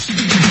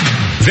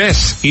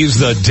This is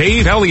the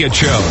Dave Elliott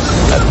Show.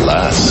 At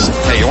last.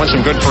 Hey, you want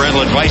some good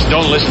parental advice?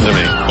 Don't listen to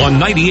me. On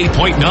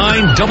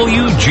 98.9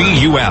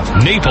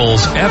 WGUF,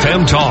 Naples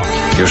FM Talk.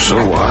 You're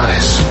so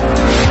wise.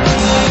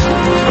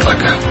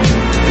 Like a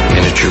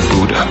miniature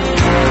Buddha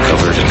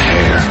covered in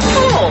hair.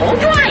 Oh,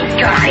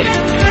 right, guys.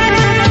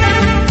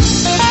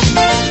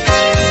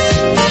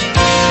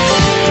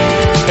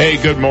 Hey,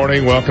 good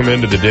morning. Welcome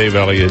into the Dave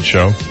Elliott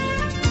Show.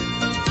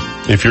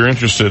 If you're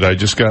interested, I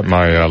just got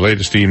my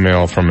latest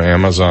email from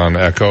Amazon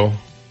Echo.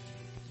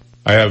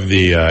 I have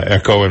the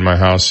Echo in my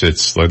house.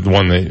 It's like the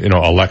one that,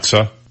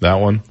 Alexa, that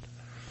one.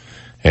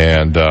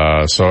 And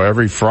so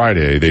every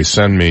Friday they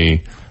send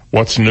me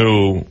what's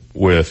new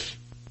with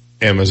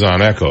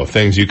Amazon Echo,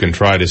 things you can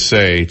try to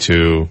say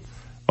to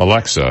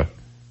Alexa.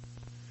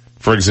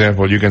 For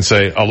example, you can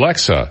say,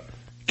 Alexa,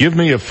 give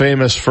me a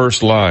famous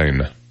first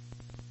line.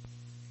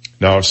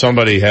 Now, if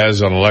somebody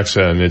has an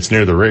Alexa and it's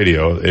near the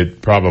radio,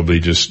 it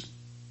probably just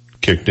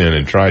kicked in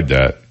and tried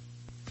that.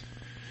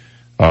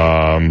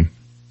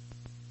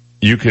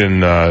 You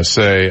can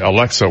say,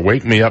 Alexa,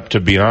 wake me up to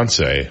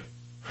Beyonce.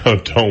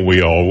 Don't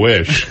we all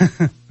wish?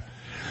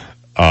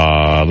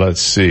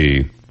 Let's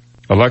see.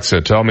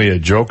 Alexa, tell me a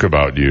joke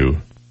about you.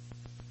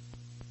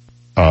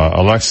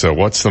 Alexa,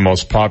 what's the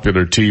most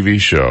popular TV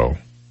show?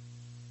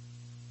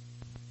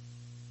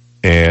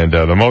 And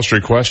the most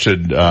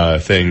requested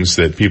things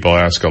that people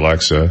ask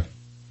Alexa,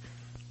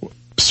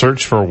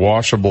 search for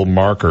washable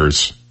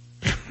markers.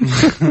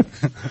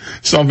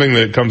 Something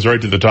that comes right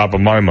to the top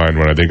of my mind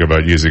when I think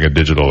about using a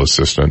digital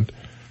assistant.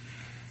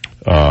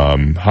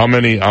 How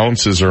many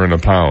ounces are in a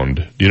pound?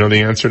 Do you know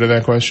the answer to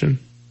that question?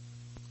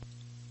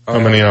 How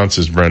many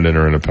ounces, Brendan,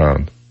 are in a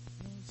pound?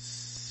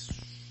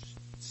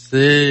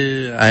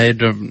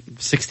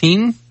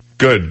 16?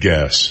 Good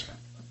guess.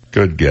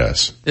 Good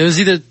guess. It was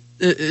either,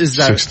 is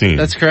that 16?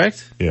 That's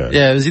correct? Yeah.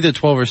 Yeah, it was either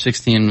 12 or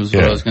 16 was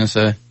what I was going to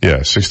say.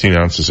 Yeah, 16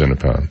 ounces in a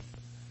pound.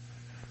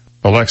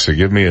 Alexa,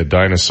 give me a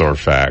dinosaur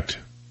fact.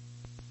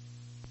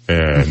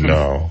 And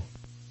no.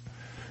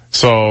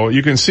 So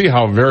you can see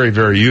how very,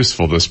 very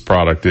useful this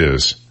product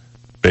is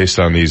based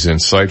on these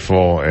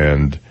insightful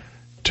and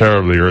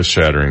terribly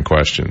earth-shattering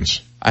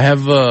questions. I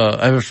have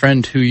a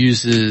friend who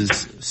uses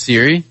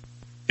Siri.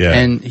 Yeah.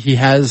 And he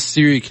has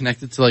Siri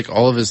connected to like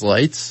all of his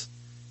lights.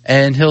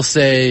 And he'll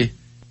say,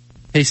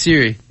 hey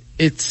Siri,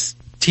 it's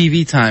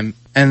TV time.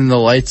 And the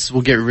lights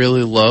will get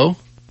really low.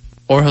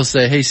 Or he'll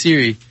say, hey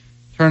Siri,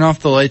 turn off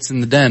the lights in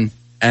the den,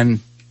 and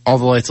all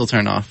the lights will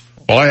turn off.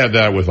 Well, I have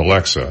that with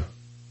Alexa.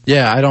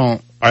 Yeah, I don't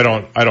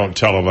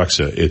tell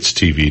Alexa it's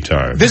TV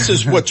time. This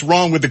is what's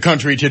wrong with the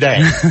country today.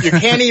 You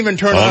can't even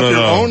turn off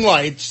your own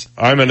lights.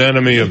 I'm an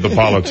enemy of the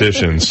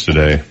politicians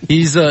today.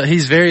 He's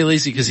very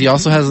lazy because he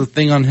also has a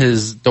thing on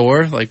his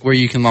door, like where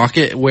you can lock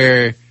it,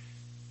 where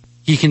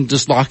he can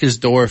just lock his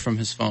door from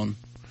his phone.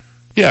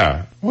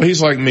 Yeah. Well,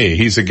 he's like me.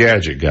 He's a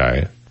gadget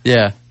guy.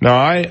 Yeah.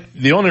 Now,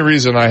 the only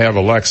reason I have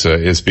Alexa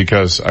is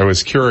because I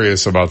was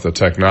curious about the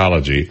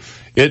technology.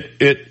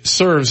 It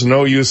serves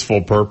no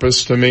useful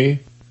purpose to me.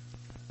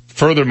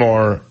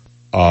 Furthermore,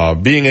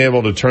 being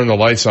able to turn the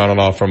lights on and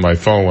off from my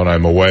phone when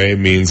I'm away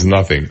means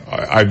nothing.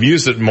 I've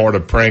used it more to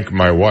prank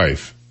my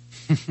wife.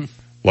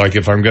 Like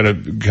if I'm gonna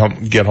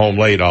get home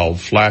late, I'll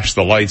flash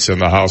the lights in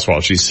the house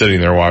while she's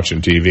sitting there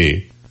watching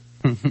TV.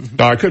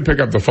 Now, I could pick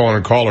up the phone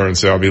and call her and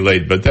say I'll be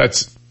late, but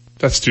that's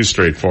too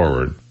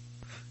straightforward.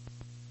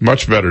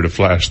 Much better to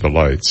flash the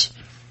lights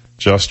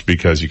just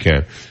because you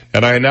can.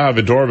 And I now have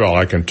a doorbell.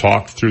 I can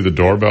talk through the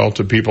doorbell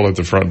to people at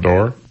the front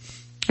door.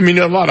 I mean,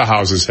 a lot of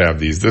houses have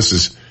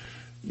these.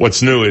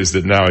 What's new is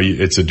that now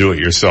it's a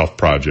do-it-yourself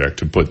project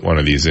to put one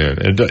of these in.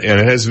 And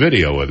it has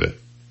video with it.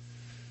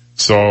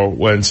 So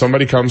when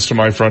somebody comes to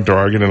my front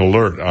door, I get an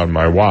alert on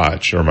my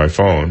watch or my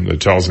phone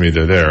that tells me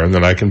they're there, and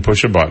then I can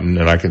push a button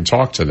and I can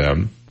talk to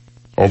them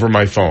over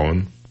my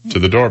phone to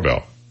the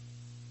doorbell.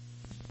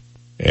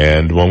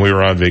 And when we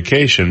were on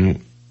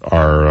vacation,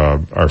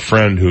 our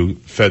friend who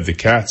fed the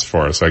cats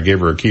for us, I gave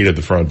her a key to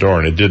the front door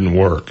and it didn't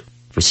work.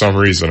 For some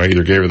reason, I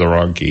either gave her the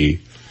wrong key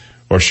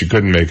or she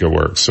couldn't make it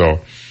work. So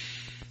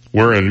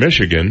we're in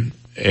Michigan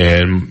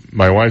and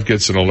my wife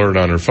gets an alert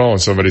on her phone.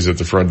 Somebody's at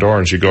the front door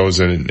and she goes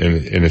in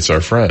and it's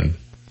our friend.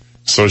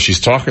 So she's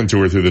talking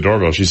to her through the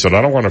doorbell. She said,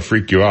 I don't want to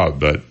freak you out,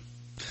 but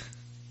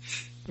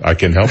I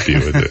can help you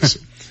with this.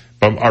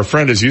 But our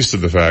friend is used to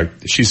the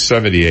fact, she's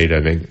 78,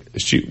 I think.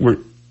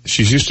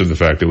 She's used to the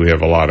fact that we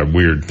have a lot of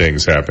weird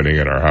things happening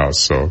in our house,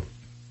 so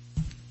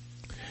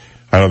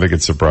I don't think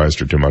it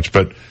surprised her too much.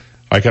 But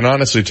I can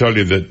honestly tell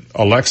you that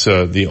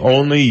Alexa, the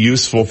only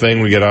useful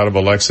thing we get out of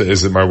Alexa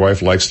is that my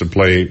wife likes to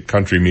play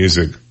country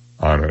music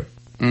on it.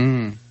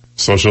 Mm.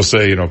 So she'll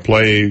say,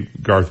 play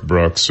Garth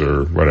Brooks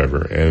or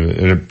whatever,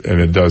 and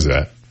it does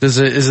that. Is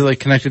it like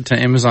connected to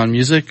Amazon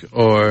Music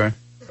or?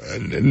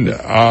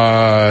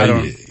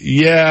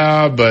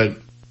 Yeah, but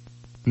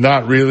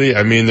not really.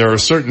 I mean, there are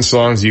certain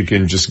songs you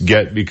can just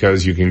get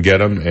because you can get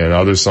them, and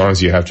other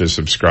songs you have to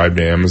subscribe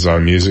to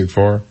Amazon Music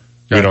for.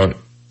 Gotcha. We don't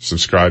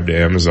subscribe to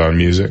Amazon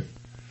Music.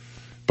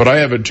 But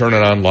I have it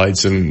turning on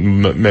lights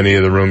in many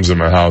of the rooms in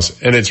my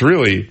house, and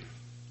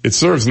it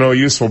serves no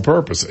useful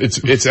purpose.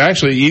 It's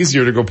actually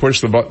easier to go push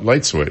the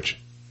light switch.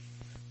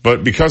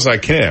 But because I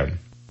can,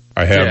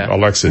 I have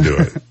Alexa do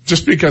it.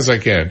 Just because I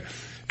can.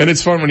 And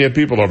it's fun when you have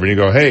people over and you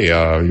go, hey,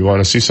 you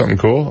want to see something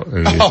cool?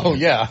 And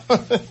yeah.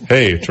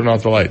 Hey, turn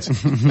off the lights.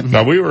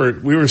 Now we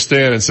were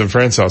staying at some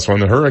friend's house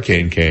when the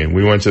hurricane came.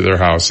 We went to their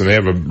house, and they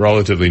have a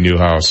relatively new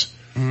house.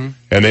 Mm-hmm.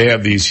 And they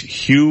have these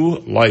hue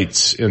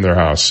lights in their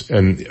house.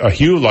 And a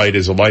hue light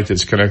is a light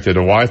that's connected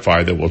to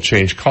Wi-Fi that will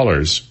change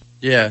colors.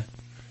 Yeah.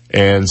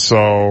 And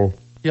so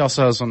he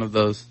also has one of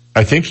those.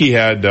 I think he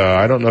had,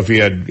 I don't know if he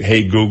had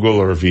Hey Google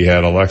or if he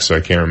had Alexa,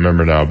 I can't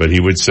remember now, but he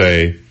would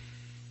say,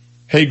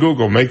 hey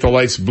Google, make the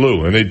lights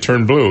blue, and they'd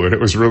turn blue, and it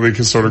was really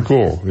sort of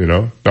cool, you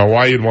know. Now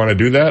why you'd want to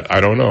do that,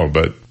 I don't know,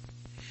 but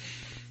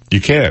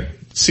you can.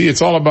 See,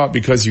 it's all about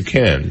because you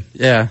can.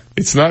 Yeah.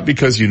 It's not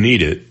because you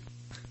need it,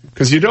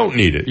 because you don't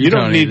need it. You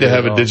don't need to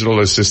have a digital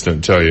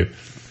assistant tell you.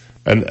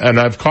 And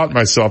I've caught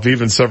myself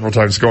even several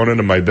times going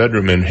into my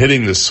bedroom and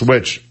hitting the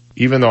switch,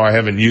 even though I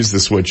haven't used the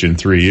switch in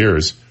 3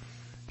 years,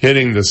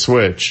 hitting the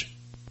switch,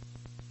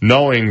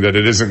 knowing that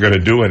it isn't going to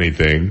do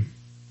anything,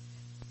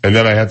 and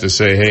then I have to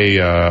say, hey,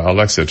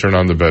 Alexa, turn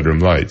on the bedroom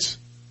lights.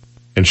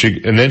 And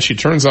then she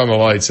turns on the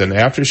lights, and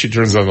after she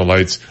turns on the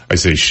lights, I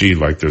say she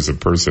like there's a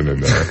person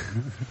in there.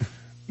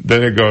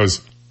 Then it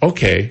goes,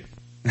 okay,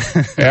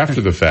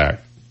 after the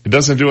fact. It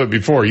doesn't do it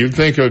before. You'd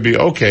think it would be,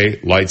 okay,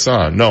 lights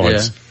on. No,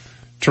 it's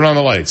turn on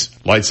the lights.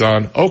 Lights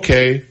on.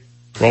 Okay.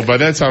 Well, by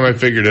that time I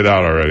figured it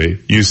out already.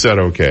 You said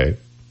okay.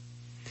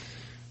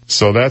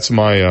 So that's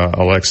my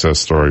Alexa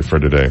story for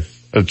today.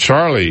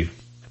 Charlie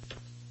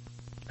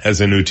has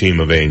a new team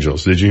of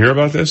angels. Did you hear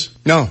about this?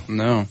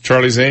 No.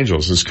 Charlie's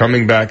Angels is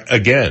coming back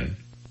again.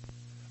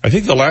 I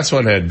think the last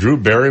one had Drew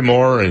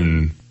Barrymore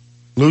and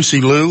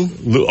Lucy Liu.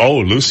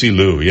 Lucy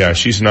Liu. Yeah,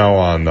 she's now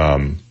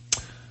on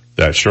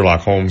that Sherlock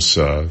Holmes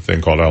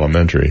thing called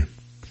Elementary.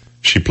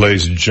 She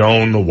plays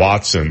Joan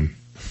Watson.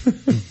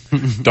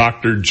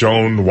 Dr.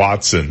 Joan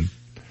Watson.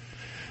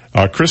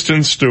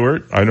 Kristen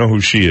Stewart, I know who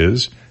she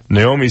is.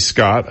 Naomi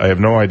Scott, I have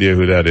no idea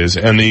who that is.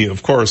 And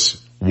of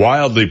course,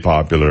 wildly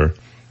popular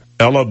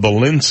Ella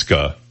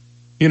Balinska.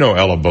 You know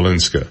Ella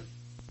Balinska?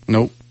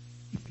 Nope.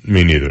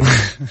 Me neither.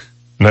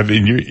 And I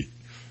mean,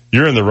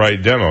 you're in the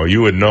right demo.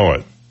 You would know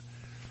it.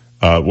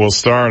 Will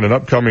star in an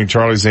upcoming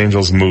Charlie's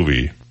Angels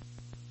movie.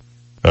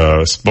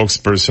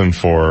 Spokesperson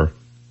for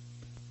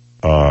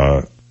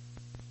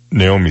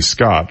Naomi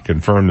Scott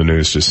confirmed the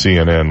news to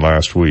CNN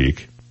last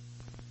week.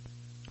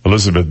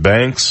 Elizabeth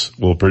Banks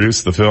will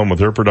produce the film with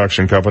her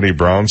production company,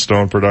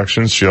 Brownstone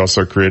Productions. She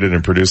also created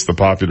and produced the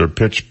popular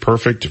Pitch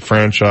Perfect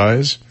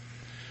franchise.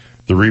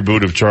 The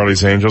reboot of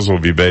Charlie's Angels will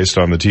be based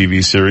on the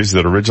TV series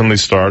that originally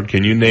starred.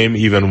 Can you name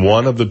even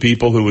one of the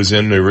people who was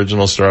in the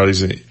original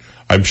Charlie's?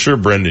 I'm sure,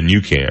 Brendan,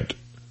 you can't.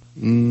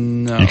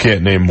 No. You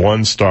can't name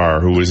one star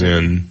who was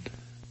in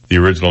the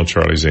original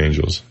Charlie's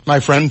Angels. My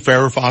friend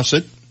Farrah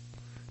Fawcett.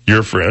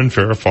 Your friend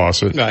Farrah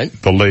Fawcett. Right.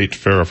 The late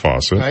Farrah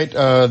Fawcett. Right.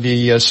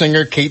 The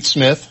singer Kate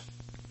Smith.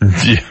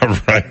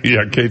 Yeah, right.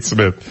 Yeah, Kate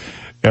Smith.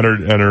 And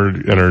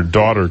her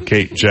daughter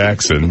Kate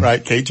Jackson.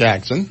 Right, Kate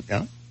Jackson.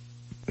 Yeah.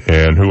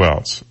 And who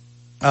else?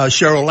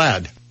 Cheryl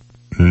Ladd.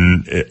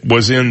 It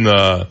was in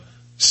the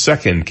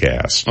second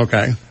cast.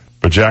 Okay.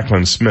 But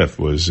Jacqueline Smith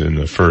was in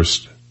the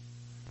first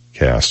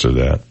cast of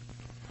that.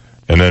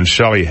 And then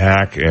Shelley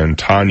Hack and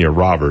Tanya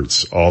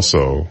Roberts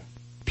also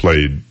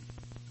played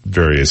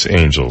various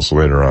angels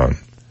later on.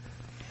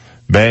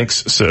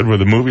 Banks said,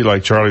 with a movie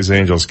like Charlie's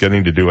Angels,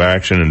 getting to do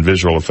action and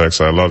visual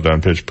effects I loved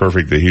on Pitch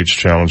Perfect, the huge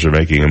challenge of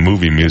making a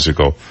movie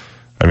musical.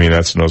 I mean,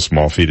 that's no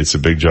small feat. It's a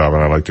big job,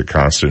 and I like the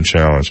constant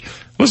challenge.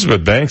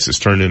 Elizabeth Banks has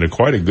turned into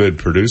quite a good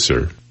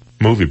producer,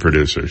 movie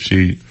producer.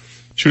 She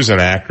was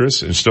an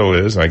actress, and still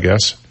is, I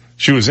guess.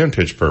 She was in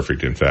Pitch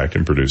Perfect, in fact,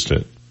 and produced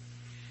it.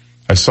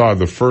 I saw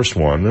the first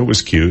one. It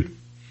was cute.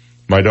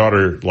 My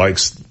daughter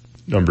likes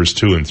numbers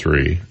 2 and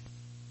 3.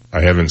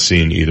 I haven't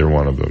seen either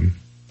one of them.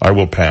 I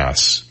will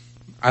pass.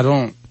 I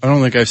don't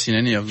think I've seen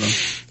any of them.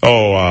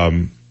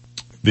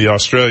 The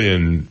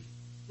Australian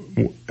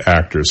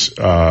actress,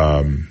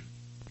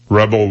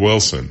 Rebel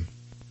Wilson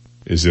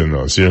is in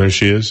those. You know who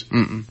she is?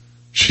 Mm-mm.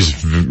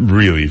 She's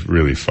really,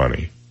 really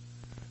funny.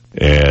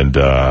 And,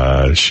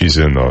 she's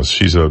in those.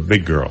 She's a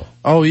big girl.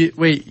 Oh,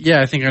 wait,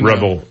 yeah, I think I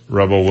know.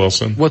 Rebel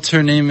Wilson. What's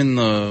her name in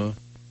the,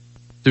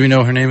 do we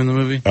know her name in the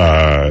movie?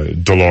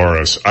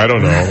 Dolores. I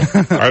don't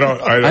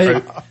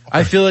know.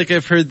 I feel like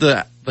I've heard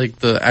the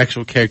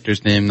actual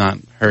character's name, not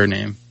her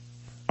name.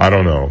 I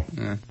don't know.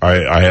 Yeah.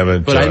 I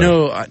haven't. But I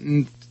know.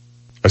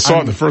 I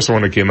saw the first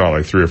one that came out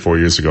like 3 or 4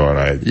 years ago,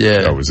 and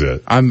that was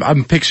it.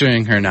 I'm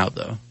picturing her now,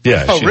 though.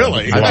 Yeah. Oh,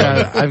 really?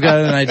 I've got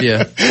an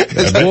idea.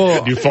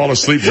 Do you fall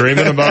asleep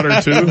dreaming about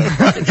her too?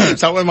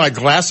 Is that when my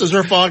glasses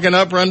are fogging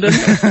up, Brendan?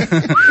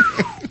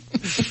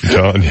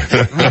 John.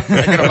 I'm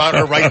thinking about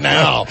her right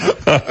now.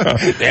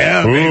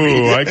 Yeah, baby.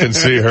 Ooh, I can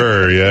see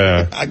her,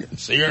 yeah. I can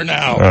see her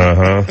now.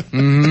 Uh-huh.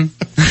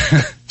 Mm-hmm.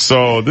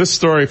 So this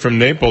story from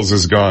Naples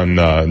has gone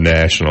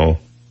national.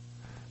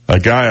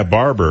 A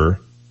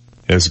barber,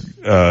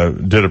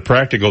 did a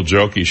practical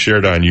joke he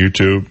shared on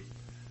YouTube,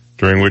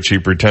 during which he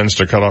pretends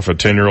to cut off a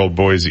 10-year-old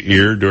boy's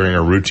ear during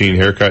a routine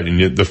haircut.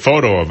 And the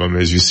photo of him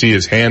is you see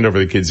his hand over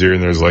the kid's ear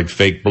and there's like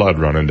fake blood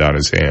running down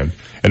his hand.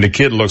 And the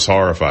kid looks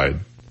horrified.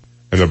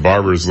 And the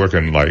barber's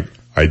looking like,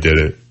 I did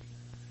it.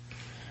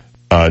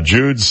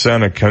 Jude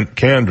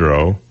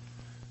Sanacandro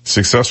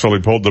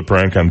successfully pulled the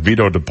prank on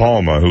Vito De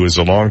Palma, who is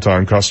a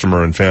longtime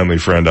customer and family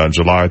friend, on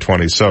July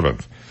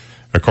 27th.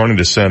 According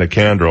to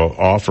Sanacandro,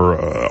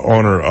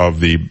 owner of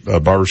the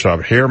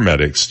barbershop Hair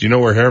Medics. Do you know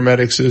where Hair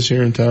Medics is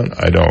here in town?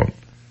 I don't.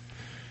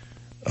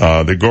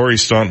 The gory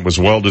stunt was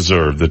well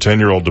deserved. The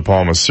 10-year-old De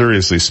Palma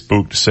seriously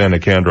spooked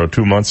Sanacandro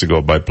 2 months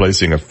ago by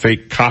placing a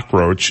fake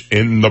cockroach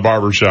in the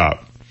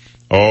barbershop.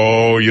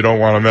 Oh, you don't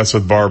want to mess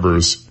with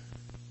barbers.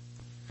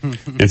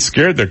 It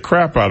scared the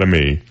crap out of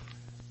me,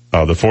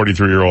 the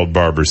 43-year-old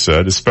barber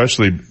said,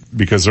 especially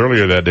because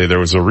earlier that day there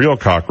was a real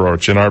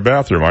cockroach in our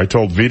bathroom. I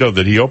told Vito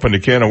that he opened a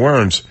can of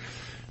worms,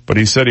 but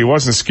he said he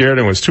wasn't scared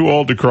and was too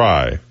old to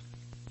cry.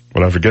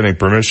 But after getting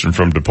permission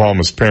from De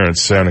Palma's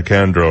parents,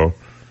 Sanacandro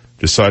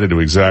decided to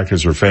exact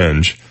his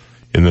revenge.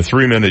 In the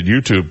 3-minute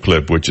YouTube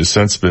clip, which has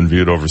since been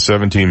viewed over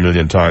 17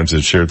 million times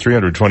and shared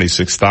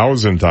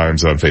 326,000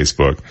 times on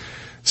Facebook,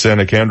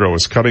 Sanacandro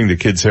was cutting the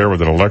kid's hair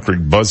with an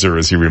electric buzzer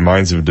as he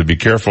reminds him to be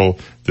careful,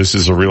 this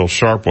is a real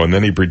sharp one.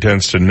 Then he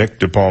pretends to nick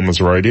De Palma's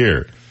right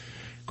ear.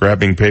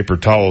 Grabbing paper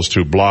towels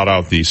to blot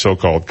out the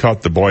so-called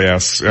cut, the boy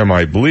asks, am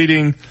I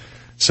bleeding?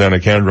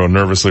 Sanacandro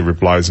nervously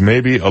replies,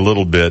 maybe a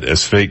little bit,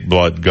 as fake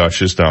blood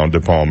gushes down De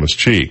Palma's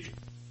cheek.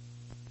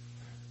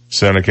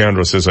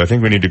 Sanacandro says, I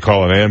think we need to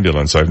call an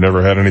ambulance. I've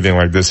never had anything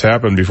like this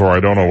happen before.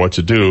 I don't know what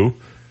to do.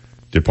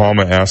 De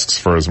Palma asks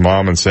for his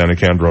mom and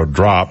Sanacandro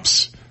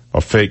drops a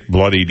fake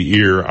bloodied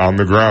ear on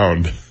the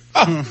ground.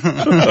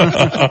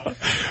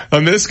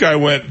 And this guy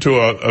went to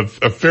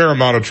a fair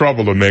amount of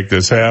trouble to make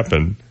this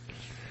happen.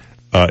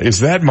 Is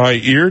that my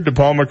ear? De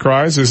Palma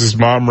cries as his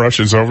mom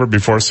rushes over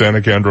before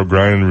Sanacandro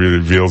grindingly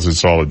reveals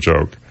it's all a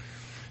joke.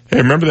 Hey,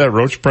 remember that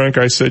roach prank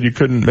I said you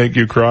couldn't make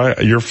you cry?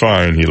 You're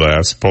fine, he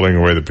laughs, pulling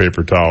away the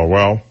paper towel.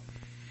 Well,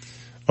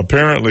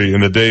 apparently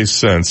in the days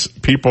since,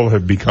 people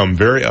have become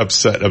very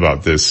upset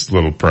about this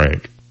little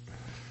prank.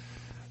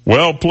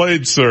 Well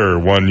played, sir,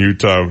 one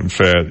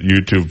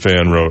YouTube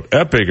fan wrote.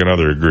 Epic,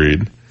 another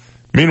agreed.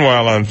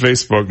 Meanwhile, on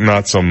Facebook,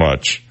 not so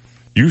much.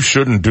 You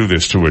shouldn't do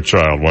this to a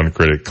child, one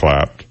critic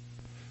clapped.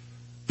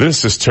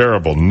 This is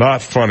terrible,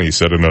 not funny,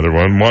 said another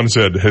one. One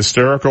said,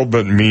 hysterical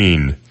but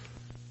mean.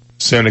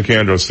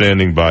 Sanacandro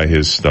standing by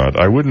his stunt.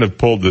 I wouldn't have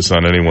pulled this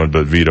on anyone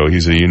but Vito.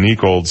 He's a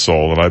unique old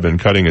soul, and I've been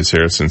cutting his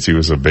hair since he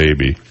was a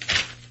baby.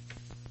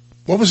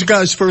 What was the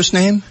guy's first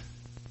name?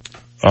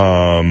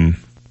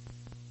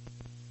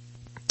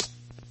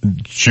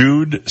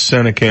 Jude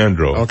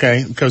Sanacandro.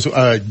 Okay, because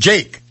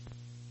Jake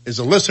is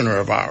a listener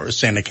of ours,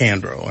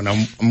 Sanacandro, and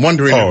I'm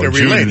wondering if they're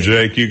Jude related. And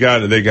Jake,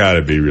 they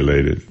gotta be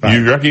related. Right.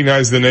 You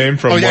recognize the name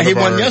from? Oh yeah, he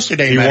won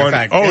yesterday. Matter of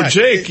fact. Oh,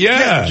 Jake,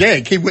 yeah,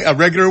 Jake, a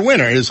regular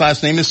winner. His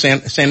last name is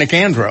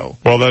Sanacandro.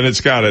 Well, then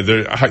it's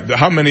gotta.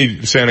 How many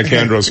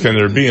Sanacandros can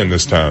there be in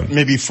this town?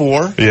 Maybe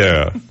 4.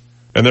 Yeah,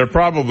 and they're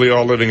probably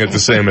all living at the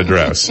same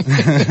address.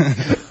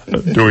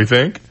 Do we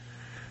think?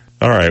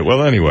 All right.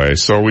 Well, anyway,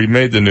 so we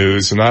made the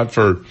news, not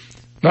for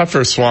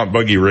swamp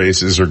buggy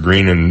races or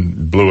green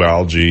and blue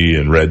algae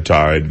and red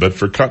tide, but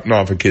for cutting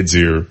off a kid's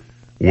ear.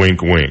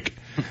 Wink, wink.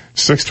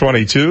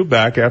 6:22.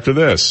 Back after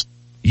this.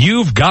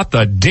 You've got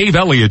the Dave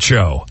Elliott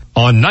Show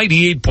on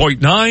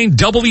 98.9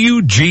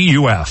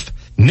 WGUF,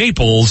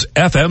 Naples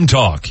FM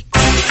Talk.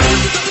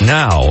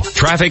 Now,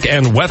 traffic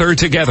and weather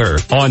together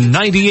on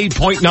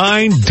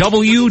 98.9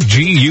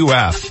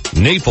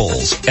 WGUF,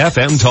 Naples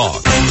FM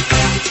Talk.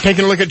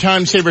 Taking a look at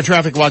time-saver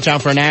traffic. Watch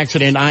out for an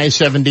accident.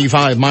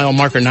 I-75, mile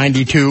marker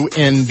 92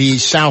 in the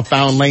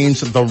southbound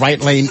lanes. The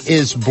right lane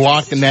is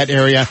blocked in that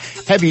area.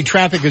 Heavy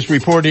traffic is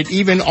reported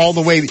even all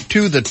the way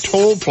to the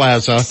toll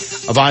plaza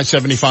of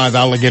I-75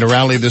 Alligator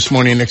Alley this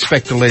morning.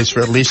 Expect delays for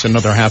at least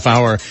another half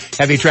hour.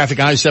 Heavy traffic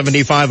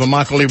I-75,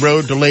 Immokalee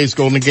Road, delays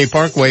Golden Gate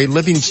Parkway,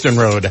 Livingston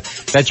Road.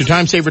 That's your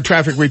time-saver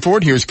traffic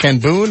report. Here's Ken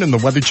Boone and the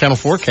Weather Channel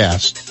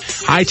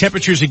forecast. High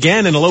temperatures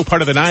again in the low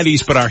part of the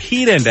 90s, but our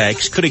heat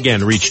index could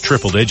again reach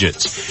triple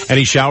digits.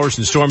 Any showers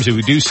and storms that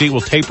we do see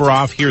will taper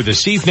off here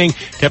this evening.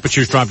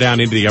 Temperatures drop down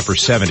into the upper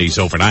 70s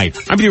overnight.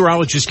 I'm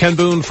meteorologist Ken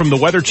Boone from the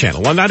Weather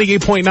Channel on 98.9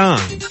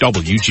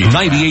 WGUF.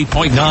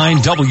 98.9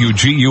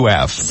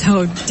 WGUF.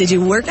 So, did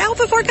you work out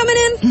before coming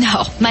in?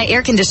 No, my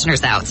air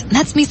conditioner's out.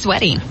 That's me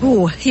sweating.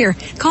 Ooh, here,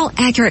 call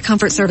Accurate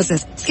Comfort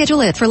Services.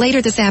 Schedule it for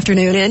later this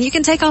afternoon and you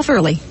can take off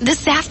early.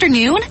 This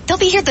afternoon? They'll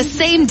be here the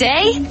same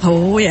day?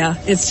 Oh yeah,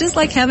 it's just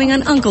like having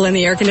an uncle in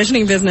the air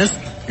conditioning business.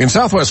 In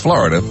Southwest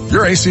Florida,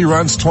 your AC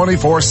runs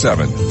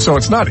 24/7. So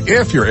it's not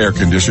if your air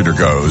conditioner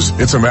goes,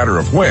 it's a matter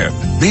of when.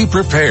 Be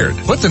prepared.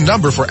 Put the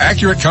number for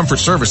Accurate Comfort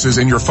Services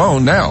in your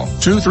phone now.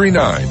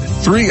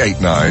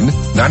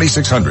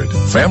 239-389-9600.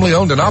 Family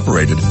owned and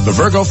operated, the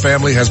Virgo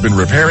family has been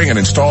repairing and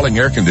installing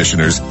air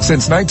conditioners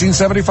since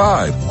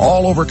 1975,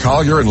 all over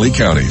Collier and Lee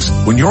counties.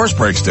 When yours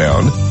breaks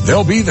down,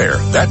 they'll be there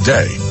that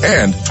day.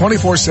 And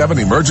 24/7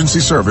 emergency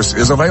service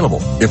is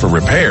available. If a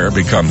repair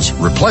becomes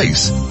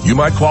replace, you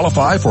might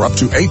qualify for up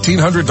to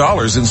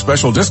 $1,800 in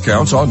special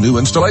discounts on new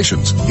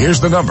installations. Here's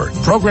the number.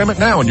 Program it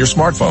now on your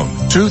smartphone.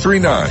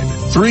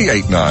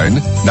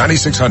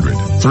 239-389-9600.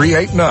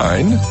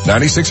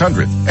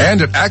 389-9600.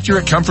 And at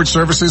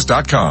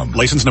AccurateComfortServices.com.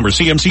 License number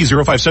CMC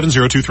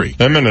 057023.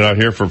 A minute out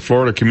here for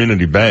Florida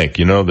Community Bank.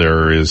 You know,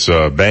 there is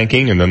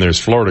banking and then there's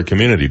Florida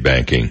Community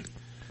Banking.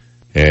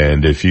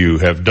 And if you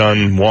have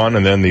done one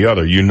and then the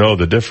other, you know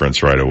the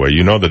difference right away.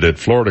 You know that at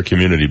Florida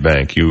Community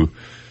Bank, you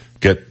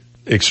get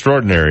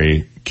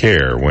extraordinary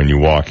care when you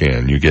walk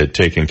in. You get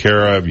taken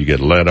care of. You get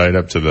led right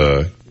up to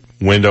the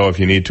window if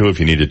you need to. If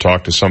you need to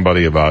talk to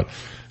somebody about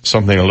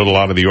something a little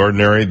out of the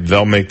ordinary,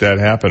 they'll make that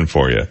happen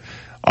for you.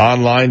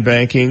 Online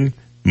banking,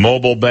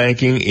 mobile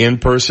banking,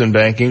 in-person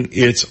banking,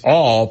 it's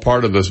all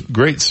part of the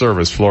great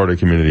service Florida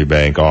Community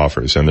Bank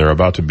offers. And they're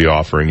about to be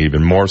offering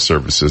even more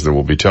services that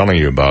we'll be telling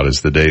you about as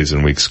the days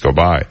and weeks go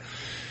by.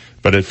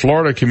 But at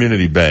Florida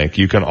Community Bank,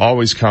 you can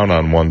always count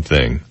on one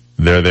thing.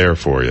 They're there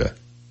for you.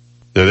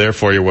 They're there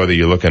for you whether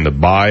you're looking to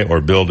buy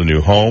or build a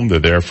new home. They're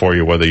there for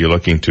you whether you're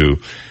looking to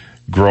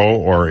grow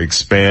or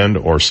expand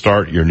or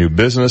start your new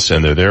business.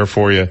 And they're there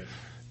for you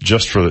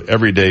just for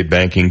everyday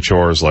banking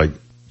chores like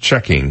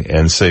checking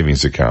and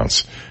savings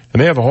accounts.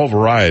 And they have a whole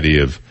variety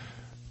of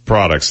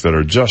products that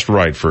are just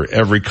right for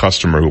every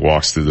customer who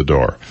walks through the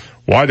door.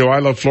 Why do I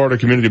love Florida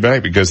Community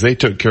Bank? Because they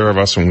took care of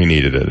us when we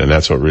needed it, and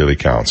that's what really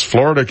counts.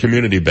 Florida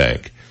Community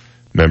Bank,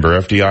 member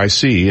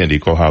FDIC and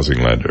equal housing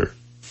lender.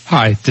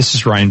 Hi, this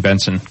is Ryan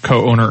Benson,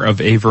 co-owner of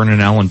A. Vernon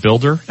Allen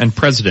Builder and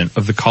president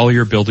of the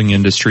Collier Building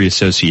Industry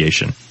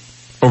Association.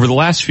 Over the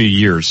last few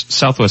years,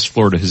 Southwest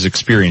Florida has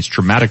experienced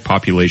dramatic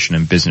population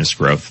and business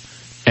growth,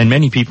 and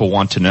many people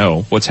want to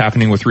know what's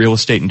happening with real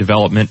estate and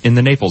development in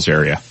the Naples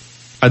area.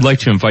 I'd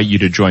like to invite you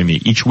to join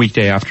me each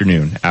weekday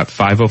afternoon at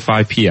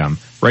 5:05 p.m.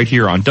 right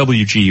here on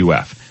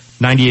WGUF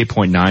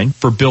 98.9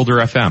 for Builder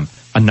FM,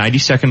 a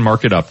 90-second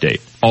market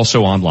update,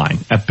 also online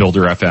at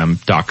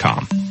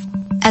builderfm.com.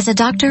 As a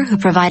doctor who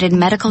provided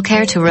medical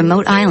care to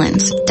remote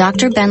islands,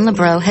 Dr. Ben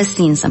Lebreau has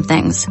seen some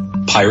things.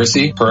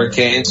 Piracy,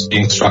 hurricanes,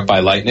 being struck by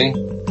lightning.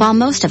 While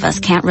most of us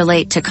can't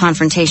relate to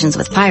confrontations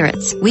with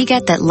pirates, we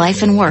get that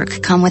life and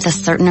work come with a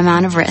certain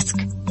amount of risk.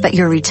 But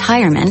your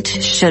retirement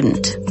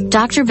shouldn't.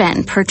 Dr.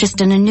 Ben purchased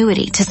an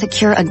annuity to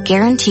secure a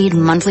guaranteed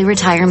monthly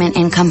retirement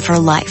income for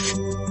life,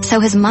 so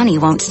his money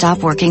won't stop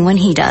working when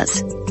he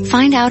does.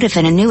 Find out if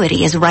an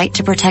annuity is right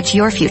to protect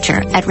your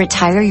future at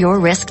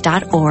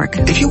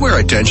retireyourrisk.org. If you wear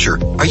a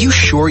denture, are you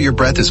sure your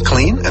breath is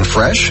clean and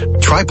fresh?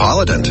 Try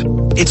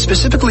Polident. It's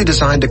specifically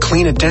designed to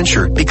clean a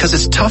denture because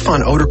it's tough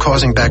on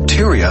odor-causing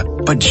bacteria,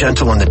 but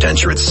gentle on the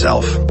denture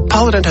itself.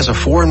 Polident has a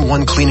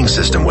 4-in-1 cleaning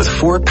system with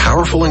 4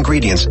 powerful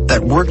ingredients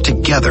that work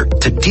together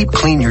to deep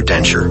clean your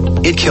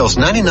denture. It kills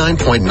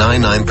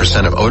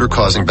 99.99% of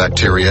odor-causing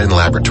bacteria in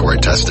laboratory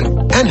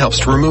testing and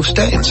helps to remove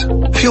stains.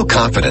 Feel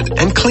confident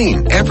and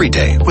clean every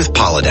day with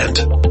Polident.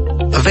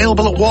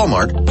 Available at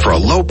Walmart for a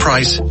low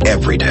price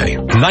every day.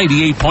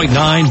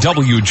 98.9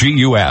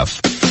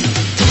 WGUF.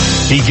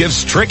 He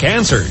gives trick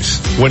answers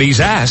when he's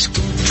asked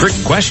trick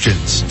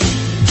questions.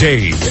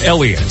 Dave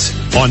Elliott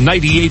on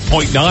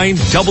 98.9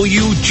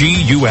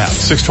 WGUF.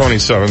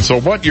 627. So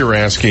what you're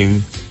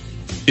asking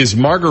is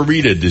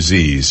margarita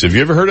disease. Have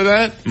you ever heard of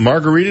that?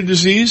 Margarita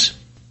disease?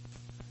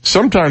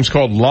 Sometimes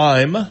called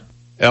Lyme,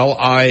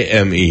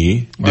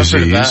 L-I-M-E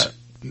disease.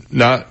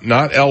 Not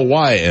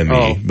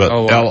L-Y-M-E, but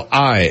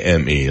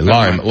L-I-M-E.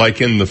 Lyme,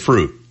 like in the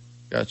fruit.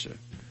 Gotcha.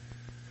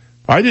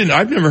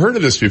 I've never heard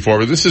of this before,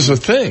 but this is a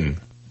thing.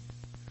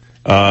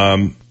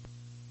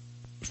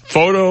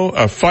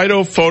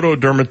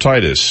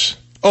 Phytophotodermatitis.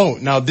 Oh,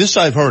 now this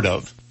I've heard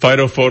of.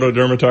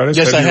 Phytophotodermatitis?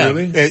 Yes, I have.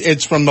 Really?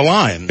 It's from the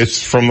Lyme.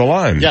 It's from the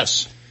Lyme.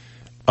 Yes.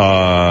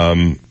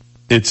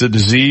 It's a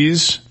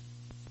disease.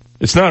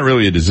 It's not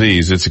really a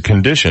disease. It's a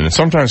condition. It's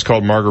sometimes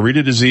called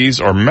margarita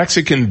disease or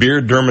Mexican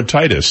beard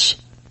dermatitis.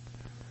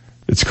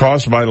 It's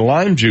caused by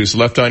lime juice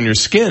left on your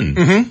skin.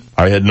 Mm-hmm.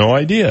 I had no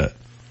idea.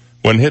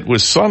 When hit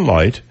with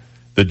sunlight,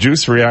 the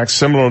juice reacts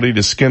similarly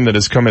to skin that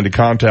has come into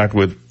contact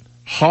with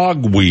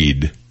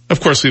hogweed.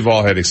 Of course, we've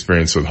all had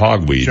experience with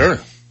hogweed.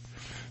 Sure.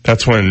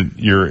 That's when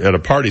you're at a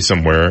party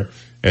somewhere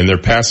and they're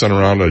passing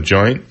around a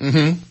joint,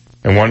 and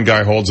one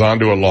guy holds on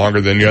to it longer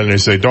than the other, and they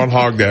say, "Don't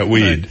hog that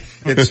weed."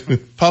 Right. It's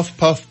puff,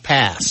 puff,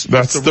 pass.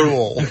 That's the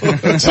rule.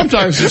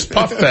 Sometimes just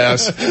puff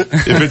pass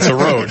if it's a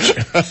roach.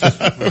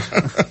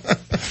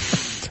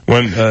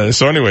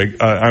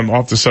 I'm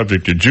off the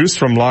subject. The juice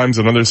from limes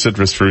and other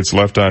citrus fruits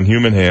left on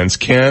human hands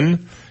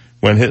can,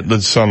 when hit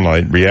with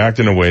sunlight, react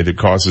in a way that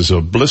causes a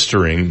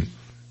blistering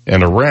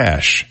and a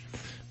rash.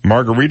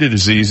 margarita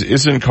disease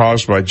isn't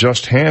caused by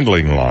just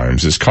handling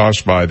limes. It's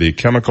caused by the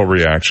chemical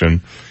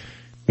reaction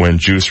when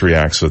juice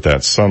reacts with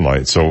that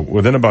sunlight. So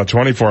within about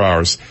 24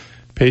 hours,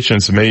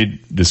 patients may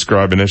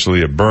describe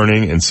initially a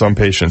burning, in some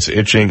patients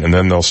itching, and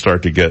then they'll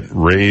start to get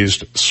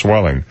raised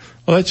swelling.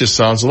 Well, that just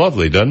sounds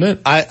lovely, doesn't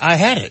it? I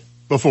had it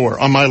before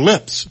on my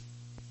lips.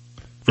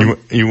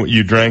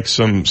 You drank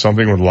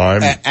something with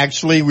lime?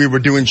 Actually, we were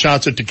doing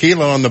shots of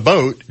tequila on the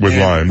boat.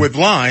 With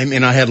lime,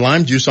 and I had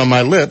lime juice on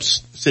my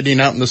lips, sitting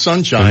out in the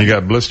sunshine. And you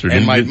got blistered.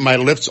 And my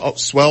lips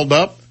swelled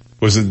up.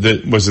 Was it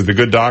the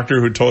good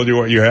doctor who told you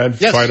what you had?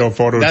 Yes.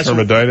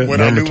 Phytophotodermatitis?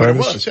 What I knew what it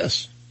was,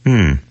 yes.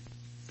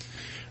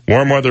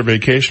 Warm weather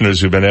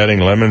vacationers who've been adding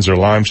lemons or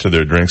limes to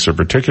their drinks are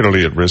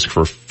particularly at risk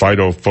for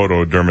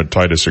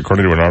phytophotodermatitis,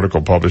 according to an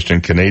article published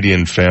in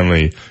Canadian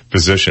Family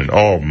Physician.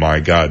 Oh my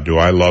God, do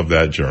I love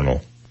that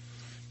journal.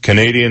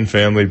 Canadian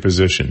Family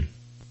Physician.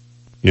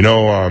 You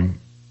know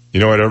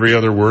what every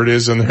other word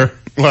is in there?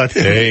 What?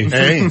 Hey.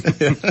 Hey.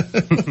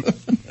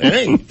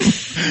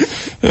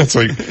 It's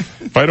like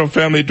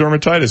phytofamily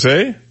dermatitis,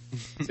 eh?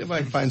 See if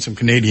I can find some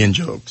Canadian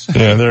jokes.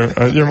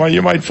 Yeah,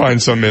 you might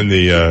find some in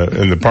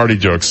the party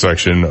jokes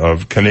section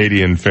of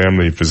Canadian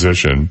Family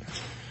Physician.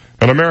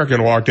 An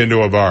American walked into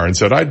a bar and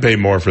said, "I'd pay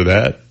more for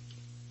that."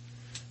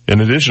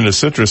 In addition to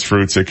citrus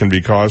fruits, it can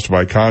be caused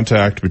by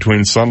contact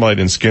between sunlight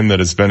and skin that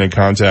has been in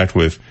contact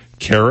with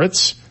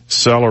carrots,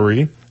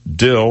 celery,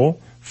 dill,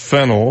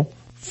 fennel,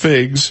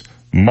 figs,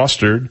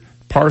 mustard,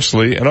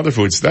 parsley, and other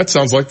foods. That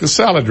sounds like the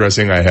salad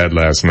dressing I had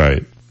last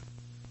night.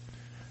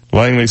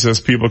 Langley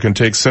says people can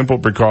take simple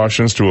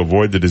precautions to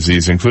avoid the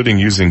disease, including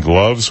using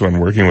gloves when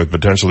working with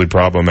potentially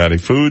problematic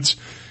foods,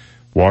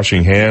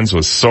 washing hands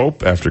with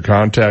soap after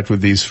contact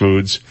with these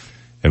foods,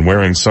 and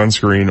wearing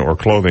sunscreen or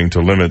clothing to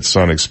limit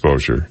sun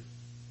exposure.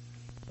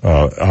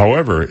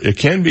 However, lime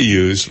can be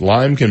used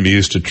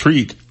to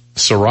treat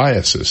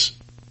psoriasis,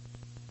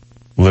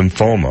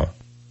 lymphoma,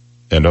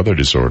 and other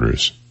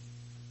disorders.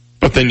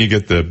 But then you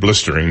get the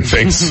blistering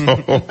thing, so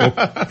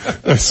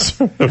that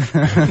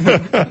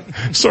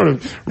sort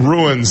of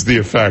ruins the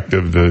effect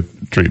of the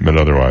treatment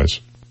otherwise.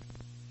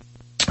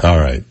 All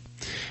right.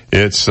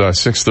 It's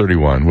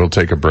 6:31. We'll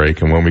take a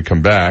break, and when we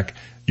come back,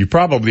 you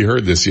probably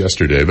heard this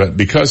yesterday, but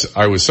because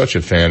I was such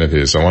a fan of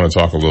his, I want to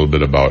talk a little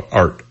bit about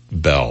Art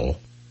Bell.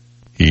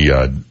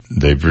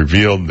 They've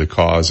revealed the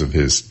cause of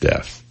his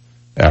death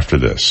after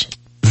this.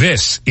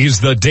 This is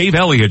the Dave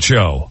Elliott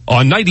Show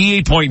on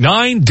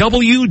 98.9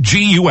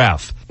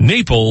 WGUF,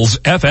 Naples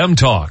FM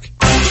Talk.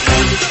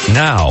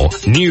 Now,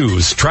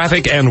 news,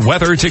 traffic, and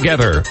weather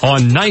together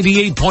on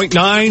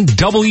 98.9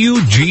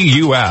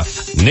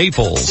 WGUF,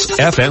 Naples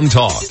FM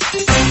Talk.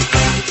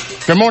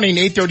 Good morning,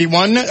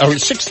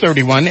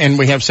 6:31, and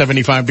we have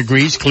 75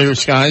 degrees, clear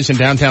skies in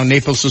downtown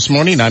Naples this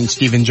morning. I'm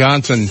Stephen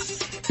Johnson.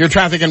 Your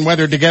traffic and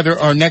weather together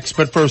are next,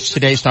 but first,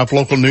 today's top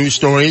local news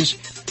stories.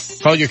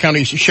 Collier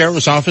County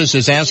Sheriff's Office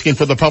is asking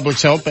for the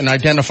public's help in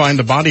identifying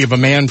the body of a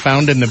man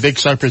found in the Big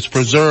Cypress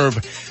Preserve.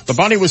 The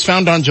body was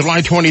found on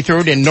July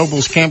 23rd in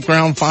Nobles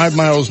Campground, 5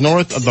 miles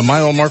north of the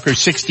mile marker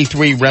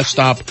 63 rest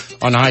stop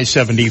on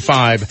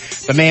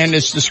I-75. The man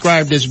is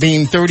described as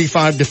being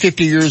 35 to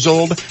 50 years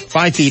old,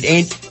 5 feet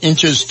 8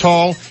 inches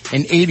tall,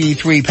 and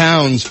 83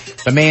 pounds.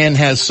 The man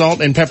has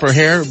salt and pepper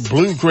hair,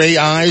 blue-gray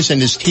eyes,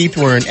 and his teeth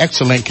were in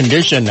excellent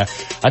condition.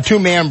 A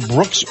 2-man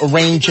Brooks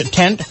Range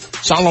tent,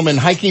 Solomon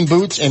hiking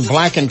boots, and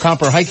black and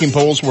copper hiking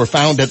poles were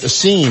found at the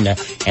scene.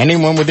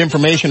 Anyone with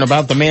information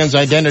about the man's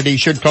identity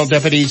should call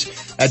deputies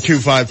at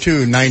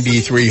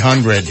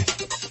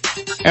 252-9300.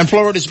 And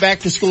Florida's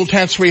back-to-school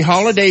tax-free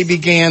holiday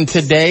began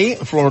today.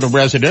 Florida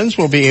residents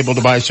will be able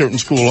to buy certain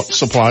school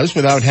supplies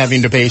without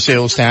having to pay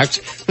sales tax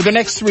for the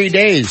next 3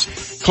 days.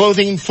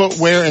 Clothing,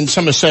 footwear, and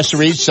some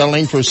accessories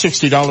selling for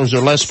 $60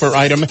 or less per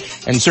item,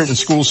 and certain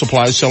school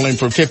supplies selling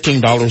for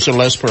 $15 or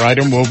less per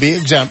item will be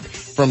exempt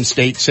from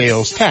state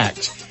sales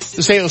tax.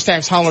 The sales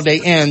tax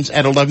holiday ends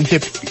at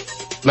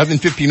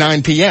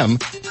 11:59 p.m.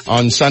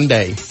 on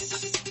Sunday.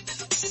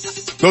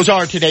 Those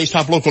are today's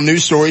top local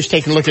news stories.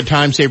 Taking a look at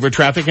time saver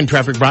traffic, and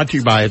traffic brought to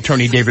you by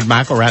Attorney David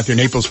McElrath, your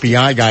Naples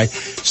PI guy.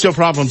 Still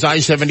problems,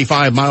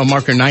 I-75 mile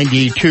marker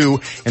 92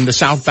 in the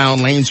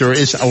southbound lanes. There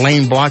is a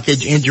lane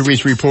blockage.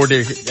 Injuries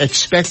reported.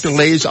 Expect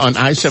delays on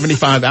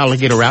I-75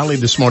 Alligator Alley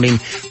this morning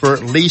for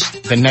at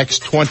least the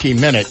next 20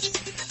 minutes.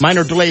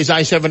 Minor delays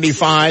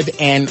I-75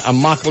 and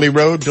Immokalee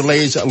Road.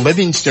 Delays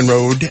Livingston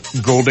Road,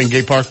 Golden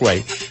Gate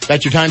Parkway.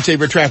 That's your time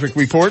saver traffic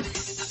report.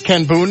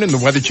 Ken Boone and the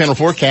Weather Channel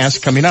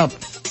forecast coming up.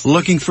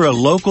 Looking for a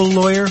local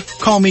lawyer?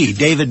 Call me,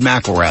 David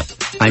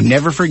McElrath. I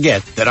never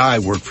forget that I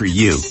work for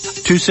you.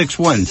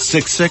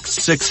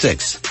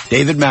 261-6666.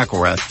 David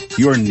McElrath,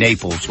 your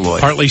Naples lawyer.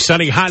 Partly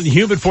sunny, hot and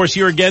humid for us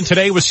here again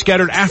today with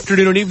scattered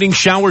afternoon and evening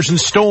showers and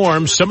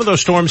storms. Some of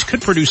those storms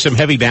could produce some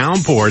heavy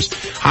downpours.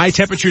 High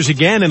temperatures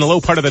again in the low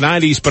part of the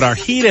 90s, but our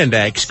heat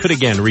index could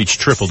again reach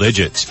triple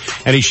digits.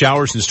 Any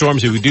showers and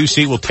storms that we do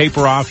see will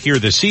taper off here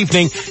this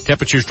evening.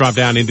 Temperatures drop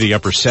down into the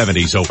upper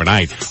 70s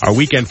overnight. Our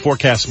weekend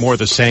forecast more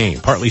the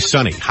same. Partly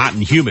sunny, hot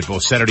and humid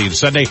both Saturday and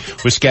Sunday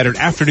with scattered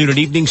afternoon and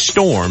evening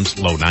storms,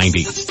 low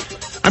 90s.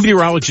 I'm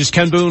meteorologist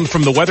Ken Boone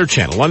from the Weather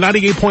Channel on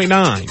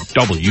 98.9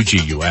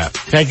 WGUF.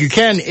 Thank you,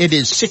 Ken. It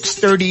is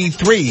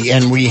 6:33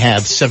 and we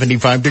have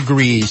 75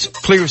 degrees.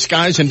 Clear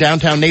skies in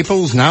downtown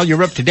Naples. Now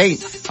you're up to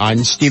date.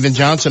 I'm Stephen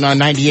Johnson on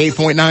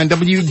 98.9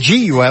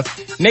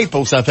 WGUF,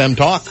 Naples FM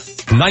Talk.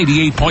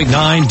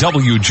 98.9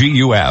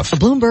 WGUF. The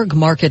Bloomberg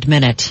Market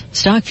Minute.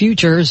 Stock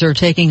futures are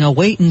taking a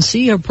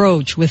wait-and-see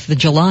approach with the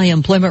July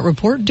employment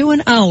report due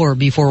an hour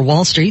before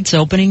Wall Street's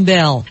opening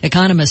bell.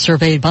 Economists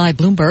surveyed by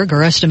Bloomberg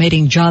are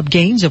estimating job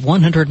gains of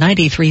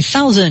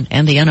 193,000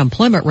 and the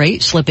unemployment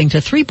rate slipping to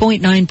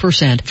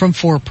 3.9% from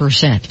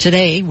 4%.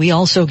 Today, we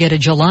also get a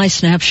July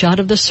snapshot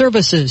of the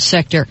services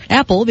sector.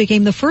 Apple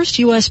became the first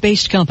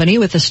U.S.-based company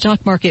with a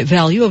stock market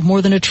value of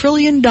more than $1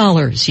 trillion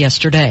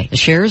yesterday. The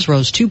shares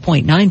rose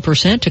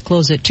 2.9% to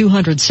close at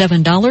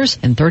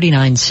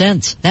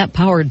 $207.39. That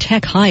powered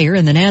tech higher,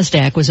 and the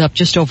Nasdaq was up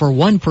just over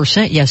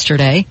 1%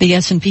 yesterday. The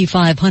S&P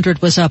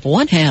 500 was up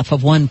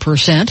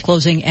 0.5%,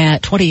 closing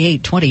at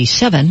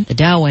 2827. The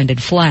Dow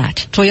ended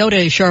flat.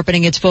 Toyota is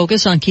sharpening its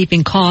focus on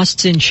keeping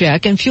costs in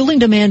check and fueling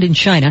demand in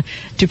China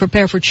to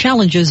prepare for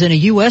challenges in a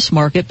U.S.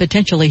 market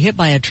potentially hit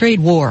by a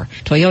trade war.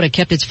 Toyota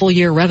kept its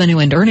full-year revenue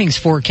and earnings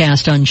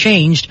forecast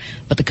unchanged,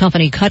 but the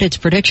company cut its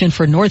prediction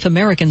for North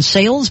American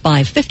sales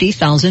by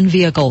 50,000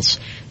 vehicles.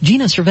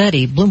 Gina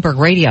Cervetti, Bloomberg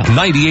Radio.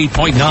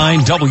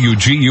 98.9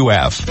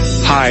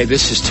 WGUF. Hi,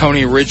 this is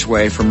Tony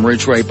Ridgway from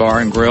Ridgway Bar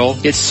and Grill.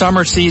 It's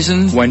summer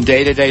season when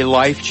day-to-day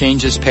life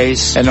changes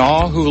pace, and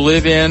all who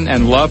live in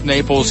and love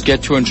Naples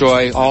get to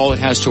enjoy all it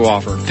has to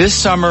offer. This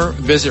summer,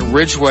 visit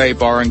Ridgway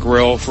Bar and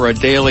Grill for a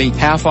daily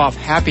half-off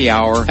happy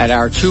hour at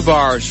our 2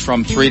 bars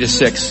from 3 to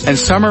 6, and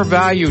summer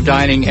value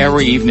dining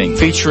every evening,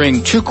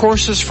 featuring 2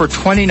 courses for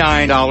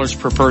 $29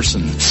 per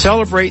person.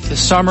 Celebrate the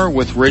summer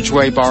with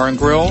Ridgway Bar and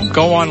Grill.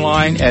 Go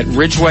online at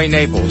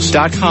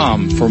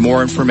ridgewaynaples.com for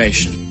more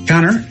information.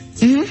 Connor,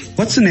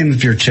 what's the name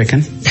of your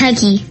chicken?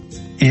 Peggy.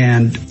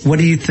 And what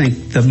do you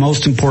think the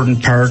most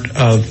important part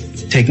of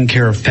taking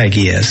care of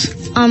Peggy is?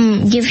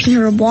 Giving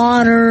her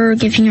water,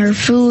 giving her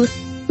food,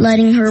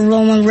 letting her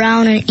roam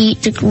around and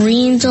eat the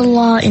greens a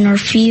lot in our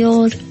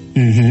field.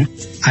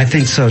 I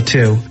think so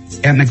too.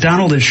 At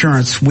McDonald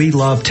Insurance, we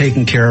love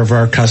taking care of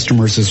our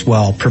customers as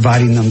well,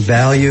 providing them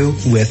value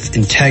with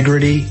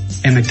integrity.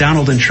 At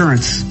McDonald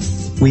Insurance,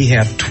 we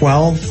have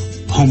 12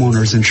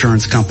 homeowners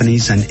insurance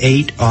companies and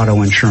 8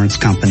 auto insurance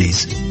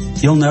companies.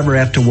 You'll never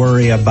have to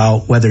worry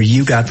about whether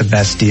you got the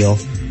best deal.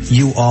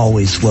 You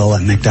always will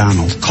at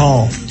McDonald's.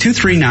 Call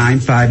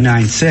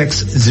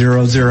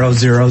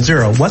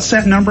 239-596-0000. What's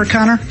that number,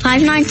 Connor?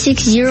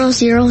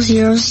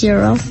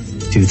 596-0000.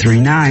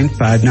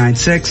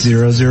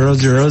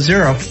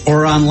 239-596-0000.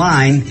 Or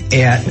online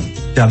at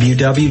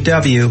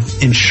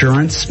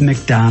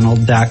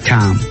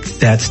www.insurancemcdonald.com.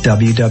 That's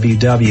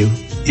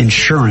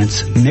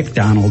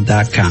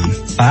www.insurancemcdonald.com.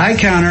 Bye,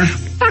 Connor.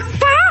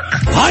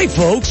 Hi,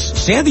 folks.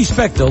 Sandy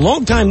Spector,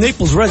 longtime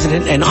Naples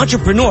resident and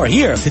entrepreneur,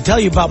 here to tell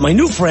you about my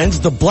new friends,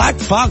 the Black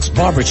Fox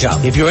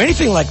Barbershop. If you're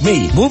anything like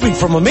me, moving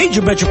from a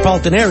major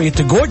metropolitan area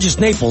to gorgeous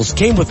Naples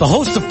came with a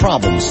host of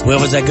problems. Where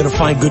was I going to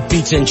find good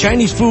pizza and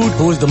Chinese food?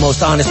 Who was the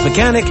most honest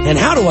mechanic? And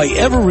how do I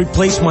ever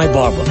replace my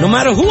barber? No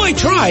matter who I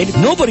tried,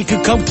 nobody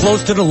could come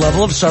close to the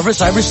level of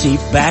service I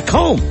received back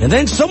home. And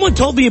then someone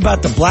told me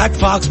about the Black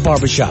Fox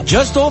Barbershop.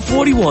 Just off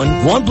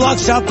 41, 1 block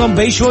south on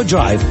Bayshore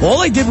Drive. All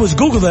I did was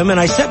Google them and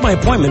I set my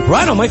appointment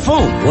right on my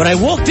phone. When I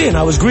walked in,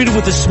 I was greeted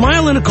with a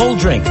smile and a cold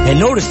drink and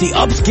noticed the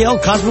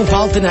upscale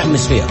cosmopolitan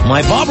atmosphere.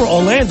 My barber,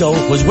 Orlando,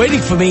 was waiting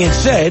for me and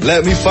said,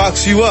 "Let me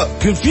fox you up."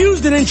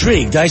 Confused and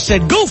intrigued, I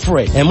said, "Go for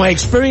it." And my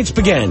experience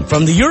began.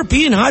 From the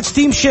European hot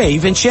steam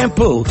shave and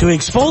shampoo to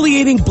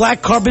exfoliating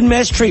black carbon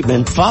mask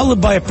treatment,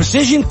 followed by a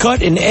precision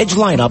cut and edge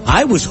lineup,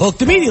 I was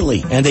hooked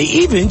immediately. And they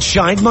even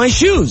shined my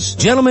shoes.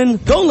 Gentlemen,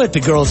 don't let the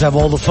girls have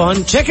all the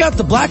fun. Check out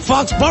the Black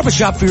Fox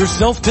Barbershop for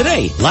yourself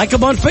today. Like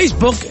them on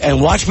Facebook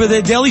and watch for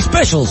their daily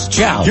specials.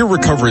 Ciao. Hear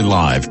Recovery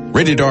Live.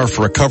 Rated R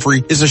for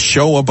Recovery is a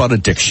show about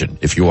addiction.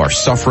 If you are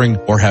suffering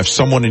or have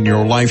someone in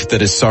your life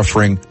that is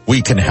suffering,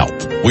 we can help.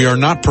 We are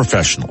not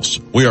professionals.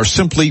 We are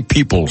simply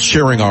people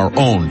sharing our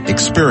own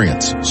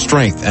experience,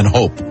 strength, and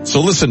hope.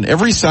 So listen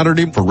every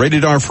Saturday for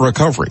Rated R for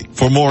Recovery.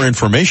 For more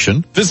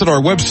information, visit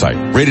our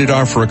website,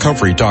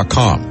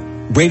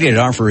 ratedrforrecovery.com. Rated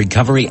R for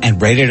Recovery and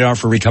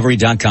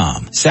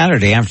ratedrforrecovery.com.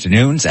 Saturday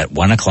afternoons at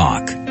 1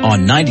 o'clock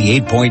on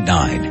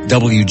 98.9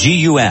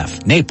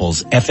 WGUF,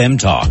 Naples FM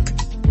Talk.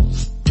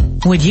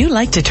 Would you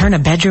like to turn a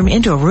bedroom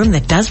into a room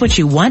that does what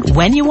you want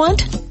when you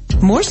want?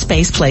 More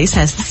Space Place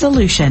has the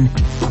solution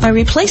by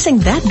replacing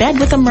that bed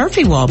with a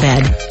Murphy Wall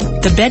bed.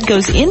 The bed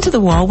goes into the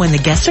wall when the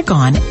guests are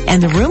gone,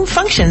 and the room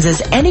functions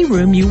as any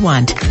room you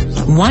want.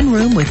 One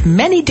room with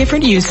many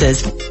different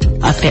uses.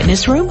 A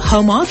fitness room,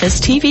 home office,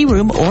 TV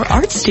room, or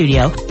art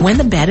studio when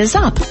the bed is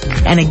up,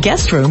 and a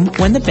guest room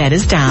when the bed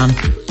is down.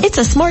 It's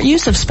a smart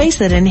use of space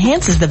that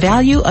enhances the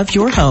value of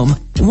your home.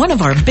 One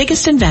of our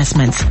biggest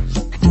investments.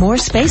 More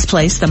Space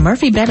Place, the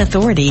Murphy Bed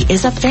Authority,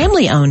 is a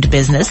family-owned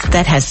business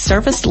that has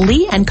serviced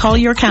Lee and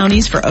Collier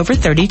counties for over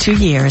 32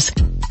 years.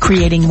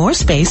 Creating more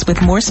space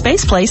with More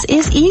Space Place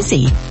is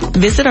easy.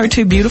 Visit our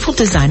two beautiful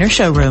designer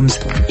showrooms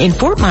in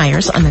Fort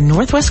Myers on the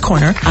northwest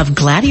corner of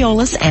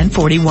Gladiolus and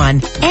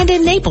 41, and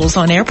in Naples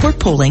on Airport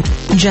Pooling,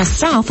 just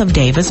south of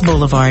Davis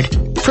Boulevard.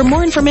 For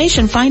more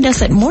information, find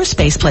us at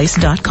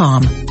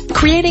morespaceplace.com.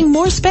 Creating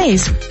more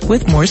space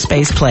with More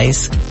Space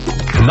Place.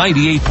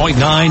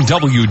 98.9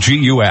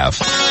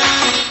 WGUF.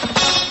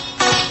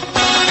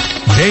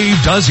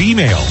 Dave does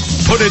email.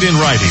 Put it in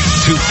writing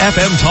to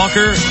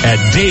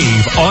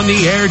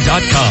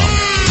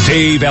fmtalker@daveontheair.com.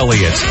 Dave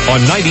Elliott on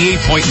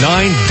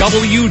 98.9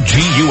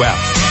 WGUF,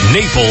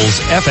 Naples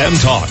FM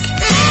Talk.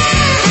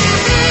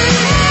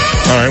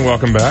 All right,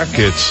 welcome back.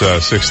 It's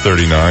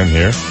 6:39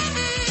 here.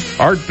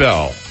 Art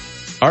Bell.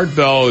 Art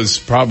Bell is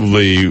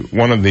probably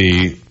one of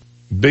the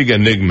big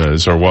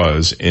enigmas, or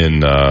was, in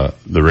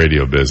the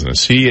radio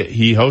business.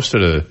 He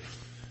hosted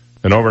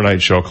an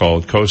overnight show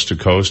called Coast to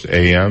Coast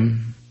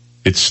AM.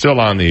 It's still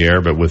on the air,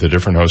 but with a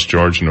different host,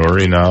 George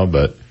Noory now.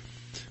 But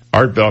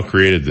Art Bell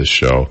created this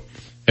show,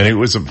 and it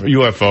was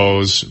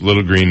UFOs,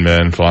 little green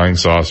men, flying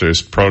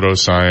saucers,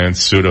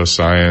 proto-science,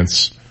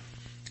 pseudoscience.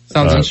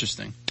 Sounds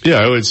interesting.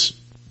 Yeah, it was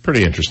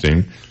pretty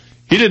interesting.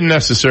 He didn't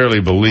necessarily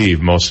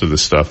believe most of the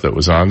stuff that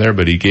was on there,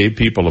 but he gave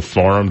people a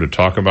forum to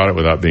talk about it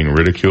without being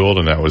ridiculed,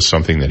 and that was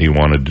something that he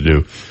wanted to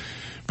do.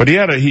 But he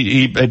had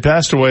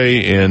passed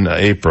away in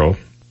April,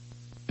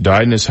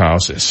 died in his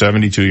house at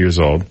 72 years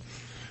old.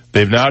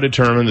 They've now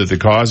determined that the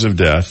cause of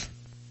death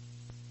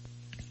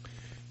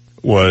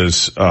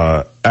was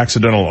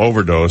accidental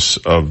overdose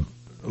of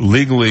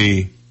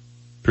legally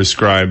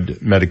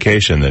prescribed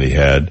medication that he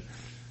had.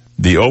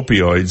 The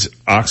opioids,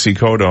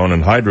 oxycodone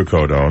and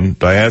hydrocodone,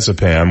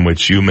 diazepam,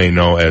 which you may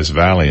know as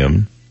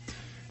Valium,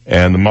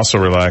 and the muscle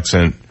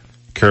relaxant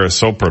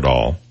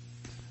carisoprodol.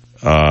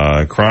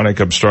 Chronic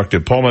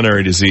obstructive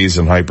pulmonary disease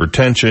and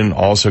hypertension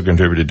also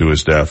contributed to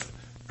his death,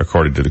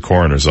 according to the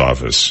coroner's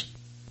office.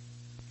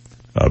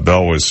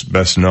 Bell was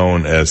best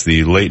known as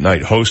the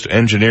late-night host,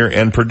 engineer,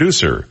 and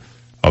producer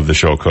of the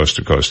show Coast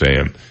to Coast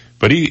AM.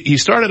 But he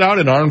started out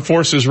in Armed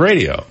Forces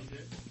Radio.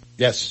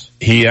 Yes.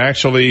 He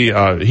actually,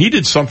 he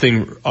did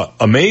something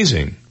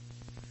amazing.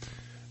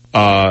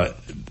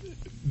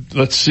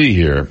 Let's see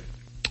here.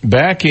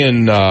 Back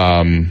in,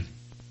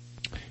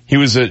 he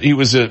was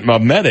a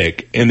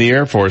medic in the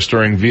Air Force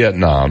during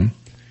Vietnam,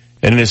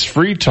 and in his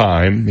free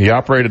time, he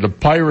operated a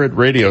pirate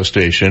radio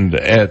station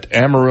at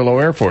Amarillo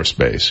Air Force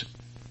Base.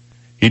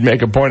 He'd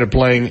make a point of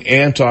playing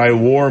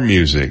anti-war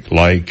music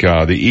like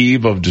The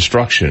Eve of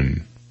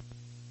Destruction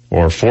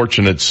or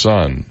Fortunate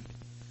Son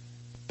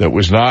that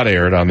was not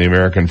aired on the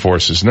American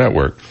Forces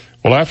Network.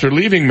 Well, after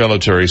leaving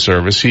military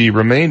service, he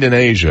remained in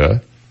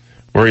Asia,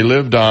 where he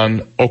lived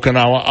on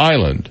Okinawa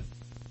Island.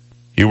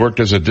 He worked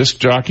as a disc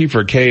jockey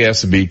for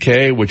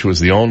KSBK, which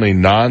was the only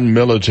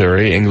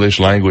non-military English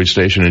language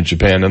station in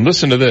Japan. And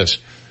listen to this.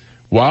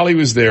 While he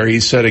was there, he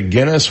set a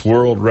Guinness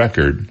World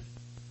Record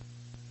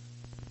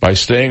by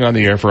staying on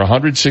the air for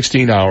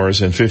 116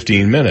 hours and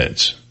 15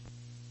 minutes.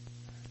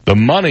 The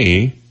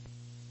money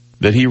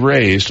that he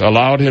raised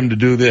allowed him to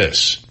do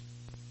this.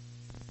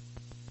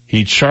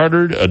 He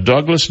chartered a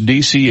Douglas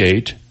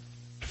DC-8,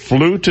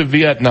 flew to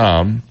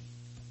Vietnam,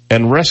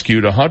 and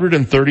rescued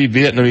 130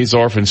 Vietnamese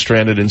orphans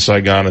stranded in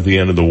Saigon at the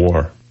end of the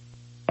war.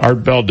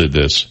 Art Bell did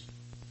this.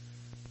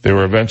 They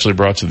were eventually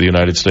brought to the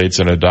United States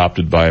and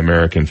adopted by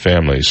American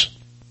families.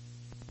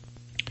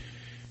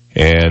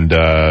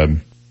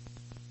 And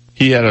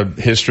he had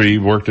a history,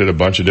 worked at a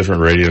bunch of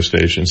different radio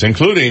stations,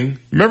 including,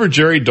 remember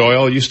Jerry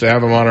Doyle used to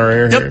have him on our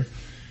air here?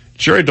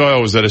 Jerry Doyle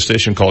was at a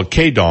station called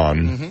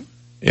K-Dawn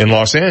in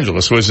Los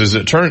Angeles,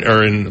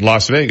 or in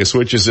Las Vegas,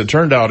 which as it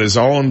turned out is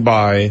owned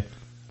by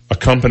a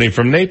company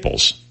from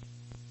Naples,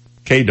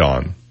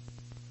 K-Dawn.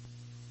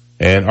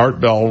 And Art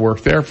Bell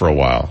worked there for a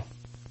while.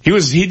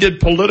 He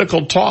did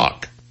political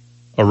talk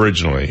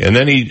originally, and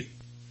then he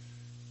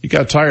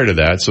got tired of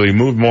that, so he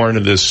moved more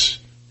into this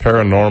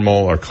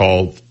paranormal or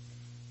called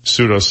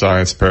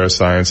pseudoscience,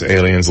 parascience,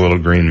 aliens, little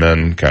green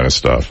men kind of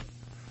stuff.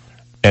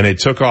 And it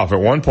took off. At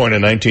one point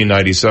in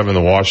 1997,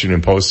 the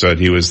Washington Post said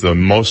he was the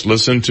most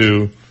listened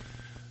to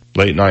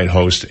late night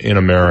host in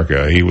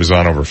America. He was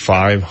on over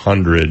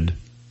 500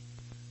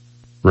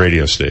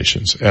 radio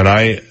stations. And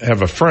I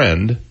have a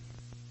friend,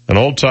 an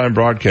old time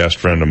broadcast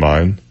friend of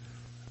mine,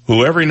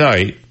 who every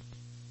night,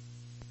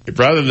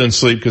 rather than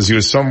sleep, because he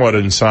was somewhat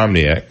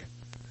insomniac,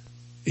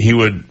 he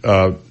would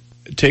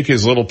take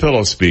his little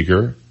pillow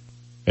speaker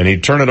and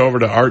he'd turn it over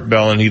to Art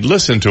Bell and he'd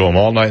listen to him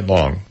all night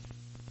long.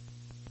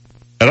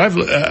 And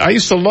I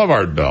used to love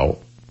Art Bell.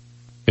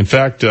 In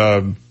fact,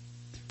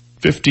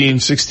 15,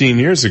 16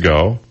 years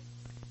ago,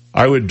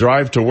 I would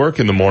drive to work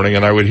in the morning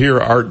and I would hear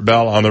Art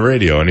Bell on the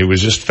radio, and he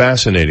was just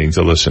fascinating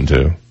to listen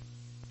to.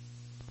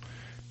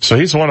 So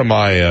he's one of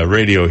my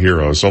radio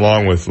heroes,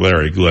 along with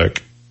Larry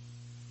Glick.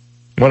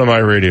 One of my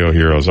radio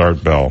heroes,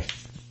 Art Bell.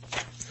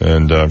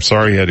 And I'm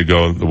sorry he had to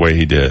go the way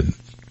he did.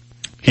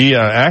 He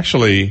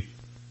actually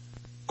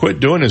quit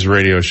doing his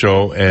radio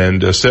show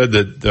and said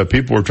that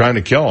people were trying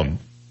to kill him.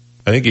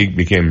 I think he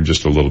became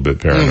just a little bit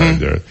paranoid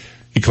there.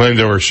 He claimed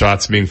there were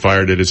shots being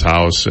fired at his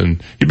house,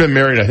 and he'd been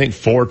married, I think,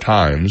 4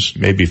 times,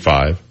 maybe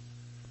 5.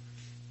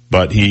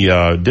 But he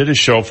did his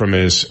show from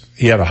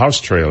he had a house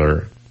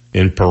trailer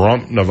in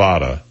Pahrump,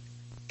 Nevada.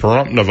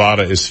 Pahrump,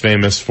 Nevada is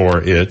famous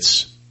for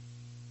its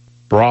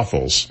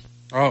brothels.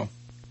 Oh.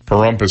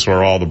 Pahrump is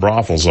where all the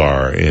brothels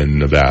are in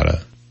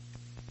Nevada.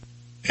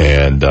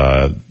 And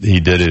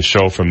he did his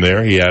show from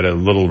there. He had a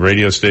little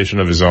radio station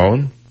of his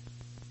own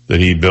that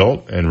he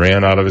built and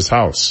ran out of his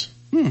house.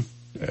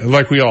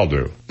 Like we all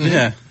do.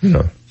 Yeah. You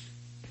know.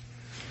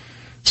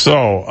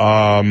 So,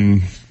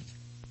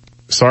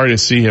 sorry to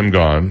see him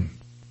gone,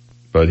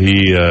 but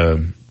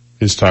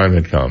his time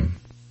had come.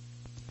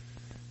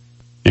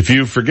 If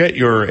you forget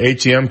your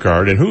ATM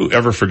card, and who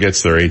ever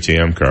forgets their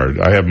ATM card?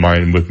 I have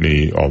mine with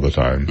me all the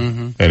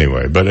time.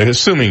 Anyway, but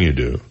assuming you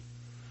do,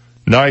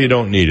 now you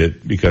don't need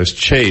it because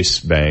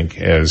Chase Bank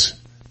has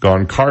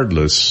gone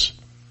cardless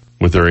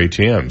with their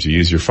ATMs. You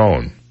use your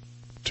phone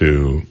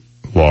to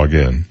log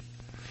in.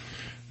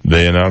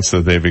 They announced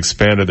that they've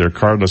expanded their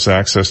cardless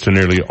access to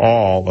nearly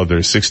all of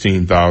their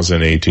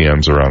 16,000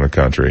 ATMs around the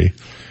country.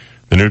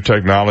 The new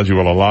technology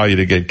will allow you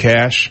to get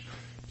cash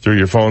through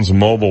your phone's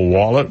mobile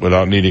wallet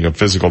without needing a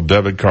physical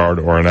debit card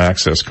or an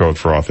access code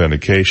for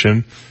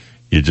authentication.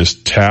 You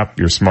just tap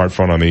your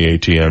smartphone on the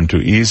ATM to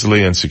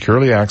easily and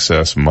securely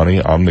access money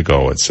on the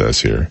go, it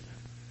says here.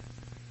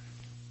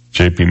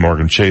 JP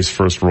Morgan Chase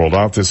first rolled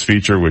out this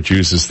feature, which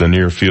uses the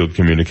near-field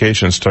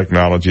communications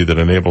technology that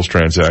enables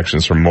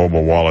transactions from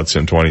mobile wallets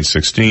in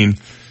 2016.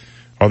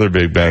 Other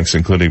big banks,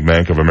 including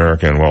Bank of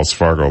America and Wells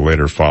Fargo,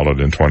 later followed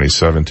in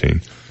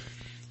 2017.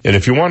 And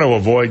if you want to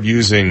avoid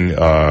using,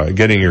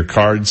 getting your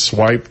card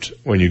swiped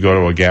when you go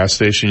to a gas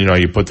station, you know,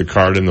 you put the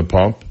card in the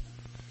pump,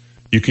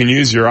 you can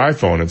use your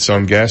iPhone at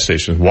some gas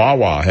stations.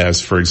 Wawa has,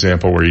 for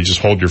example, where you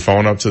just hold your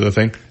phone up to the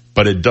thing,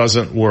 but it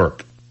doesn't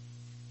work.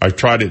 I've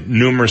tried it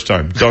numerous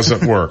times.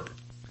 Doesn't work.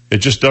 It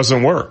just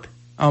doesn't work.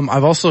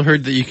 I've also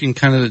heard that you can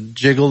kind of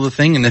jiggle the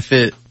thing, and if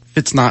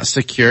it's not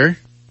secure,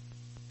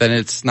 then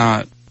it's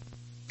not.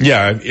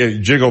 Yeah,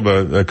 jiggle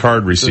the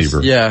card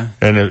receiver. Yeah.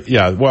 And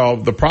well,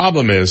 the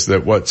problem is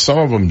that what some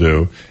of them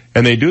do,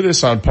 and they do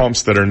this on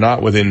pumps that are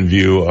not within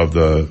view of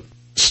the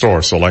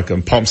store. So like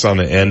pumps on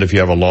the end, if you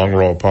have a long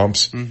row of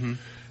pumps,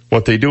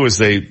 what they do is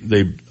they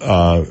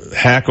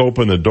hack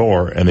open the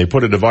door and they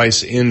put a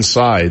device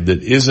inside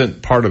that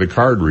isn't part of the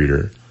card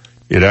reader.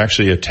 It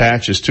actually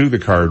attaches to the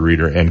card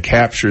reader and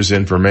captures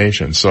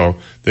information. So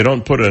they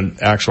don't put an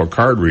actual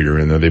card reader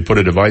in there. They put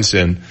a device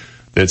in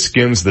that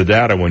skims the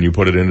data when you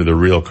put it into the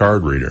real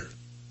card reader.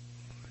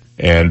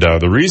 And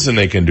the reason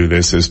they can do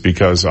this is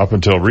because up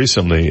until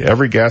recently,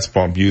 every gas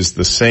pump used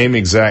the same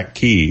exact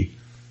key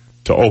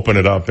to open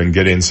it up and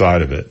get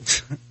inside of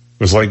it. It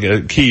was like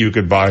a key you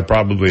could buy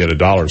probably at a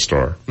dollar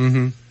store.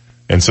 And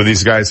so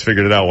these guys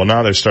figured it out. Well,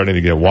 now they're starting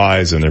to get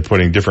wise and they're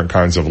putting different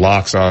kinds of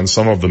locks on.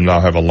 Some of them now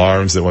have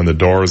alarms that when the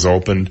door is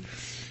opened,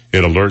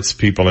 it alerts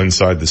people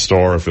inside the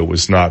store if it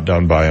was not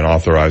done by an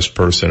authorized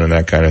person and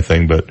that kind of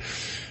thing. But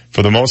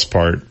for the most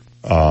part,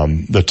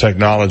 the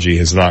technology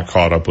has not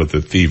caught up with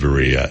the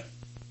thievery yet.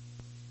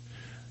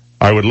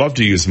 I would love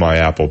to use my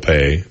Apple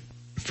Pay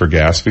for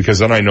gas because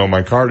then I know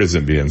my card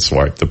isn't being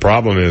swiped. The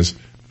problem is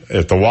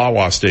at the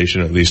Wawa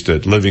station, at least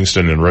at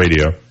Livingston and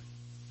Radio,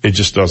 it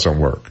just doesn't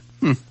work.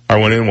 I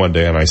went in one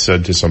day and I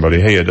said to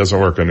somebody, hey, it doesn't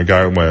work. And the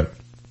guy went,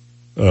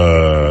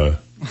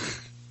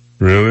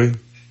 really?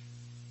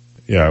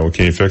 Yeah, well,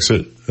 can you fix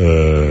it?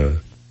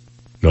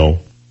 No.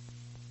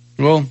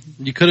 Well,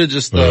 you could have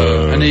just,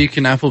 I know you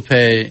can Apple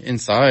Pay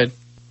inside.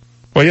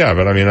 Well, yeah,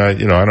 but I mean, I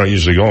don't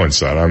usually go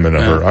inside. I'm in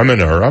a hurry.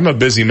 I'm a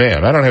busy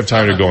man. I don't have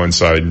time to go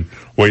inside and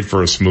wait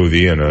for a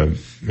smoothie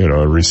and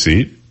a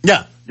receipt.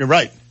 Yeah, you're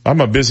right. I'm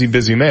a busy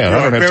man.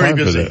 I don't have time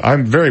for that.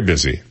 I'm very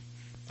busy.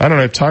 I don't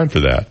have time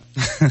for that.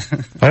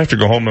 I have to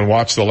go home and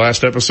watch the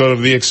last episode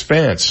of The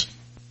Expanse.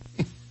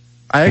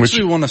 I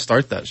actually want to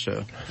start that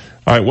show.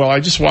 I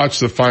just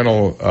watched the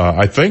final,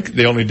 I think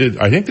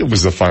it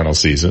was the final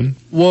season.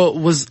 Well,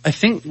 was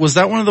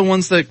that one of the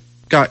ones that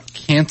got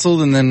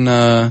canceled and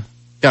then,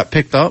 got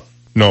picked up?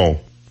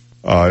 No.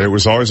 It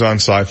was always on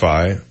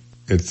Sci-Fi.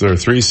 There are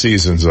 3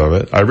 seasons of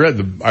it. I've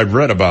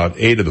read about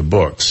 8 of the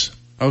books.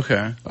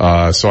 Okay.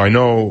 So I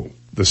know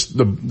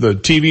the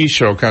TV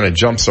show kind of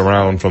jumps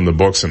around from the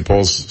books and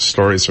pulls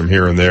stories from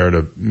here and there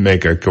to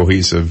make a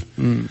cohesive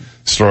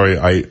story.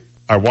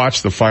 I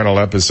watched the final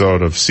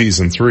episode of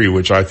season 3,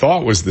 which I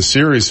thought was the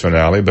series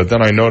finale, but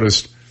then I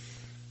noticed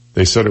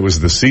they said it was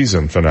the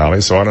season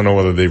finale, so I don't know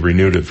whether they've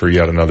renewed it for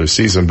yet another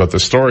season, but the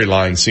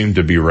storyline seemed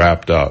to be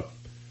wrapped up.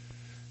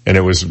 And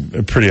it was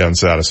a pretty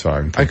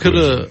unsatisfying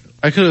conclusion.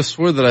 I could have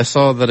swore that I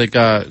saw that it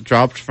got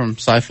dropped from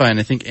Sci-Fi, and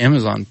I think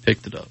Amazon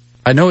picked it up.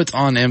 I know it's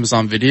on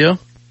Amazon Video.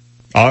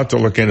 I'll have to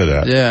look into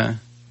that. Yeah.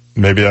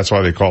 Maybe that's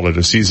why they called it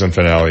a season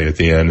finale at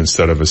the end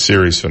instead of a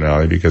series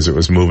finale, because it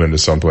was moving to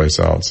someplace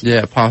else.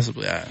 Yeah,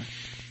 possibly. Yeah.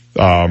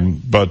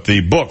 But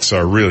the books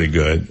are really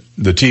good.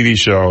 The TV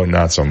show,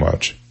 not so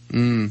much.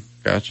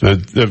 Gotcha.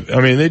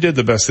 They did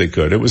the best they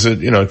could. It was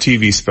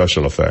TV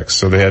special effects.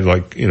 So they had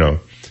the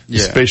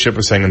spaceship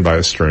was hanging by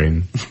a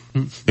string,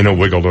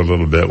 wiggled a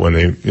little bit when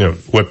they,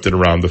 whipped it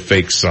around the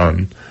fake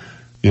sun,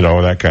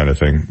 that kind of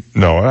thing.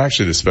 No,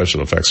 actually the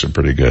special effects are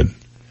pretty good.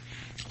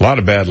 A lot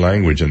of bad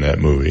language in that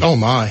movie. Oh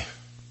my.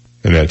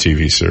 In that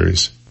TV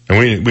series.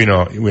 And we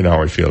know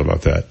how I feel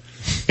about that.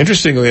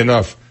 Interestingly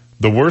enough,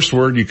 the worst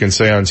word you can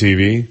say on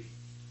TV,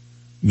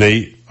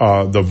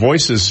 the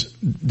voices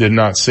did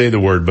not say the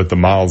word, but the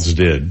mouths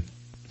did.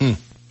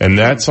 And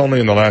that's only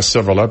in the last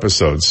several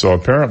episodes. So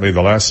apparently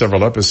the last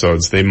several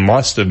episodes, they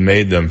must have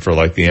made them for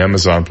the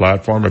Amazon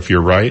platform, if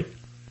you're right.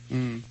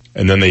 And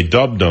then they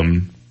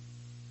overdubbed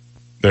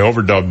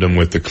them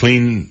with the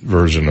clean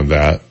version of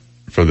that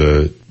for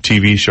the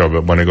TV show,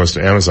 but when it goes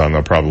to Amazon,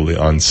 they'll probably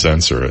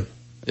uncensor it.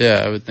 Yeah,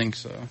 I would think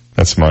so.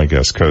 That's my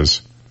guess,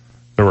 because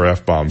there were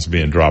F-bombs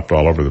being dropped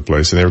all over the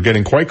place, and they were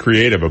getting quite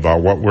creative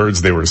about what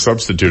words they were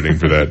substituting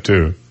for that,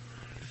 too.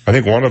 I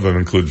think one of them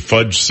included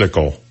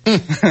fudge-sickle.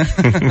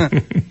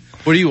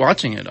 What are you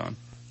watching it on?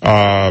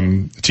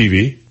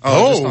 TV.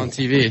 Oh, just on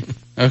TV.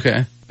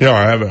 Okay. Yeah,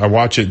 I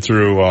watch it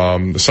through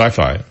the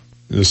Sci-Fi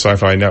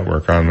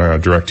network on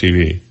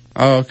DirecTV.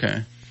 Oh,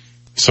 okay.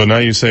 So now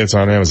you say it's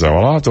on Amazon.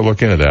 Well, I'll have to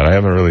look into that. I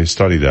haven't really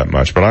studied that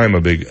much, but I am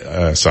a big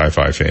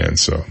sci-fi fan,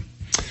 so.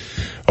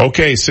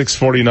 Okay,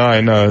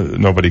 6:49,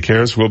 nobody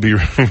cares. We'll be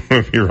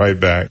right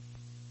back.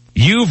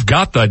 You've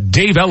got the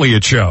Dave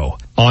Elliott Show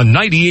on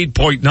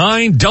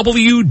 98.9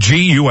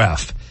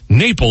 WGUF,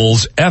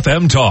 Naples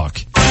FM Talk.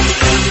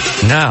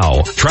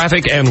 Now,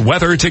 traffic and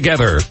weather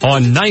together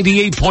on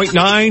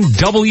 98.9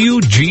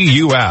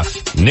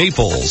 WGUF,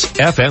 Naples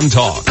FM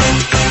Talk.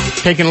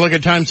 Taking a look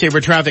at time saver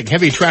traffic.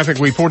 Heavy traffic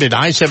reported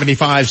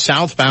I-75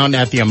 southbound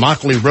at the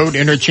Immokalee Road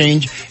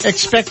interchange.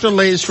 Expect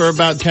delays for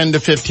about 10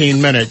 to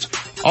 15 minutes.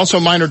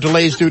 Also minor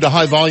delays due to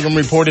high volume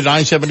reported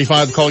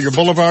I-75 Collier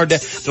Boulevard.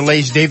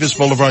 Delays Davis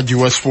Boulevard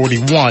US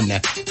 41.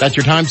 That's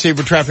your time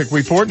saver traffic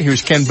report.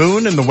 Here's Ken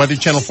Boone and the Weather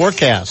Channel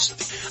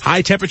forecast.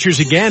 High temperatures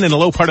again in the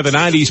low part of the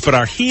 90s, but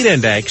our heat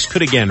index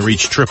could again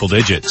reach triple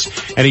digits.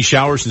 Any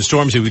showers and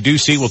storms that we do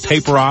see will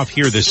taper off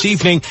here this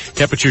evening.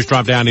 Temperatures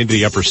drop down into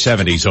the upper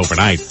 70s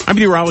overnight. I'm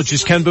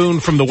meteorologist Ken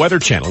Boone from the Weather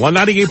Channel on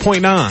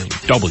 98.9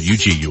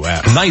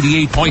 WGUF.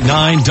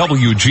 98.9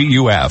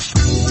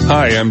 WGUF.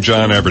 Hi, I'm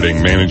John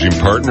Everding, managing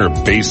partner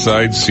of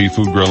Bayside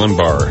Seafood Grill and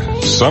Bar.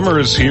 Summer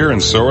is here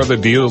and so are the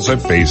deals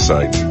at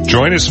Bayside.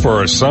 Join us for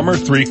our summer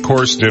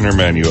 3-course dinner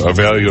menu, a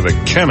value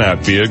that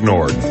cannot be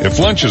ignored. If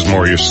lunch is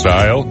more your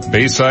style,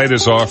 Bayside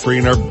is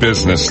offering our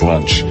business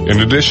lunch. In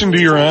addition to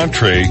your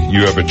entree,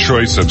 you have a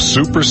choice of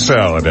soup or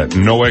salad at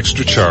no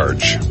extra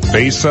charge.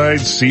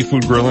 Bayside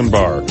Seafood Grill and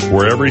Bar,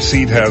 where every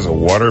seat has a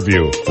water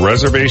view.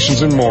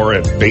 Reservations and more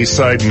at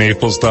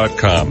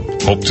BaysideNaples.com.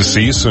 Hope to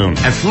see you soon.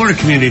 At Florida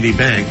Community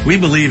Bank, we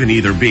believe in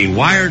either being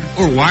wired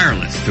or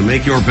wireless to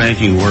make your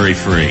banking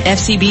worry-free.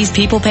 FCB's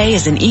People Pay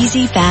is an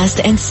easy, fast,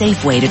 and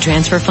safe way to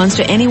transfer funds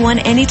to anyone,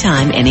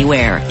 anytime,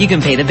 anywhere. You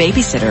can pay the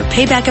babysitter,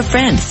 pay back a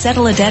friend,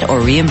 settle a debt, or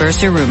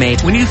reimburse your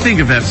roommate. When you think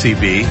of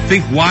FCB,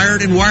 think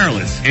wired and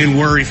wireless and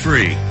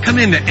worry-free. Come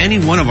into any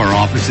one of our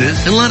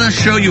offices and let us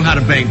show you how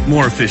to bank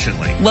more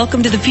efficiently.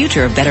 Welcome to the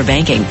future of better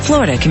banking.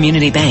 Florida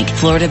Community Bank.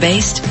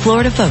 Florida-based,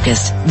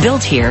 Florida-focused.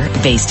 Built here,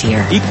 based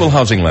here. Equal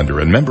housing lender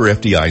and member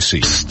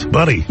FDIC.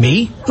 Buddy.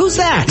 Me? Who's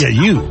that? Yeah,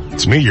 you.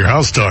 It's me, your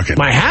house talking.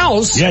 My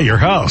house? Yeah, your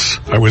house.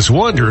 I was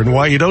wondering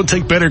why you don't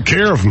take better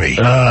care of me.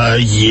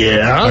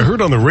 Yeah? I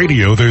heard on the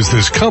radio there's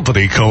this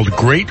company called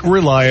Great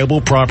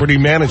Reliable Property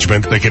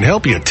Management that can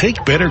help you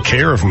take better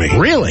care of me.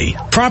 Really?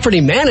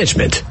 Property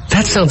management?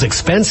 That sounds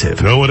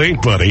expensive. No, it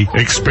ain't, buddy.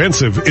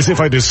 Expensive is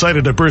if I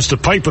decided to burst a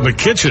pipe in the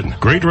kitchen.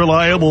 Great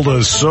Reliable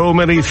does so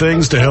many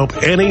things to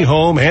help any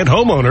home and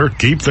homeowner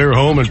keep their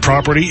home and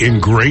property in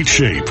great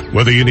shape.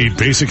 Whether you need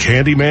basic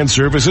handyman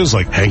services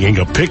like hanging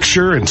a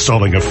picture,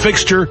 installing a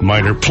fixture,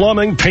 minor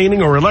plumbing,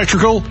 painting, or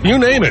electrical, you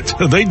name it.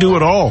 They do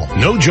it all.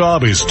 No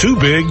job is too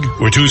big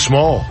or too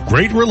small.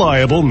 Great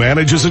Reliable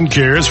manages and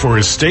cares for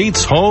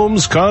estates,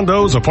 homes,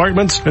 condos,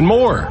 apartments, and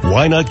more.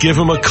 Why not give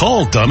them a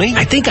call, dummy?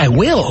 I think I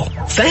will.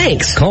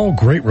 Thanks. Call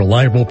Great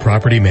Reliable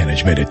Property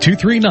Management at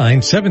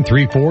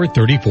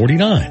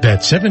 239-734-3049.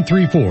 That's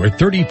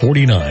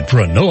 734-3049 for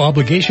a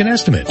no-obligation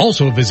estimate.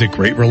 Also visit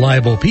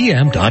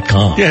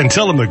GreatReliablePM.com. Yeah, and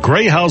tell them the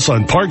Gray House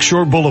on Park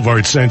Shore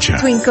Boulevard sent you.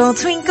 Twinkle,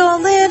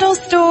 twinkle, little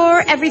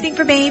store, everything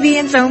for baby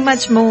and so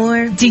much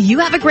more. Do you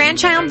have a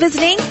grandchild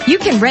visiting? You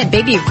can rent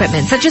baby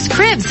equipment such as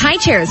cribs, high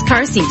chairs,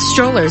 car seats,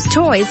 strollers,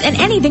 toys, and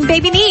anything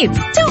baby needs.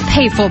 Don't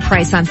pay full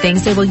price on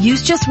things they will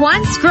use just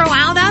once, grow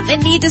out of,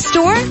 and need to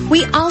store.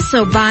 We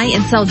also buy buy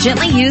and sell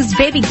gently used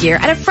baby gear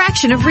at a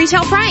fraction of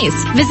retail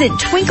price. Visit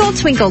Twinkle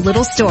Twinkle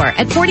Little Store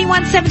at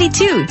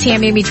 4172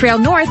 Tamiami Trail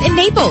North in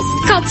Naples.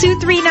 Call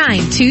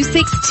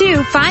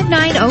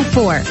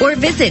 239-262-5904 or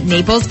visit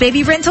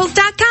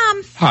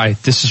NaplesBabyRentals.com. Hi,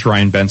 this is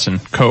Ryan Benson,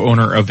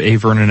 co-owner of A.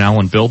 Vernon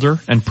Allen Builder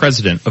and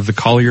president of the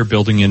Collier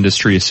Building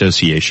Industry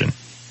Association.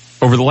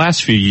 Over the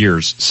last few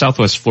years,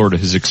 Southwest Florida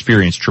has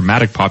experienced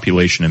dramatic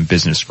population and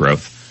business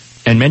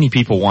growth, and many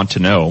people want to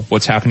know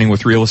what's happening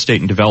with real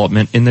estate and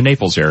development in the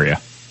Naples area.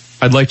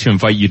 I'd like to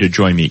invite you to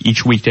join me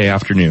each weekday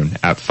afternoon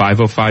at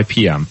 5:05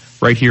 p.m.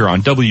 right here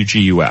on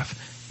WGUF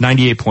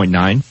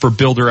 98.9 for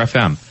Builder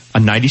FM, a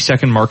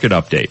 90-second market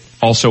update,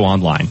 also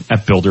online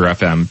at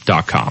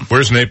builderfm.com.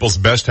 Where's Naples'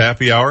 best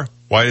happy hour?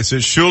 Why, it's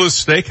at Shula's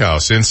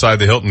Steakhouse inside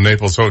the Hilton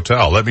Naples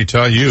Hotel. Let me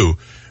tell you,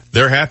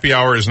 their happy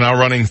hour is now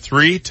running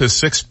 3 to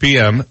 6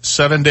 p.m.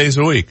 7 days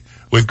a week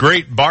with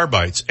great bar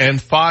bites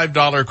and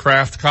 $5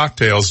 craft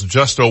cocktails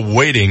just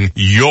awaiting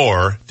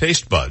your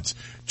taste buds.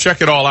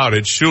 Check it all out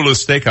at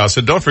Shula's Steakhouse.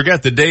 And don't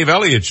forget the Dave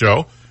Elliott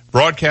Show,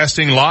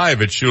 broadcasting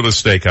live at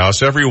Shula's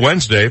Steakhouse every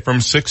Wednesday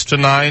from 6 to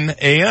 9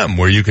 a.m.,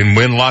 where you can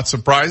win lots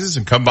of prizes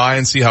and come by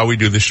and see how we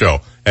do the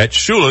show at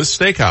Shula's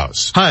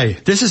Steakhouse. Hi,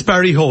 this is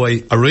Barry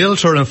Hoey, a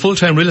realtor and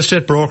full-time real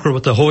estate broker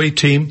with the Hoey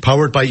team,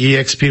 powered by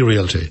eXp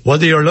Realty.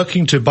 Whether you're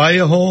looking to buy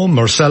a home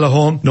or sell a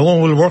home, no one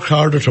will work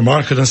harder to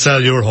market and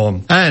sell your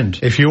home. And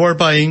if you are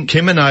buying,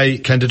 Kim and I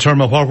can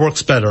determine what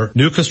works better,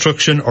 new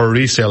construction or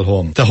resale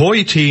home. The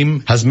Hoey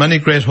team has many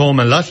great home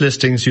and lot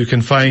listings you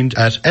can find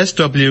at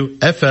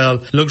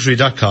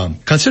swflluxury.com.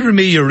 Consider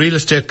me your real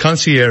estate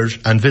concierge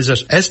and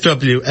visit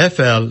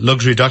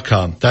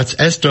swflluxury.com. That's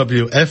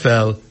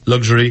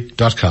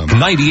swflluxury.com.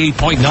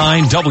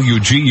 98.9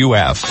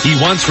 WGUF.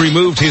 He once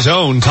removed his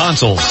own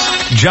tonsils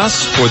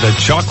just for the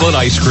chocolate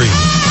ice cream.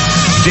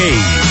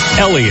 Dave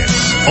Elliott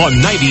on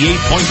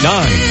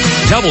 98.9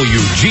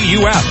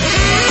 WGUF.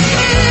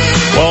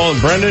 Well,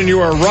 Brendan,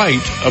 you are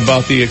right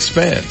about The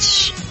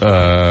Expanse.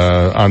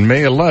 On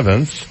May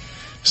 11th,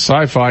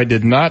 Sci-Fi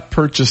did not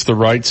purchase the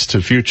rights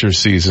to future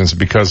seasons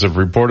because of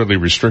reportedly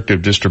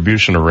restrictive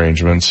distribution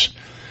arrangements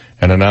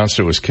and announced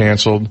it was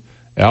canceled.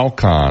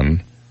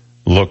 Alcon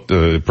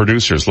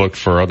producers looked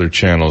for other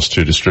channels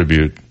to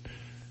distribute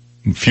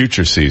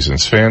future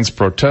seasons. Fans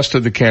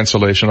protested the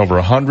cancellation. Over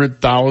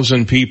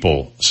 100,000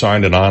 people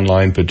signed an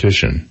online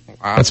petition.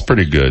 Wow. That's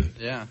pretty good.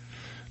 Yeah.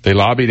 They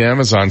lobbied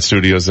Amazon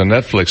Studios and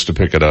Netflix to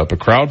pick it up. A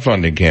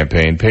crowdfunding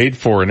campaign paid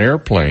for an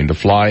airplane to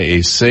fly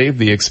a Save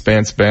the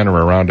Expanse banner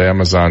around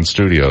Amazon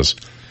Studios.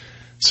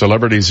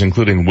 Celebrities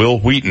including Will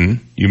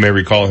Wheaton, you may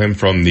recall him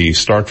from the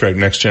Star Trek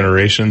Next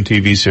Generation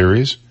TV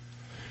series,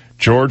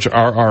 George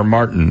R.R.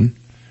 Martin,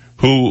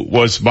 who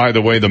was, by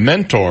the way, the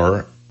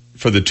mentor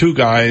for the two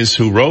guys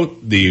who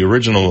wrote the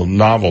original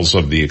novels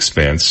of The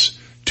Expanse,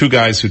 two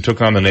guys who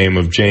took on the name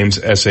of James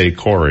S.A.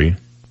 Corey.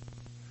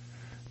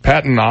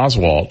 Patton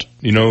Oswalt,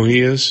 you know who he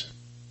is?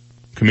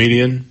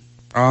 Comedian?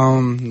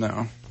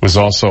 No. Was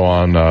also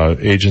on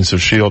Agents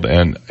of S.H.I.E.L.D.,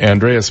 and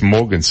Andreas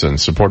Mogensen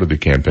supported the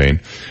campaign.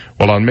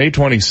 Well, on May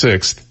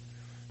 26th,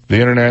 the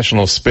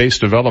International Space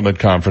Development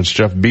Conference,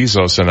 Jeff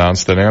Bezos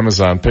announced that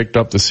Amazon picked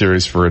up the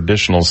series for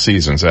additional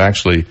seasons.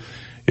 Actually,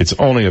 it's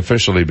only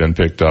officially been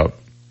picked up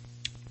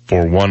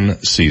for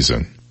one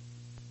season,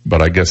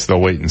 but I guess they'll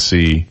wait and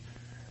see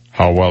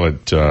how well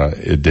it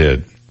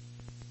did.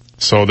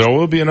 So there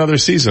will be another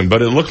season,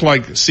 but it looked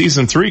like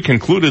season 3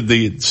 concluded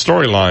the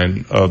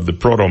storyline of the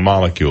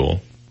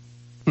proto-molecule,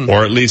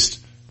 or at least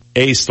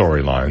a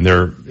storyline.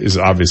 There is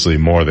obviously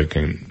more that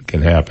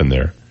can happen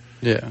there.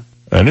 Yeah.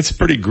 And it's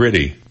pretty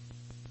gritty.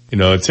 You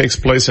know, it takes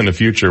place in the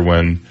future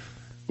when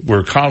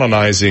we're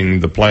colonizing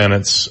the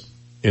planets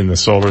in the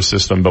solar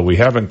system, but we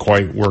haven't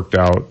quite worked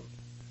out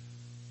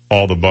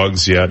all the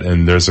bugs yet.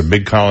 And there's a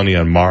big colony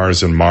on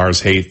Mars, and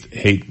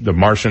the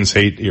Martians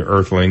hate the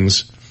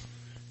Earthlings.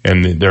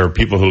 And there are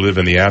people who live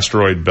in the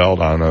asteroid belt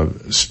on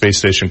a space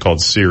station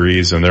called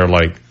Ceres, and they're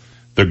like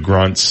the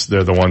grunts.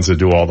 They're the ones that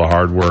do all the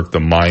hard work, the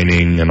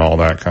mining and all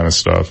that kind of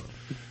stuff.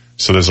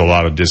 So there's a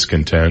lot of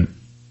discontent.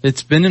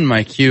 It's been in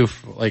my queue,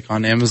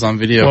 on Amazon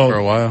Video for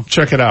a while.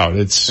 Check it out.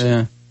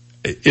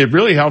 It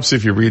really helps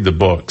if you read the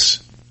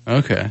books.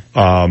 Okay.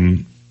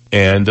 And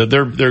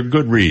they're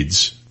good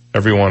reads,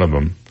 every one of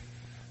them.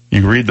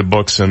 You read the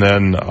books, and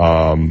then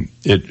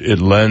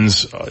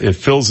it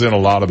fills in a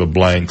lot of the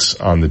blanks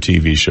on the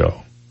TV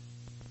show.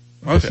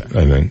 Okay.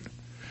 I think.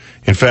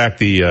 In fact,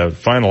 the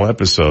final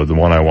episode, the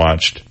one I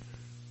watched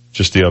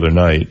just the other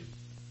night,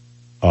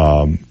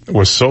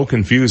 was so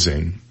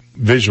confusing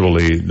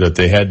visually that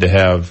they had to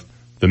have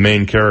the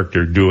main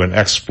character do an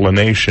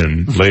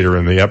explanation later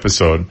in the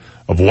episode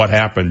of what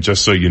happened,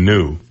 just so you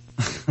knew,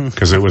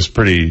 because it was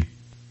pretty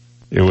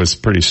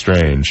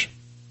strange.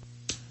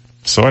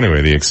 So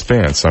anyway, The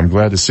Expanse, I'm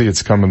glad to see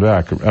it's coming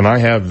back. And I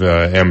have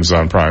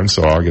Amazon Prime,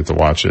 so I'll get to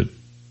watch it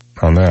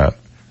on that.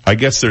 I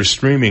guess they're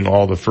streaming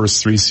all the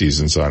first 3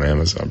 seasons on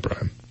Amazon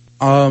Prime.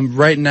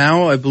 Right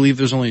now, I believe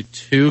there's only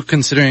 2,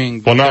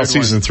 considering... Well, now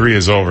season 3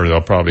 is over.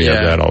 They'll probably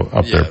have that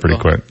up there pretty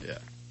quick. Yeah.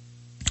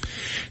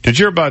 Did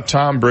you hear about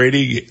Tom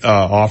Brady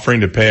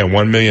offering to pay a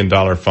 $1 million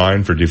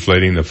fine for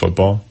deflating the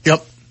football?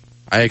 Yep.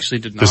 I actually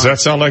did not. Does that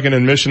sound like an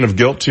admission of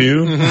guilt to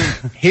you?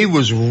 Mm-hmm. He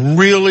was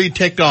really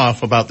ticked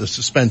off about the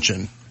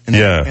suspension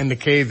and the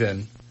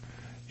cave-in.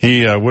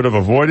 He would have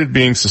avoided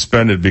being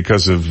suspended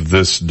because of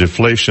this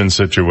deflation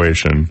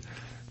situation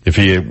if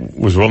he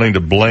was willing to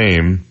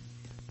blame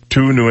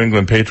 2 New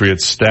England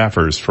Patriots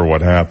staffers for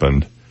what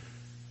happened.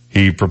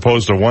 He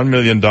proposed a $1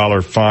 million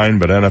fine,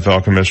 but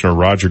NFL Commissioner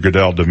Roger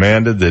Goodell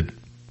demanded that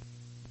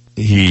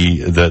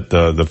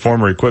the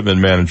former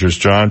equipment managers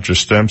John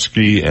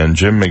Jastrzemski and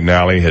Jim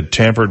McNally had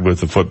tampered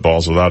with the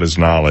footballs without his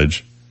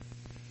knowledge.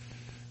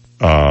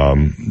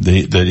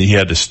 That he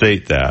had to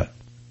state that,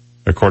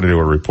 according to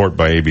a report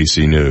by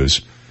ABC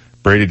News.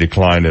 Brady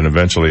declined and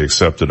eventually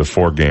accepted a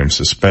 4-game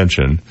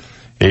suspension.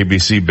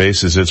 ABC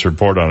bases its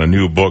report on a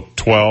new book,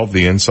 12,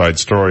 The Inside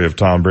Story of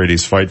Tom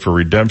Brady's Fight for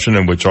Redemption,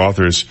 in which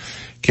authors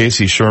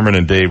Casey Sherman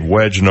and Dave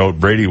Wedge note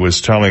Brady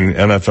was telling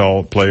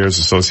NFL Players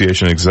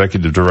Association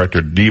Executive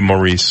Director D.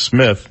 Maurice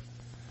Smith,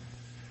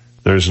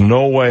 "There's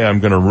no way I'm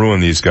going to ruin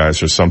these guys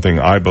for something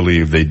I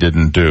believe they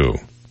didn't do."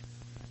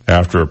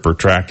 After a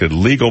protracted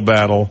legal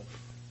battle,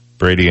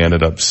 Brady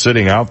ended up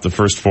sitting out the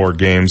first 4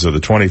 games of the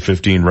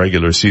 2015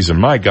 regular season.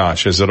 My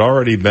gosh, has it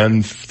already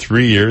been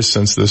 3 years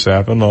since this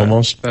happened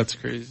almost? That's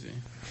crazy.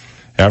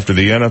 After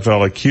the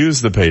NFL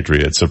accused the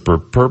Patriots of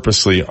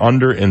purposely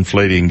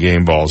underinflating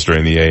game balls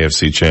during the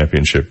AFC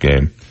Championship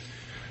game.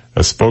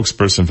 A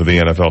spokesperson for the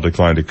NFL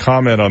declined to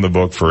comment on the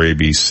book for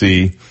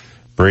ABC.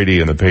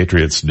 Brady and the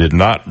Patriots did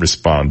not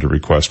respond to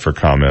request for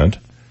comment.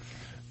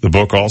 The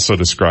book also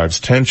describes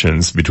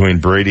tensions between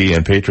Brady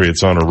and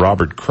Patriots owner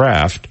Robert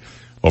Kraft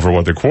over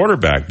what the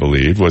quarterback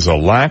believed was a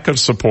lack of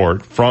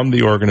support from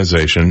the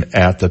organization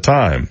at the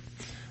time.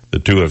 The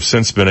two have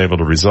since been able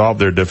to resolve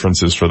their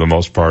differences for the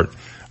most part,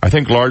 I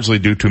think largely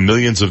due to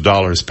millions of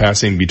dollars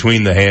passing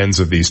between the hands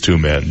of these two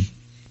men.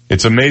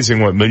 It's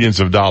amazing what millions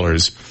of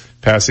dollars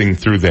passing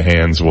through the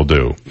hands will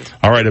do.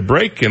 All right, a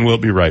break and we'll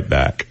be right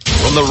back.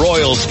 From the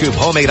Royal Scoop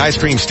Homemade Ice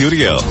Cream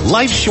Studio,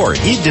 life's short,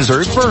 eat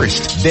dessert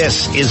first.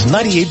 This is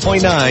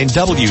 98.9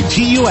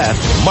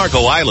 WGUF,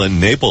 Marco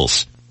Island,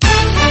 Naples.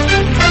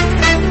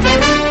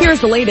 Here's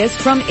the latest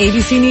from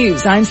ABC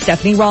News. I'm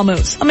Stephanie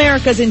Ramos.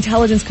 America's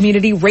intelligence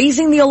community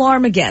raising the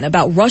alarm again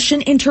about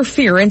Russian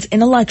interference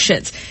in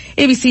elections.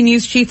 ABC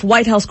News Chief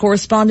White House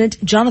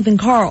correspondent Jonathan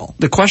Karl.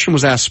 The question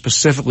was asked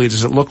specifically,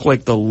 does it look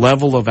like the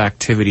level of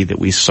activity that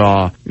we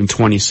saw in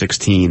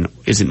 2016?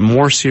 Is it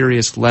more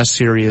serious, less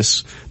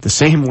serious, the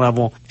same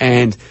level?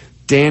 And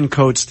Dan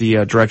Coates,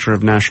 the director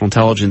of national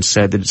intelligence,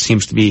 said that it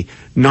seems to be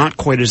not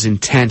quite as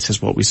intense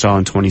as what we saw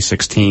in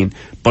 2016,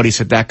 but he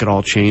said that could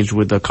all change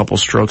with a couple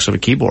strokes of a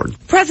keyboard.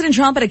 President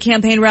Trump at a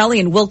campaign rally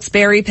in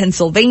Wilkes-Barre,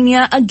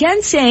 Pennsylvania,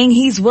 again saying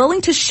he's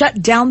willing to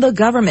shut down the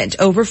government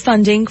over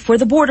funding for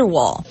the border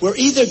wall. We're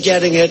either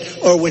getting it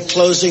or we're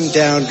closing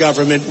down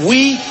government.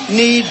 We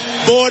need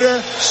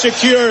border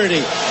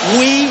security.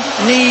 We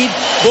need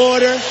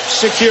border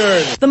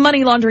security. The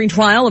money laundering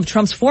trial of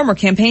Trump's former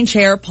campaign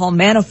chair, Paul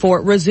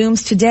Manafort,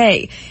 resumes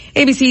today.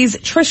 ABC's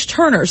Trish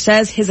Turner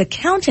says his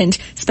accountant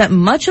spent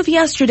much of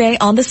yesterday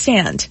on the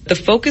stand. The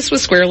focus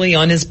was squarely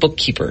on his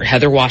bookkeeper,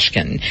 Heather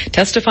Washkin,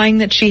 testifying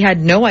that she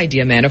had no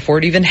idea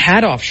Manafort even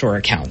had offshore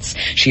accounts.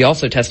 She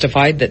also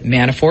testified that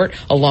Manafort,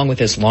 along with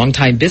his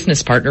longtime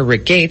business partner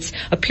Rick Gates,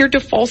 appeared to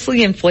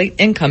falsely inflate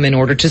income in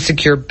order to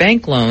secure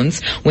bank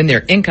loans when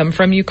their income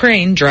from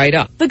Ukraine dried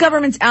up. The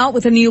government's out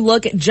with a new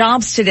look at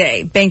jobs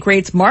today.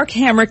 Bankrate's Mark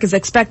Hamrick is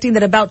expecting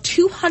that about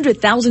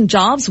 200,000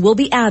 jobs will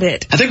be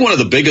added. I think one of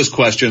the biggest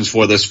questions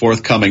for this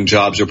forthcoming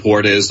jobs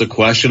report is the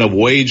question of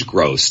wage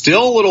growth.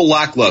 Still a little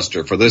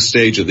lackluster for this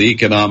stage of the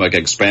economic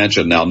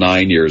expansion, now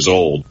 9 years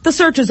old. The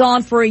search is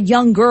on for a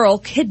young girl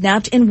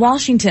kidnapped in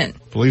Washington.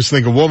 Police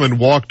think a woman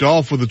walked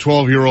off with a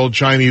 12-year-old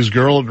Chinese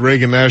girl at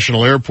Reagan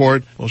National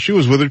Airport while she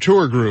was with her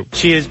tour group.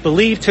 She is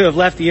believed to have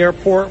left the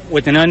airport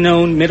with an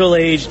unknown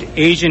middle-aged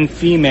Asian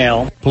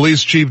female.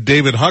 Police Chief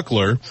David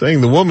Huckler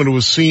saying the woman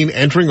was seen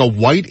entering a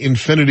white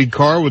Infiniti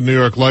car with New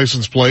York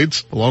license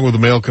plates along with a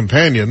male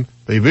companion.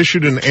 They've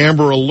issued an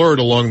Amber Alert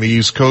along the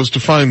East Coast to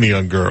find the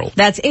young girl.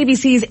 That's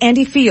ABC's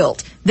Andy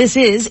Field. This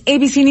is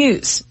ABC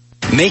News.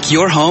 Make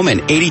your home an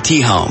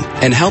ADT home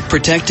and help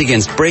protect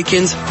against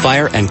break-ins,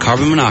 fire, and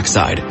carbon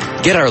monoxide.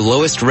 Get our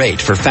lowest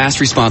rate for fast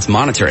response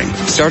monitoring,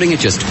 starting at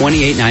just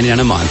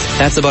 $28.99 a month.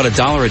 That's about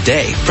 $1 a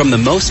day from the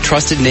most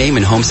trusted name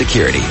in home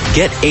security.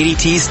 Get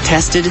ADT's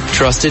tested,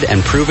 trusted,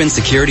 and proven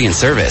security and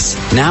service,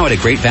 now at a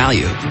great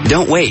value.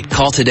 Don't wait.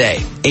 Call today.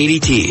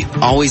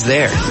 ADT. Always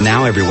there.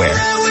 Now everywhere.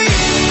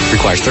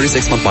 Requires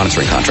 36-month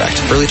monitoring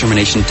contract. Early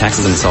termination,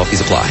 taxes, and install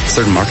fees apply.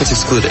 Certain markets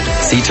excluded.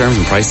 See terms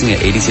and pricing at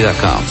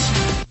ADT.com.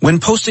 When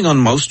posting on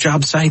most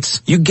job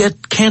sites, you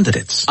get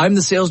candidates. I'm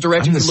the sales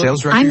director. I'm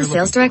the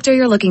sales director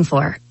you're looking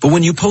for. But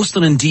when you post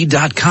on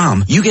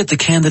Indeed.com, you get the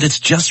candidates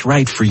just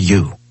right for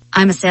you.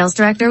 I'm a sales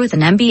director with an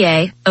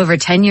MBA, over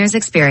 10 years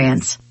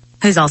experience.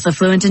 who's also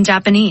fluent in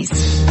Japanese.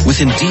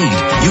 With Indeed,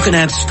 you can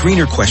add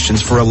screener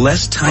questions for a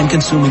less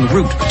time-consuming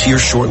route to your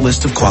short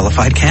list of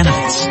qualified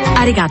candidates.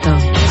 Arigato.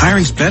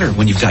 Hiring's better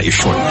when you've got your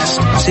short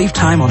list. Save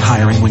time on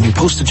hiring when you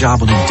post a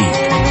job on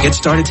Indeed. Get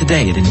started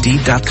today at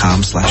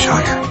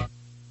Indeed.com/hire.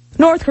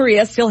 North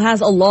Korea still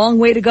has a long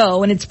way to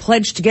go in its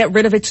pledge to get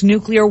rid of its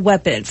nuclear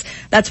weapons.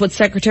 That's what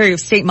Secretary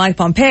of State Mike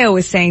Pompeo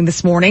is saying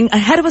this morning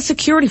ahead of a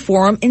security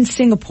forum in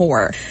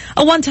Singapore.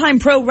 A one-time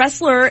pro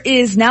wrestler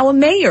is now a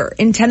mayor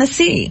in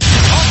Tennessee.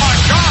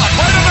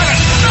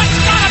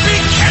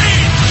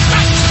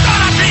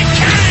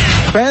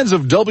 Fans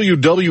of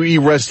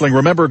WWE wrestling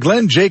remember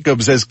Glenn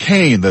Jacobs as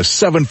Kane, the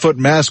 7-foot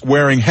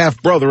mask-wearing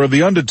half-brother of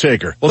The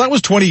Undertaker. Well, that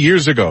was 20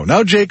 years ago.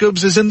 Now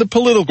Jacobs is in the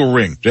political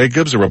ring.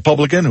 Jacobs, a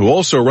Republican who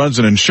also runs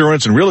an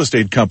insurance and real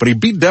estate company,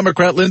 beat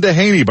Democrat Linda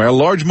Haney by a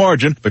large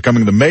margin,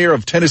 becoming the mayor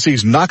of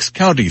Tennessee's Knox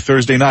County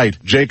Thursday night.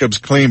 Jacobs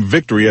claimed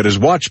victory at his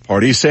watch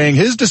party, saying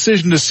his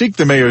decision to seek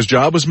the mayor's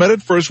job was met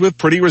at first with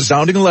pretty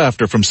resounding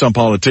laughter from some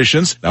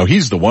politicians. Now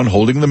he's the one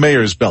holding the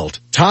mayor's belt.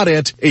 Todd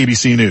Ent,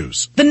 ABC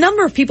News. The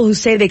number of people who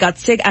say they got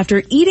sick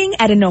after eating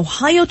at an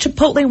Ohio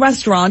Chipotle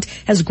restaurant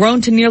has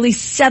grown to nearly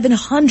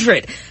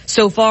 700.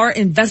 So far,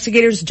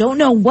 investigators don't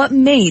know what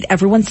made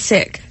everyone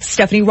sick.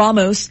 Stephanie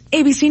Ramos,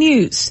 ABC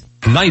News.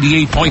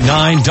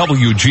 98.9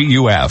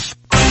 WGUF.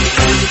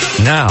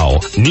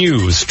 Now,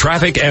 news,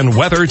 traffic, and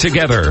weather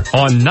together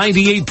on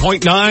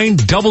 98.9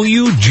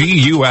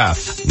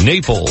 WGUF.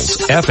 Naples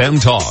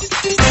FM Talk.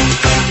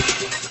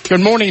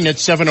 Good morning.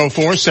 It's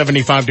 7:04,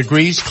 75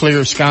 degrees,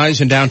 clear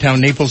skies in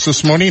downtown Naples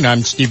this morning.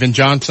 I'm Stephen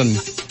Johnson.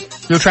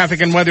 Your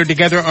traffic and weather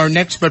together are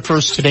next, but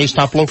first, today's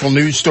top local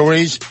news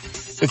stories.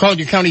 The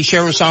Collier County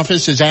Sheriff's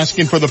Office is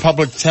asking for the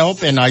public's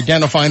help in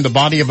identifying the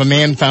body of a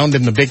man found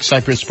in the Big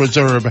Cypress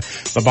Preserve.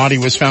 The body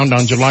was found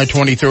on July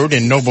 23rd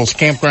in Nobles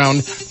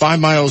Campground, 5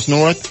 miles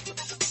north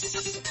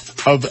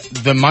of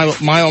the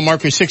mile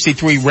marker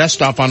 63 rest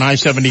stop on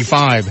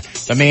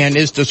I-75. The man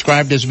is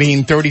described as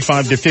being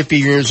 35 to 50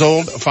 years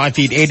old, 5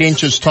 feet 8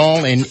 inches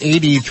tall, and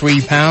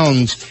 83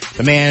 pounds.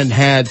 The man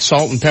had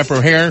salt and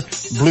pepper hair,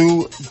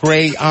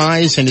 blue-gray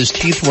eyes, and his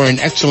teeth were in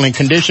excellent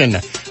condition.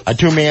 A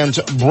two-man's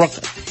Brook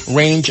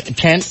Range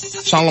tent,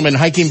 Solomon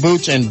hiking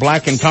boots, and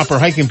black and copper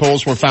hiking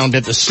poles were found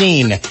at the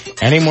scene.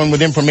 Anyone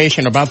with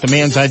information about the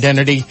man's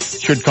identity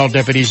should call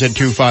deputies at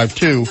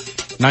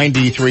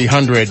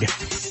 252-9300.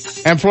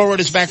 And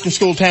Florida's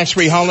back-to-school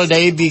tax-free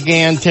holiday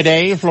began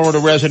today. Florida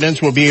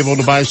residents will be able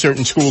to buy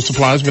certain school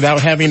supplies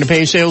without having to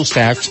pay sales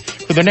tax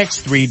for the next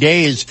 3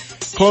 days.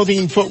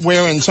 Clothing,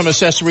 footwear, and some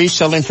accessories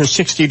selling for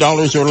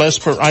 $60 or less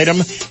per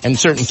item, and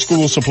certain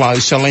school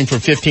supplies selling for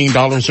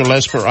 $15 or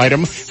less per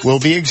item will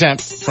be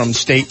exempt from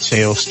state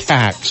sales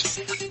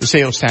tax. The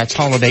sales tax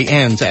holiday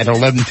ends at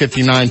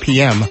 11:59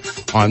 p.m.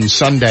 on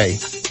Sunday.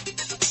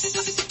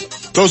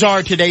 Those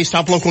are today's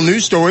top local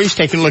news stories.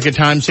 Taking a look at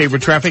time-saver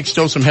traffic.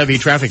 Still some heavy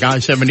traffic.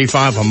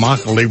 I-75 on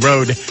Immokalee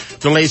Road.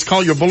 Delays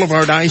Collier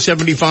Boulevard,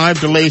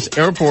 I-75. Delays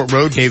Airport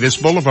Road, Davis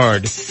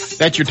Boulevard.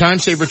 That's your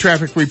time-saver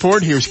traffic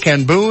report. Here's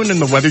Ken Boone and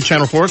the Weather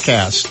Channel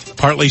forecast.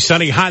 Partly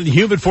sunny, hot and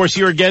humid for us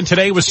here again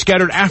today with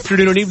scattered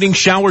afternoon and evening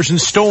showers and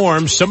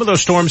storms. Some of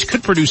those storms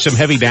could produce some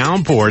heavy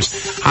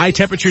downpours. High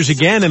temperatures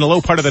again in the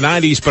low part of the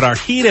 90s, but our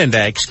heat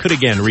index could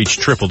again reach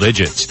triple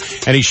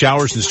digits. Any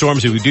showers and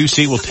storms that we do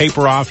see will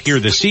taper off here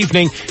this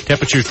evening.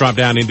 Temperatures drop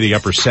down into the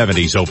upper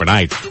 70s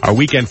overnight. Our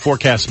weekend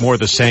forecast more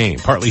the same.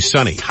 Partly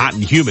sunny, hot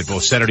and humid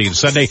both Saturday and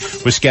Sunday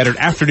with scattered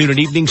afternoon and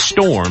evening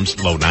storms,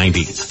 low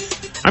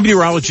 90s. I'm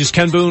meteorologist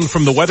Ken Boone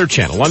from the Weather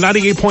Channel on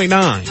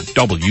 98.9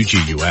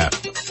 WGUF.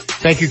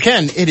 Thank you,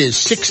 Ken. It is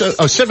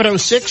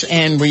 7:06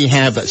 and we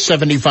have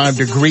 75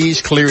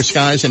 degrees, clear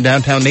skies in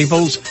downtown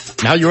Naples.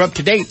 Now you're up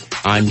to date.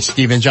 I'm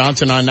Stephen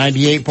Johnson on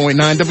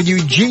 98.9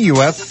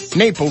 WGUF,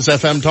 Naples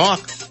FM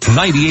Talk.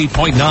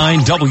 98.9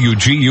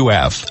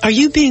 WGUF. Are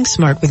you being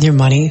smart with your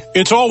money?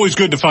 It's always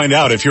good to find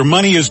out if your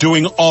money is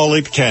doing all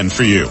it can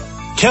for you.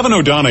 Kevin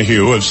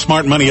O'Donohue of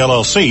Smart Money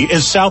LLC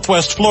is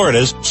Southwest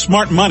Florida's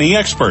smart money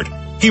expert.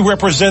 He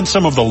represents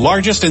some of the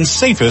largest and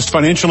safest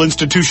financial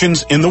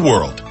institutions in the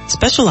world.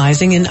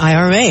 Specializing in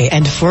IRA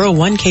and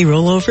 401k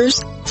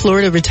rollovers,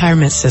 Florida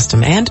Retirement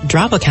System and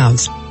drop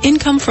accounts,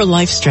 income for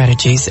life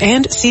strategies,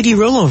 and CD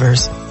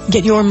rollovers.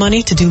 Get your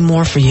money to do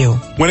more for you.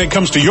 When it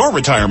comes to your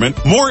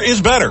retirement, more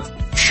is better.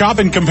 Shop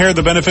and compare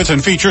the benefits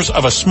and features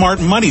of a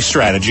smart money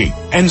strategy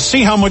and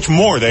see how much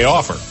more they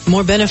offer.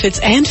 More benefits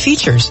and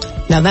features.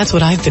 Now that's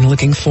what I've been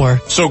looking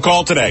for. So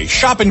call today.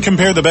 Shop and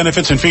compare the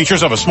benefits and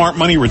features of a smart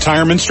money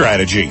retirement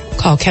strategy.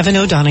 Call Kevin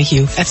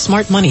O'Donohue at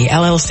Smart Money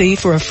LLC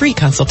for a free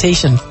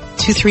consultation.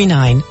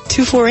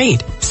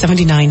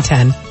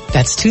 239-248-7910.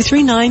 That's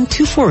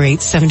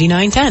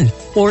 239-248-7910.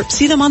 or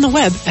see them on the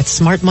web at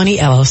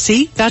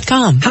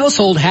smartmoneyllc.com.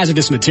 Household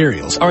hazardous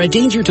materials are a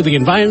danger to the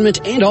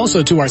environment and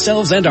also to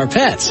ourselves and our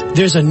pets.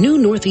 There's a new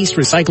Northeast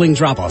Recycling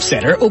Drop-Off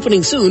Center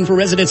opening soon for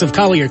residents of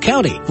Collier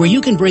County, where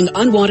you can bring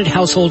unwanted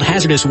household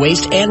hazardous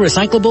waste and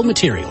recyclable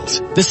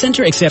materials. The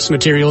center accepts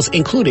materials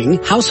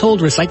including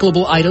household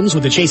recyclable items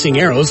with the chasing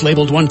arrows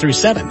labeled 1 through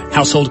 7,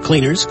 household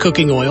cleaners,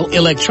 cooking oil,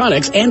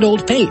 electronics, and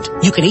old paint.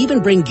 You can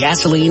even bring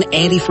gasoline,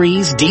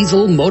 antifreeze,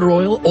 diesel, motor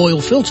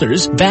oil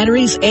filters,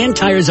 batteries, and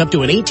tires up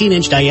to an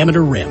 18-inch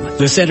diameter rim.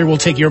 The center will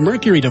take your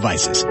mercury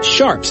devices,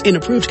 sharps in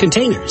approved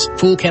containers,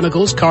 pool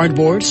chemicals,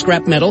 cardboard,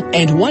 scrap metal,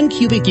 and 1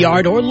 cubic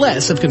yard or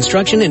less of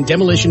construction and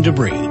demolition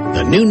debris.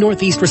 The new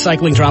Northeast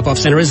Recycling Drop-Off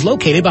Center is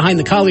located behind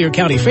the Collier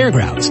County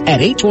Fairgrounds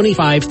at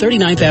 825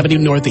 39th Avenue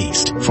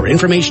Northeast. For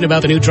information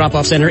about the new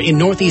Drop-Off Center in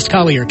Northeast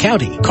Collier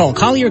County, call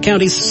Collier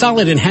County's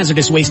Solid and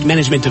Hazardous Waste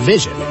Management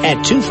Division at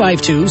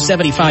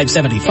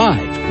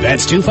 252-7575.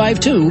 That's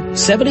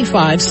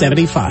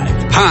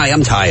 252-7575. Hi,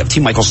 I'm Ty of T.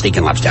 Michael's Steak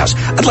and Lobster House.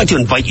 I'd like to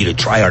invite you to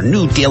try our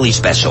new daily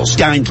specials.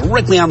 Dine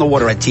directly on the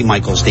water at T.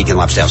 Michael's Steak and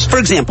Lobster House. For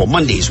example,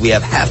 Mondays we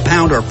have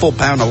half-pound or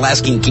full-pound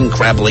Alaskan king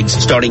crab legs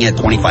starting at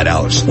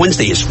 $25.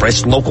 Wednesday is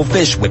fresh local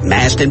fish with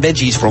mashed and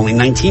veggies for only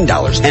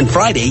 $19. And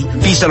Friday,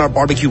 feast on our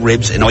barbecue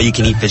ribs and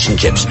all-you-can-eat fish and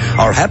chips.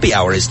 Our happy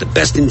hour is the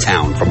best in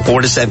town from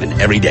 4 to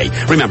 7 every day.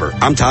 Remember,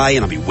 I'm Ty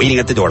and I'll be waiting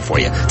at the door for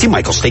you. T.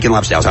 Michael's Steak and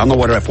Lobster House on the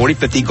water at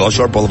 4050 Gulf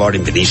Shore Boulevard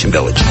in Venetian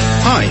Village.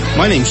 Hi,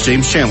 my name's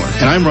James Chandler,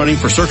 and I'm running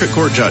for Circuit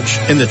Court Judge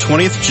in the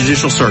 20th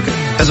Judicial Circuit.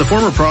 As a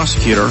former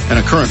prosecutor and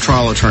a current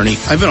trial attorney,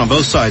 I've been on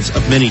both sides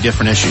of many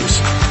different issues.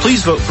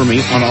 Please vote for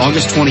me on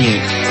August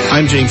 28th.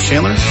 I'm James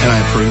Chandler, and I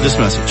approve this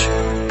message.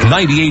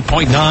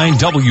 98.9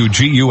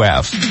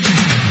 WGUF.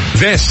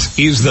 This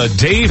is the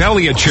Dave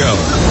Elliott Show.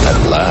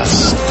 At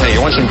last. Hey,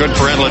 you want some good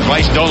parental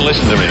advice? Don't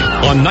listen to me.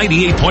 On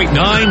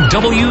 98.9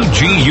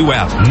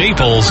 WGUF,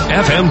 Naples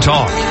FM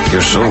Talk.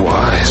 You're so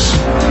wise.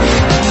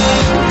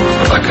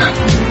 Like a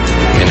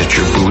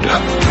miniature Buddha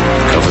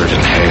covered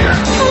in hair.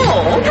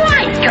 Oh,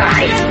 right,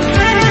 guys.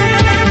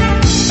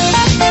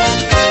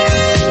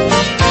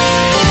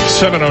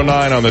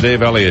 7:09 on the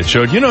Dave Elliott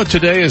Show. You know,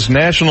 today is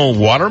National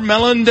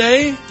Watermelon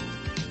Day?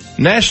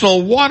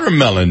 National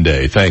Watermelon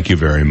Day. Thank you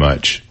very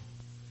much.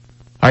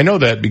 I know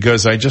that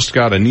because I just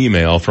got an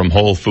email from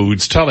Whole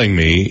Foods telling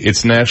me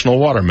it's National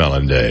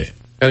Watermelon Day.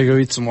 Gotta go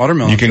eat some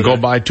watermelon. You can today.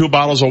 go buy 2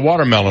 bottles of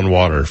watermelon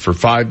water for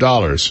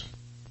 $5.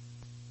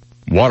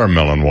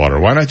 Watermelon water.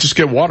 Why not just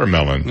get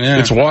watermelon? Yeah.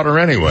 It's water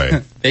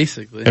anyway.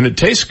 Basically. And it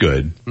tastes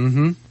good.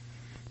 Mm-hmm. You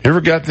ever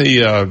go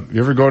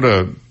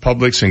to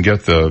Publix and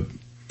get the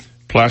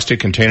plastic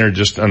container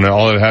and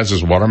all it has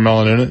is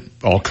watermelon in it,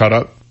 all cut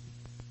up?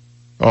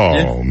 Oh,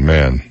 yeah.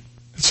 Man.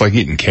 It's like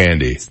eating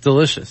candy. It's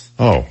delicious.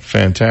 Oh,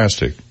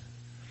 fantastic.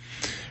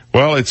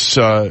 Well, it's,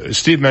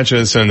 Steve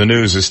mentioned this in the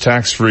news, it's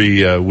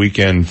tax-free,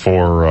 weekend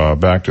for,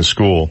 back to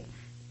school.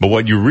 But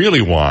what you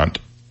really want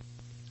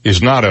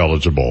is not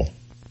eligible.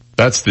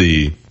 That's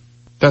the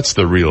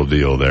real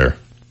deal there.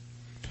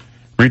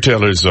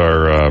 Retailers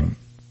are,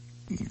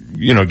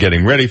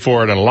 getting ready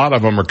for it, and a lot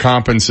of them are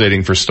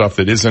compensating for stuff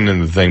that isn't in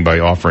the thing by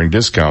offering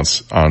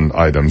discounts on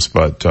items,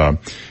 but,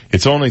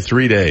 it's only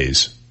 3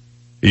 days.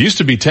 It used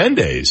to be 10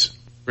 days.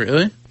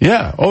 Really?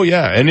 Yeah. Oh,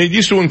 yeah. And it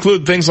used to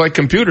include things like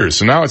computers.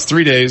 So now it's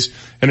 3 days,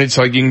 and it's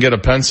like you can get a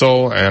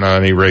pencil and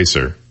an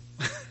eraser.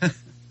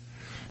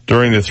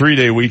 During the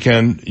 3-day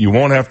weekend, you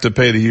won't have to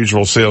pay the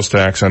usual sales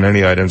tax on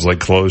any items like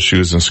clothes,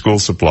 shoes, and school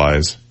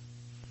supplies.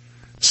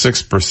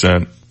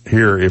 6%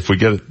 here. If we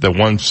get the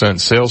 1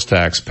 cent sales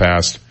tax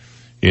passed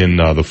in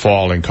the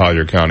fall in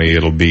Collier County,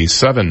 it'll be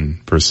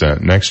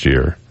 7% next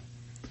year.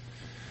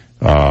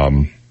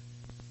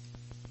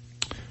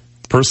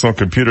 Personal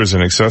computers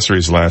and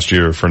accessories last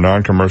year for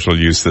non-commercial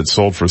use that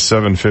sold for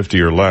 $7.50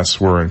 or less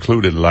were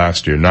included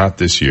last year, not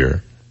this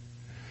year.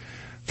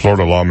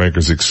 Florida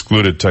lawmakers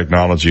excluded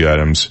technology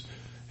items,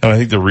 and I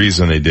think the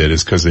reason they did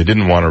is because they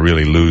didn't want to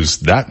really lose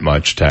that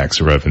much tax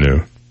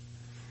revenue.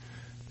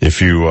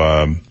 If you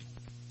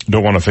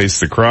don't want to face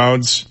the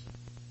crowds,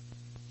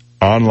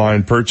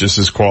 online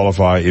purchases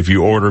qualify if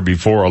you order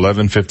before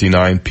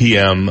 11:59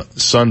 p.m.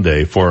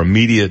 Sunday for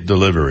immediate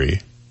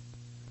delivery,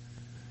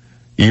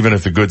 even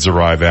if the goods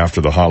arrive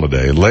after the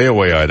holiday.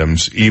 Layaway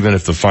items, even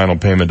if the final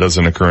payment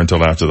doesn't occur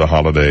until after the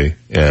holiday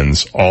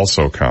ends,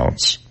 also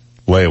counts.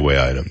 Layaway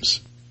items.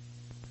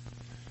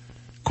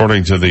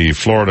 According to the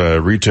Florida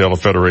Retail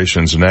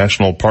Federation's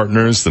national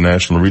partners, the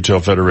National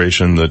Retail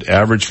Federation, the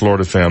average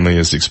Florida family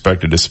is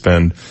expected to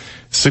spend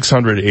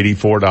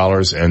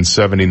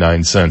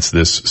 $684.79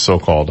 this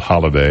so-called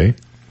holiday,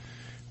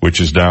 which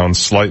is down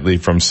slightly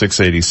from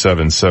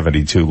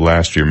 $687.72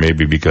 last year,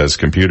 maybe because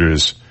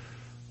computers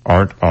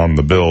aren't on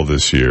the bill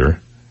this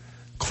year.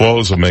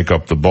 Clothes will make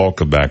up the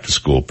bulk of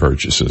back-to-school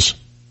purchases.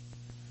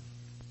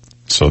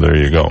 So there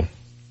you go.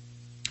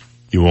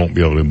 You won't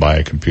be able to buy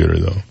a computer,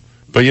 though.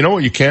 But you know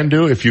what you can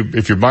do if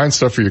you're buying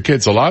stuff for your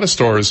kids? A lot of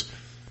stores,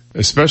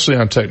 especially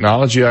on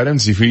technology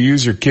items, if you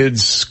use your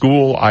kid's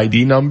school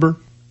ID number,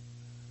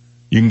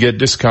 you can get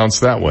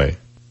discounts that way.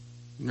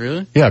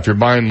 Really? Yeah, if you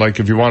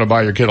want to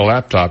buy your kid a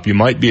laptop, you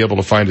might be able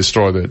to find a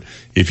store that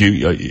if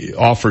you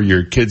offer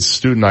your kid's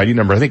student ID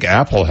number, I think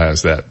Apple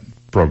has that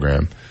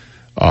program,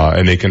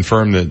 and they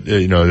confirm that,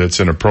 that's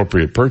an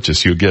appropriate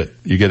purchase, you get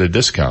a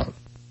discount.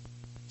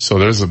 So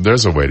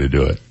there's a way to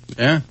do it.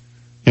 Yeah.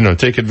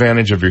 Take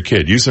advantage of your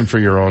kid. Use them for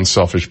your own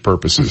selfish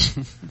purposes.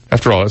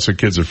 After all, that's what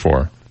kids are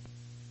for.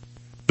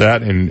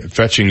 That and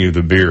fetching you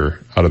the beer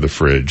out of the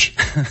fridge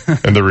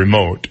and the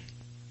remote.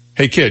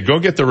 Hey kid, go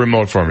get the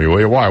remote for me, will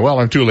you? Why? Well,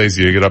 I'm too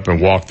lazy to get up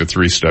and walk the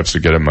 3 steps to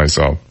get it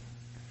myself.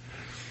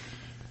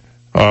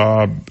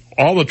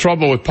 All the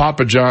trouble with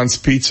Papa John's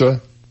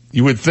Pizza.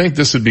 You would think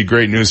this would be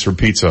great news for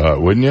Pizza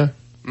Hut, wouldn't you?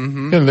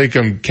 Mm-hmm. And they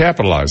can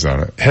capitalize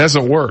on it.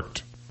 Hasn't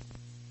worked.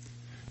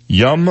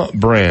 Yum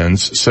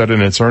Brands said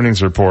in its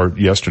earnings report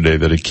yesterday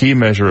that a key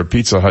measure of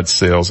Pizza Hut's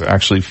sales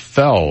actually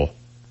fell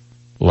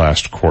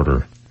last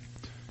quarter.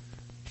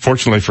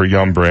 Fortunately for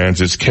Yum Brands,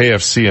 its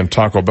KFC and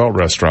Taco Bell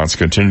restaurants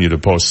continue to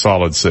post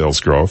solid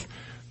sales growth.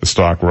 The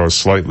stock rose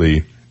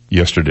slightly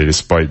yesterday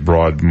despite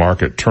broad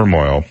market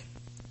turmoil,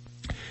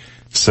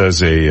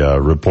 says a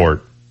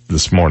report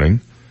this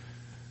morning.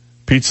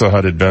 Pizza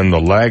Hut had been the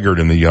laggard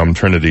in the Yum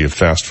trinity of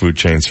fast food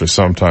chains for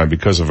some time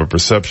because of a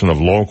perception of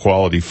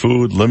low-quality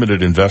food,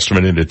 limited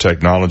investment into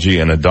technology,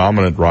 and a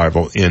dominant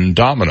rival in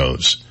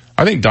Domino's.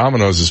 I think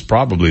Domino's is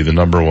probably the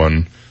number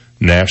one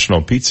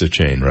national pizza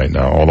chain right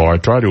now, although I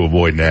try to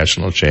avoid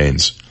national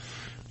chains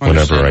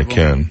whenever I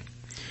can.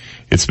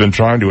 It's been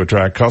trying to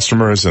attract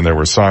customers, and there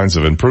were signs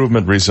of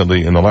improvement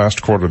recently. In the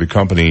last quarter, the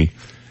company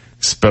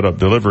sped up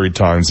delivery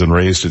times and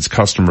raised its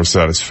customer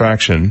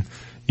satisfaction.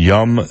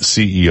 Yum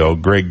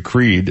CEO Greg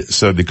Creed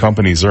said the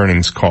company's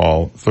earnings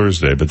call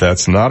Thursday, but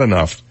that's not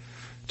enough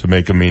to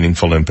make a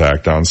meaningful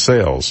impact on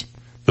sales.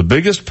 The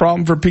biggest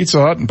problem for Pizza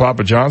Hut and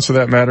Papa John's, for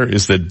that matter,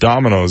 is that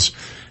Domino's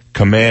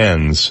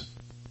commands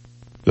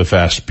the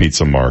fast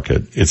pizza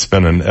market. It's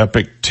been an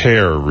epic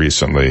tear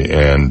recently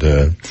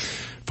and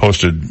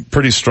posted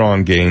pretty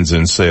strong gains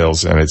in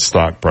sales and its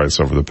stock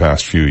price over the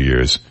past few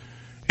years.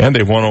 And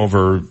they won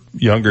over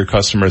younger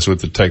customers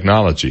with the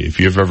technology. If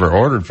you've ever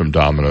ordered from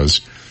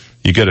Domino's,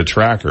 you get a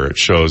tracker. It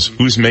shows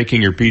who's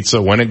making your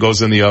pizza, when it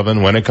goes in the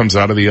oven, when it comes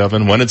out of the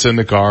oven, when it's in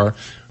the car,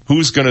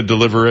 who's going to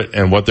deliver it,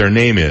 and what their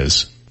name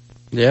is.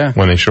 Yeah.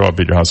 When they show up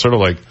at your house. Sort of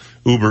like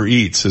Uber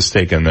Eats has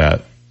taken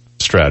that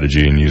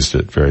strategy and used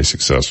it very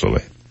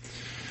successfully.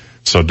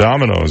 So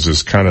Domino's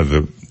is kind of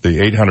the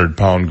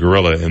 800-pound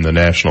gorilla in the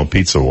national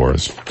pizza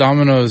wars.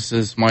 Domino's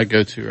is my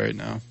go-to right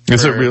now.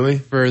 Is it really?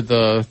 For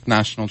the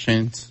national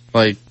chains.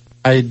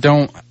 I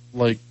don't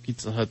like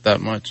Pizza Hut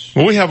that much.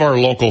 Well, we have our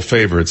local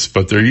favorites,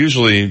 but they're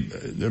usually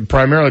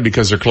primarily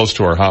because they're close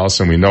to our house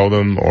and we know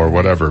them or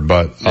whatever.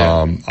 But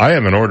I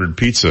haven't ordered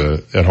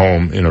pizza at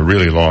home in a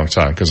really long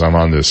time because I'm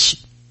on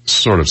this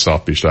sort of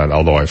South Beach diet,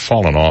 although I've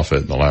fallen off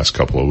it in the last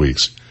couple of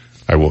weeks.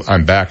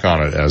 I'm back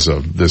on it as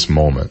of this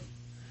moment.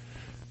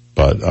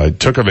 But I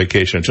took a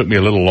vacation. It took me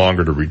a little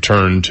longer to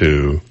return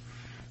to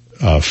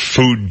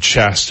food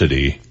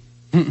chastity,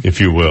 if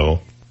you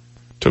will.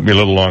 It took me a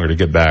little longer to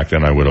get back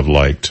than I would have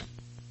liked.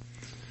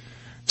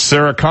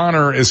 Sarah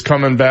Connor is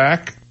coming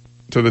back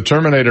to the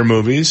Terminator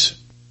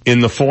movies in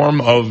the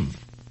form of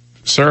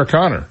Sarah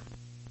Connor.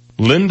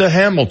 Linda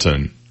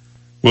Hamilton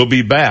will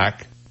be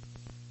back.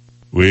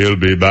 We'll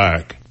be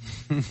back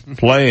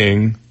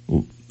playing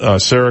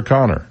Sarah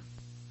Connor,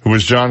 who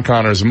was John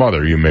Connor's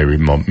mother, you may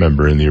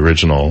remember in the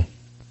original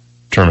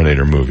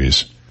Terminator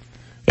movies.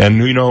 And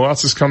you know who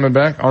else is coming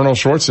back? Arnold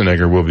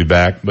Schwarzenegger will be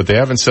back, but they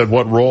haven't said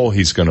what role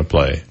he's going to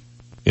play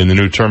in the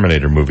new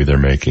Terminator movie they're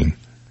making.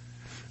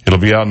 It'll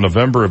be out in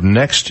November of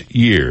next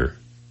year.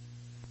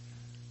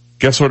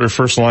 Guess what her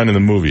first line in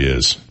the movie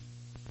is?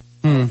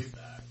 Well,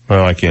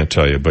 I can't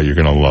tell you, but you're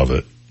going to love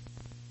it.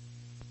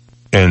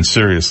 And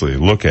seriously,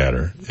 look at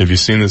her. Have you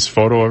seen this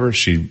photo of her?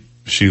 She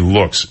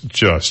looks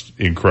just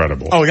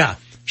incredible. Oh, yeah.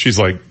 She's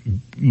like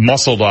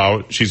muscled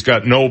out. She's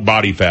got no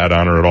body fat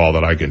on her at all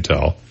that I can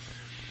tell.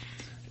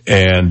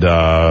 And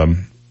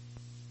the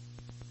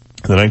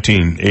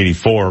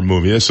 1984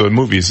 movie, so the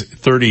movie's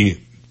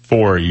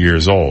 34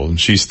 years old, and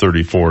she's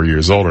 34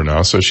 years older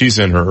now, so she's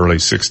in her early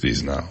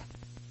 60s now.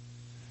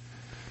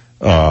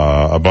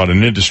 About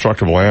an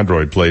indestructible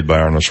android played by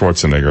Arnold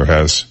Schwarzenegger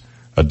has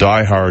a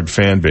diehard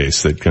fan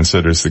base that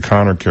considers the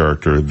Connor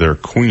character their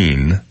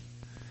queen.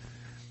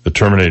 The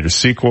Terminator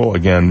sequel,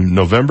 again,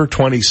 November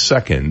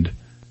 22nd,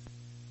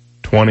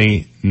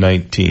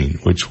 2019,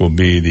 which will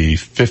be the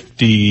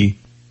 56th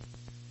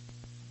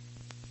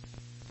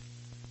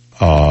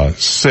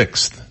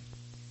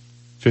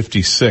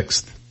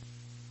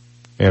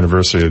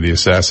anniversary of the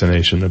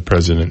assassination of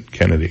President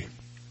Kennedy.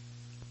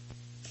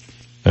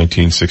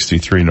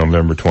 1963,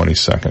 November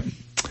 22nd.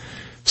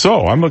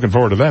 So, I'm looking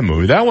forward to that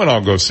movie. That one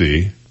I'll go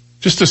see,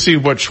 just to see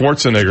what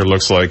Schwarzenegger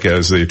looks like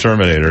as the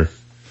Terminator.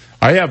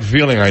 I have a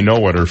feeling I know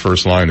what her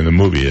first line in the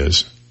movie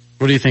is.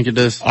 What do you think it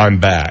is? I'm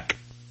back.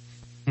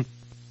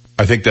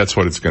 I think that's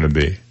what it's going to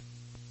be.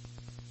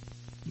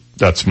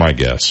 That's my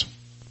guess.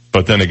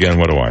 But then again,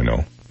 what do I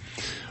know?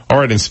 All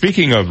right, and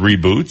speaking of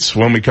reboots,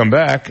 when we come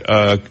back,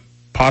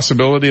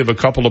 possibility of a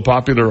couple of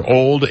popular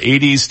old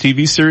 80s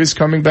TV series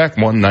coming back,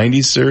 one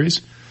 90s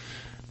series.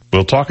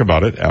 We'll talk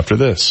about it after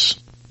this.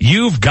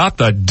 You've got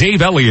the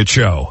Dave Elliott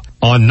Show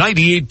on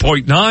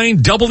 98.9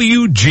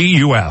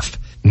 WGUF,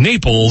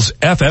 Naples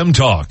FM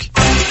Talk.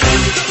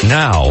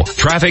 Now,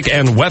 traffic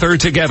and weather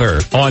together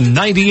on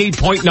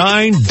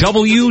 98.9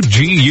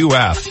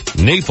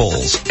 WGUF,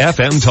 Naples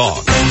FM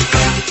Talk.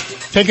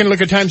 Taking a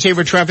look at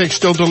time-saver traffic,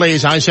 still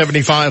delays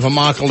I-75,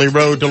 Immokalee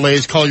Road,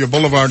 delays Collier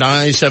Boulevard,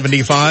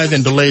 I-75,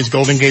 and delays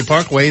Golden Gate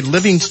Parkway,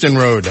 Livingston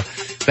Road.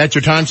 That's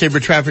your time-saver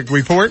traffic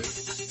report.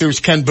 Here's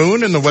Ken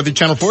Boone in the Weather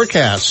Channel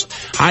forecast.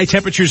 High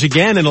temperatures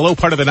again in the low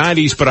part of the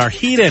 90s, but our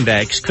heat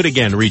index could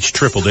again reach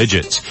triple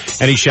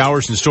digits. Any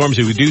showers and storms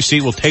that we do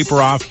see will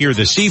taper off here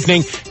this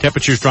evening.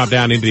 Temperatures drop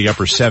down into the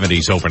upper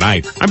 70s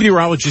overnight. I'm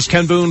meteorologist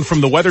Ken Boone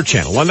from the Weather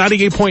Channel on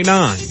 98.9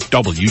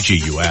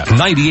 WGUF.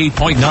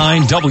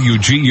 98.9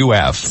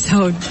 WGUF.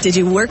 So, did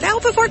you work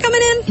out before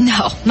coming in?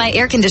 No, my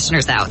air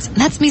conditioner's out.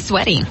 That's me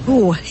sweating.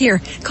 Ooh,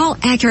 here, call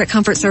Accurate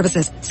Comfort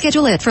Services.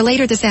 Schedule it for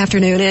later this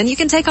afternoon and you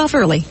can take off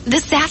early.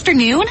 This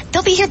afternoon?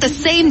 They'll be here the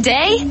same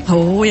day?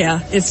 Oh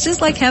yeah, it's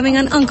just like having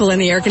an uncle in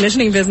the air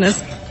conditioning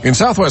business. In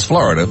Southwest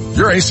Florida,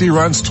 your AC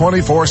runs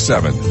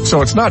 24/7.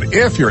 So it's not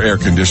if your air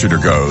conditioner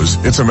goes,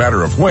 it's a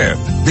matter of when.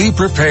 Be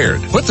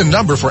prepared. Put the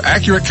number for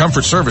Accurate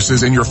Comfort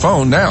Services in your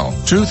phone now.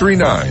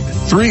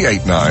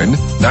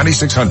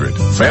 239-389-9600.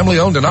 Family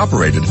owned and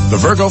operated, the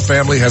Virgo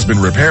family has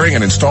been repairing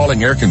and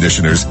installing air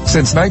conditioners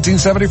since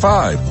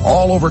 1975,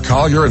 all over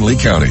Collier and Lee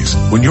counties.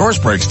 When yours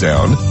breaks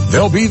down,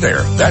 they'll be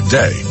there that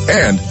day.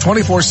 And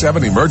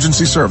 24/7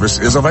 emergency service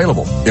is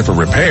available. If a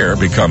repair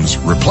becomes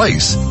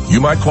replace,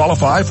 you might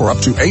qualify for up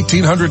to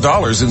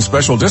 $1,800 in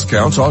special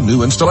discounts on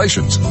new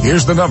installations.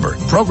 Here's the number.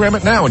 Program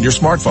it now on your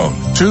smartphone.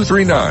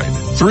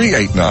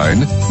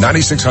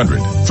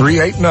 239-389-9600.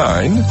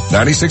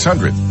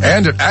 389-9600.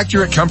 And at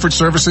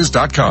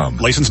AccurateComfortServices.com.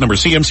 License number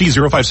CMC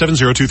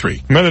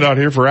 057023. Minute out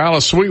here for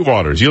Alice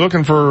Sweetwaters. You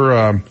looking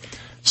for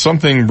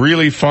something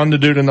really fun to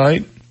do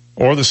tonight?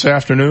 Or this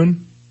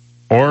afternoon?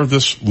 Or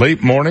this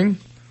late morning?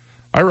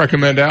 I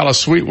recommend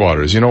Alice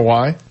Sweetwaters. You know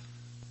why?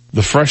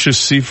 The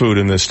freshest seafood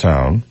in this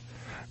town.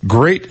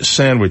 Great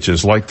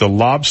sandwiches like the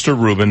lobster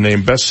Reuben,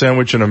 named Best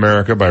Sandwich in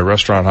America by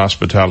Restaurant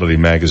Hospitality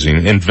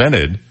Magazine,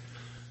 invented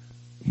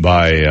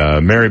by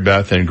Mary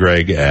Beth and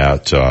Greg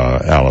at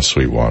Alice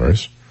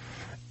Sweetwaters,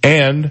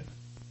 and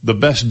the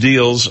best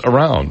deals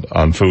around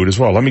on food as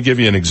well. Let me give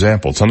you an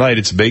example. Tonight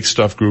it's baked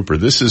stuffed grouper.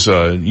 This is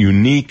a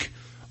unique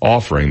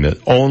offering that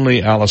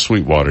only Alice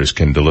Sweetwaters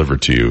can deliver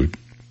to you.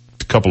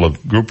 A couple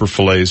of grouper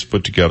fillets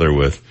put together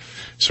with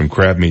some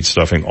crab meat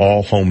stuffing,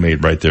 all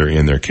homemade right there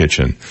in their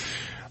kitchen.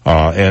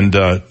 And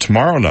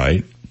tomorrow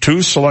night,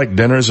 2 select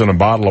dinners and a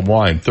bottle of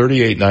wine,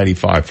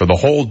 $38.95 for the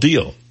whole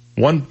deal.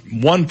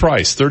 One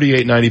price,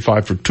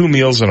 $38.95 for 2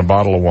 meals and a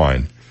bottle of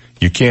wine.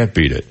 You can't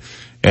beat it.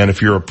 And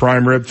if you're a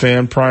prime rib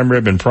fan, prime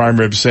rib and prime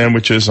rib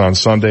sandwiches on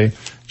Sunday,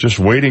 just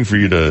waiting for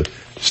you to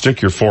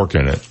stick your fork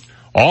in it.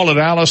 All at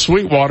Alice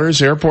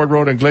Sweetwaters, Airport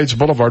Road and Glades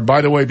Boulevard.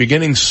 By the way,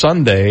 beginning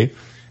Sunday,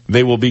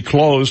 they will be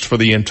closed for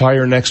the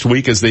entire next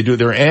week as they do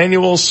their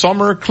annual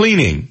summer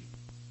cleaning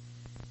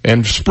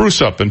and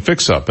spruce up and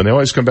fix up, and they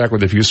always come back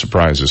with a few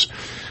surprises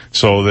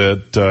so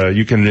that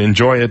you can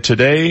enjoy it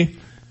today,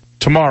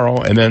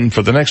 tomorrow, and then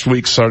for the next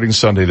week, starting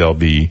Sunday, they'll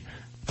be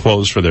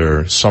closed for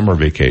their summer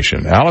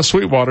vacation. Alice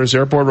Sweetwaters,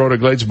 Airport Road at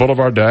Glades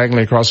Boulevard,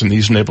 diagonally across from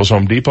East Naples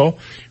Home Depot,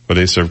 where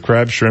they serve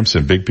crab, shrimps,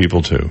 and big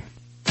people too.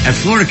 At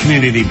Florida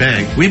Community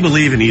Bank, we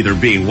believe in either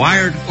being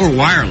wired or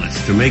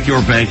wireless to make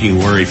your banking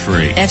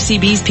worry-free.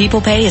 FCB's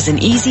People Pay is an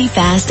easy,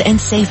 fast, and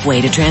safe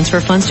way to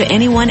transfer funds to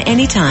anyone,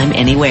 anytime,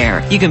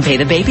 anywhere. You can pay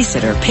the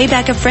babysitter, pay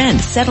back a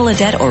friend, settle a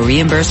debt, or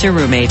reimburse your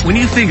roommate. When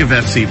you think of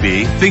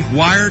FCB, think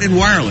wired and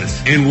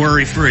wireless and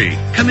worry-free.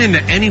 Come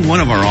into any one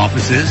of our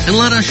offices and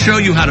let us show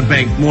you how to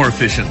bank more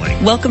efficiently.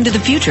 Welcome to the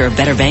future of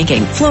better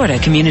banking. Florida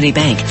Community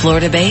Bank.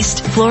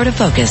 Florida-based,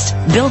 Florida-focused.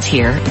 Built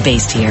here,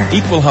 based here.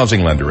 Equal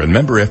housing lender and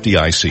member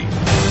FDIC.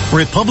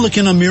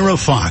 Republican Amira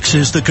Fox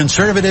is the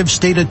conservative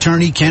state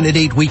attorney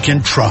candidate we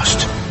can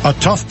trust. A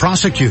tough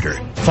prosecutor,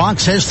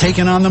 Fox has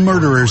taken on the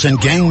murderers and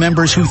gang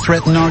members who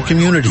threaten our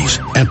communities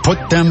and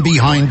put them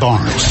behind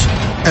bars.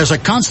 As a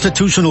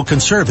constitutional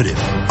conservative,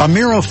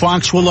 Amira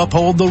Fox will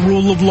uphold the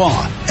rule of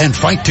law and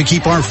fight to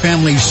keep our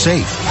families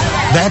safe.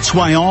 That's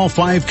why all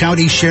 5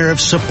 county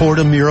sheriffs support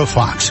Amira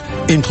Fox,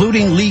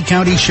 including Lee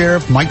County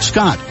Sheriff Mike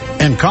Scott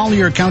and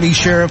Collier County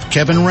Sheriff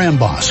Kevin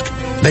Rambosk.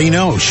 They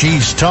know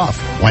she's tough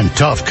when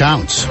tough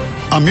counts.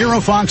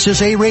 Amira Fox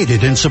is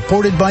A-rated and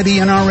supported by the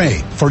NRA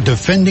for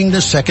defending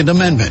the Second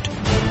Amendment.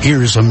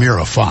 Here's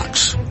Amira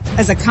Fox.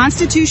 As a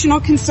constitutional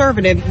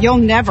conservative, you'll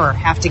never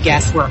have to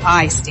guess where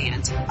I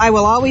stand. I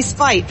will always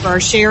fight for our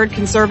shared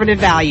conservative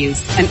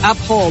values and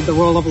uphold the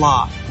rule of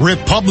law.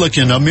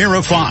 Republican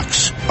Amira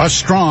Fox. a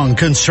strong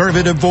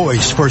conservative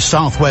voice for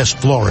Southwest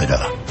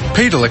Florida.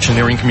 Paid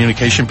electioneering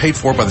communication paid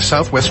for by the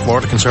Southwest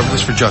Florida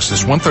Conservatives for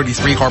Justice,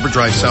 133 Harbor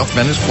Drive, South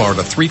Venice,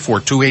 Florida,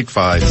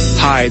 34285.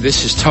 Hi,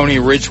 this is Tony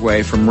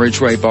Ridgway from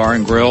Ridgway Bar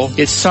and Grill.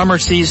 It's summer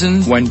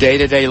season when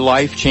day-to-day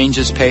life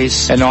changes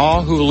pace, and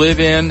all who live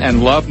in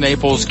and love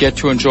Naples get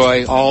to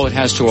enjoy all it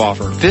has to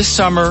offer. This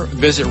summer,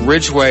 visit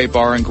Ridgway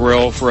Bar and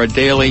Grill for a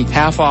daily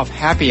half-off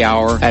happy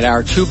hour at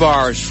our 2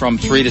 bars from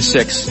 3 to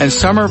 6, and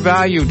summer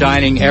value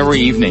dining every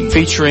evening,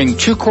 featuring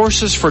 2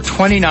 courses for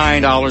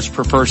 $29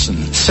 per person.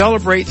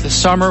 Celebrate the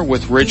summer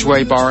with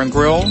Ridgway Bar and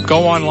Grill.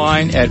 Go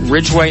online at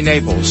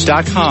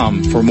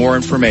ridgewaynaples.com for more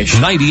information.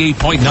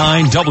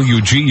 98.9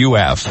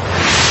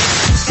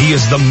 WGUF. He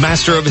is the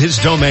master of his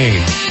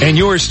domain, and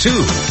yours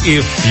too,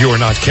 if you're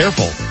not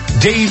careful.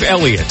 Dave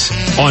Elliott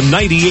on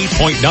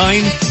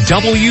 98.9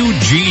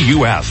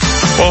 WGUF.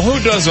 Well,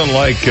 who doesn't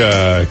like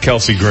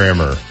Kelsey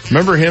Grammer?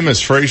 Remember him as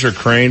Frasier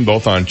Crane,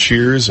 both on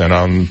Cheers and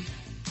on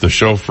the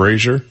show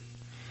Frasier?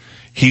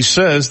 He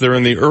says they're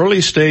in the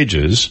early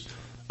stages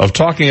of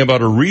talking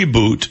about a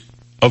reboot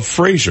of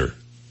Frasier.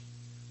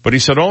 But he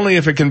said only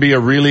if it can be a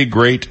really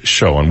great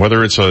show. And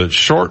whether it's a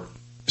short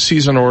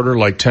season order,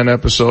 like 10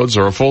 episodes,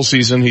 or a full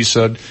season, he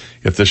said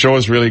if the show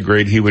is really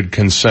great, he would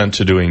consent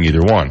to doing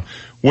either one.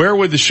 Where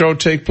would the show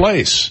take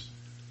place?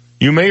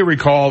 You may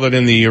recall that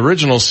in the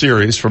original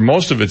series, for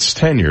most of its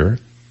tenure,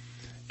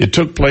 it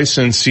took place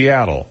in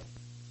Seattle.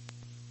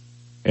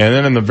 And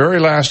then in the very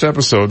last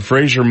episode,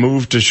 Frasier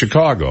moved to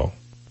Chicago.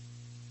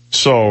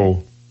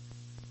 So,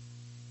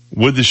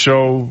 would the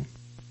show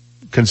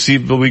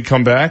conceivably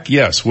come back?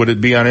 Yes. Would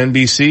it be on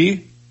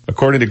NBC?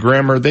 According to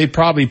Grammer, they'd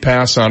probably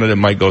pass on it. It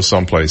might go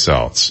someplace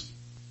else.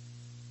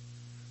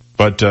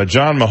 But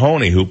John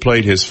Mahoney, who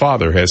played his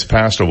father, has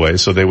passed away,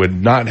 so they would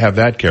not have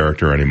that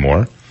character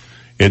anymore.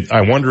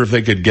 I wonder if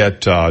they could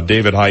get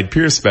David Hyde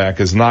Pierce back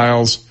as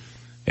Niles,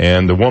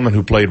 and the woman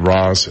who played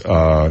Roz,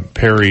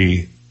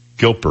 Perry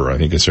Gilper, I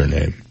think is her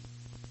name.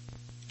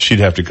 She'd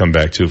have to come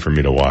back too for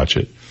me to watch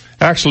it.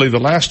 Actually, the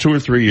last 2 or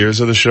 3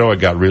 years of the show, it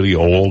got really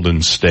old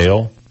and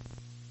stale,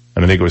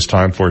 and I think it was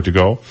time for it to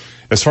go.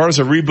 As far as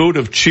a reboot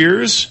of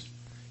Cheers,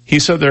 he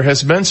said there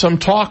has been some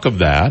talk of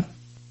that,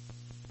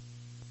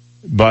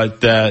 but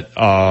that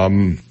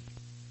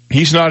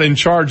he's not in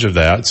charge of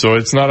that, so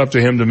it's not up to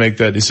him to make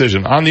that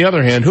decision. On the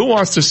other hand, who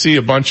wants to see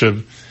a bunch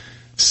of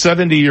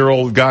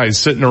 70-year-old guys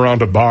sitting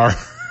around a bar?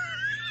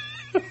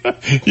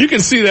 You can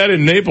see that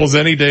in Naples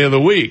any day of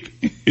the week.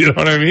 You know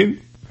what I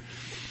mean?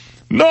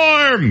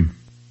 Norm!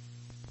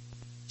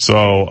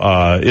 So,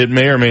 it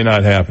may or may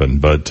not happen,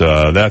 but,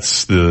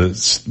 that's the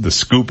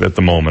scoop at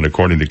the moment,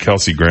 according to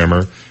Kelsey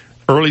Grammer.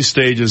 Early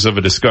stages of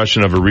a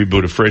discussion of a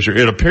reboot of Frasier.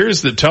 It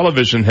appears that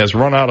television has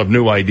run out of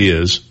new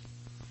ideas,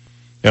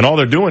 and all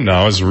they're doing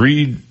now is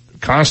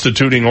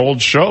reconstituting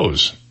old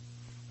shows.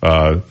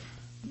 What's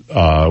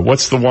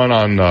the one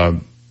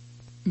on,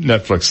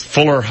 Netflix?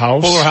 Fuller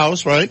House? Fuller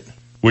House, right?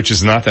 Which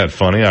is not that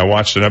funny. I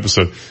watched an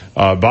episode.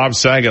 Bob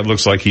Saget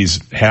looks like he's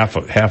half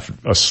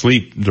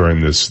asleep during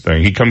this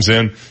thing. He comes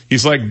in,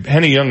 he's like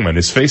Henny Youngman.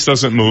 His face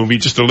doesn't move. He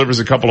just delivers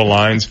a couple of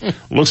lines,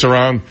 looks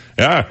around,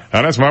 and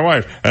that's my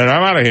wife, and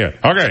I'm out of here.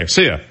 Okay,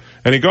 see ya.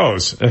 And he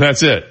goes, and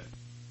that's it.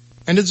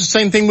 And it's the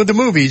same thing with the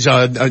movies.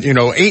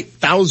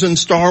 8,000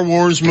 Star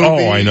Wars movies.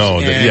 Oh, I know.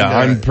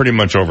 I'm pretty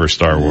much over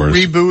Star Wars.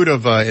 Reboot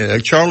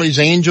of Charlie's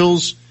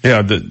Angels.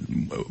 Yeah,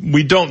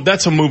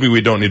 that's a movie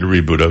we don't need a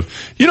reboot of.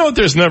 You know what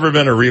there's never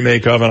been a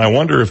remake of, and I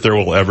wonder if there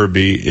will ever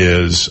be,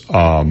 is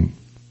Gone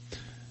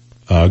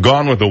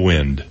with the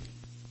Wind.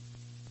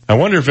 I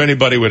wonder if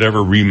anybody would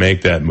ever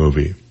remake that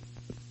movie.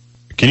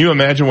 Can you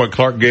imagine what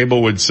Clark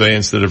Gable would say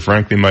instead of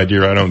 "Frankly, my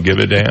dear, I don't give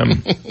a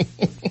damn"?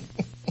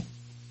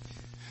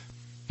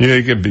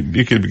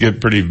 You could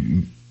get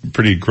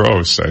pretty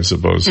gross, I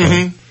suppose.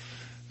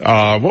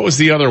 Mm-hmm. What was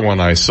the other one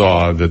I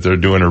saw that they're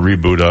doing a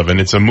reboot of? And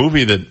it's a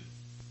movie that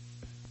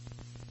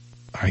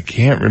I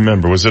can't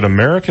remember. Was it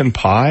American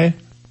Pie?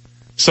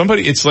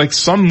 It's like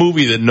some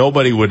movie that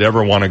nobody would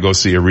ever want to go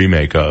see a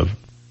remake of.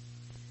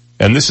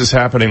 And this is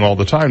happening all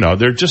the time now.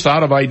 They're just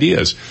out of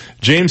ideas.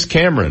 James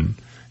Cameron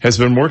has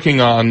been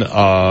working on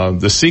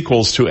the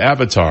sequels to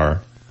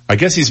Avatar. I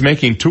guess he's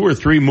making 2 or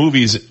 3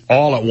 movies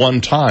all at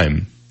one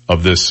time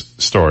of this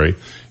story,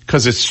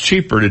 because it's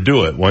cheaper to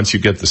do it once you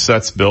get the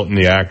sets built and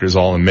the actors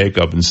all in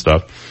makeup and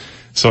stuff.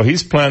 So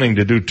he's planning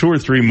to do 2 or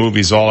 3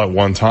 movies all at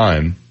one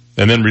time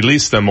and then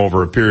release them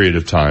over a period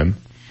of time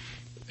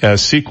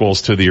as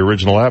sequels to the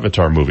original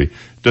Avatar movie.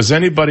 Does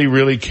anybody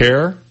really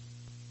care?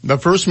 The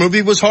first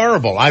movie was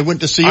horrible. I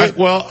went to see it.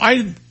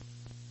 I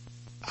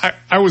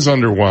was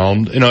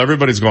underwhelmed. You know,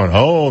 everybody's going,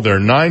 they're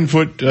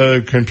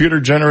 9-foot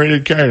computer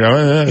generated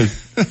characters.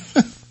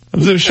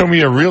 Show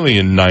me a really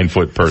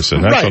 9-foot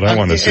person. That's right. What I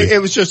want to see.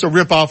 It was just a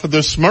rip-off of the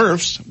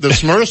Smurfs. The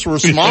Smurfs were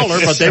smaller,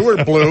 but they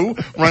were blue,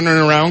 running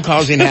around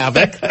causing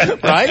havoc,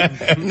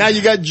 right? Now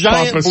you got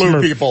giant Papa blue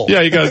Smurf. people.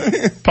 Yeah, you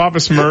got Papa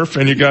Smurf,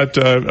 and you got,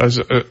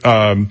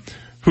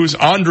 who's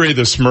Andre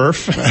the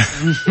Smurf?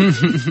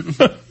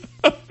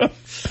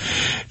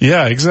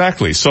 Yeah,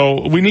 exactly.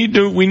 So we need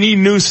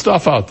new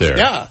stuff out there.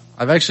 Yeah.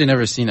 I've actually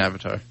never seen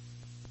Avatar.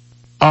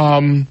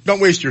 Don't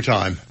waste your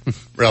time.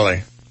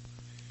 Really.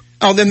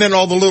 Oh, then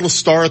all the little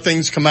star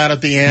things come out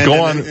at the end.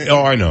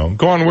 I know.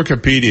 Go on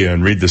Wikipedia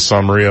and read the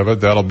summary of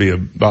it. That'll be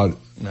about,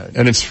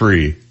 and it's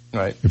free.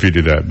 Right. If you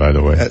do that, by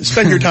the way.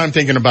 Spend your time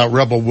thinking about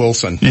Rebel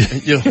Wilson.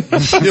 You'll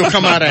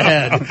come out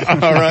ahead.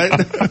 All right.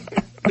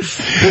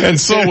 And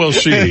so will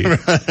she.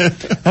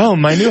 Oh,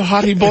 my new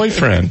hottie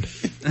boyfriend.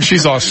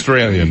 She's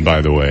Australian,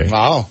 by the way.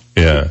 Wow.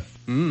 Yeah.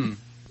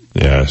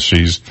 Yeah,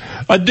 she's,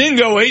 a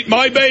dingo ate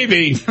my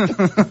baby.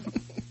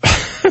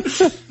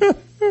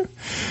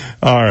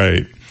 All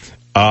right.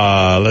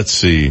 Let's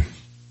see.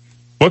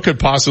 What could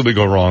possibly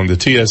go wrong? The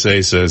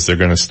TSA says they're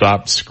going to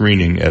stop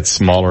screening at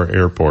smaller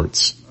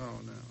airports.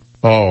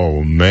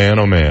 Oh man,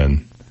 oh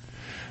man.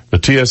 The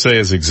TSA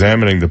is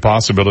examining the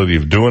possibility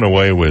of doing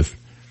away with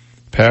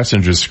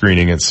passenger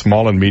screening at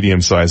small and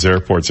medium-sized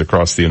airports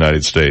across the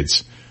United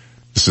States.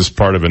 This is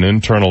part of an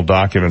internal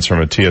document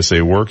from a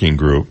TSA working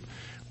group,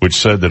 which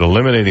said that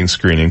eliminating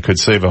screening could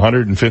save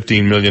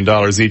 $115 million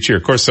each year.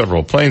 Of course,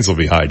 several planes will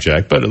be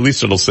hijacked, but at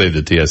least it'll save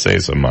the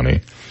TSA some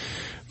money.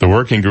 The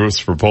working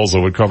group's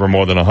proposal would cover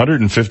more than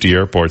 150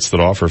 airports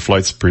that offer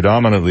flights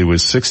predominantly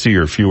with 60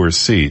 or fewer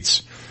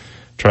seats.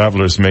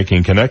 Travelers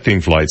making connecting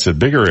flights at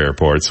bigger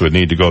airports would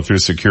need to go through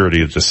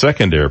security at the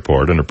second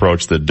airport, an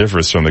approach that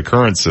differs from the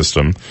current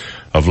system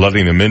of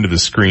letting them into the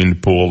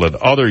screened pool at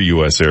other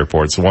U.S.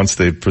 airports once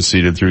they've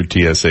proceeded through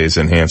TSA's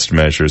enhanced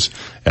measures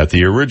at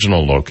the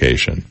original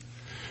location.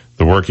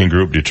 The working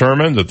group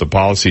determined that the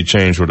policy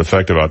change would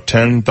affect about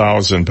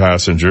 10,000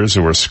 passengers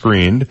who are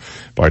screened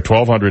by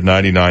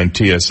 1,299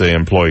 TSA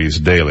employees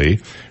daily,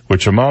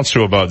 which amounts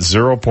to about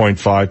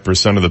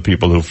 0.5% of the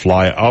people who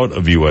fly out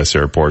of U.S.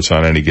 airports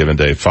on any given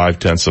day,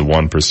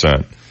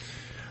 0.5%.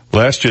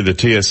 Last year,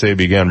 the TSA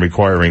began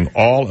requiring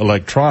all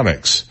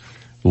electronics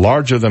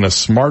larger than a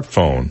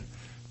smartphone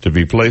to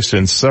be placed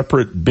in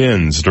separate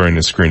bins during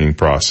the screening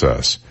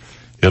process.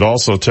 It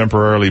also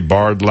temporarily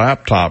barred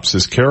laptops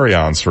as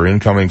carry-ons for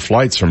incoming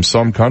flights from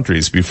some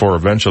countries before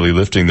eventually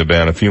lifting the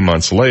ban a few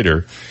months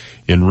later.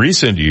 In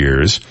recent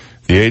years,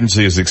 the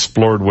agency has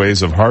explored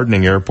ways of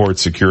hardening airport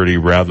security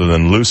rather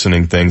than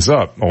loosening things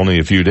up. Only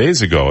a few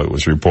days ago, it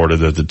was reported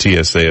that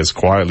the TSA has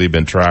quietly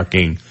been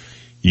tracking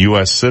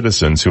U.S.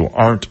 citizens who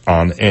aren't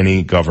on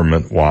any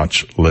government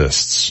watch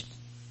lists.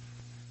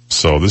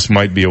 So this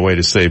might be a way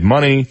to save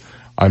money.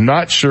 I'm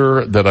not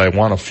sure that I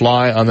want to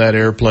fly on that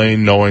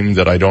airplane knowing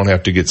that I don't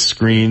have to get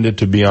screened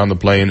to be on the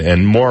plane,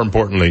 and more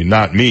importantly,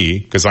 not me,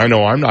 because I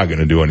know I'm not going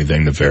to do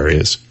anything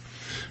nefarious.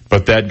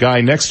 But that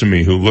guy next to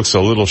me who looks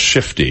a little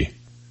shifty,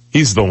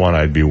 he's the one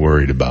I'd be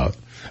worried about,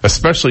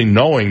 especially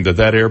knowing that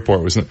that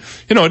airport was, it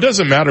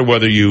doesn't matter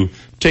whether you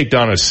take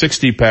down a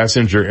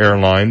 60-passenger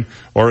airline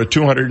or a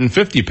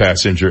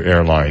 250-passenger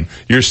airline.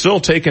 You're still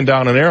taking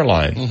down an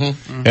airline.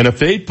 Mm-hmm. And if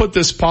they put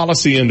this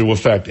policy into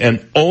effect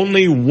and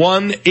only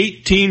one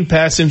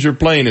 18-passenger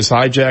plane is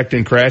hijacked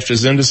and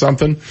crashes into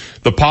something,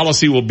 the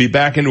policy will be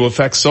back into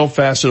effect so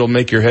fast it'll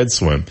make your head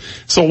swim.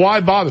 So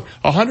why bother?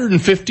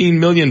 $115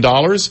 million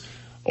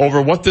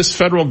over what this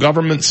federal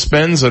government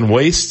spends and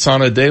wastes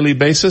on a daily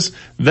basis,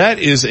 that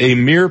is a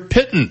mere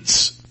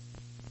pittance.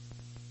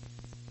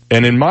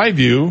 And in my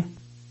view,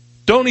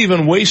 don't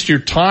even waste your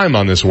time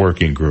on this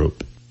working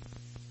group.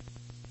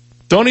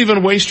 Don't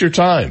even waste your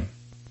time.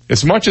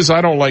 As much as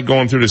I don't like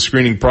going through the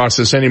screening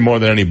process any more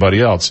than anybody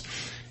else,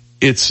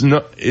 it's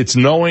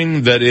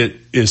knowing that it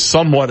is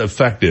somewhat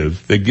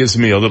effective that gives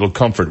me a little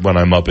comfort when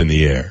I'm up in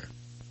the air.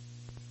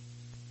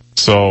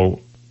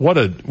 So, what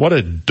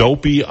a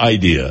dopey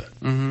idea.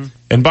 Mm-hmm.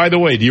 And by the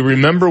way, do you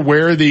remember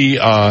where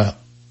a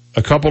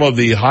couple of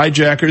the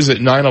hijackers at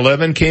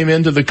 9/11 came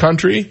into the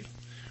country?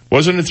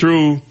 Wasn't it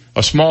through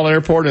a small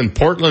airport in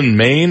Portland,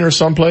 Maine or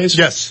someplace?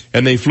 Yes.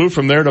 And they flew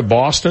from there to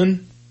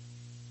Boston?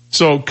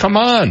 So come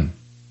on.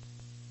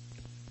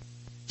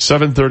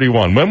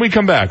 7:31. When we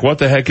come back, what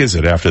the heck is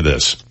it after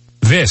this?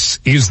 This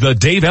is the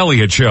Dave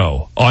Elliott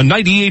Show on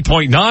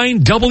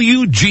 98.9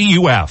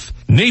 WGUF,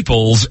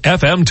 Naples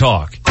FM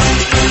Talk.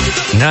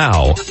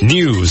 Now,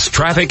 news,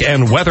 traffic,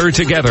 and weather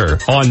together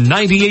on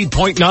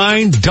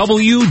 98.9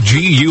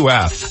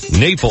 WGUF,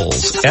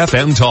 Naples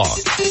FM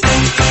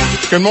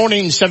Talk. Good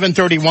morning,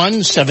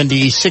 7:31,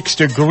 76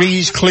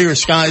 degrees, clear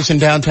skies in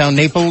downtown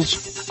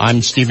Naples.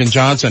 I'm Stephen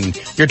Johnson.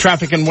 Your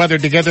traffic and weather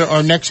together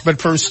are next, but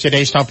first,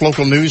 today's top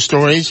local news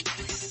stories.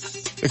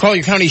 The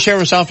Collier County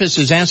Sheriff's Office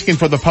is asking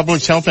for the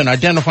public's help in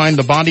identifying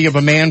the body of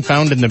a man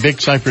found in the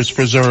Big Cypress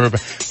Preserve.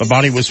 The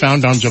body was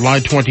found on July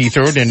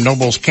 23rd in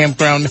Noble's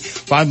Campground,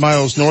 5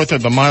 miles north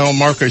of the mile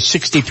marker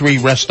 63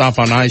 rest stop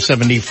on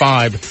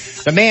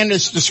I-75. The man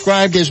is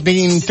described as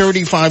being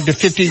 35 to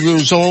 50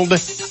 years old,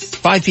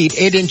 5 feet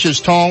 8 inches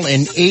tall,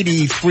 and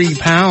 83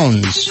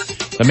 pounds.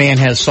 The man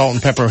has salt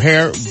and pepper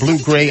hair,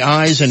 blue-gray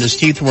eyes, and his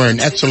teeth were in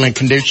excellent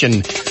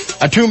condition.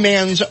 A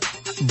two-man's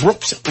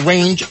Brooks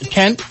Range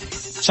tent,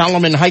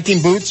 Solomon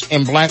hiking boots,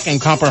 and black and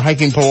copper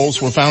hiking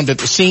poles were found at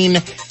the scene.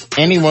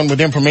 Anyone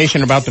with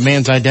information about the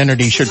man's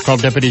identity should call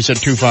deputies at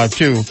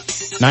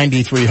 252.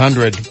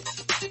 9300.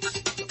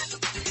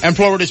 And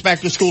Florida's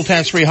back-to-school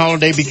tax-free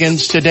holiday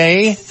begins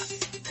today.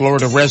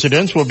 Florida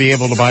residents will be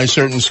able to buy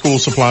certain school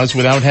supplies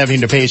without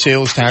having to pay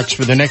sales tax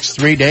for the next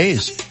 3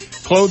 days.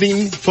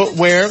 Clothing,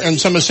 footwear, and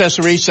some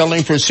accessories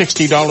selling for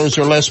 $60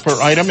 or less per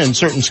item, and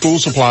certain school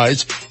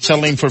supplies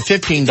selling for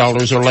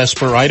 $15 or less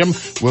per item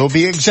will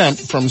be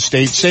exempt from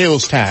state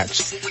sales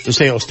tax. The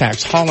sales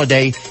tax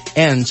holiday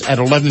ends at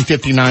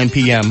 11:59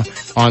 p.m.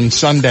 on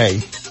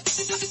Sunday.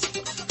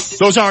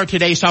 Those are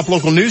today's top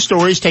local news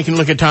stories. Taking a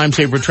look at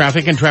time-saver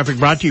traffic, and traffic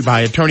brought to you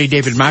by Attorney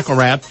David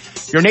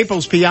McElrath, your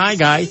Naples PI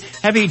guy.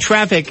 Heavy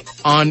traffic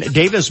on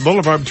Davis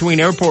Boulevard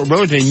between Airport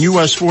Road and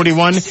US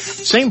 41.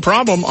 Same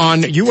problem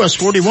on US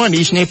 41,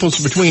 East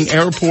Naples between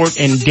Airport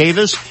and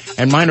Davis,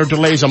 and minor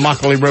delays on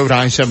Immokalee Road,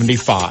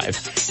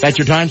 I-75. That's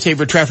your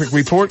time-saver traffic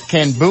report.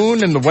 Ken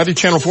Boone and the Weather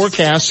Channel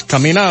forecast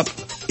coming up.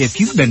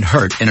 If you've been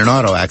hurt in an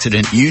auto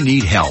accident, you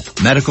need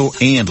help, medical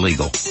and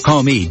legal.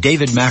 Call me,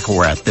 David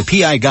McElrath, the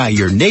PI guy,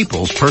 your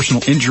Naples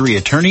personal injury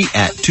attorney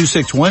at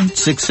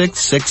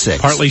 261-6666.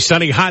 Partly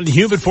sunny, hot and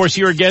humid for us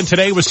here again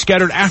today with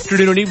scattered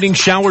afternoon and evening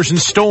showers and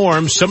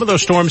storms. Some of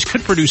those storms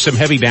could produce some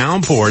heavy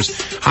downpours.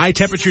 High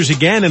temperatures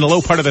again in the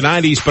low part of the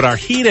 90s, but our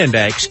heat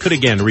index could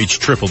again reach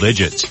triple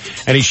digits.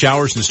 Any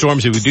showers and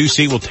storms that we do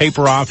see will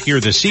taper off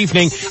here this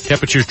evening.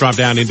 Temperatures drop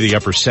down into the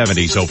upper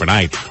 70s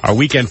overnight. Our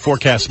weekend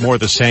forecast more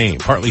the same.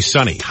 Partly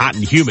sunny, hot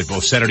and humid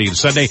both Saturday and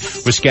Sunday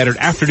with scattered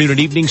afternoon and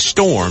evening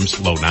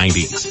storms, low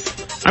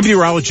 90s. I'm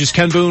meteorologist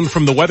Ken Boone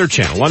from the Weather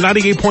Channel on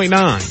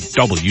 98.9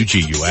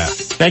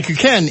 WGUF. Thank you,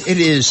 Ken. It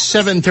is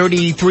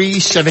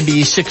 7:33,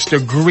 76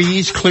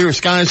 degrees, clear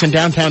skies in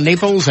downtown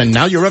Naples, and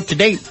now you're up to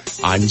date.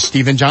 I'm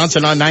Stephen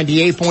Johnson on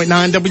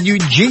 98.9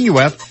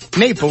 WGUF,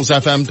 Naples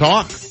FM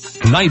Talk.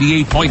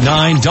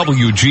 98.9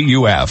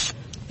 WGUF.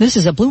 This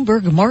is a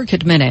Bloomberg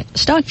Market Minute.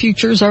 Stock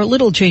futures are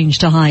little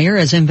changed to higher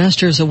as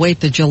investors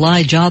await the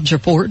July jobs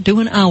report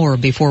due an hour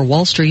before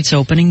Wall Street's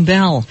opening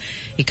bell.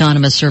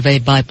 Economists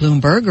surveyed by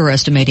Bloomberg are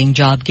estimating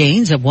job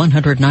gains of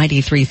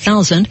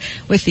 193,000,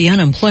 with the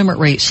unemployment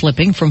rate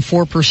slipping from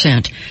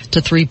 4%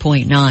 to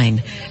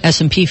 3.9.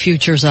 S&P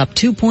futures up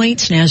 2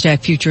 points,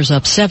 NASDAQ futures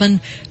up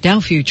 7, Dow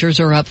futures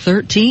are up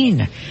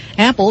 13.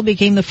 Apple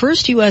became the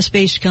first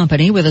U.S.-based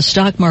company with a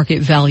stock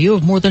market value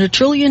of more than $1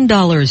 trillion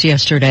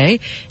yesterday,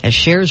 as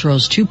shares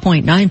rose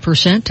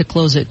 2.9% to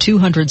close at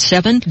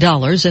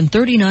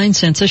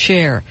 $207.39 a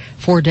share,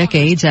 4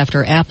 decades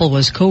after Apple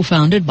was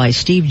co-founded by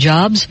Steve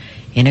Jobs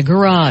in a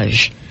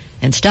garage.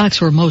 And stocks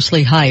were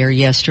mostly higher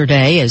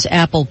yesterday as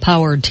Apple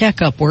powered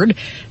tech upward.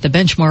 The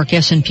benchmark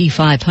S&P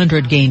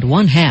 500 gained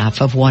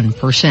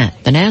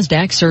 0.5%. The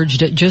NASDAQ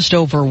surged at just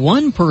over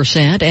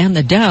 1%, and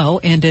the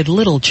Dow ended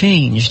little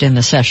changed in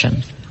the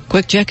session.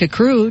 Quick check of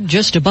crude,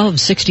 just above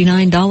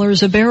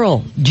 $69 a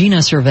barrel. Gina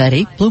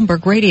Cervetti,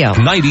 Bloomberg Radio.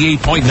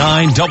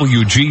 98.9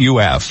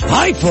 WGUF.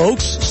 Hi,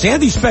 folks.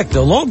 Sandy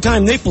Spector,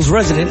 longtime Naples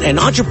resident and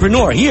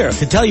entrepreneur, here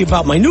to tell you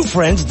about my new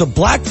friends, the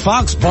Black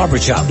Fox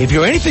Barbershop. If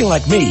you're anything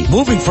like me,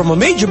 moving from a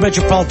major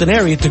metropolitan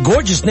area to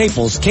gorgeous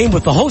Naples came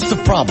with a host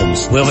of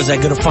problems. Where was I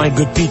going to find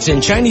good pizza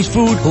and Chinese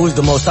food? Who was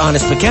the most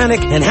honest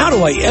mechanic? And how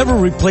do I ever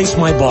replace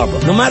my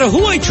barber? No matter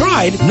who I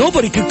tried,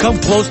 nobody could come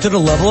close to the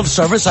level of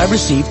service I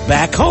received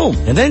back home.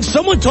 And then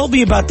someone told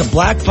me about the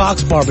Black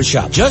Fox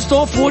Barbershop, just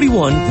off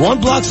 41, 1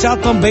 block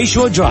south on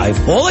Bayshore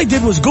Drive. All I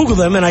did was Google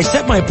them and I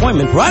set my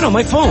appointment right on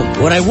my phone.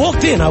 When I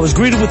walked in, I was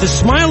greeted with a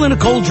smile and a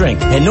cold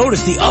drink and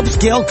noticed the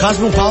upscale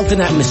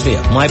cosmopolitan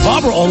atmosphere. My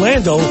barber,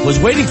 Orlando, was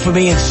waiting for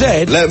me and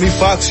said, "Let me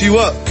fox you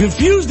up."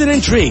 Confused and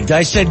intrigued,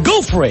 I said,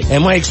 "Go for it."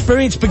 And my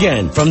experience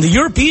began. From the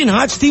European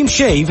hot steam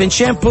shave and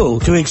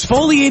shampoo to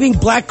exfoliating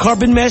black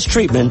carbon mask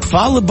treatment,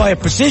 followed by a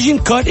precision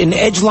cut and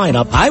edge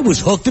lineup, I was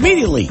hooked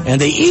immediately.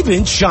 And they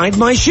even shined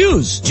my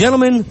shoes.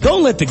 Gentlemen,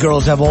 don't let the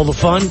girls have all the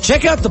fun.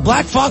 Check out the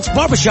Black Fox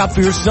Barbershop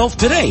for yourself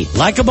today.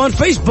 Like them on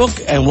Facebook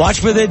and watch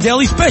for their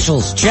daily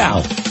specials.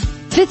 Ciao.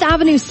 Fifth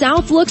Avenue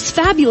South looks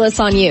fabulous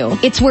on you.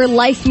 It's where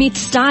life meets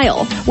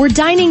style, where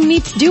dining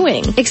meets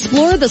doing.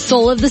 Explore the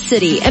soul of the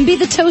city and be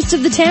the toast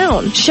of the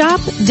town. Shop,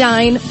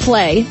 dine,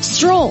 play,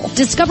 stroll.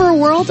 Discover a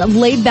world of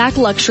laid-back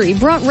luxury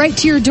brought right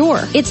to your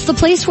door. It's the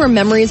place where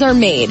memories are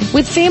made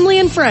with family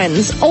and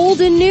friends, old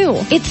and new.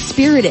 It's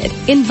spirited,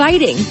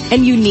 inviting,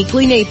 and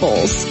uniquely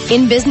Naples.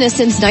 In business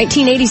since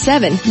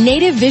 1987,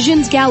 Native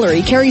Visions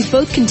Gallery carries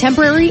both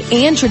contemporary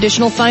and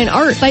traditional fine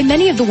art by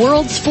many of the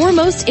world's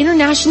foremost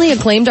internationally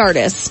acclaimed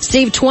artists.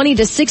 Save 20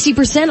 to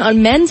 60%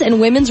 on men's and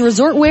women's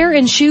resort wear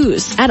and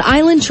shoes at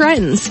Island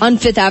Trends on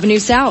 5th Avenue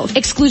South.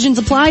 Exclusions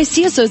apply.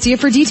 See associate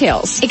for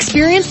details.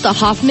 Experience the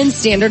Hoffman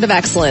standard of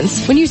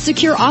excellence when you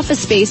secure office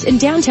space in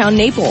downtown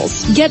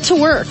Naples. Get to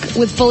work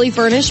with fully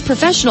furnished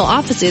professional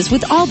offices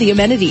with all the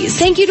amenities.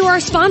 Thank you to our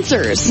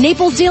sponsors,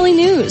 Naples Daily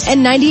News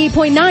and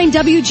 98.9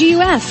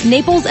 WGUF,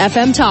 Naples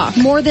FM Talk.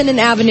 More than an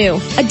avenue,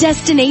 a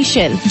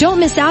destination.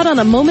 Don't miss out on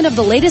a moment of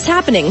the latest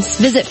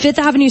happenings. Visit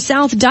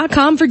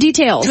 5thavenuesouth.com for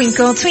details. Between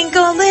Twinkle,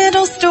 twinkle,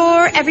 little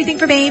store, everything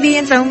for baby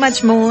and so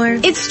much more.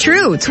 It's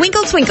true.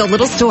 Twinkle Twinkle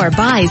Little Store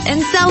buys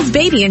and sells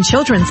baby and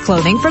children's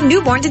clothing from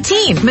newborn to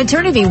teen,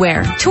 maternity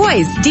wear,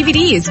 toys,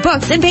 DVDs,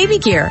 books, and baby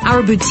gear.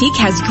 Our boutique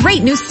has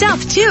great new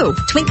stuff too.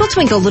 Twinkle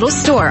Twinkle Little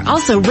Store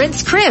also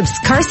rents cribs,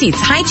 car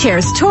seats, high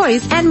chairs,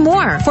 toys, and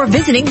more for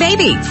visiting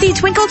baby. See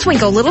Twinkle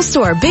Twinkle Little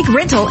Store big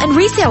rental and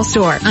resale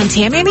store on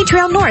Tamiami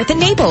Trail North in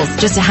Naples,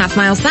 just a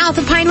half-mile south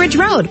of Pine Ridge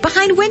Road,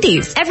 behind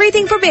Wendy's.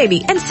 Everything for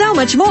baby and so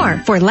much more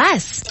for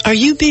less. Are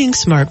you being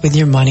smart with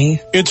your money?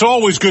 It's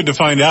always good to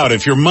find out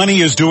if your money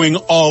is doing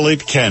all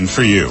it can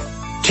for you.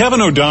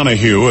 Kevin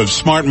O'Donohue of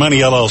Smart Money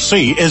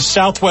LLC is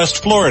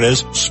Southwest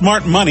Florida's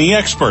smart money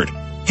expert.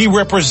 He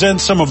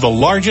represents some of the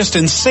largest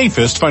and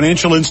safest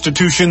financial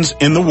institutions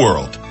in the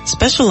world.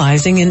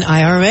 Specializing in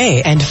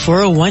IRA and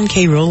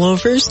 401k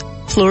rollovers,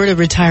 Florida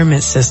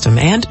retirement system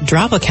and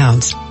drop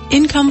accounts,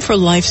 income for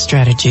life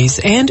strategies,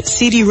 and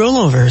CD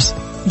rollovers.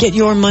 Get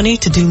your money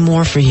to do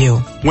more for you.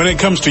 When it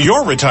comes to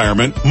your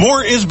retirement,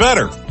 more is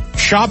better.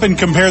 Shop and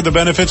compare the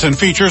benefits and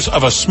features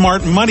of a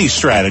smart money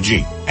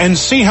strategy and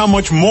see how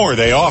much more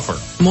they offer.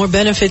 More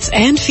benefits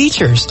and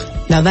features.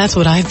 Now that's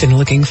what I've been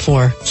looking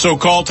for. So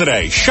call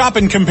today. Shop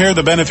and compare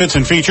the benefits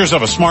and features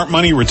of a smart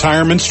money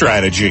retirement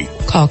strategy.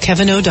 Call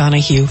Kevin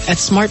O'Donohue at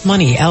Smart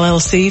Money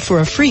LLC for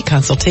a free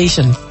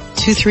consultation.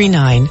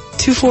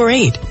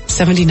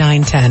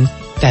 239-248-7910.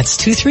 That's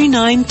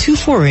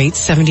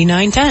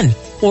 239-248-7910.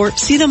 Or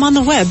see them on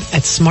the web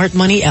at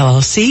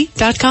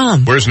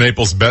smartmoneyllc.com. Where's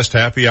Naples' best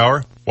happy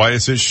hour? Why,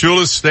 it's at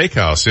Shula's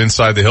Steakhouse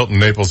inside the Hilton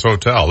Naples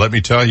Hotel. Let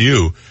me tell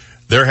you,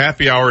 their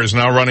happy hour is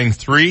now running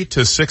 3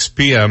 to 6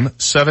 p.m.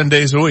 7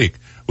 days a week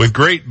with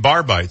great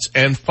bar bites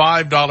and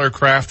 $5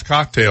 craft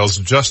cocktails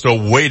just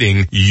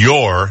awaiting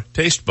your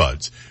taste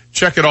buds.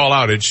 Check it all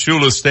out at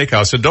Shula's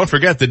Steakhouse. And don't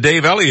forget the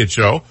Dave Elliott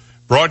Show,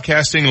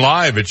 broadcasting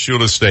live at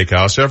Shula's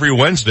Steakhouse every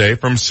Wednesday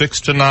from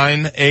 6 to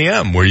 9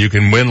 a.m., where you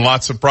can win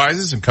lots of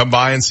prizes and come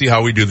by and see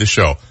how we do the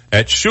show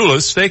at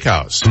Shula's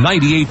Steakhouse.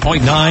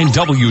 98.9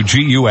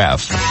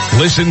 WGUF.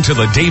 Listen to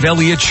the Dave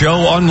Elliott Show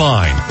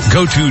online.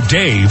 Go to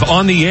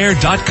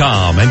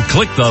DaveOnTheAir.com and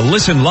click the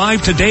Listen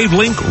Live to Dave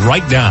link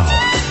right now.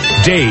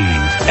 Dave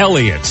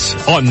Elliott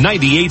on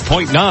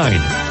 98.9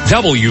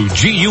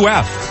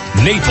 WGUF.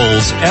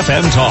 Naples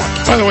FM Talk.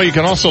 By the way, you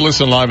can also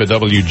listen live at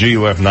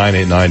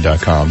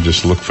WGUF989.com.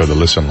 Just look for the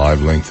Listen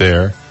Live link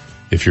there.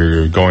 If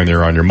you're going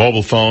there on your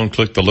mobile phone,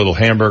 click the little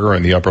hamburger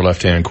in the upper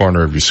left-hand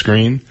corner of your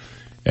screen,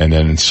 and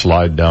then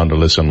slide down to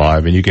Listen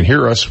Live. And you can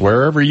hear us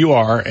wherever you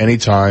are, any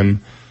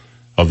time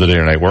of the day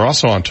or night. We're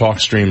also on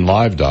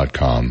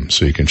TalkStreamLive.com,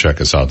 so you can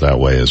check us out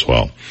that way as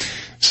well.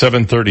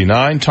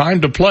 7:39,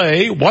 time to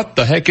play What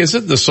the Heck Is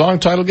It? The song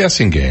title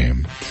guessing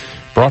game.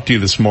 Brought to you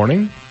this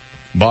morning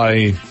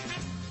by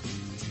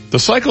the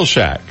Cycle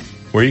Shack,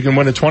 where you can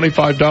win a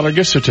 $25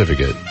 gift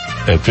certificate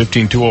at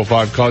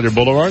 15205 Collier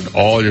Boulevard.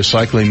 All your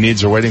cycling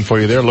needs are waiting for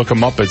you there. Look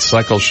them up at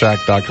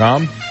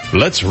cycleshack.com.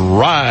 Let's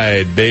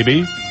ride,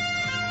 baby.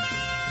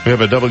 We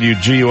have a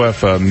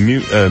WGUF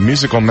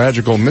musical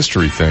magical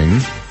mystery thing.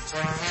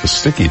 It's a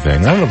sticky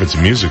thing. I don't know if it's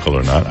musical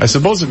or not. I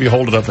suppose if you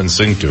hold it up and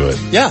sing to it,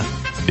 yeah,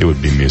 it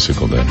would be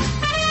musical then.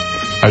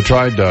 I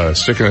tried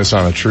sticking this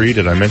on a tree.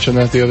 Did I mention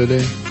that the other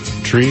day?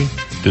 Tree?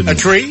 A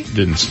tree?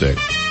 Didn't stick.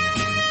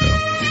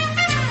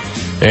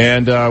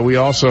 And we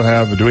also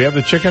have, do we have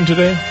the chicken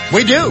today?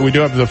 We do. We do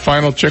have the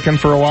final chicken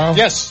for a while?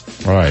 Yes.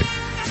 All right.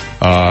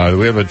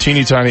 We have a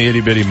teeny tiny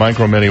itty bitty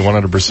micro mini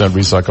 100%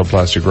 recycled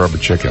plastic rubber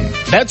chicken.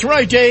 That's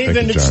right, Dave,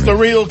 and it's the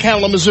real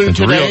Kalamazoo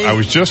today. I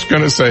was just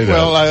going to say that.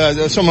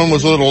 Well, someone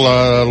was a little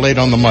late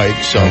on the mic,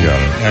 so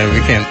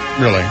we can't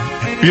really.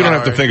 You don't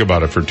have to think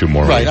about it for 2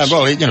 more weeks. Right.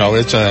 Well,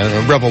 it's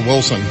Rebel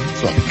Wilson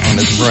on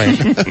his brain.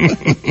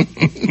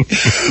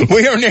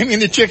 We are naming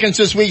the chickens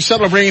this week,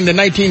 celebrating the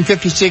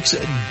 1956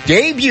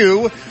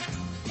 debut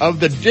of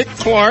the Dick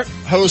Clark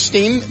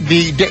hosting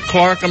the Dick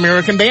Clark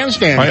American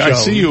Bandstand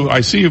show.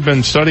 I see you've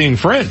been studying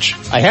French.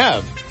 I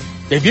have.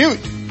 Debut.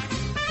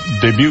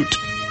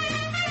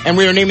 And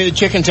we are naming the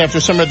chickens after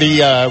some of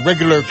the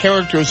regular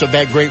characters of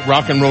that great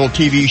rock and roll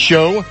TV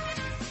show.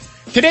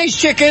 Today's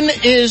chicken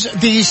is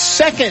the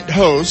second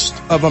host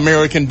of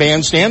American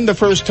Bandstand. The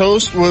first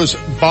host was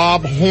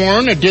Bob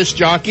Horn, a disc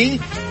jockey.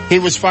 He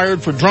was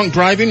fired for drunk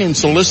driving and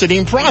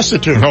soliciting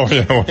prostitutes. Oh,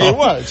 yeah. Well, he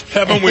was.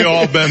 Haven't we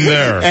all been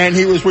there? And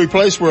he was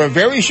replaced for a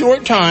very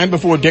short time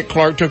before Dick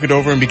Clark took it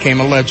over and became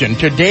a legend.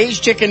 Today's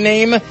chicken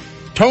name,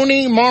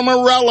 Tony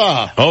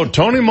Marmarella. Oh,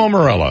 Tony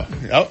Marmarella.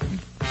 Yep.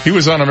 He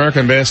was on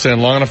American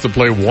Bandstand long enough to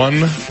play one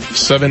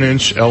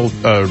 7-inch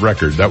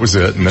record. That was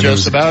it. And then he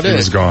was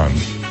gone.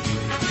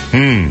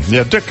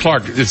 Yeah, Dick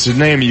Clark, it's a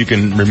name you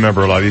can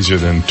remember a lot easier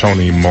than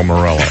Tony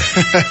Marmarella.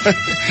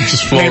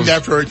 Just flows. Named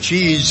after a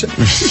cheese.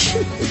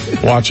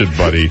 Watch it,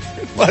 buddy.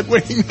 What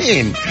do you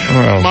mean?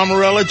 Well,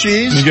 Marmarella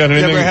cheese? You got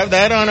anything? You ever have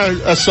that on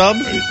a sub?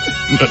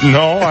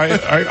 No,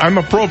 I'm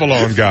a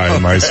provolone guy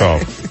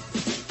myself.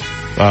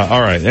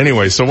 All right.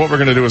 Anyway, so what we're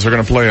going to do is we're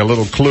going to play a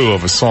little clue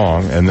of a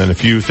song, and then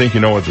if you think you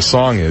know what the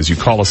song is, you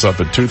call us up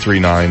at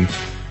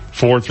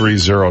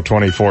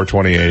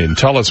 430-2428 and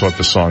tell us what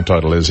the song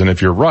title is. And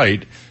if you're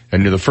right,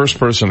 and you're the first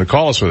person to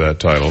call us with that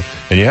title,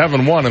 and you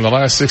haven't won in the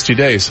last 60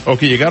 days,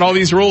 okay, you got all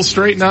these rules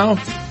straight now?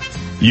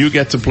 You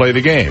get to play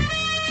the game.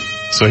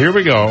 So here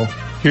we go.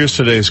 Here's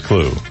today's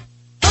clue.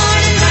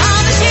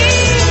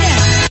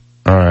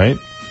 All right.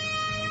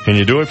 Can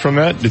you do it from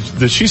that?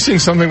 Did she sing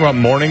something about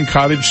morning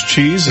cottage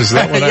cheese? Is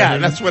that what I heard? Yeah,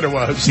 that's what it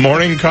was.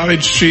 Morning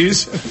cottage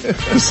cheese?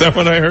 Is that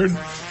what I heard?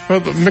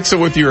 Well, mix it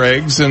with your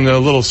eggs and a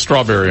little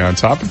strawberry on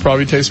top. It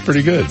probably tastes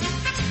pretty good.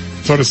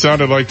 That's what it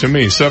sounded like to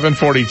me.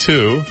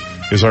 7:42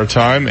 is our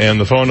time, and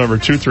the phone number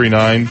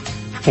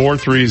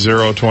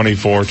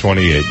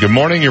 239-430-2428. Good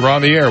morning, you're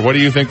on the air. What do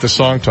you think the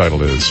song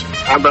title is?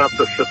 How about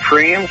the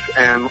Supremes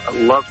and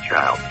Love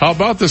Child? How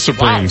about the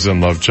Supremes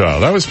and Love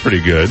Child? That was pretty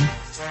good.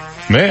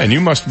 Man,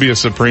 you must be a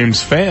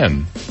Supremes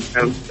fan.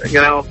 And,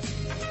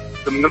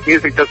 the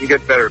music doesn't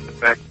get better. In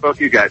fact,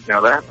 both you guys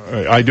know that.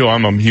 I do.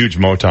 I'm a huge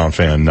Motown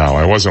fan now.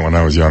 I wasn't when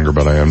I was younger,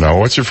 but I am now.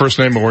 What's your first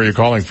name and where are you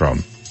calling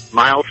from?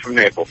 Miles from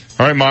Naples.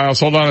 All right, Miles,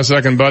 hold on a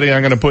second, buddy.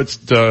 I'm going to put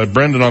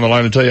Brendan on the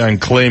line to tell you I can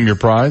claim your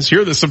prize.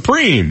 Here are the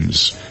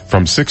Supremes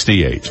from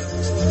 68.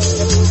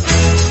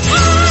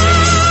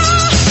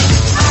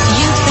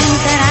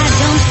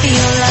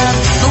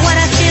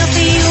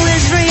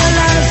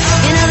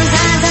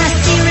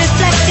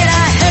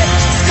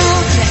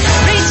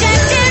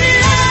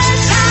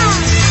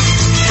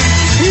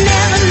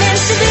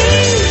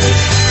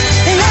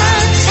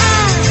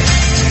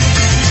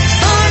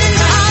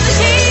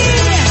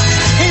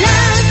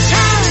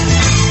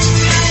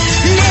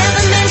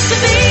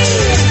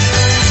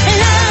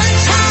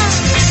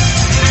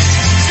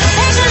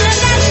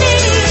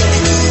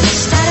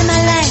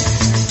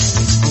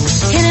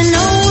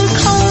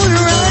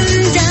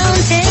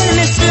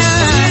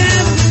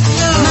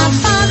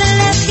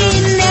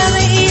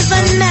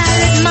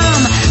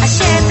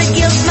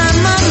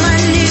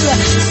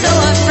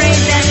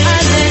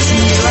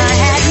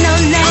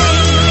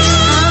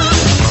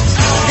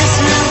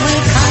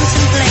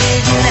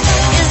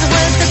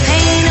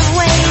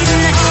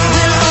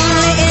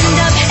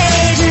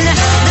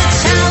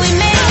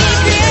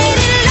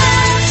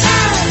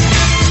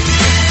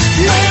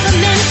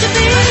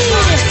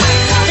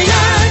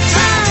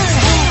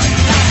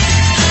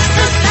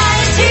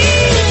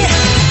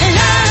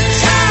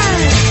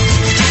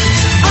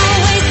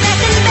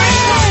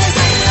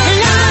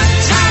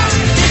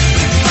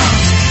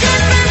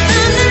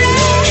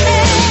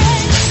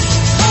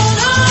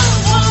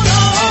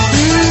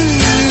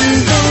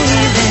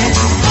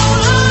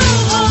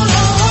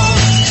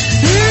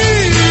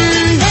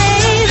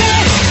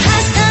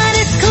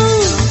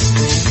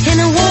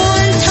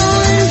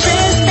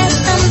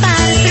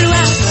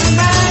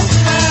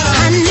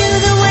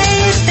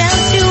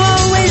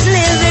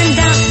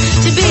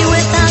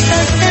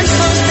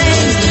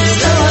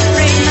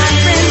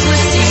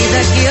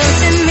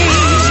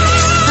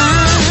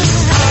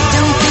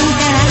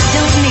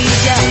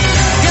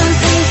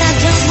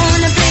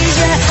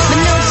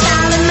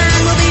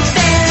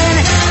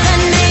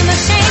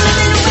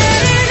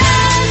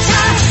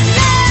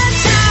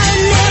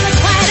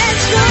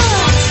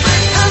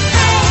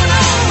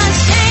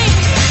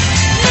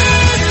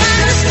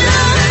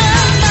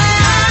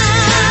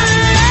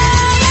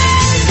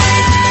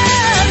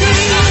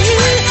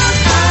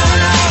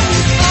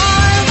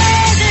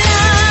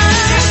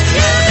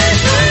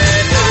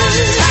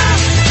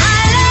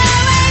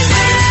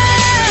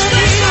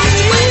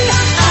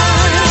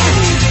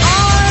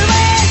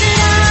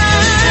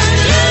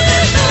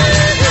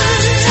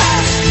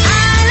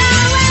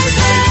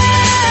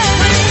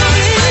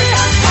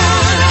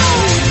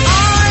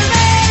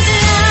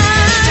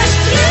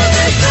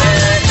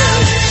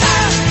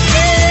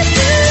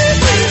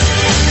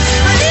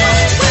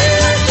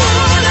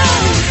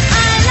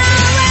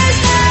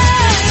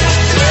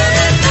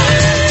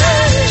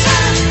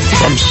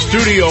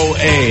 Studio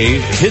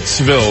A,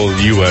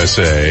 Hitsville,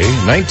 USA,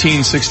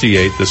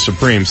 1968, the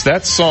Supremes.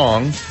 That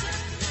song,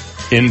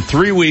 in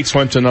 3 weeks,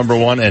 went to number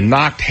one and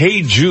knocked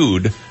Hey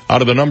Jude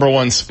out of the number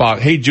one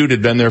spot. Hey Jude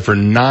had been there for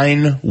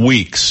 9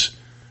 weeks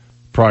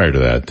prior to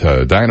that.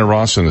 Diana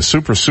Ross and the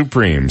Super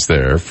Supremes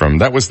there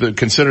that was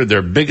considered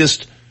their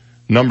biggest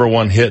number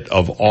one hit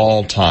of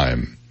all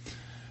time.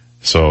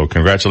 So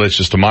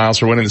congratulations to Miles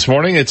for winning this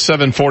morning. It's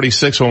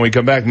 7:46 when we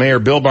come back. Mayor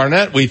Bill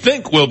Barnett, we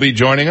think, will be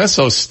joining us,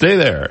 so stay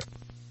there.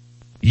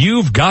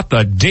 You've got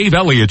the Dave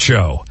Elliott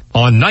Show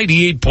on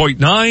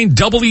 98.9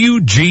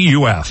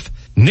 WGUF,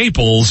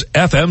 Naples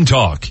FM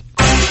Talk.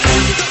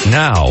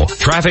 Now,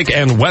 traffic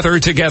and weather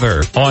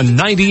together on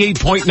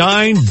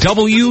 98.9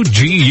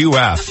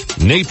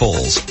 WGUF,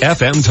 Naples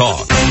FM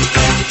Talk.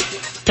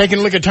 Taking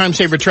a look at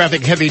time-saver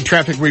traffic, heavy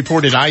traffic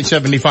reported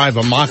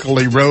I-75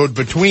 Immokalee Road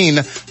between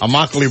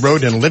Immokalee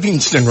Road and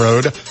Livingston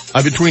Road,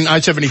 between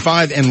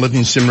I-75 and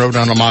Livingston Road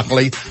on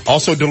Immokalee.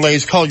 Also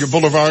delays Collier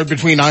Boulevard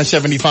between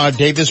I-75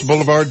 Davis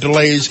Boulevard,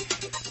 delays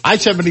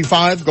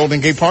I-75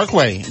 Golden Gate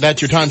Parkway. That's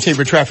your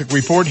time-saver traffic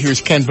report. Here's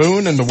Ken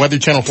Boone and the Weather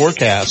Channel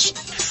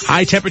forecast.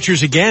 High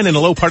temperatures again in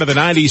the low part of the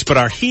 90s, but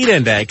our heat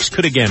index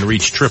could again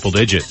reach triple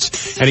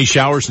digits. Any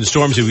showers and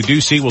storms that we do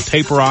see will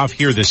taper off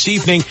here this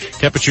evening.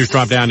 Temperatures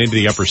drop down into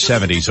the upper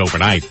 70s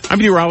overnight. I'm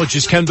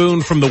meteorologist Ken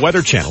Boone from the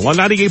Weather Channel on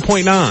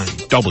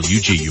 98.9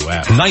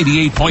 WGUF.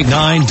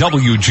 98.9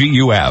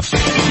 WGUF.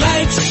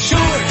 Life's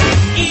short.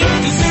 Eat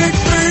dessert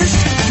first.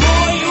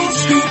 Royal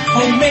Scoop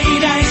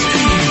homemade ice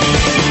cream.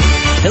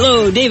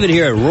 Hello, David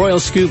here at Royal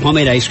Scoop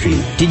Homemade Ice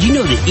Cream. Did you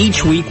know that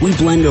each week we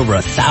blend over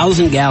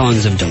 1,000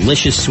 gallons of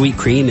delicious sweet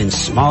cream in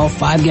small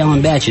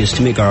 5-gallon batches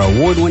to make our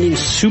award-winning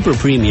super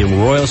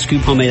premium Royal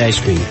Scoop Homemade Ice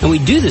Cream? And we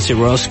do this at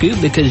Royal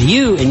Scoop because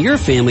you and your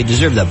family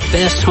deserve the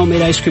best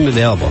homemade ice cream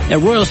available.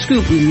 At Royal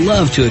Scoop, we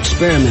love to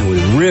experiment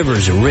with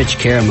rivers of rich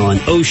caramel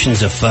and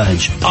oceans of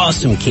fudge,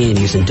 awesome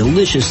candies, and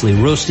deliciously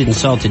roasted and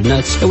salted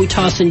nuts that we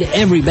toss into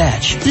every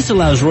batch. This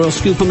allows Royal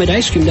Scoop Homemade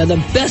Ice Cream to have the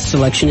best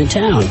selection in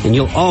town, and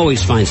you'll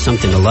always find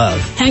something to love.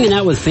 Hanging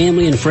out with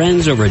family and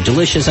friends over a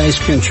delicious ice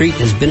cream treat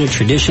has been a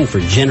tradition for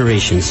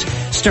generations.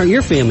 Start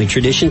your family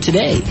tradition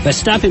today by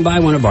stopping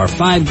by one of our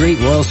 5 great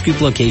Royal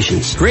Scoop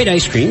locations. Great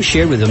ice cream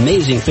shared with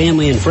amazing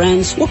family and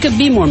friends. What could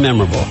be more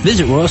memorable?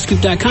 Visit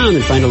RoyalScoop.com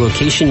and find a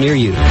location near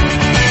you.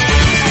 Life's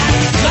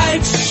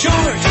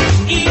short.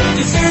 Eat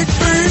dessert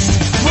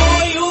first.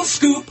 Royal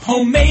Scoop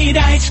homemade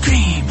ice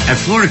cream. At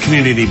Florida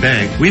Community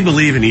Bank, we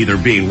believe in either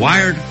being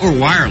wired or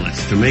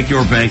wireless to make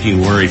your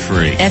banking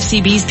worry-free.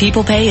 FCB's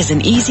People Pay is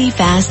an easy,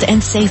 fast,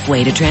 and safe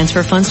way to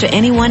transfer funds to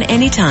anyone,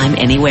 anytime,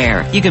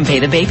 anywhere. You can pay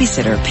the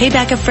babysitter, pay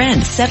back a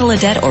friend, settle a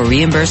debt, or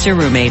reimburse your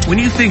roommate. When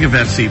you think of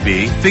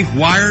FCB, think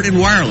wired and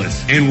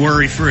wireless and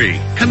worry-free.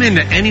 Come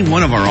into any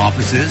one of our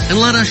offices and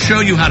let us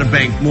show you how to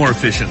bank more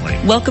efficiently.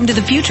 Welcome to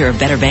the future of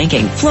better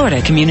banking.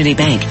 Florida Community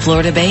Bank.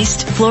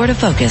 Florida-based,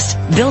 Florida-focused.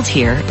 Built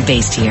here,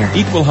 based here.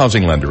 Equal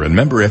housing lender and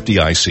member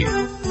FDIC.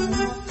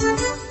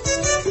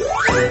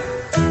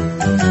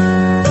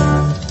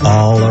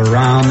 All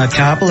around the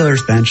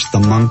cobbler's bench, the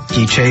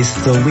monkey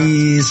chased the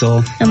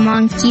weasel. The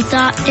monkey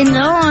thought in the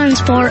lawn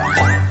sport,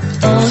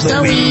 goes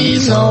the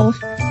weasel.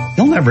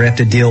 You'll never have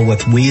to deal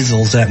with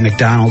weasels at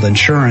McDonald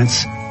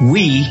Insurance.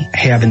 We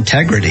have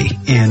integrity,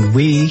 and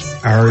we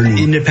are an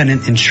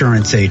independent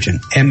insurance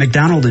agent. At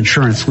McDonald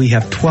Insurance, we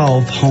have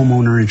 12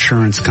 homeowner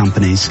insurance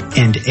companies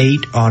and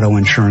 8 auto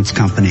insurance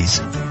companies.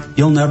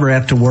 You'll never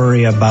have to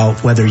worry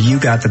about whether you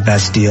got the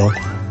best deal.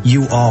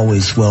 You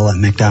always will at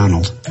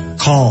McDonald.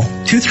 Call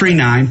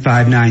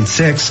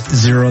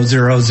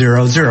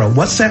 239-596-0000.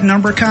 What's that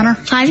number, Connor?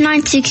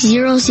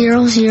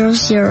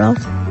 596-0000.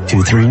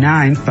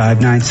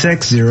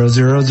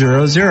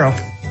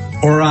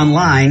 239-596-0000. Or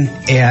online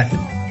at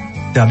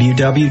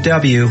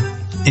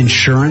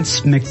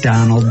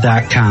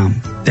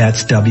www.insurancemcdonald.com.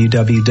 That's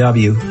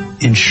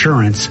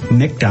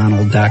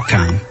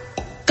www.insurancemcdonald.com.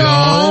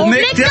 Go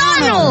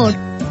McDonald!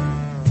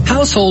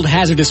 Household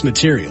hazardous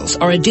materials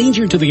are a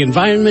danger to the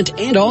environment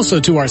and also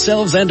to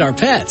ourselves and our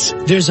pets.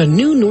 There's a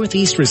new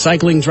Northeast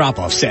Recycling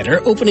Drop-Off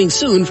Center opening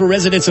soon for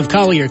residents of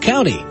Collier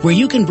County, where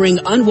you can bring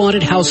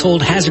unwanted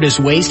household hazardous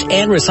waste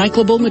and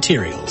recyclable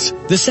materials.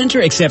 The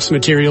center accepts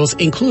materials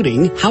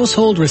including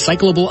household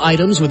recyclable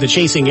items with the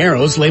chasing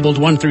arrows labeled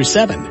 1 through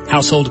 7,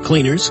 household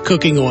cleaners,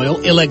 cooking oil,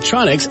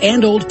 electronics,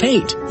 and old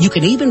paint. You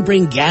can even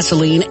bring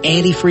gasoline,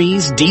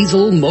 antifreeze,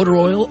 diesel, motor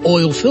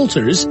oil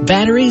filters,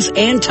 batteries,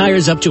 and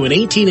tires up to an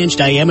 18-inch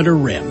diameter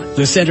rim.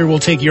 The center will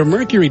take your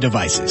mercury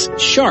devices,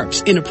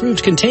 sharps in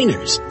approved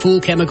containers,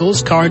 pool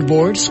chemicals,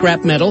 cardboard,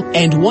 scrap metal,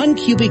 and 1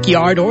 cubic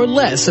yard or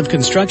less of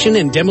construction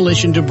and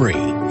demolition debris.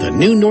 The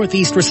new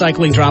Northeast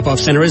Recycling Drop-Off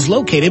Center is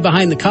located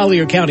behind the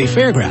Collier County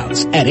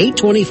Fairgrounds at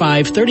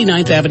 825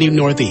 39th Avenue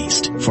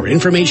Northeast. For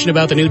information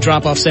about the new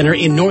Drop-Off Center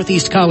in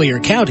Northeast Collier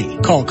County,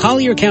 call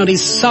Collier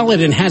County's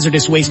Solid and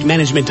Hazardous Waste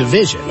Management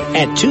Division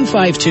at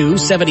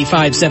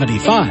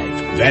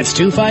 252-7575. That's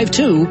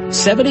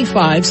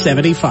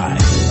 252-7575.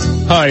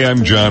 Hi,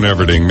 I'm John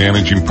Everding,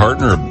 managing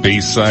partner of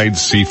Bayside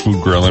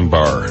Seafood Grill and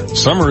Bar.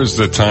 Summer is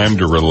the time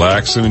to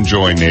relax and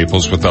enjoy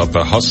Naples without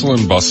the hustle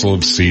and bustle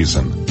of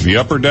season. The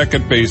Upper Deck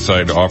at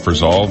Bayside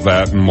offers all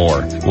that and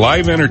more.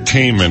 Live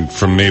entertainment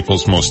from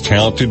Naples' most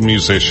talented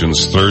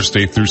musicians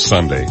Thursday through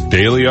Sunday.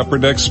 Daily Upper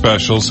Deck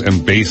specials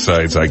and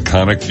Bayside's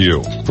iconic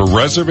view. For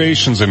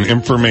reservations and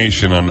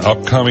information on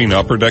upcoming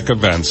Upper Deck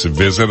events,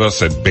 visit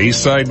us at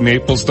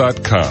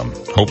BaysideNaples.com.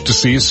 Hope to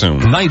see you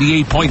soon.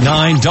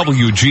 98.9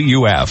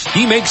 WGUF.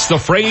 He makes the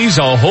phrase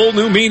a whole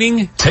new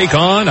meaning take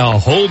on a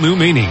whole new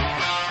meaning.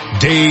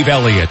 Dave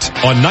Elliott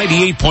on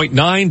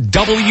 98.9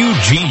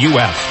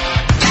 WGUF.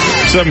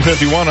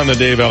 7:51 on the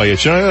Dave Elliott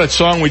Show. You know that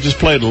song we just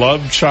played,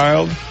 Love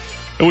Child?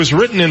 It was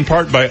written in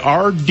part by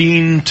R.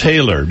 Dean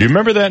Taylor. Do you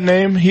remember that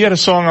name? He had a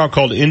song out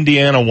called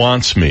Indiana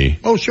Wants Me.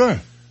 Oh, sure.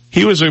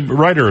 He was a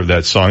writer of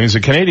that song. He's a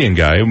Canadian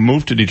guy who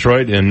moved to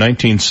Detroit in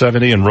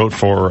 1970 and wrote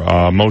for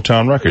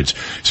Motown Records.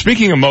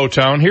 Speaking of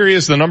Motown, here he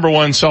is, the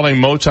 #1 selling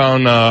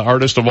Motown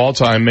artist of all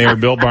time, Mayor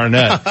Bill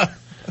Barnett.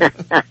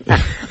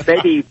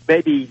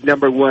 maybe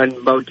number one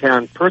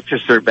Motown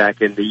purchaser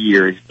back in the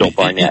years, Bill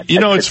Barnett. You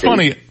know, it's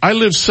funny. I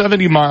live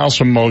 70 miles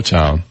from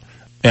Motown,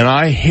 and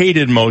I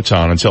hated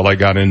Motown until I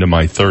got into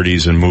my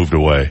 30s and moved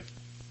away.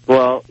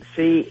 Well,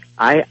 see,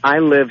 I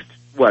lived,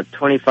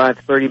 25,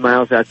 30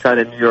 miles outside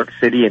of New York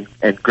City,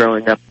 and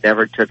growing up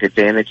never took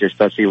advantage,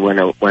 especially when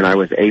I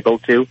was able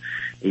to.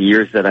 The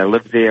years that I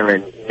lived there,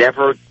 and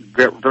never,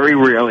 very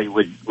rarely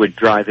would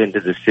drive into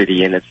the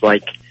city, and it's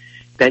like,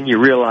 then you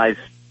realize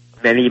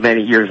many,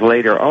 many years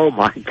later, oh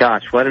my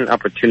gosh, what an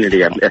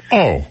opportunity I missed.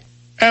 Oh,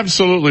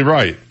 absolutely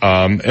right.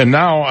 And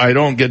now I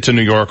don't get to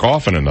New York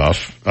often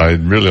enough.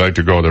 I'd really like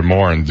to go there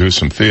more and do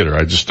some theater.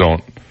 I just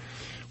don't.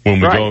 When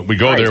we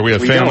go there, we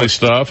have family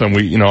stuff, and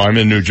I'm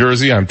in New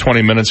Jersey. I'm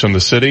 20 minutes from the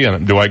city,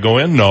 and do I go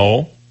in?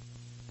 No.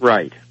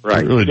 Right. It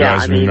really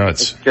drives me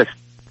nuts. It's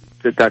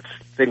just, that's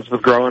things were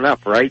growing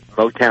up, right?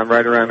 Motown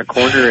right around the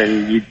corner,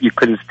 and you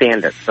couldn't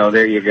stand it. So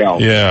there you go.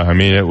 Yeah, I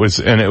mean, it was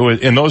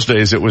in those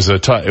days. It was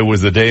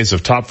the days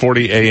of top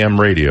 40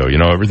 AM radio.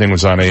 Everything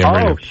was on AM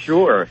radio. Oh,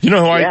 sure. You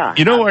know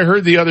who I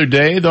heard the other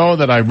day though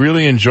that I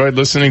really enjoyed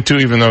listening to,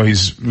 even though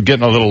he's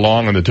getting a little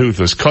long in the tooth,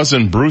 was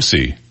Cousin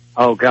Brucey.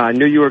 Oh God, I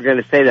knew you were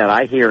going to say that.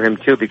 I hear him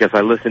too because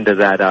I listen to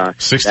that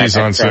 60s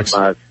that on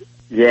FM, 6.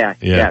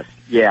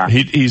 Yeah.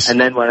 He's and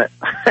then when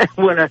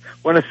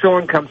a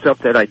song comes up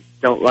that I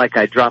don't like,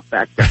 I drop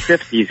back to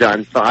 50s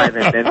on 5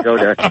 and then go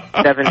to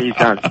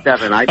 70s on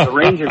 7. I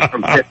range it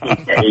from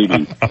 50s to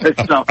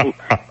 80s. So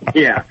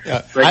yeah.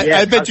 But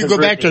I bet you go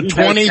back to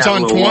 20s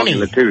on 20.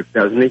 In the tooth,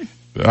 doesn't he?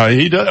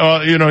 He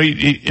does,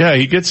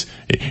 he gets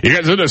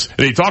in this,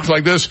 and he talks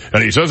like this,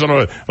 and he says in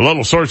a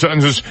little short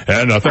sentences,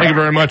 and thank you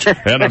very much,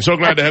 and I'm so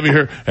glad to have you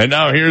here, and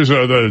now here's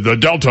the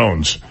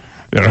Deltones.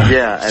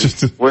 Yeah,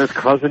 and with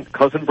cousin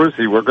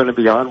Brucey, we're going to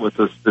be on with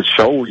the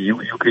show. You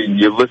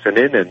listen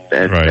in,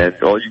 and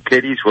all you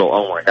kiddies will.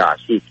 Oh my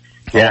gosh, he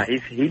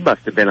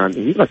must have been on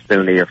the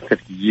air for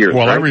 50 years.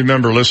 Well, right? I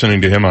remember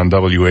listening to him on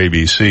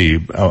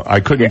WABC.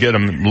 I couldn't get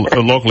him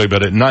locally,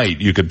 but at night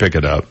you could pick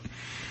it up.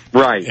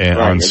 Right,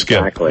 on Skip.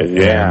 Exactly,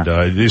 yeah.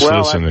 And used to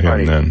listen to him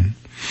funny. then.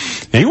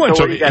 He wound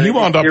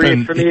up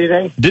in.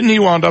 Didn't he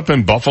wind up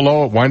in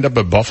Buffalo? Wind up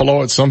at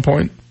Buffalo at some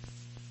point?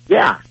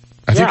 Yeah.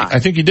 I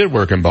think he did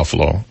work in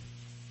Buffalo.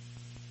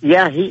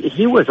 Yeah,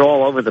 he was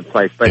all over the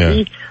place, but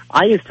I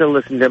used to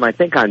listen to him, I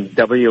think, on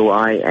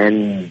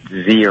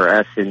WINZ or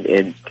S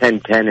in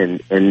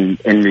 1010 in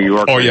New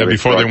York. Oh yeah,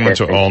 before they went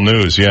to All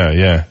News.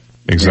 Yeah.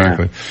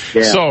 Exactly.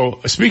 Yeah.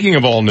 So, speaking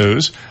of all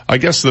news, I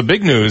guess the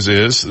big news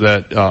is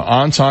that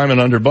on time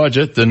and under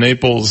budget, the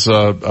Naples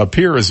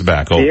pier is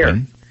back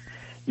open.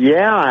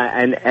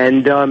 Yeah,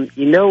 and the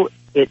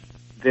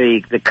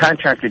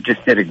contractor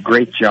just did a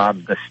great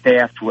job. The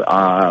staff,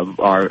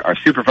 our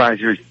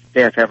supervisors,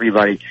 staff,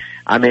 everybody.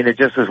 I mean, it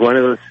just was one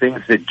of those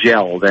things that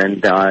gelled,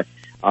 and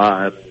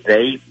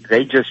they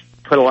just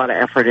put a lot of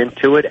effort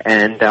into it.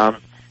 And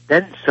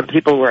then some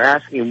people were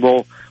asking,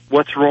 well,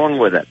 what's wrong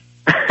with it?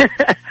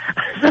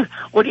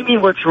 What do you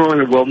mean what's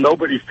wrong? Well,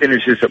 nobody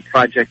finishes a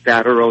project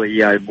that early.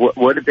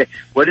 What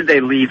did they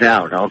leave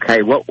out?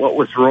 Okay, what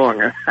was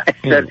wrong? I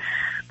said,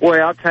 boy,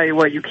 I'll tell you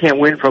what, you can't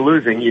win for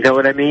losing. You know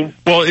what I mean?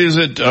 Well,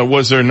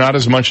 was there not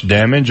as much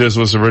damage as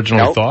was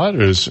originally thought?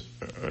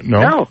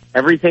 No,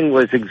 everything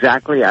was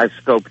exactly as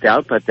scoped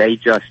out, but they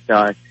just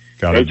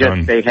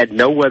they had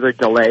no weather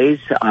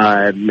delays,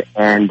 and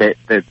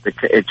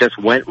it just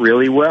went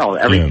really well.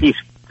 Every piece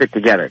fit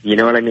together. You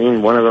know what I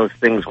mean? One of those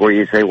things where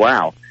you say,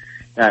 wow,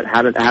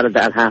 how did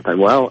that happen?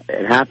 Well,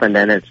 it happened,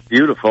 and it's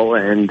beautiful,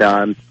 and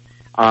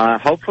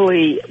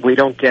hopefully we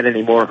don't get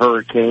any more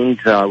hurricanes.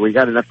 We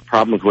got enough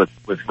problems with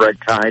red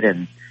tide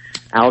and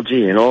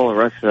algae and all the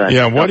rest of that.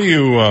 Yeah, what do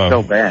you...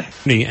 so bad.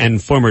 And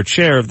former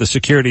chair of the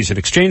Securities and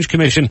Exchange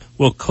Commission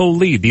will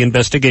co-lead the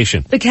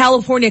investigation. The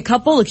California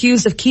couple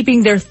accused of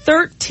keeping their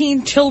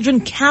 13 children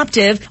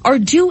captive are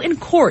due in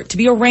court to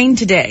be arraigned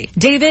today.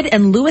 David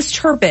and Louis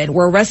Turpin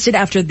were arrested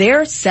after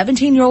their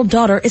 17-year-old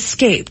daughter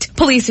escaped.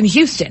 Police in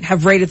Houston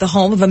have raided the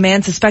home of a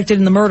man suspected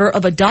in the murder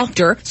of a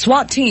doctor.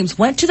 SWAT teams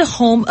went to the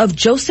home of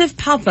Joseph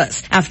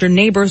Papas after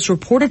neighbors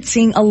reported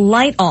seeing a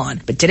light on,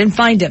 but didn't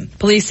find him.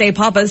 Police say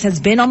Papas has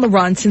been on the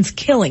run since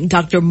killing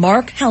Dr.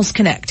 Mark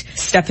Houseconnect.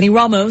 Stephanie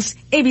Ramos,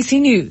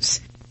 ABC News.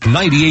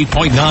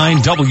 98.9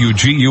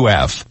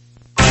 WGUF.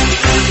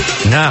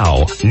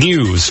 Now,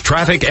 news,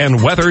 traffic,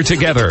 and weather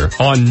together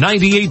on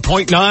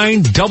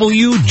 98.9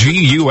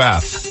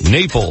 WGUF.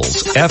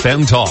 Naples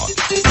FM Talk.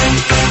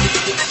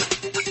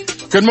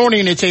 Good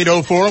morning, it's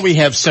 8:04. We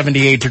have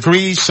 78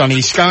 degrees,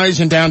 sunny skies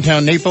in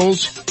downtown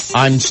Naples.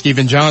 I'm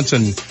Stephen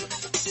Johnson.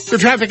 For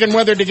traffic and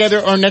weather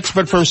together are next,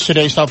 but first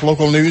today's top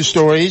local news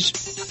stories.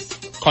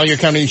 Collier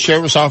County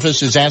Sheriff's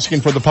Office is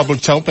asking for the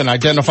public's help in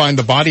identifying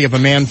the body of a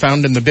man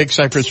found in the Big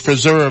Cypress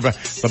Preserve.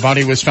 The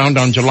body was found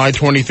on July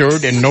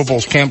 23rd in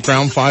Nobles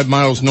Campground, 5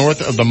 miles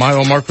north of the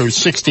mile marker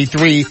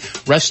 63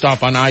 rest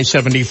stop on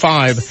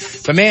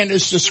I-75. The man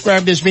is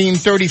described as being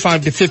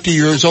 35 to 50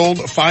 years old,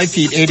 5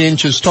 feet 8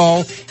 inches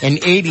tall, and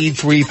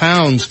 83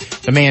 pounds.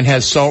 The man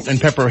has salt and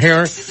pepper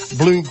hair,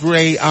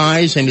 blue-gray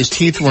eyes, and his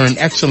teeth were in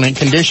excellent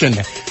condition.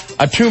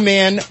 A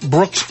 2-man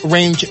Brooks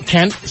Range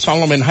tent,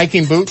 Solomon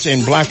hiking boots,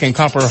 and black and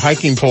copper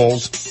hiking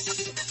poles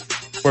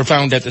were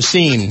found at the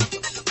scene.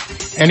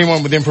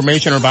 Anyone with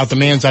information about the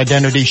man's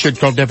identity should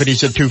call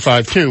deputies at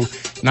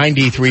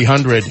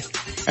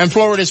 252-9300. And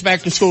Florida's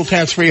back-to-school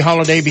tax-free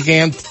holiday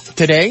began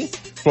today.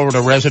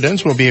 Florida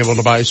residents will be able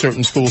to buy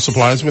certain school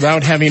supplies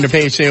without having to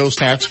pay sales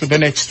tax for the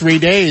next 3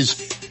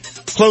 days.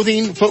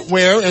 Clothing,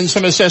 footwear, and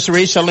some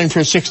accessories selling for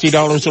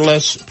 $60 or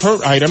less per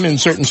item,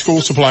 and certain school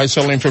supplies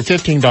selling for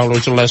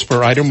 $15 or less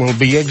per item will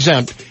be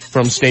exempt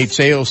from state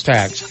sales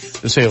tax.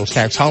 The sales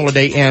tax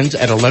holiday ends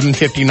at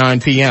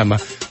 11:59 p.m.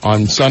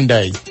 on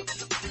Sunday.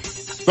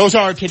 Those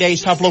are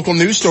today's top local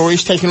news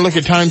stories. Taking a look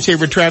at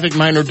time-saver traffic,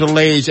 minor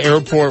delays,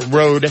 Airport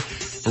Road,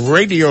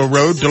 Radio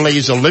Road,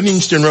 delays of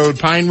Livingston Road,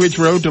 Pine Ridge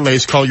Road,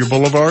 delays Collier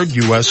Boulevard,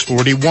 US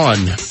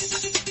 41.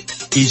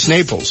 East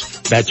Naples.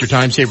 That's your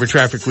time-saver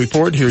traffic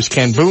report. Here's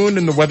Ken Boone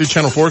in the Weather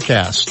Channel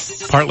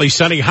forecast. Partly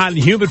sunny, hot and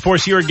humid for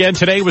us here again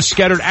today with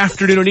scattered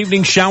afternoon and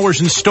evening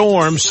showers and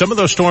storms. Some of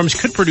those storms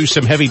could produce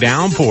some heavy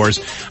downpours.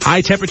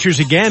 High temperatures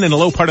again in the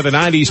low part of the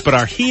 90s, but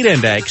our heat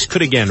index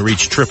could again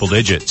reach triple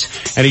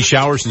digits. Any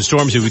showers and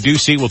storms that we do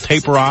see will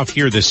taper off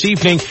here this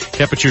evening.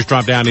 Temperatures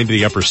drop down into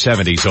the upper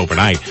 70s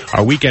overnight.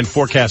 Our weekend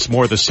forecast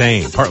more the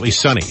same. Partly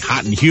sunny,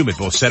 hot and humid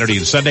both Saturday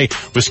and Sunday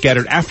with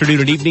scattered afternoon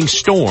and evening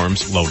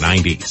storms, low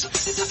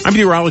 90s. I'm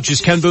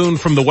meteorologist Ken Boone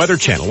from the Weather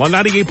Channel on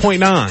 98.9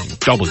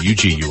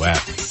 WGUF.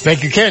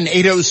 Thank you, Ken.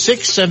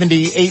 806,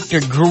 78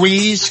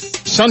 degrees,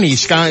 sunny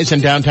skies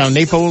in downtown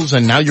Naples,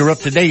 and now you're up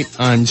to date.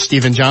 I'm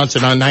Stephen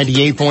Johnson on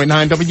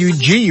 98.9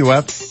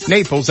 WGUF,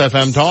 Naples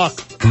FM Talk.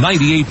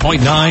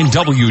 98.9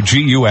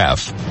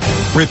 WGUF.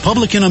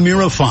 Republican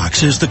Amira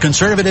Fox is the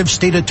conservative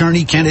state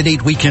attorney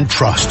candidate we can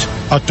trust.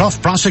 A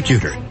tough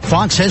prosecutor,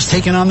 Fox has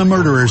taken on the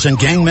murderers and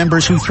gang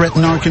members who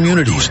threaten our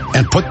communities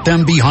and put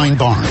them behind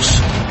bars.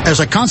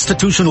 As a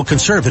constitutional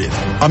conservative,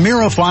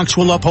 Amira Fox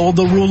will uphold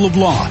the rule of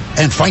law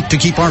and fight to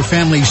keep our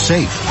families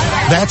safe.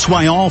 That's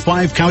why all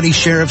 5 county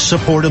sheriffs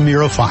support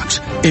Amira Fox,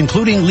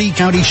 including Lee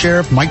County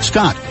Sheriff Mike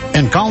Scott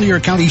and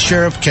Collier County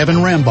Sheriff Kevin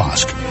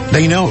Rambosk.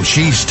 They know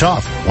she's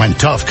tough when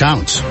tough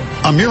counts.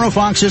 Amira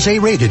Fox is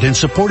A-rated and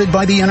supported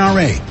by the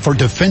NRA for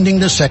defending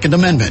the Second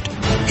Amendment.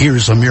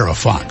 Here's Amira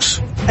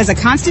Fox. As a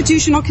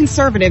constitutional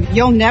conservative,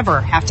 you'll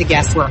never have to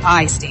guess where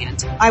I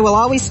stand. I will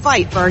always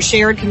fight for our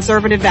shared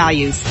conservative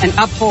values and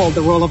uphold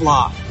the rule of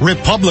law.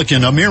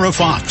 Republican Amira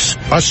Fox,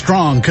 a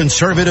strong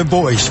conservative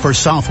voice for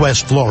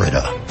Southwest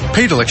Florida.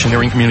 Paid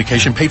electioneering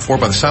communication paid for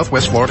by the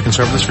Southwest Florida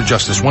Conservatives for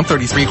Justice,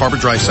 133 Harbor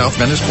Drive, South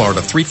Venice,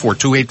 Florida,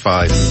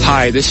 34285.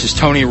 Hi, this is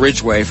Tony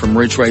Ridgway from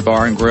Ridgway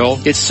Bar and Grill.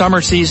 It's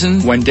summer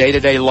season when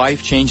day-to-day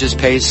life changes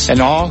pace, and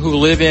all who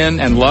live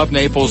in and love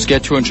Naples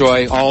get to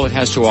enjoy all it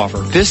has to offer.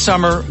 This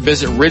summer,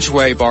 visit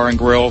Ridgway Bar and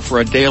Grill for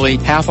a daily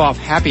half-off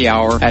happy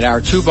hour at our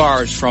 2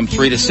 bars from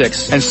 3 to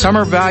 6, and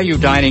summer value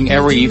dining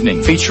every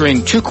evening,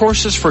 featuring 2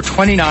 courses for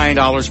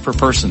 $29 per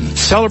person.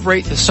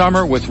 Celebrate the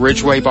summer with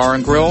Ridgway Bar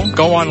and Grill.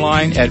 Go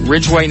online at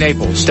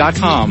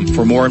RidgwayNaples.com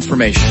for more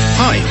information.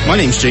 Hi, my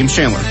name's James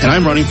Chandler, and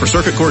I'm running for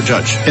Circuit Court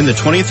Judge in the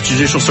 20th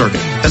Judicial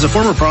Circuit. As a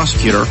former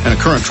prosecutor and a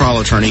current trial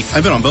attorney,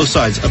 I've been on both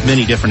sides of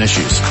many different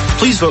issues.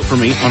 Please vote for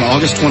me on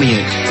August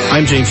 28th.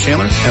 I'm James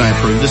Chandler, and I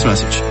approve this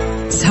message.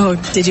 So,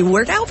 did you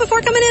work out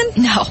before coming in?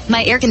 No,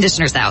 my air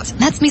conditioner's out.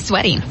 That's me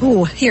sweating.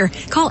 Ooh, here,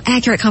 call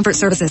Accurate Comfort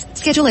Services.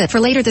 Schedule it for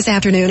later this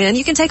afternoon and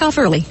you can take off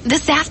early.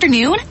 This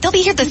afternoon? They'll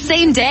be here the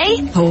same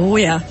day? Oh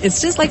yeah,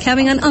 it's just like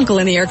having an uncle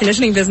in the air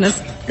conditioning business.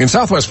 In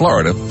Southwest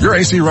Florida, your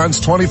AC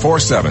runs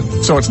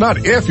 24/7. So it's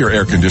not if your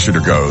air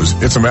conditioner goes,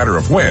 it's a matter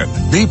of when.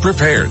 Be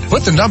prepared.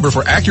 Put the number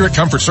for Accurate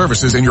Comfort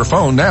Services in your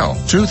phone now.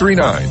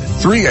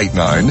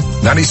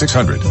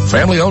 239-389-9600.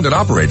 Family owned and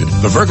operated,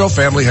 the Virgo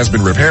family has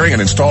been repairing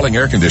and installing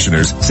air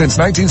conditioners since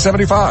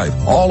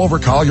 1975, all over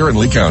Collier and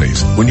Lee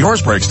counties. When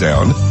yours breaks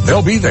down,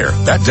 they'll be there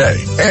that day.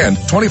 And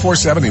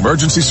 24/7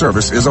 emergency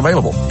service is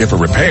available. If a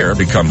repair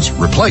becomes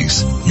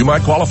replace, you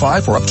might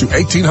qualify for up to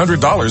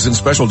 $1,800 in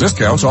special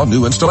discounts on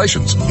new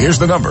installations. Here's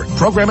the number.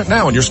 Program it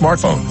now on your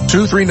smartphone.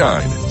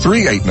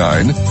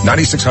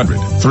 239-389-9600.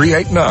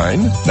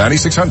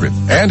 389-9600.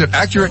 And at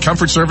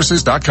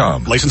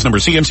AccurateComfortServices.com. License number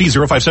CMC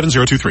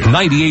 057023.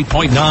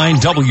 98.9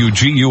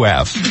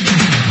 WGUF.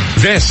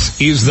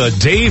 This is the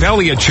Dave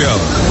Elliott Show.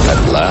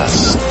 At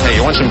last. Hey,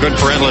 you want some good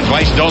parental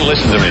advice? Don't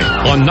listen to me.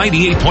 On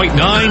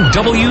 98.9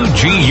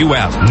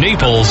 WGUF,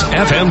 Naples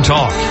FM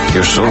Talk.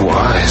 You're so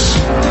wise.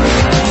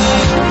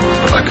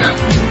 Like a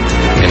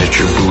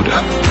miniature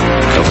Buddha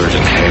covered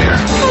in hair.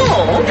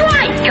 Oh,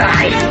 right,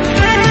 guys.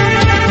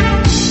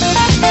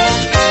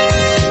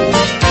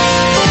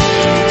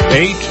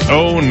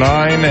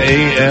 6:09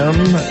 a.m.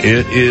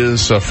 It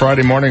is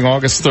Friday morning,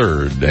 August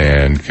 3rd,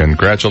 and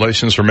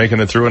congratulations for making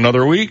it through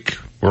another week.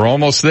 We're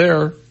almost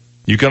there.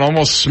 You can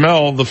almost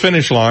smell the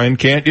finish line,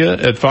 can't you,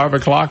 at 5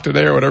 o'clock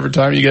today or whatever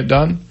time you get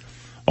done?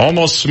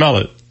 Almost smell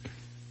it.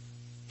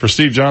 For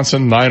Steve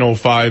Johnson,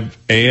 9:05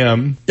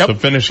 a.m., the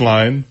finish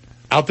line.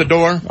 Out the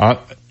door.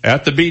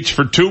 At the beach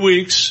for 2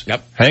 weeks.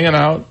 Yep. Hanging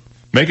out.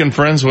 Making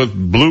friends with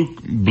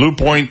blue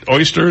point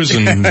oysters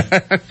and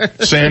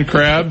sand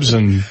crabs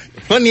and...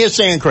 Plenty of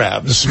sand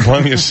crabs.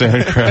 Plenty of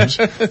sand crabs.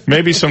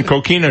 Maybe some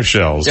coquina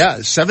shells.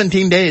 Yeah,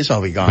 17 days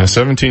I'll be gone. Yeah,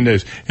 17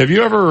 days. Have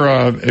you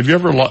ever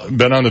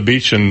been on the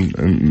beach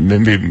and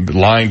maybe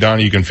lying down,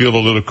 you can feel the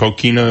little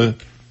coquina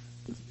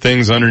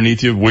things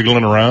underneath you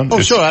wiggling around?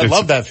 Oh, sure. I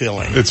love that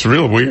feeling. It's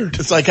real weird.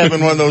 It's like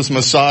having one of those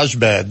massage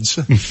beds.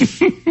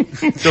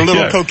 Their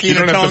little coquina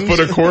you don't tongues. have to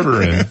put a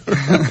quarter in.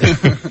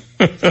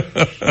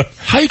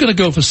 How are you going to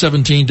go for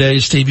 17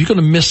 days, Steve? You're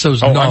going to miss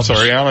those knobs. I'm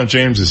sorry. Alan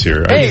James is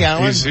here. Hey,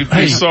 Alan.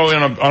 He's so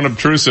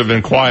unobtrusive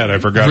and quiet, I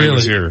forgot he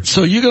was here.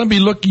 So you're going to be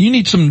you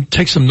need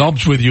take some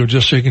knobs with you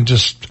just so you can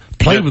just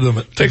play with them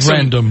at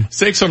random.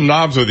 Take some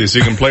knobs with you so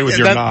you can play with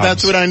your knobs.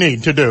 That's what I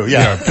need to do,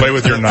 yeah. Play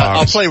with your knobs.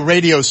 I'll play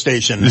radio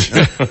stations.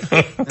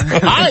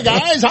 Hi,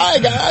 guys.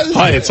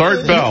 Hi, it's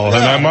Art Bell,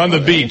 and I'm on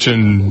the beach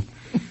in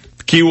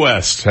Key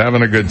West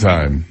having a good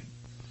time.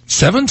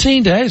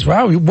 17 days.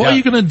 Wow. What are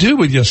you going to do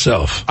with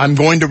yourself? I'm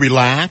going to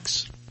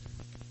relax.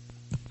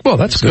 Well,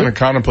 that's He's good. going to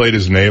contemplate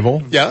his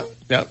navel. Yeah.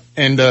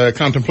 And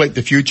contemplate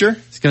the future.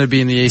 It's going to be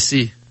in the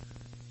AC.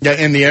 Yeah,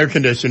 in the air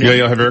conditioning. Yeah,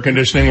 you'll have air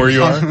conditioning where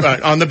you are?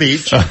 On the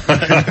beach.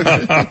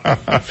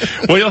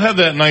 Well, you'll have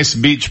that nice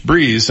beach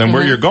breeze, and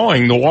where you're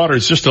going, the water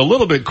is just a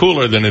little bit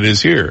cooler than it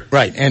is here.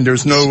 Right, and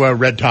there's no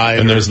red tide.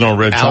 And there's no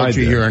red tide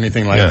algae there. or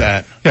anything like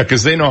that. Yeah,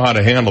 because they know how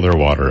to handle their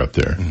water up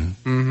there.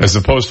 Mm-hmm. As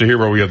opposed to here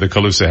where we have the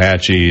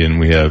Caloosahatchee,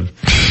 and we have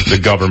the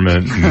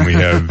government, and we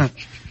have,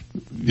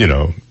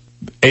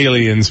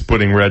 aliens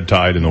putting red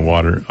tide in the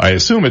water. I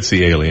assume it's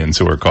the aliens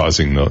who are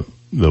causing the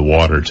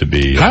water to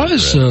be... How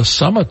is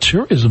summer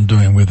tourism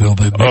doing with all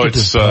the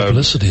negative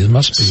publicity? It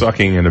must be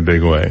sucking in a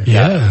big way.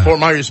 Yeah. Fort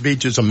Myers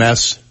Beach is a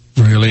mess.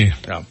 Really?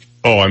 Yeah.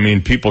 Oh, I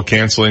mean, people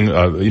canceling,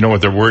 you know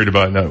what they're worried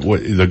about now?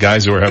 The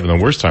guys who are having the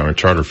worst time are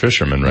charter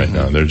fishermen right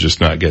now. They're just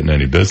not getting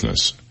any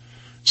business.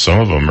 Some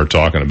of them are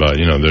talking about,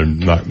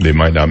 they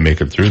might not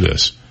make it through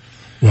this.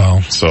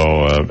 Wow. So,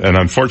 and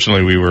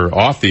unfortunately we were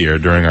off the air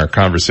during our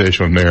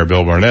conversation with Mayor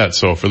Bill Barnett.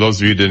 So for those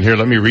of you who didn't hear,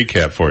 let me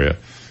recap for you.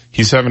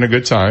 He's having a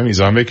good time.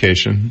 He's on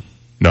vacation.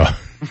 No.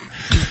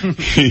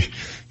 He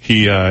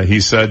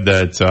said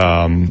that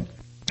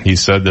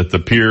the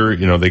pier,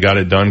 they got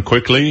it done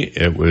quickly.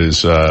 It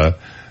was, took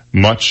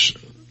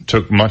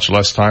much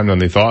less time than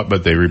they thought,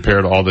 but they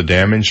repaired all the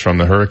damage from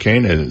the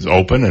hurricane. It is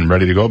open and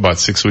ready to go about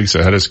 6 weeks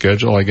ahead of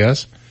schedule, I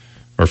guess,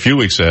 or a few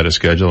weeks ahead of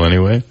schedule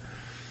anyway.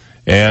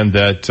 And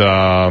that,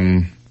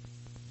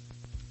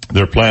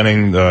 they're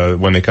planning,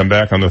 when they come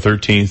back on the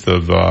 13th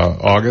of,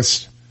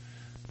 August,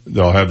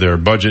 they'll have their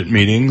budget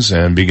meetings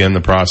and begin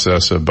the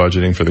process of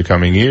budgeting for the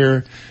coming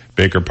year.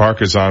 Baker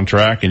Park is on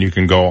track, and you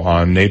can go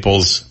on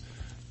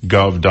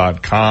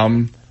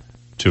naplesgov.com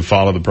to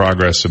follow the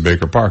progress of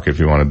Baker Park if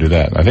you want to do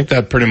that. I think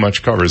that pretty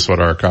much covers what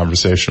our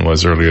conversation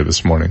was earlier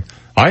this morning.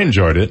 I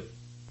enjoyed it.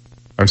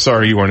 I'm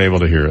sorry you weren't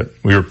able to hear it.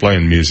 We were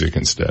playing music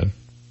instead.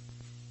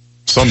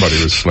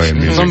 Somebody was playing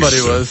music.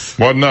 Somebody was.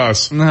 Wasn't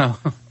us. No,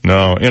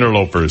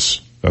 interlopers.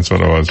 That's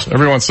what it was.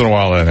 Every once in a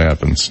while that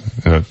happens.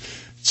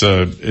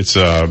 It's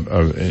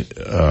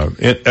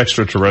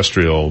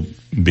extraterrestrial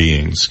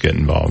beings get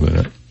involved in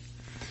it.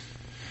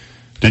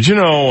 Did you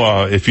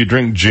know, if you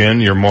drink gin,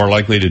 you're more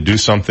likely to do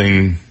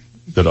something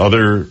that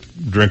other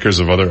drinkers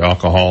of other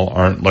alcohol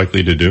aren't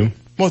likely to do?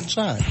 What's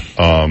that?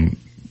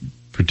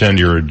 Pretend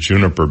you're a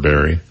juniper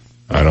berry.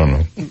 I don't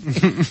know.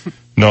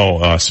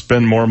 No,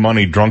 spend more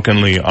money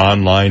drunkenly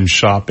online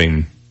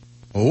shopping.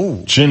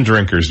 Oh. Gin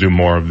drinkers do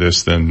more of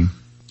this than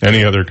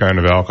any other kind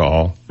of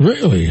alcohol.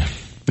 Really?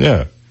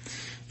 Yeah.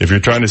 If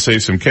you're trying to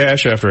save some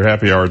cash after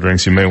happy hour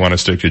drinks, you may want to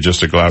stick to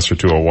just a glass or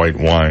two of white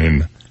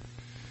wine.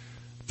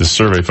 The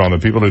survey found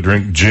that people who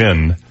drink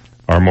gin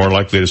are more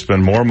likely to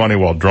spend more money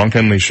while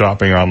drunkenly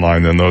shopping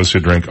online than those who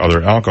drink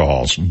other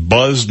alcohols.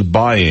 Buzzed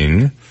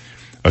Buying,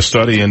 a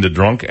study into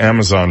drunk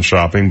Amazon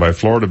shopping by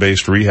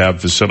Florida-based rehab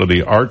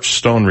facility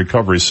Archstone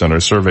Recovery Center,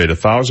 surveyed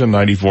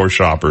 1,094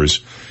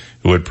 shoppers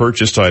who had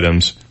purchased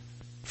items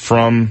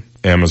from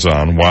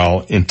Amazon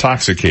while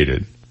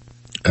intoxicated.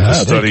 The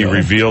study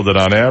revealed that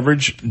on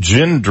average,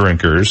 gin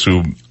drinkers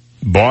who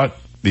bought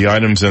the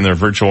items in their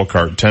virtual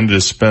cart tended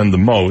to spend the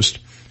most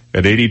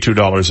at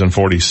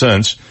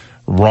 $82.40.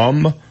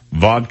 Rum,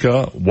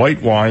 vodka,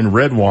 white wine,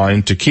 red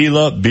wine,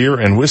 tequila, beer,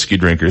 and whiskey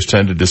drinkers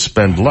tended to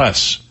spend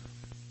less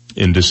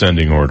in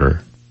descending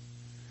order.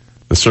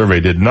 The survey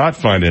did not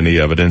find any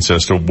evidence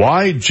as to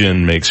why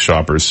gin makes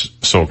shoppers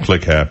so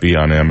click happy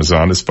on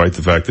Amazon, despite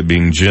the fact that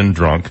being gin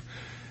drunk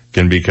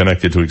can be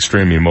connected to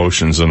extreme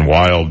emotions and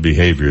wild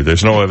behavior.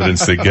 There's no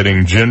evidence that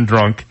getting gin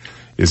drunk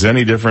is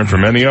any different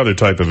from any other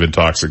type of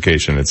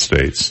intoxication, it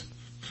states.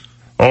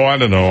 Oh, I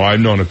don't know. I've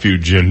known a few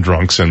gin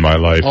drunks in my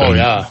life. Oh,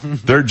 yeah.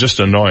 They're just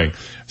annoying.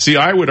 See,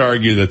 I would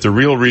argue that the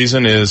real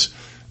reason is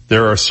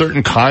there are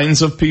certain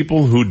kinds of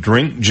people who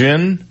drink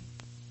gin,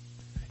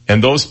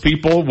 and those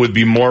people would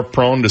be more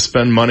prone to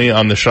spend money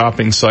on the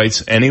shopping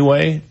sites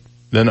anyway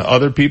than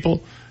other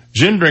people.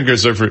 Gin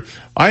drinkers are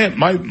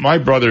my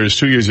brother is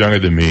 2 years younger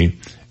than me,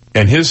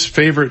 and his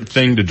favorite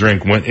thing to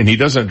drink and he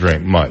doesn't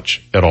drink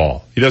much at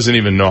all. He doesn't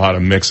even know how to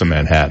mix a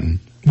Manhattan.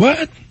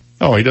 What?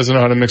 Oh, he doesn't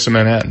know how to mix a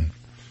Manhattan.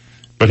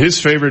 But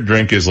his favorite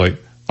drink is like,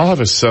 I'll have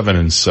a 7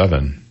 and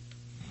 7.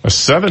 A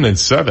 7 and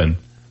 7?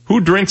 Who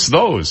drinks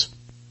those?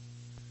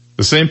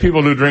 The same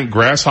people who drink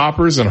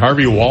grasshoppers and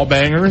Harvey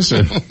Wallbangers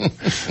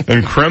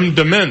and creme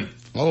de mint.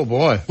 Oh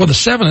boy. Well, the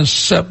second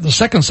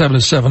 7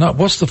 is 7 Up.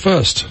 What's the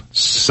first?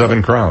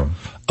 7 Crown.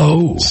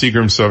 Oh.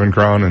 Seagram 7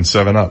 Crown and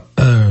 7 Up.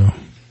 Oh.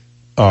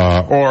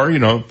 Or,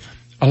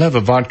 I'll have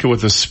a vodka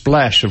with a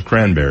splash of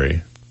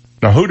cranberry.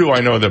 Now, who do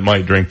I know that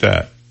might drink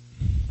that?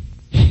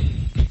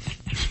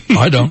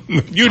 I don't.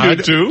 You do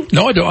too?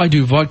 No, I don't. I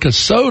do vodka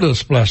soda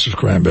splash of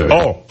cranberry.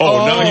 Oh,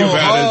 now you've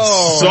added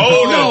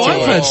soda no, to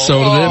I've it. had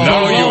soda there.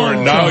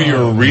 Now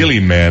you're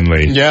really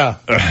manly. Yeah.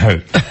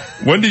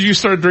 When did you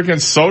start drinking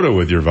soda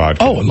with your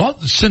vodka? Oh, a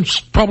lot. Since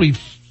probably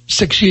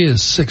 6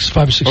 years. 5 or 6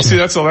 Well, years. see,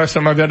 that's the last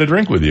time I've had a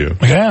drink with you.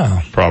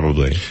 Yeah.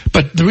 Probably.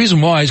 But the reason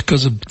why is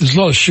because there's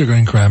a lot of sugar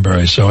in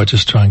cranberry, so I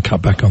just try and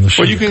cut back on the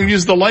sugar. Well, you can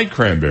use the light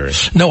cranberry.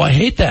 No, I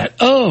hate that.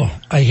 Oh,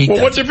 I hate that.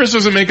 Well, what difference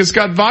does it make? It's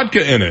got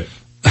vodka in it.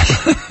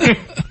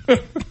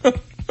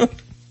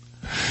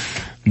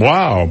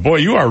 Wow, boy,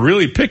 you are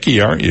really picky,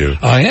 aren't you?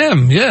 I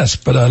am, yes,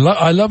 but I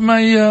love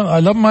my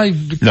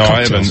No,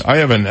 cocktails. I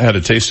haven't had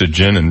a taste of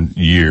gin in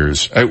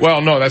years.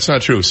 Well, no, that's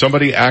not true.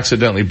 Somebody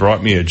accidentally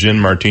brought me a gin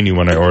martini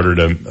when I ordered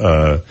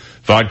a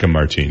vodka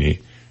martini,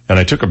 and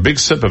I took a big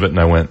sip of it and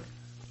I went,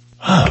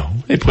 "Oh,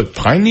 they put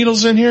pine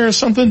needles in here or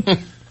something?" And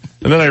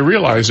then I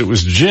realized it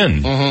was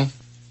gin. Mm-hmm.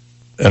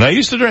 And I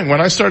used to drink,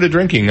 when I started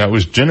drinking, that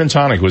was gin and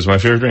tonic was my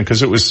favorite drink,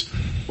 because it was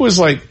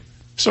like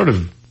sort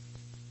of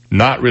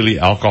not really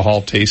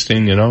alcohol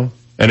tasting,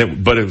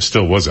 but it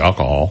still was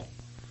alcohol.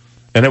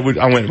 And I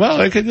went,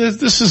 well,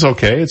 this is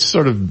okay. It's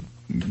sort of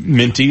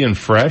minty and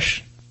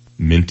fresh.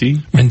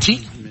 Minty?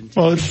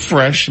 Well, it's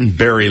fresh and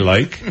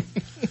berry-like.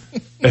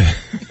 And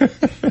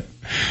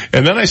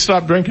then I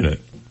stopped drinking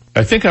it.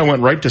 I think I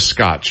went right to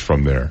scotch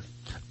from there.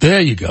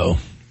 There you go.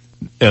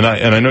 And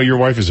I know your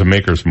wife is a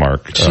Maker's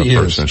Mark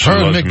person. Her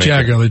and Mick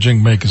Jagger, they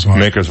drink Maker's Mark.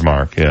 Maker's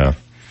Mark, yeah.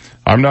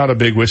 I'm not a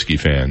big whiskey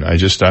fan. I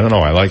don't know.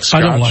 I like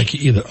scotch. I don't like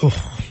it either.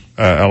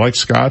 I like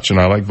scotch and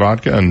I like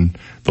vodka, and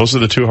those are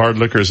the two hard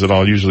liquors that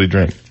I'll usually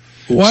drink.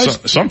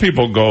 Some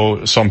people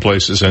go some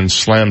places and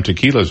slam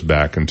tequilas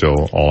back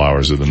until all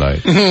hours of the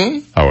night,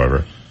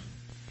 however,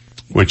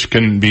 which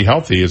can be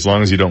healthy as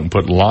long as you don't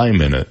put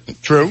lime in it.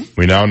 True.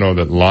 We now know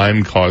that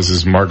lime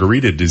causes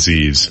margarita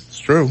disease. It's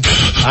true.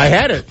 I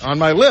had it on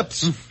my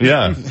lips.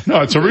 Yeah.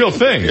 No, it's a real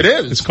thing. It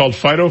is. It's called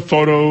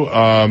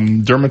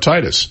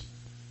dermatitis.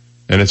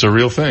 And it's a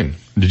real thing.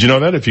 Did you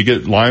know that? If you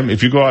get lime,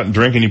 if you go out and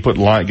drink and you get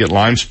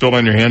lime spilled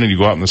on your hand and you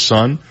go out in the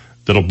sun,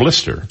 that'll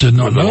blister. Did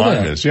not know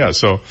lime that. Is. Yeah,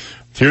 so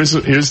here's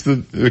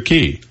the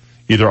key.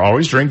 Either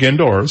always drink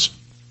indoors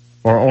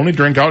or only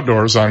drink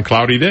outdoors on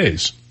cloudy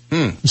days.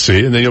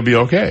 See, and then you'll be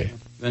okay.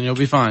 Then you'll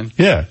be fine.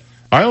 Yeah.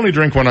 I only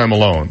drink when I'm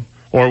alone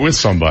or with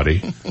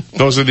somebody.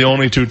 Those are the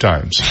only two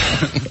times.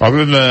 Other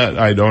than that,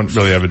 I don't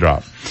really have a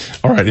drop.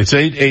 All right, it's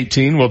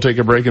 8:18. We'll take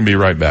a break and be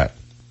right back.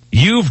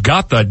 You've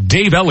got the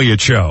Dave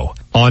Elliott Show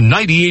on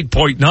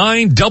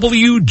 98.9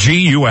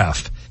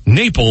 WGUF,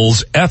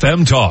 Naples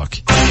FM Talk.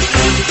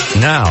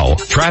 Now,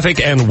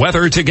 traffic and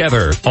weather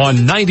together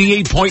on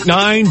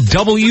 98.9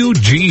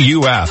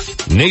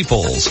 WGUF,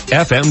 Naples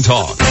FM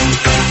Talk.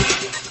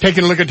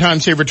 Taking a look at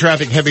time-saver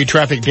traffic, heavy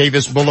traffic,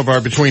 Davis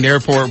Boulevard between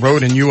Airport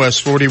Road and US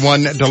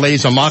 41,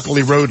 delays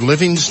Immokalee Road,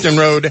 Livingston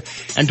Road,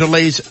 and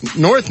delays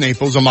North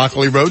Naples,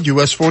 Immokalee Road,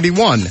 US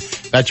 41.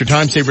 That's your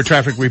time-saver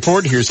traffic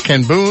report. Here's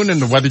Ken Boone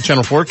and the Weather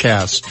Channel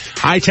forecast.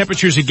 High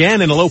temperatures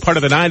again in the low part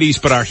of the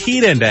 90s, but our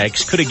heat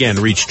index could again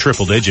reach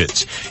triple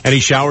digits. Any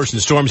showers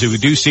and storms that we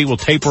do see will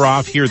taper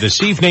off here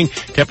this evening.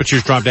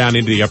 Temperatures drop down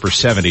into the upper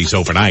 70s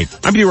overnight.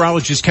 I'm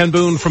meteorologist Ken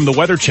Boone from the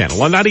Weather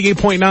Channel on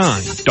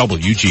 98.9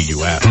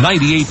 WGUF.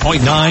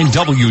 98.9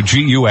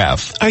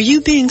 WGUF. Are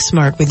you being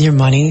smart with your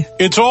money?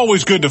 It's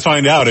always good to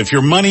find out if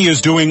your money is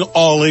doing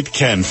all it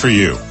can for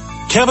you.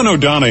 Kevin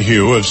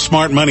O'Donohue of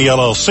Smart Money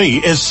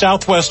LLC is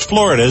Southwest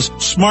Florida's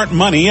smart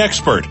money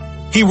expert.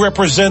 He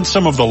represents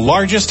some of the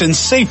largest and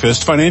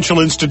safest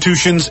financial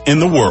institutions in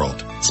the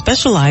world.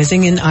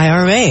 Specializing in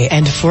IRA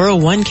and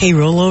 401k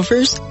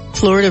rollovers,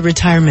 Florida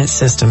retirement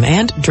system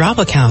and drop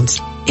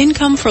accounts,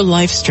 income for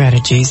life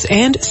strategies,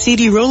 and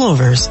CD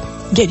rollovers.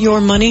 Get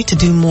your money to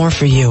do more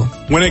for you.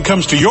 When it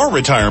comes to your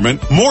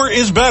retirement, more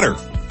is better.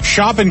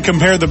 Shop and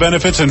compare the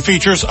benefits and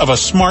features of a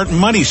smart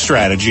money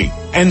strategy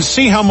and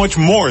see how much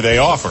more they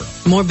offer.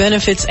 More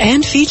benefits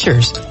and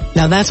features.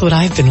 Now that's what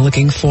I've been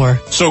looking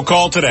for. So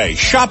call today.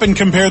 Shop and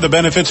compare the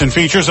benefits and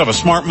features of a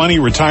smart money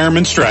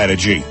retirement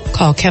strategy.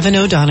 Call Kevin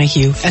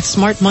O'Donohue at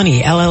Smart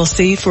Money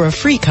LLC for a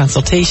free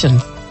consultation.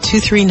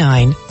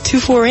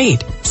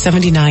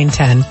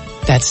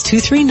 239-248-7910. That's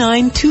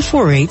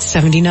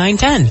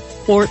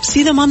 239-248-7910. Or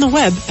see them on the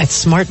web at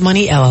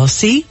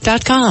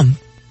smartmoneyllc.com.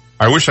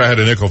 I wish I had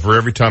a nickel for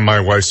every time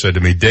my wife said to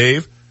me,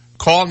 Dave,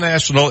 call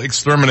National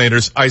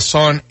Exterminators. I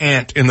saw an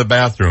ant in the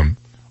bathroom.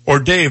 Or,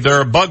 Dave,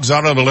 there are bugs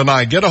out on the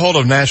lanai. Get a hold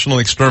of National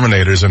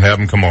Exterminators and have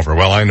them come over.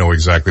 Well, I know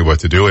exactly what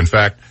to do. In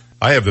fact,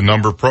 I have the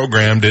number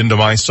programmed into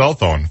my cell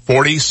phone,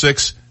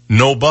 46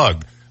 no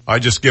bug. I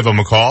just give them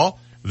a call.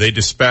 They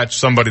dispatch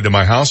somebody to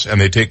my house and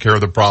they take care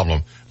of the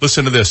problem.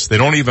 Listen to this. They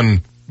don't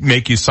even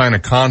make you sign a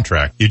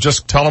contract. You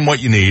just tell them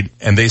what you need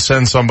and they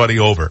send somebody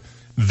over.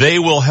 They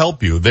will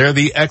help you. They're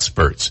the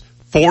experts.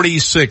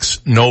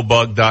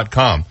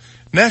 46nobug.com.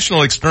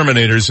 National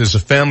Exterminators is a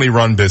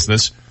family-run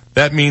business.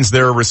 That means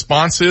they're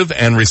responsive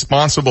and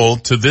responsible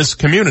to this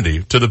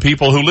community, to the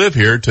people who live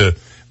here, to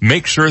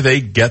make sure they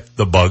get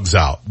the bugs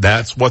out.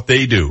 That's what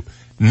they do.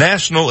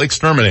 National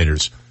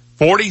Exterminators,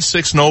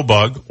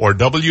 46nobug or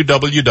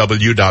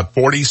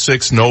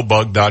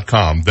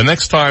www.46nobug.com. The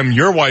next time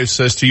your wife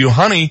says to you,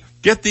 honey,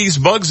 get these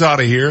bugs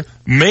out of here,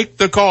 make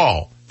the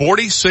call.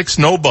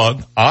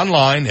 46nobug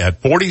online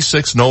at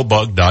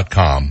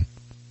 46nobug.com.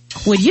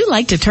 Would you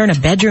like to turn a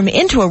bedroom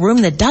into a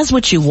room that does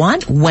what you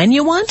want, when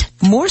you want?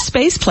 More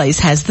Space Place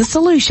has the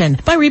solution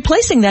by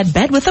replacing that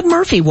bed with a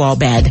Murphy wall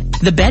bed.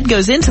 The bed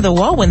goes into the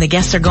wall when the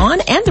guests are gone,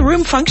 and the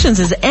room functions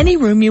as any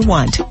room you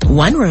want.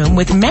 One room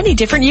with many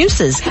different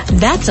uses.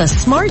 That's a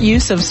smart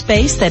use of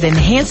space that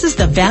enhances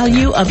the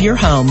value of your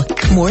home.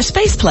 More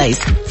Space Place.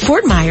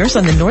 Fort Myers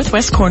on the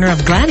northwest corner of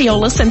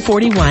Gladiolus and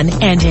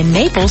 41, and in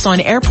Naples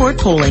on Airport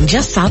Pooling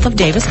just south of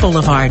Davis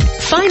Boulevard.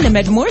 Find them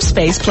at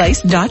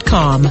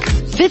morespaceplace.com.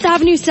 Fifth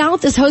Avenue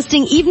South is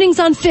hosting Evenings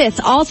on 5th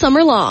all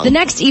summer long. The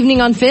next evening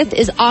on 5th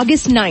is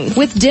August 9th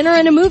with dinner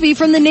and a movie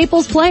from the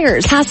Naples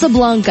Players,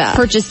 Casablanca.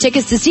 Purchase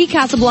tickets to see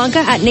Casablanca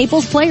at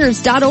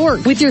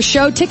naplesplayers.org. With your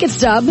show ticket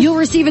stub, you'll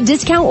receive a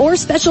discount or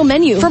special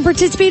menu from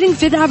participating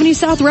Fifth Avenue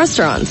South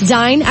restaurants.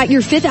 Dine at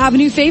your Fifth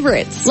Avenue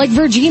favorites like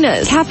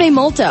Virginia's, Cafe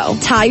Molto,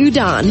 Thai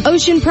Udon,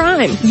 Ocean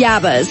Prime,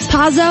 Yaba's,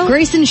 Pazzo,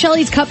 Grace and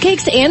Shelley's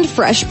Cupcakes, and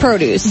fresh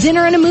produce.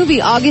 Dinner and a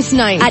movie August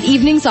 9th at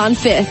Evenings on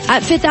 5th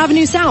at Fifth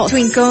Avenue South.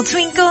 Twinkle,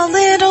 twinkle,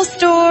 little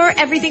store,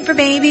 everything for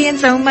baby and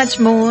so much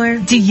more.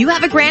 Do you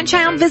have a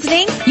grandchild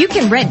visiting? You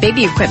can rent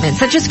baby equipment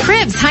such as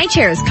cribs, high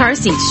chairs, car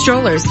seats,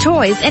 strollers,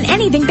 toys, and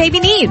anything baby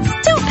needs.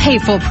 Don't pay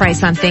full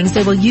price on things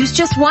they will use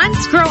just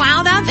once, grow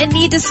out of, and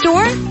need to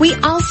store. We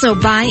also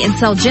buy and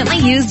sell gently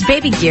used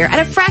baby gear at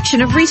a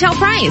fraction of retail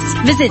price.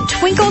 Visit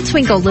Twinkle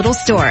Twinkle Little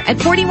Store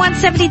at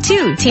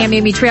 4172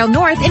 Tamiami Trail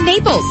North in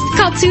Naples.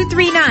 Call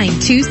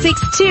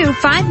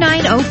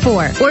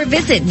 239-262-5904 or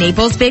visit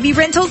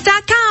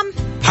naplesbabyrentals.com.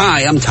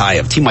 Hi, I'm Ty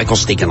of T. Michael's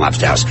Steak and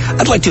Lobster House.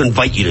 I'd like to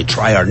invite you to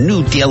try our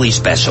new daily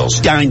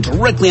specials. Dine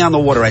directly on the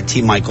water at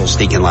T. Michael's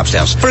Steak and Lobster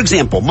House. For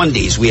example,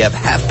 Mondays we have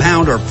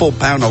half-pound or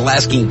full-pound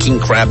Alaskan king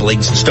crab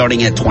legs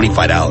starting at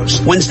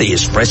 $25. Wednesday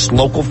is fresh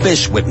local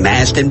fish with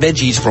mashed and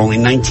veggies for only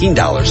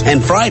 $19.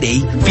 And Friday,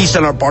 feast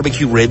on our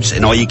barbecue ribs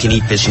and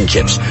all-you-can-eat fish and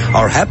chips.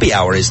 Our happy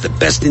hour is the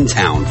best in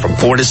town from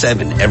 4 to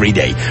 7 every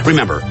day.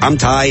 Remember, I'm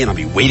Ty and I'll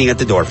be waiting at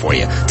the door for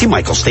you. T.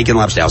 Michael's Steak and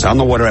Lobster House on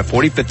the water at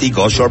 4050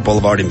 Gulf Shore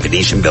Boulevard in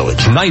Venetian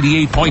Village.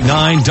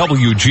 98.9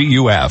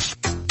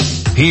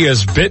 WGUF. He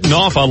has bitten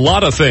off a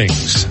lot of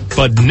things,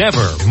 but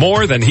never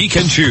more than he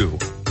can chew.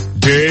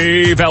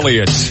 Dave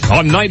Elliott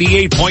on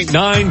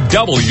 98.9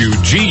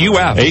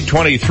 WGUF.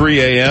 8:23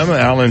 a.m.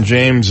 Alan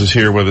James is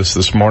here with us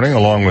this morning,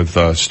 along with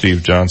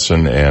Steve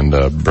Johnson and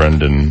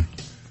Brendan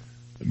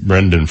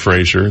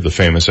Fraser, the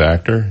famous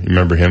actor. You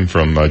remember him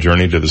from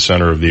Journey to the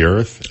Center of the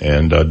Earth,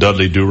 and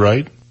Dudley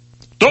Do-Right.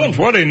 Don't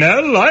worry,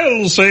 Nell,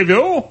 I'll save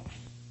you.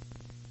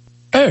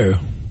 Oh.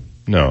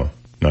 No,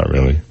 not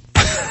really.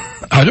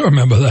 I don't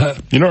remember that.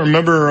 You don't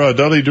remember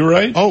Dudley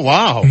Do-Right? Oh,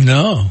 wow.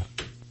 No.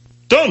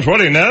 Don't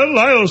worry, Nell,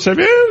 I'll save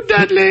you,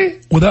 Dudley.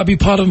 Will that be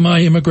part of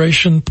my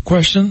immigration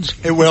questions?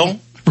 It will.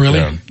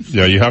 Really?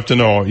 Yeah, you have to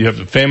know. You have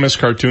the famous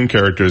cartoon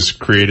characters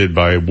created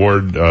by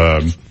Ward,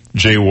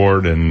 Jay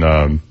Ward, and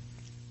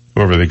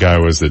whoever the guy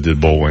was that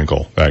did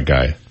Bullwinkle, that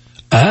guy.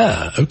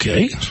 Ah,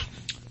 okay.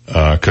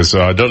 Because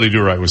Dudley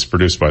Do-Right was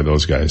produced by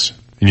those guys.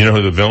 And you know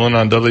who the villain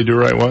on Dudley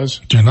Do-Right was?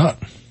 Do not.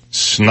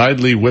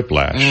 Snidely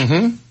Whiplash.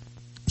 Mm-hmm.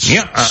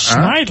 Yeah.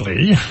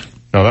 Snidely?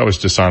 No, that was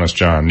Dishonest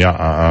John.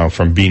 Yeah,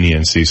 from Beanie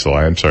and Cecil.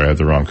 I'm sorry, I had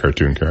the wrong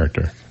cartoon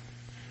character.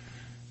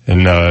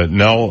 And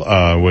Nell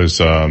was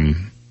the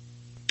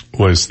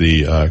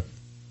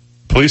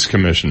police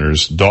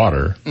commissioner's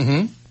daughter.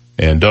 Mm-hmm.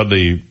 And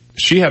Dudley,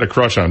 she had a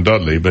crush on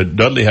Dudley, but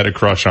Dudley had a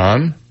crush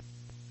on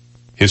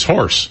his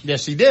horse.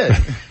 Yes, he did.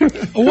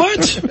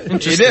 What?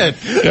 He did.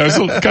 Yeah, it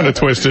was kind of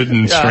twisted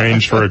and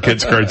strange for a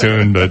kid's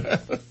cartoon,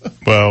 but,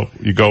 well,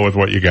 you go with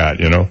what you got,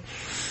 you know.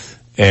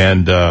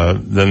 And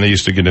then they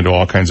used to get into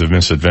all kinds of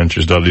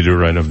misadventures, Dudley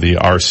Do-Right of the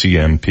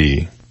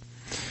RCMP.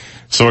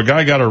 So a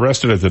guy got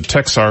arrested at the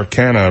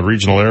Texarkana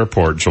Regional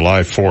Airport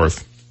July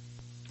 4th.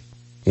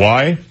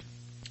 Why?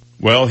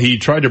 Well, he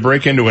tried to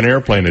break into an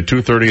airplane at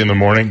 2:30 in the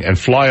morning and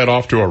fly it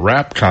off to a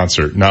rap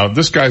concert. Now,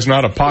 this guy's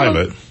not a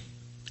pilot.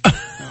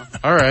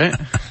 All right.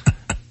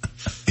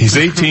 He's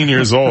 18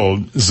 years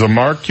old,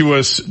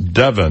 Zamarcus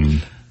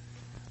Devon.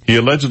 He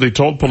allegedly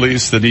told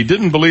police that he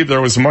didn't believe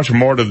there was much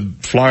more to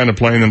flying a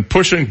plane than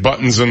pushing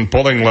buttons and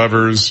pulling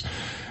levers,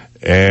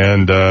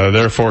 and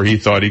therefore he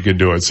thought he could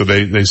do it. So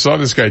they saw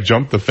this guy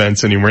jump the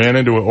fence, and he ran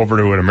over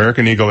to an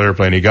American Eagle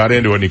airplane. He got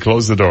into it, and he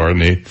closed the door, and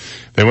they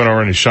went over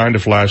and he shined a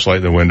flashlight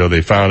in the window.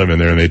 They found him in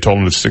there, and they told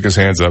him to stick his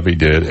hands up. He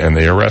did, and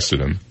they arrested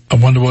him. I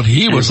wonder what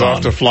he was on.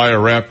 Off to fly a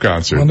rap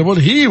concert. I wonder what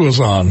he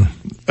was on.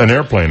 An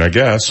airplane, I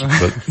guess.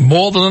 But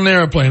more than an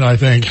airplane, I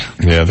think.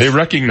 Yeah, they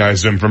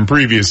recognized him from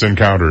previous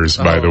encounters,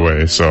 by the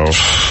way. So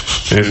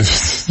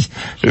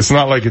it's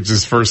not like it's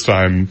his first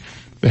time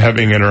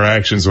having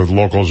interactions with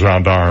local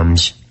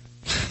gendarmes.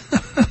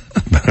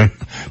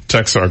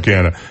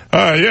 Texarkana.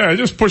 Yeah,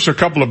 just push a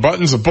couple of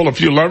buttons and pull a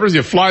few levers.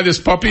 You fly this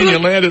puppy and you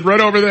land it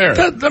right over there.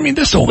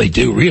 That's all they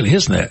do, really,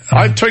 isn't it?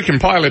 I'd taken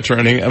pilot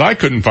training, and I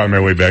couldn't find my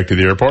way back to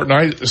the airport, and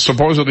I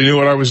supposedly knew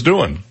what I was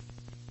doing.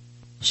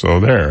 So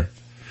there.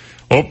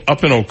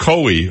 Up in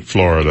Ocoee,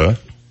 Florida,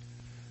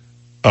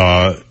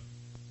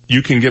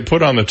 you can get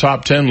put on the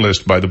top 10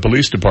 list by the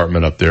police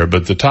department up there,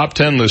 but the top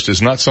 10 list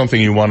is not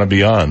something you want to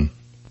be on.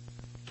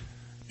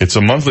 It's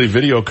a monthly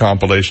video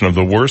compilation of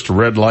the worst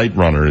red light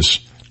runners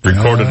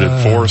recorded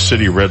at 4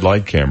 city red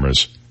light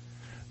cameras.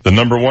 The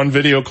number 1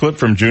 video clip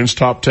from June's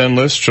top 10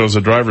 list shows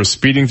a driver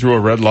speeding through a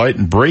red light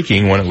and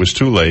braking when it was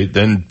too late,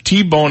 then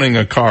T-boning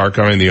a car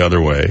coming the other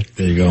way.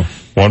 There you go.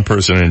 1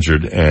 person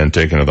injured and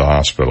taken to the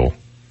hospital.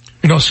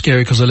 You know, it's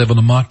scary because I live on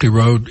the Markley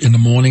Road. In the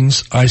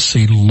mornings, I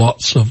see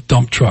lots of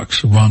dump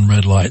trucks run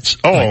red lights.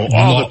 Oh, all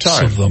lots the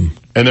time. Of them.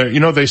 And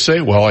they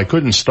say, well, I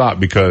couldn't stop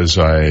because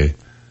I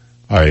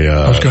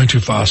was going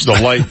too fast.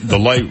 The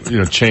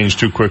light, changed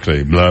too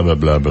quickly. Blah, blah,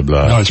 blah, blah,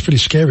 blah. No, it's pretty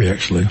scary,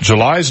 actually.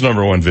 July's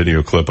number 1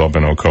 video clip up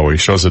in Ocoee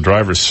shows a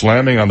driver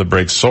slamming on the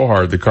brakes so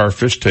hard the car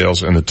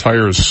fishtails and the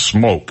tires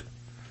smoke.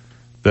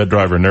 That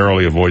driver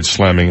narrowly avoids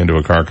slamming into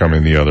a car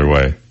coming the other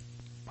way.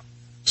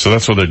 So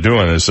that's what they're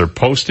doing, is they're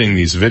posting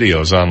these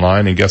videos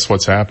online, and guess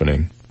what's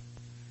happening?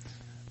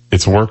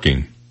 It's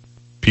working.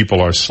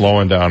 People are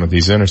slowing down at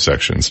these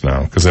intersections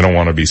now because they don't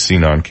want to be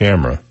seen on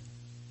camera.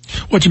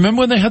 What, do you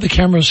remember when they had the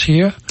cameras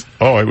here?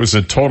 Oh, it was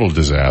a total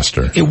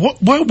disaster.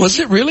 What was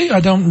it really?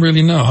 I don't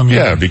really know.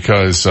 Yeah,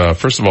 because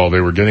first of all,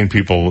 they were getting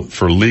people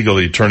for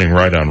legally turning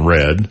right on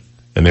red,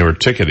 and they were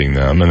ticketing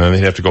them, and then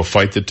they'd have to go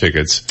fight the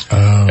tickets.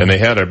 And they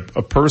had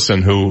a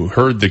person who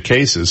heard the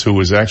cases who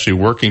was actually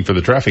working for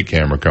the traffic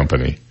camera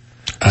company.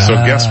 So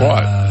guess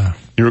what?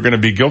 You were going to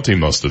be guilty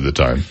most of the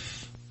time.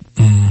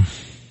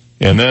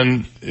 And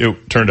then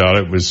it turned out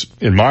it was,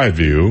 in my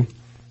view,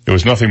 it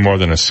was nothing more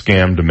than a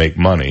scam to make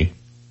money.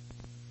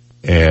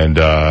 And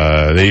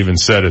they even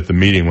said at the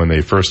meeting when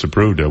they first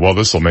approved it, well,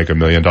 this will make $1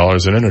 million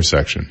an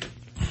intersection.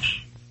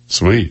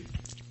 Sweet.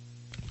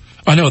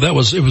 I know it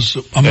was a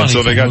money And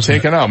so they thing, got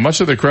taken out. Much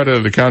of the credit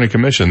of the county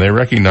commission, they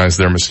recognized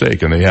their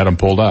mistake and they had them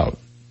pulled out.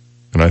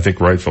 And I think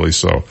rightfully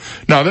so.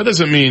 Now, that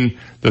doesn't mean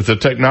that the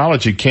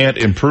technology can't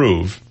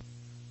improve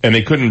and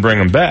they couldn't bring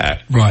them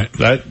back. Right.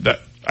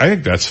 I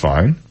think that's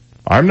fine.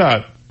 I'm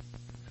not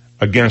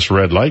against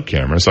red light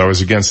cameras. I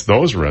was against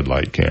those red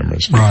light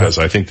cameras because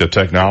I think the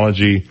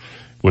technology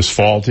was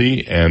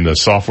faulty and the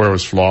software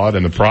was flawed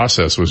and the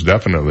process was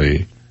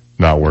definitely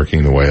not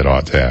working the way it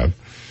ought to have.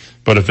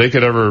 But if they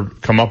could ever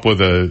come up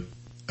with a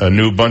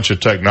new bunch of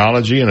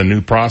technology and a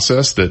new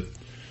process that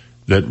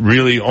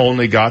really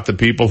only got the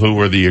people who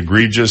were the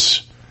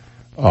egregious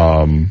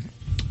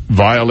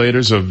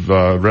violators of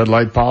red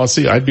light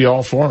policy, I'd be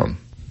all for them.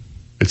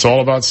 It's all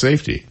about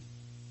safety.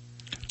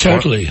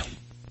 Totally.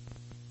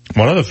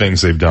 One of the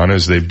things they've done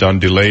is they've done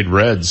delayed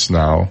reds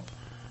now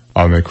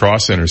on the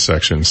cross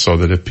intersections so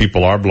that if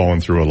people are blowing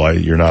through a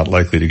light, you're not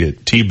likely to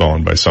get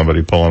T-boned by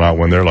somebody pulling out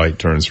when their light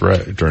turns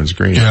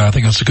green. Yeah, I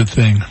think that's a good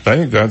thing. I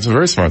think that's a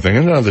very smart thing.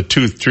 Another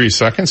 2-3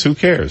 seconds, who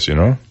cares,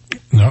 No,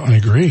 I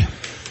agree.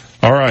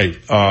 All right.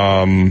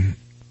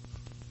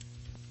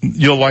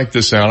 You'll like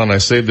this, Alan. I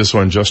saved this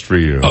one just for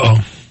you.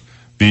 Uh-oh.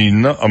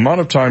 The amount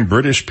of time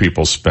British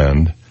people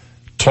spend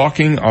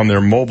talking on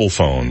their mobile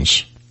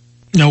phones.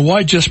 Now,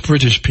 why just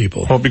British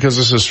people? Well, because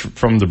this is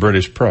from the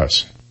British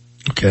press.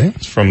 Okay.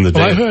 It's from the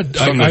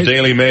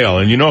Daily Mail.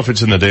 And if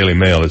it's in the Daily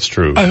Mail, it's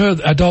true. I heard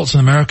adults in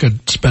America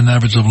spend an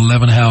average of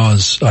 11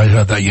 hours. I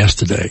heard that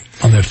yesterday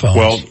on their phones.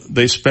 Well,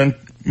 they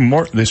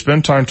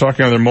spend time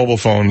talking on their mobile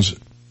phones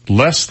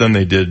less than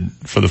they did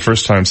for the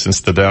first time since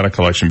the data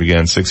collection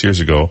began 6 years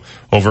ago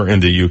over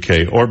in the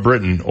UK or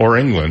Britain or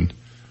England.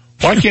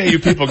 Why can't you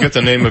people get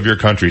the name of your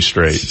country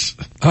straight?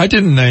 I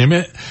didn't name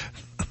it.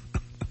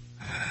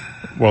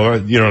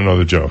 Well, you don't know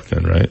the joke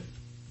then, right?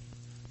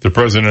 The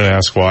president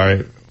asked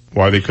why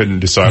they couldn't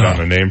decide on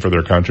a name for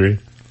their country.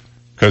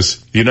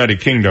 Because the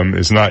United Kingdom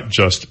is not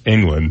just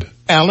England.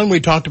 Alan, we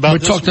talked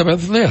about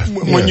this.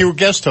 When you were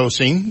guest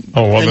hosting.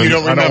 Oh, well, then you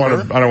don't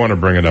remember. I don't want to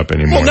bring it up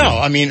anymore. Well, no,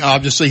 I mean,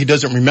 obviously he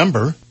doesn't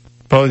remember.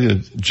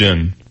 Probably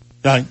gin.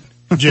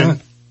 Gin.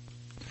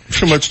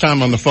 Too much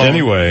time on the phone.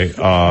 Anyway,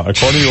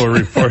 according to a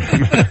report,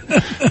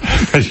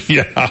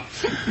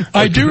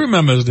 I do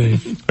remember,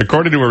 Steve.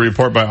 According to a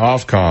report by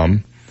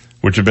Ofcom,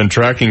 which have been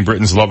tracking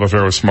Britain's love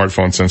affair with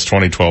smartphones since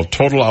 2012,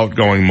 total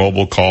outgoing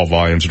mobile call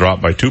volumes dropped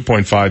by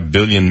 2.5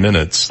 billion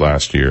minutes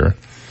last year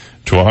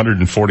to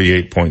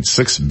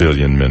 148.6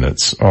 billion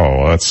minutes.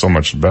 Oh, that's so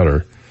much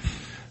better.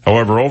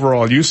 However,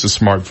 overall use of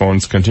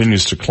smartphones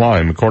continues to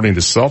climb. According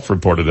to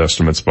self-reported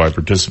estimates by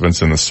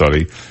participants in the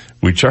study,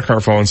 we check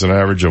our phones an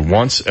average of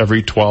once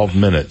every 12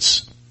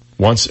 minutes.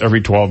 Once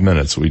every 12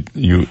 minutes,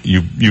 you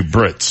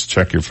Brits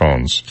check your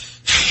phones.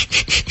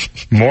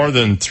 More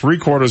than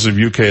 3/4 of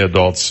UK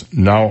adults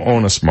now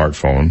own a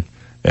smartphone,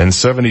 and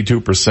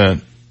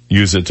 72%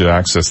 use it to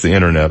access the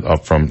internet,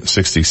 up from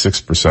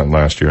 66%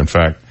 last year. In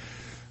fact,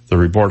 the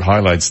report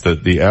highlights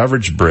that the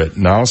average Brit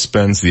now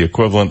spends the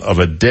equivalent of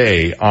a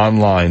day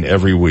online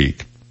every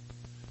week.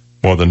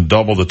 More than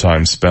double the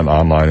time spent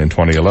online in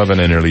 2011,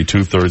 and nearly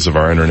 2/3 of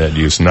our internet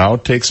use now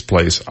takes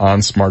place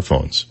on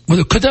smartphones.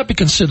 Well, could that be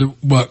considered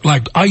work?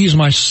 Like, I use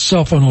my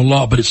cell phone a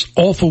lot, but it's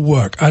all for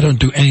work. I don't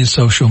do any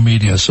social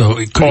media, so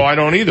it could... Oh, I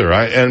don't either.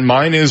 And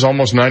mine is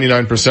almost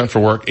 99%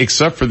 for work,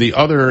 except for the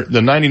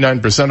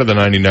 99% of the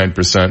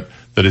 99%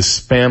 that is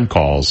spam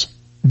calls.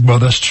 Well,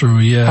 that's true,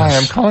 yes. Hi,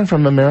 I'm calling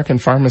from American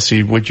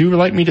Pharmacy. Would you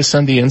like me to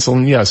send the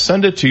insulin? Yeah,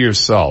 send it to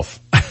yourself.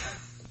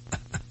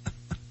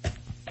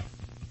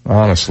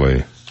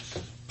 Honestly.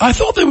 I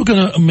thought they were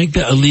going to make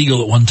that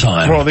illegal at one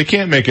time. Well, they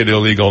can't make it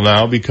illegal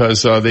now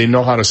because they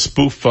know how to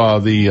spoof the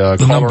caller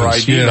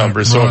numbers, ID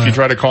numbers. So if you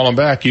try to call them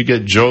back, you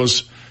get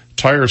Joe's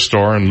Tire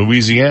Store in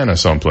Louisiana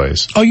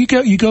someplace. Oh, you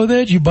go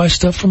there? Do you buy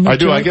stuff from there? I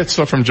do. Joe? I get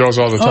stuff from Joe's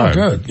all the time.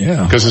 Oh, good.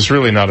 Yeah. Because it's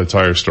really not a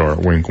tire store.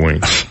 Wink,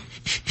 wink.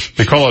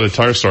 They call it a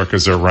tire store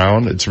because they're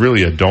round. It's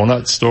really a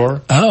donut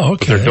store. Oh,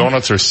 okay. But their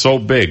donuts are so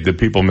big that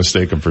people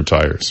mistake them for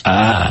tires.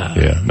 Ah.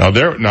 Yeah.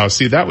 Now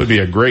see, that would be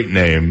a great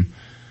name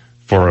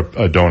for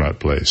a donut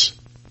place.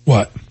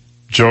 What?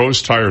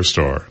 Joe's Tire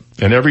Store.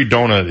 And every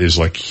donut is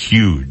like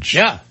huge.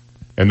 Yeah.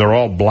 And they're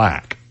all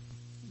black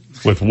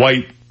with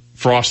white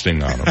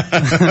frosting on them.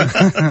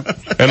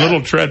 And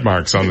little tread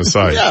marks on the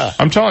side. Yeah.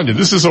 I'm telling you,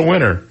 this is a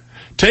winner.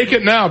 Take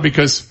it now,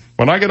 because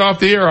when I get off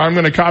the air, I'm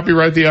going to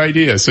copyright the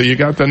idea. So you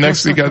got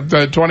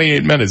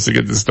 28 minutes to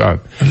get this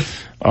done.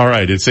 All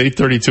right. It's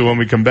 8:32. When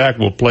we come back,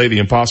 we'll play the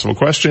impossible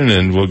question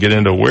and we'll get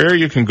into where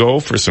you can go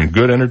for some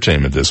good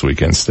entertainment this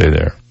weekend. Stay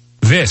there.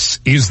 This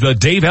is the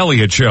Dave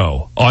Elliott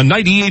Show on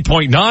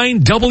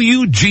 98.9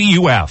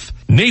 WGUF,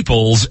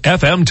 Naples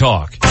FM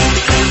Talk.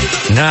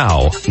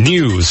 Now,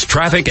 news,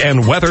 traffic,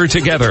 and weather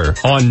together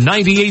on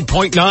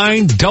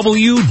 98.9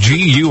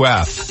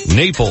 WGUF,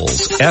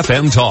 Naples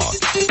FM Talk.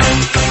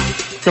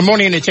 Good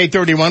morning. It's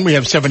 8:31. We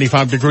have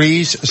 75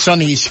 degrees,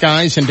 sunny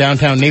skies in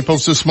downtown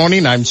Naples this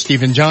morning. I'm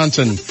Stephen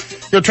Johnson.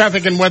 Your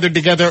traffic and weather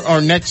together are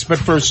next, but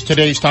first,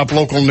 today's top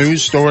local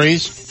news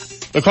stories.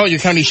 The Collier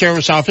County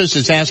Sheriff's Office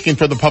is asking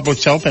for the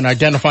public's help in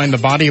identifying the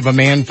body of a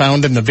man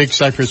found in the Big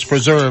Cypress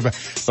Preserve.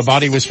 The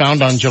body was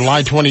found on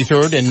July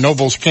 23rd in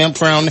Nobles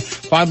Campground,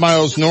 5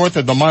 miles north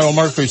of the mile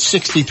marker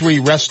 63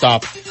 rest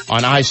stop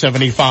on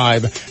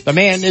I-75. The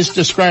man is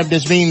described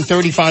as being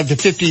 35 to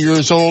 50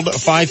 years old,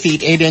 5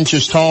 feet 8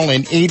 inches tall,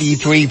 and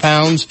 83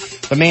 pounds.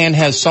 The man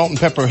has salt and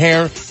pepper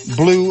hair,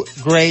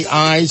 blue-gray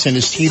eyes, and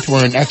his teeth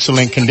were in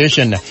excellent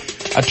condition.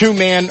 A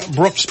 2-man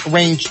Brooks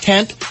Range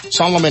tent,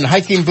 Solomon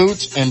hiking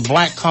boots, and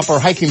black copper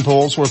hiking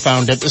poles were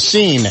found at the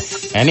scene.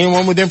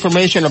 Anyone with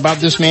information about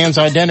this man's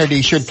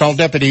identity should call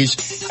deputies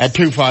at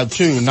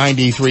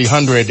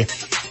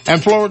 252-9300. And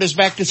Florida's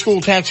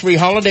back-to-school tax-free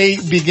holiday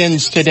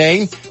begins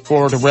today.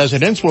 Florida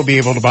residents will be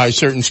able to buy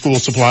certain school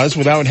supplies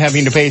without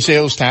having to pay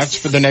sales tax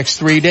for the next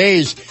 3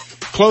 days.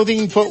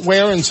 Clothing,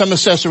 footwear, and some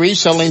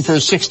accessories selling for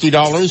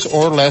 $60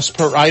 or less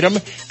per item,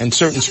 and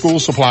certain school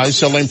supplies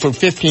selling for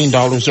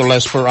 $15 or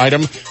less per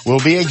item will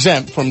be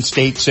exempt from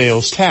state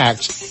sales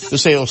tax. The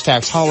sales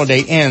tax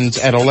holiday ends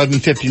at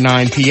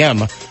 11:59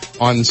 p.m.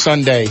 on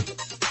Sunday.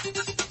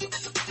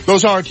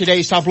 Those are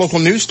today's top local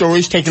news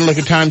stories. Taking a look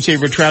at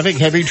time-saver traffic.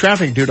 Heavy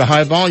traffic due to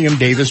high volume.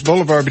 Davis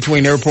Boulevard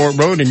between Airport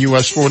Road and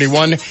US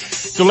 41.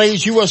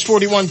 Delays US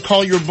 41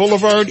 Collier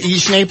Boulevard,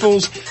 East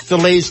Naples.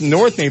 Delays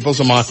North Naples,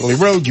 Immokalee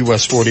Road,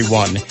 US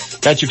 41.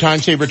 That's your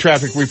time-saver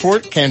traffic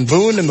report. Ken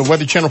Boone and the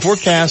Weather Channel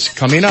forecast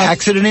coming up.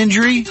 Accident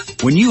injury?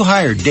 When you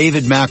hire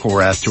David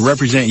McElrath to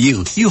represent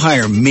you, you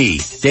hire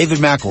me, David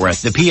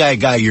McElrath, the PI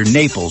guy, your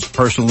Naples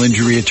personal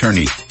injury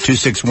attorney.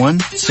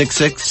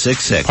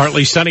 261-6666.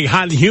 Partly sunny,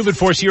 hot and humid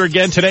for us here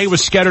again today with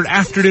scattered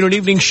afternoon and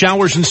evening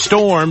showers and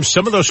storms.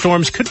 Some of those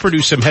storms could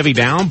produce some heavy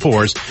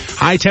downpours.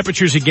 High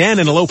temperatures again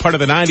in the low part of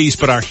the 90s,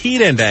 but our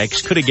heat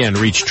index could again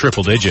reach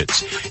triple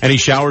digits. Any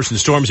showers and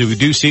storms that we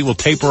do see will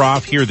taper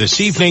off here this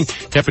evening.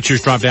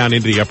 Temperatures drop down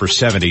into the upper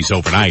 70s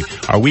overnight.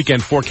 Our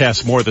weekend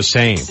forecast more the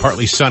same.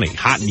 Partly sunny,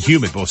 hot and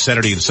humid both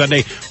Saturday and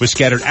Sunday with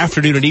scattered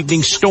afternoon and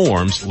evening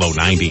storms, low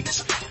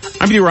 90s.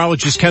 I'm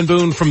meteorologist Ken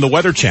Boone from the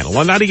Weather Channel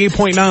on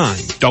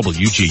 98.9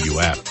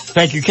 WGUF.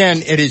 Thank you,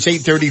 Ken. It is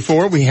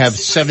 8:34. We have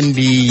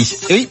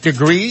 78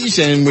 degrees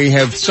and we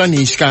have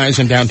sunny skies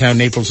in downtown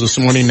Naples this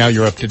morning. Now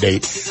you're up to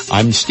date.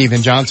 I'm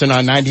Stephen Johnson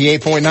on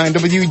 98.9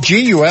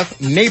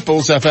 WGUF,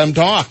 Naples FM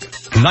Talk.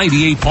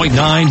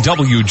 98.9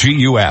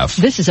 WGUF.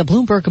 This is a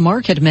Bloomberg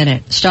Market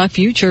Minute. Stock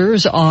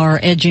futures are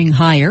edging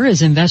higher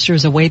as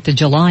investors await the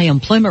July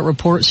employment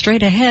report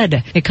straight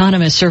ahead.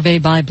 Economists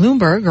surveyed by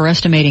Bloomberg are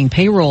estimating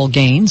payroll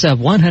gains of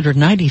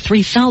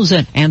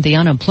 193,000 and the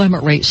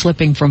unemployment rate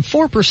slipping from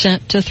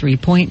 4% to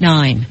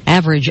 3.9.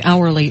 Average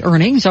hourly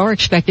earnings are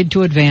expected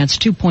to advance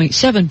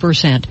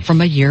 2.7%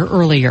 from a year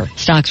earlier.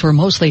 Stocks were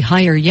mostly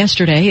higher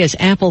yesterday as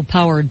Apple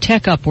powered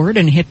tech upward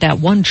and hit that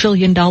 $1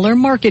 trillion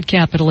market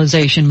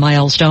capitalization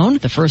milestone,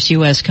 the first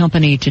U.S.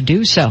 company to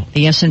do so.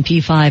 The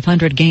S&P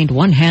 500 gained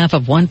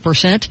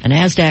 0.5%, and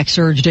NASDAQ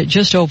surged at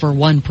just over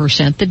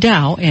 1%. The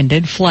Dow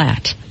ended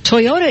flat.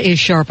 Toyota is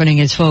sharpening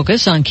its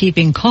focus on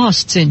keeping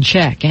costs in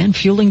check and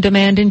fueling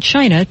demand in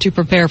China to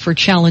prepare for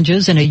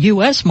challenges in a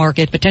U.S.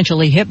 market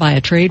potentially hit by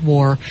a trade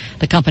war.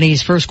 The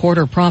company's first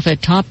quarter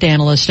profit topped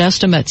analyst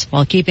estimates.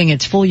 While keeping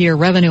its full-year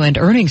revenue and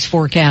earnings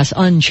forecast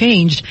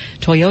unchanged,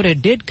 Toyota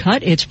did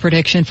cut its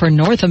prediction for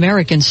North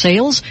American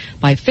sales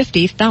by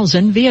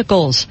 50,000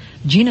 vehicles.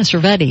 Gina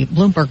Cervetti,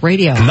 Bloomberg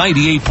Radio.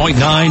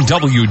 98.9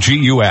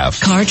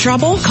 WGUF. Car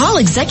trouble? Call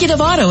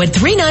Executive Auto at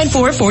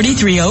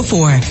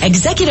 394-4304.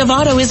 Executive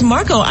Auto is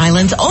Marco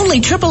Island's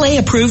only AAA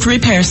approved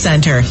repair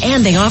center,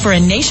 and they offer a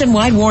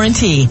nationwide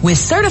warranty. With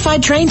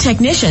certified trained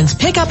technicians,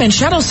 pickup and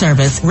shuttle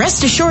service,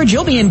 rest assured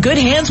you'll be in good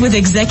hands with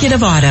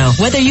Executive Auto.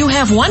 Whether you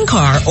have one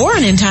car or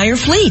an entire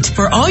fleet,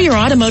 for all your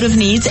automotive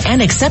needs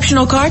and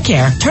exceptional car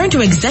care, turn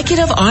to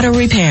Executive Auto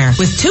Repair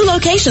with 2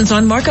 locations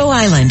on Marco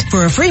Island.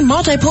 For a free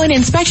multi-point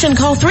inspection,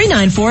 call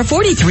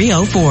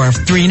 394-4304.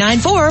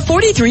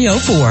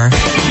 394-4304.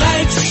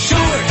 Life's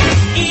short.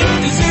 Eat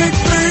dessert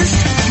first.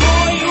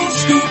 Royal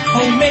Scoop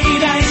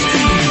homemade ice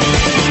cream.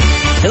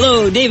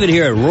 Hello, David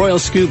here at Royal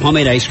Scoop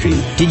Homemade Ice Cream.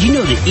 Did you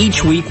know that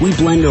each week we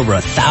blend over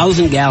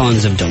 1,000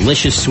 gallons of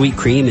delicious sweet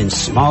cream in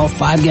small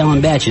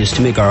 5-gallon batches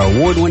to make our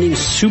award-winning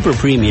super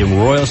premium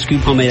Royal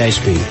Scoop Homemade Ice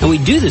Cream? And we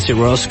do this at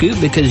Royal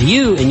Scoop because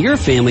you and your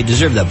family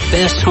deserve the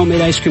best homemade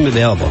ice cream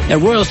available.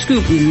 At Royal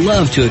Scoop, we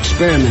love to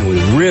experiment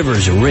with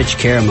rivers of rich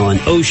caramel and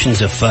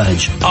oceans of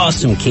fudge,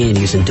 awesome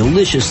candies, and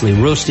deliciously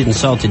roasted and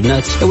salted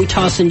nuts that we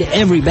toss into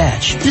every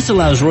batch. This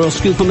allows Royal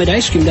Scoop Homemade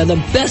Ice Cream to have the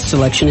best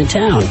selection in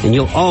town, and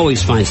you'll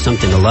always find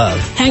something to love.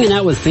 Hanging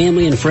out with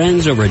family and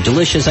friends over a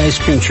delicious ice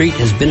cream treat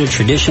has been a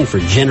tradition for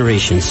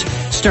generations.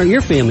 Start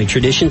your family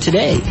tradition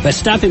today by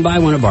stopping by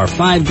one of our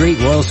 5 great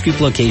Royal Scoop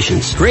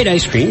locations. Great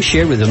ice cream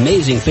shared with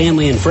amazing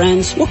family and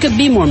friends. What could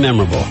be more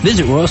memorable?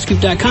 Visit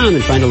RoyalScoop.com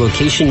and find a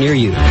location near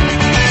you.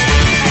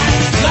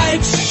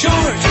 Life's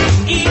short.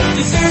 Eat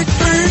dessert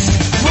first.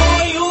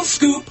 Royal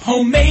Scoop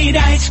homemade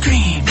ice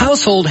cream.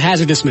 Household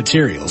hazardous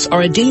materials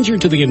are a danger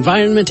to the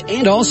environment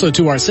and also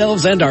to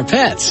ourselves and our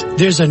pets.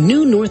 There's a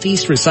new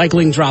Northeast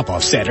Recycling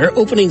Drop-Off Center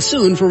opening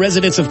soon for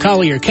residents of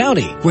Collier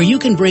County, where you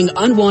can bring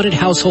unwanted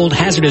household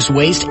hazardous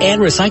waste and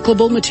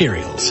recyclable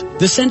materials.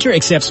 The center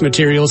accepts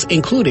materials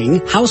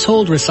including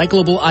household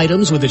recyclable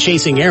items with the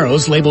chasing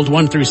arrows labeled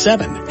 1 through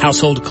 7,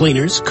 household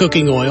cleaners,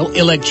 cooking oil,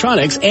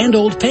 electronics, and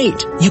old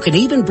paint. You can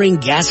even bring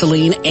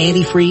gasoline,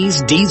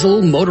 antifreeze,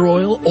 diesel, motor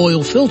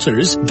oil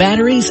filters,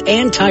 batteries,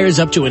 and tires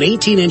up to an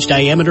 18-inch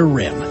diameter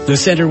rim. The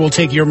center will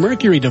take your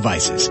mercury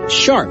devices,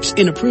 sharps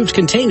in approved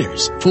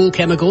containers, pool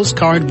chemicals,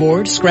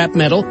 cardboard, scrap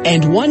metal,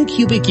 and 1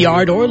 cubic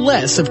yard or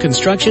less of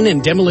construction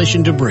and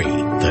demolition debris.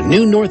 The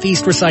new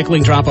Northeast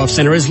Recycling Drop-Off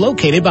Center is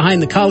located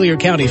behind the Collier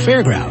County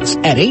Fairgrounds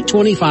at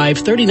 825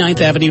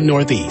 39th Avenue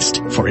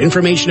Northeast. For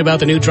information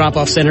about the new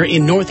Drop-Off Center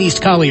in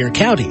Northeast Collier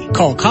County,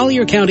 call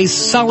Collier County's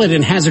Solid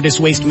and Hazardous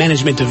Waste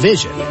Management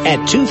Division at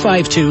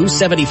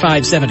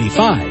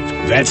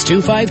 252-7575. That's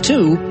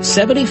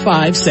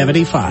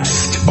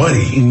 252-7575.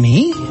 Buddy.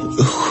 Me?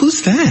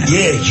 Who's that?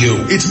 Yeah,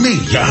 you. It's me,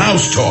 your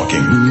house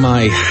talking.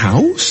 My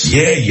house?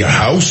 Yeah, your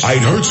house. I'd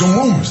heard some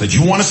rumors that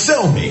you want to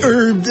sell me.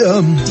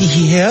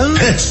 Yeah?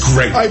 That's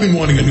great. I've been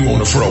wanting a new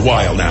owner for a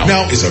while now.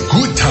 Now is a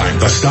good time.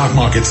 The stock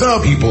market's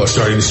up. People are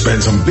starting to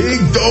spend some big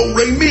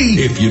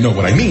do-re-mi, if you know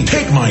what I mean.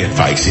 Take my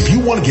advice. If you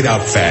want to get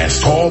out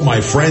fast, call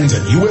my friends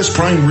at U.S.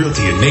 Prime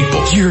Realty in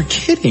Naples. You're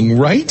kidding,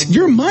 right?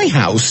 You're my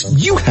house.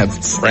 You have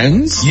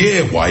friends?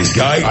 Yeah, wise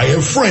guy. I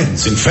have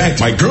friends. In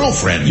fact, my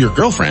girlfriend. Your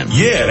girlfriend?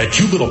 Yeah, that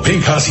cute little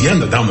pink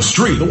hacienda down the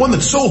street, the one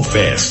that sold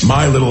fast.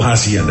 My Little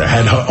Hacienda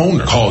had her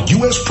owner called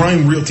U.S.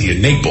 Prime Realty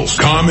in Naples.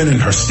 Carmen and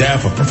her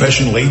staff of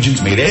professional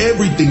agents made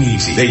everything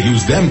easy. They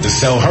used them to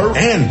sell her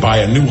and buy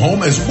a new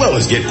home as well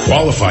as get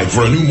qualified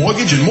for a new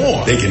mortgage and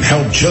more. They can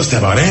help just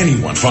about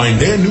anyone find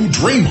their new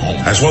dream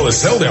home as well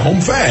as sell their home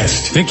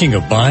fast. Thinking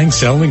of buying,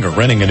 selling, or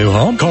renting a new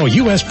home? Call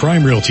U.S.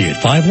 Prime Realty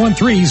at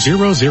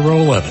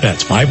 513-0011.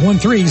 That's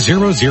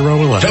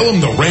 513-0011. Tell them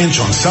the ranch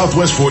on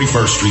Southwest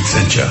 41st Street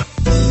sent you.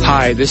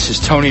 Hi, this is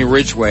Tony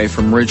Ridgway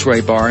from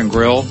Ridgway Bar and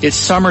Grill. It's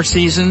summer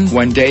season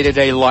when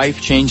day-to-day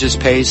life changes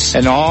pace,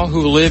 and all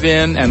who live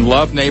in and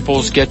love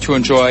Naples get to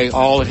enjoy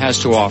all it has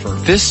to offer.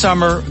 This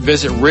summer,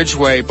 visit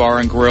Ridgway Bar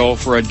and Grill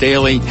for a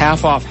daily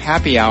half-off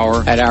happy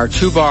hour at our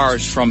 2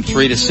 bars from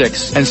 3 to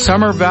 6, and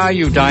summer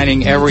value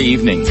dining every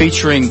evening,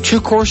 featuring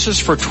 2 courses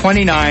for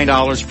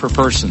 $29 per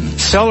person.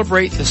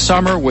 Celebrate the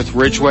summer with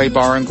Ridgway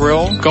Bar and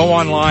Grill. Go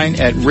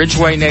online at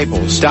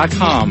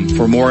ridgewaynaples.com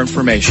for more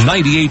information.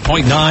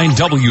 98.9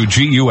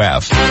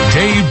 WGUF.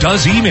 Dave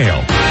does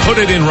email. Put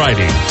it in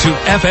writing to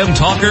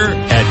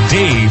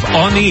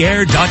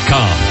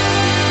fmtalker@daveontheair.com.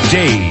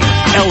 Dave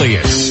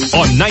Elliott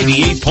on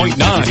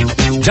 98.9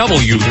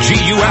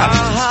 WGUF.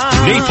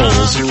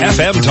 Naples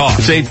FM Talk.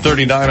 It's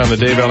 8:39 on the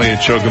Dave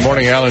Elliott Show. Good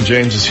morning. Alan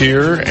James is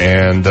here,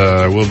 and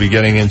we'll be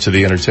getting into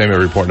the entertainment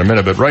report in a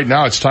minute. But right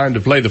now it's time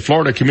to play the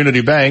Florida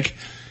Community Bank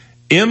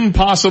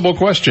Impossible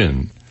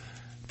Question.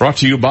 Brought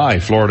to you by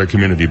Florida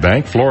Community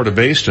Bank,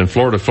 Florida-based and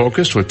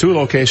Florida-focused, with 2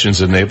 locations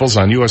in Naples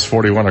on US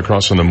 41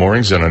 across from the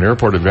moorings and on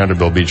airport at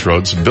Vanderbilt Beach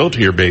Roads. Built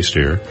here, based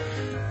here.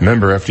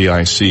 Member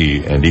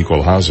FDIC and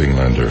equal housing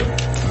lender.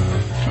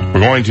 We're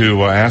going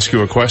to ask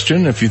you a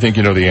question. If you think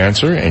you know the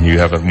answer and you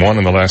haven't won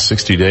in the last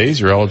 60 days,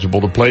 you're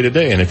eligible to play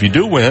today. And if you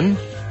do win,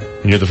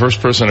 and you're the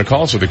first person to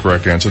call us with the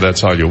correct answer,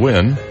 that's how you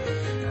win.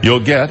 You'll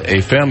get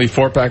a family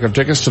 4-pack of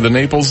tickets to the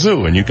Naples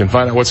Zoo, and you can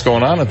find out what's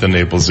going on at the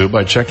Naples Zoo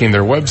by checking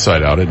their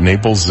website out at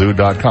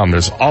napleszoo.com.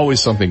 There's always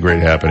something great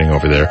happening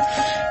over there.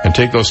 And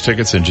take those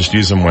tickets and just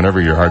use them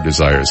whenever your heart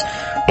desires.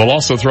 We'll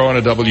also throw in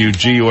a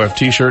WGUF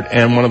t-shirt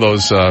and one of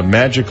those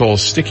magical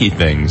sticky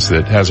things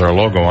that has our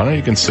logo on it.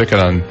 You can stick it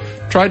on,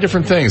 try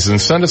different things, and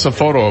send us a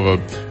photo of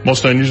a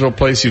most unusual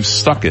place you've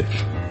stuck it.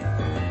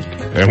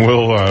 And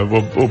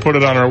we'll put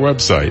it on our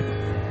website.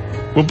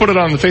 We'll put it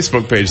on the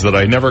Facebook page that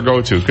I never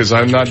go to because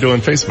I'm not doing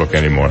Facebook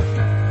anymore.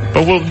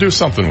 But we'll do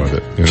something with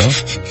it, you know?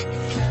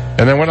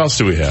 And then what else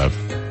do we have?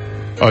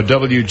 A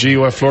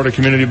WGUF Florida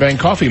Community Bank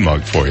coffee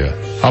mug for you.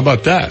 How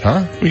about that,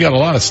 huh? We got a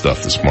lot of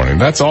stuff this morning.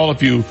 That's all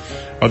if you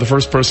are the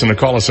first person to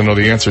call us and know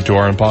the answer to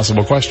our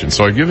impossible question.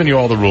 So I've given you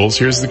all the rules.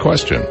 Here's the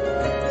question.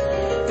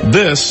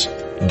 This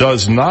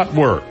does not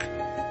work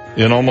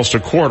in almost a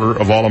quarter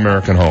of all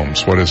American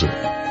homes. What is it?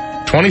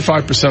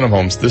 25% of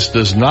homes, this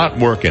does not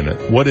work in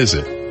it. What is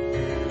it?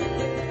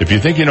 If you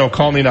think you know,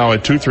 call me now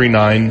at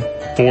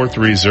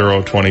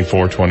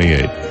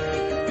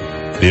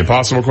 239-430-2428. The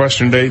impossible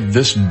question today,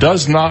 this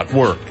does not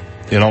work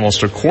in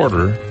almost a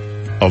quarter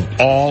of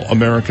all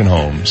American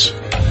homes.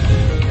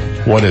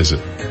 What is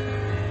it?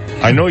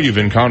 I know you've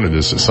encountered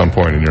this at some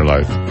point in your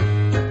life.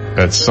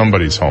 At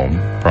somebody's home,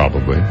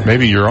 probably.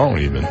 Maybe your own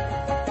even.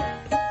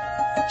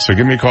 So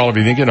give me a call if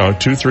you think you know,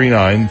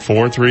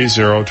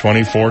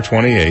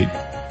 239-430-2428.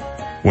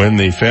 Win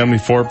the family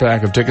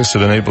 4-pack of tickets to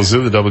the Naples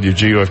Zoo, the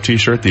WGUF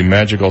t-shirt, the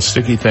magical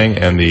sticky thing,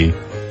 and the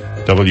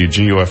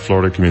WGUF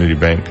Florida Community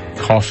Bank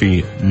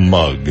coffee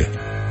mug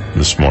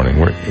this morning.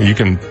 Where you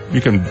can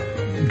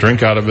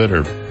drink out of it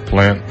or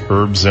plant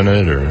herbs in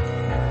it or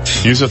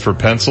use it for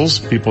pencils.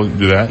 People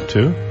do that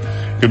too.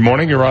 Good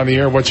morning. You're on the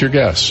air. What's your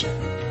guess?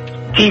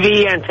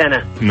 TV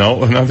antenna.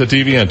 No, not the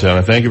TV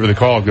antenna. Thank you for the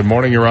call. Good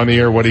morning. You're on the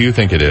air. What do you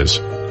think it is?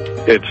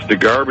 It's the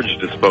garbage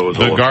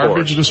disposal. The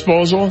garbage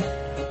disposal?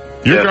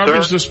 Your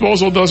garbage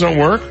disposal doesn't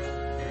work?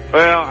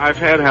 Well, I've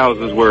had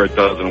houses where it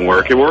doesn't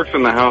work. It works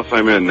in the house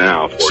I'm in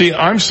now. See,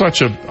 I'm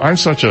such a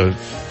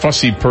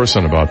fussy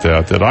person about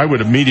that I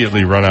would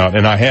immediately run out,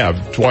 and I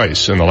have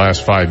twice in the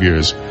last 5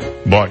 years,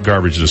 bought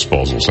garbage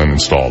disposals and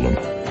installed them.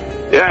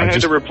 Yeah, I had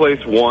to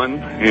replace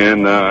one,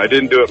 and I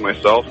didn't do it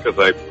myself because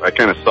I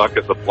kind of suck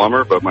as a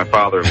plumber, but my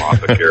father-in-law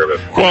took care of it.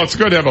 Well, it's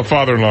good to have a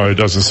father-in-law who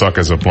doesn't suck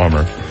as a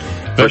plumber.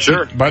 For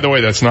sure. By the way,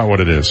 that's not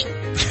what it is.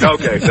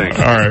 Okay, thanks.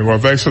 All right, well,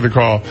 thanks for the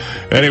call.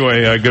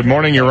 Anyway, good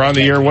morning. You're on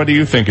the air. What do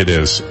you think it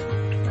is?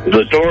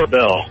 The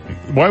doorbell.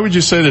 Why would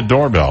you say the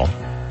doorbell?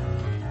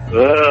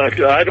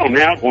 I don't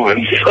have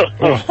one.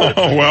 Oh,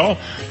 well,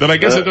 then I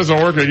guess it doesn't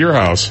work at your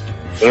house.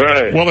 All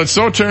right. Well, it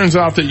so turns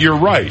out that you're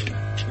right.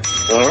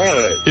 All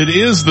right. It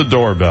is the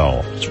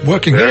doorbell. It's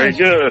working very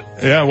good.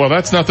 Yeah, well,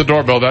 that's not the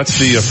doorbell. That's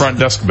the front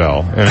desk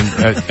bell. And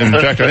in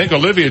fact, I think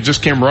Olivia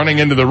just came running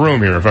into the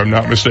room here, if I'm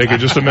not mistaken,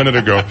 just a minute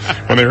ago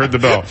when they heard the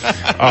bell.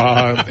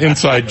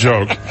 Inside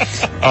joke.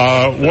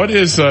 What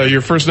is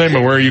your first name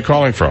and where are you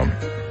calling from?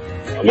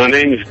 My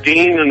name is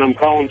Dean, and I'm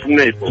calling from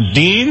Naples.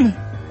 Dean?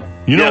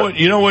 You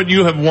know what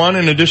you have won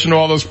in addition to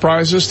all those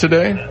prizes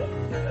today?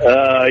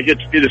 I get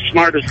to be the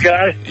smartest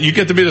guy. You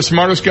get to be the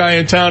smartest guy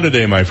in town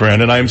today, my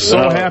friend, and I'm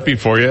so happy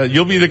for you.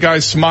 You'll be the guy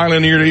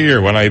smiling ear to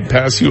ear when I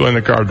pass you in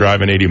the car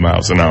driving 80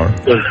 miles an hour.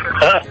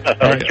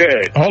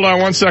 Okay. Hold on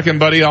 1 second,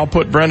 buddy. I'll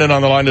put Brendan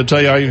on the line to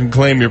tell you how you can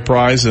claim your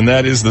prize, and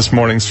that is this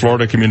morning's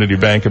Florida Community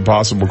Bank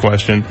Impossible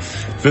question.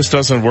 If this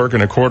doesn't work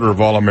in a quarter of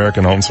all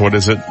American homes, what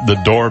is it?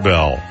 The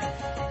doorbell.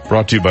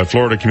 Brought to you by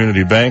Florida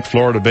Community Bank,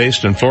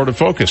 Florida-based and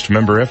Florida-focused.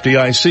 Member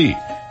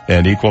FDIC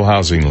and equal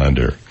housing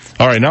lender.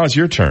 All right, now it's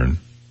your turn,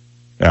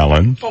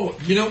 Alan. Oh,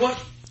 you know what?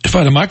 If I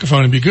had a microphone,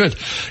 it'd be good.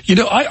 You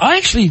know, I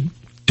actually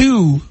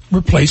do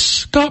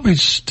replace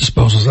garbage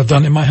disposals. I've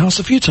done it in my house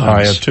a few times.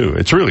 I have too.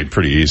 It's really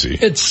pretty easy.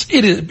 It's a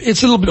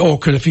little bit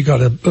awkward if you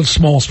got a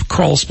small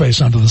crawl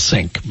space under the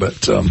sink,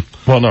 but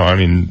well, no, I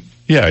mean,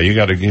 yeah, you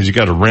got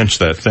to wrench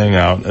that thing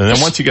out, and then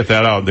once you get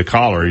that out, the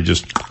collar, you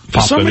just pop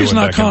for some reason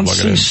I can't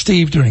see see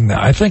Steve doing that.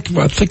 I think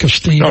of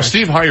Steve. No,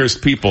 Steve hires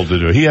people to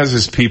do it. He has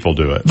his people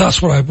do it.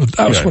 That's what I would.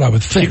 What I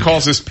would think. He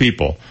calls his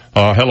people.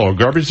 Hello,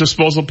 garbage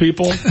disposal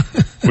people.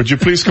 Would you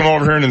please come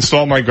over here and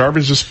install my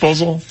garbage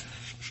disposal?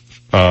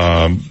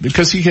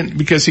 Because he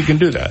can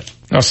do that.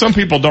 Now, some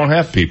people don't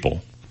have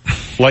people.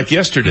 Like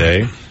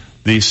yesterday,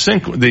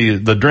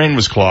 the drain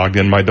was clogged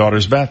in my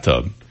daughter's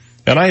bathtub.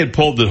 And I had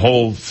pulled the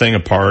whole thing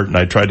apart, and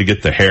I tried to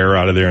get the hair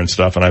out of there and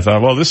stuff, and I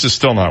thought, well, this is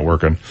still not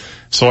working.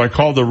 So I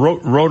called the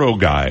roto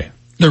guy.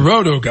 The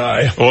roto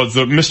guy? Well,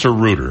 the Mr.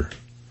 Rooter.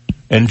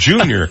 And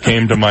Junior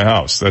came to my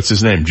house. That's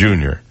his name,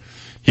 Junior.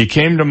 He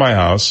came to my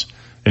house,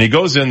 and he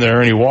goes in there,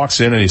 and he walks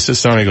in, and he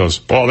sits down, and he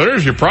goes, well,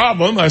 there's your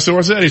problem. I said,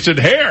 what's that? He said,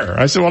 hair.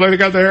 I said, well, I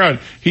got the hair on.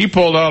 He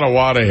pulled out a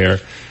wad of hair.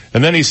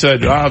 And then he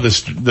said,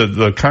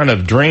 the kind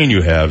of drain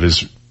you have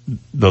is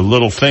the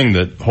little thing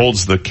that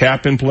holds the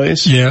cap in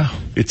place. Yeah.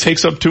 It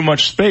takes up too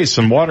much space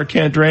and water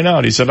can't drain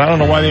out. He said, I don't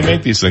know why they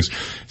make these things.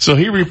 So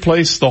he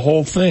replaced the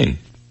whole thing.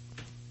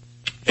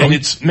 And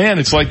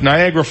it's like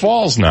Niagara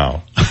Falls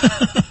now.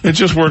 It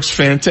just works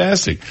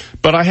fantastic.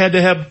 But I had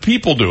to have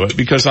people do it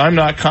because I'm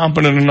not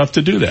competent enough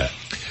to do that.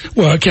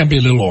 Well, it can be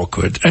a little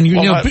awkward. And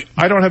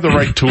I don't have the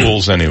right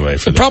tools anyway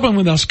for the problem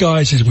with us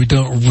guys is we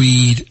don't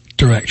read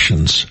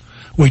directions.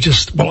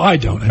 I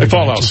don't. If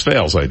all else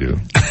fails, I do.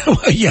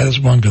 Well, yeah, that's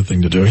one good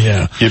thing to do,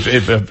 yeah.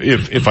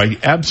 If I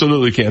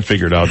absolutely can't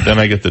figure it out, then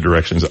I get the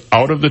directions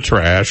out of the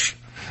trash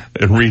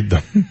and read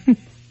them.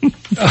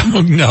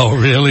 Oh, no,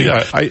 really?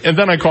 Yeah, and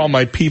then I call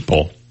my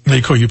people.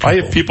 They call you people?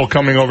 I have people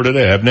coming over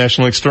today. I have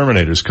national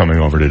exterminators coming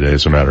over today,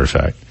 as a matter of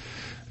fact.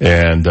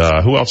 And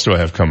who else do I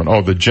have coming?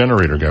 Oh, the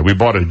generator guy. We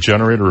bought a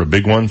generator, a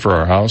big one for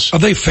our house.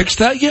 Have they fixed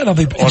that yet? Have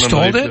they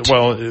installed it?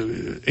 Well,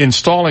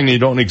 installing you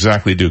don't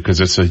exactly do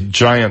because it's a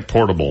giant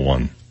portable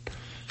one.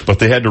 But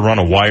they had to run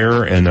a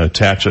wire and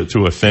attach it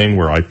to a thing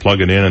where I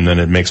plug it in and then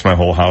it makes my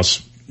whole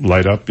house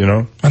light up, you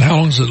know? And how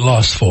long does it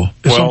last for?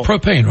 It's on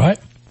propane, right?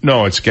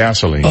 No, it's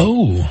gasoline.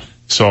 Oh.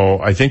 So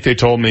I think they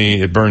told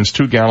me it burns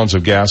 2 gallons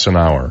of gas an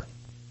hour.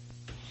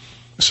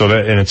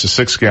 And it's a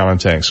 6-gallon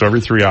tank. So every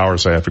 3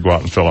 hours I have to go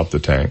out and fill up the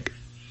tank.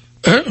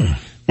 Oh.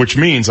 Which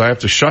means I have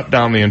to shut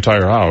down the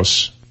entire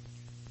house,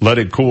 let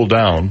it cool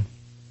down,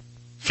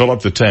 fill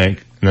up the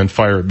tank, and then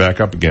fire it back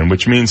up again,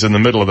 which means in the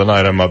middle of the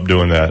night I'm up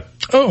doing that.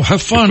 Oh,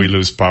 have fun. If we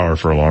lose power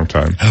for a long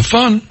time. Have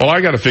fun. Well, I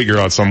gotta figure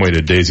out some way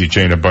to daisy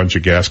chain a bunch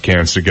of gas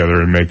cans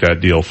together and make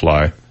that deal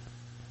fly.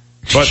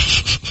 But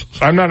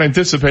I'm not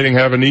anticipating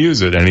having to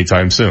use it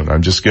anytime soon.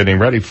 I'm just getting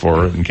ready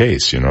for it in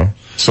case, you know.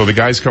 So the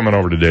guy's coming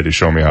over today to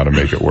show me how to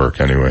make it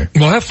work anyway.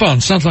 Well, have fun.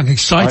 Sounds like an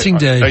exciting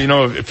day. You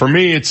know, for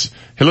me it's,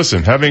 hey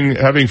listen,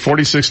 having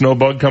 46 no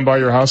bug come by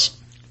your house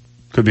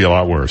could be a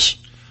lot worse.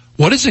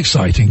 What is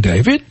exciting,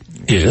 David?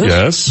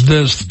 Yes.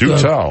 There's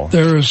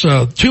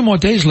 2 more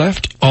days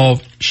left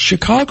of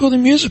Chicago the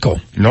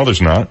Musical. No,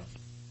 there's not.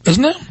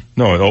 Isn't there?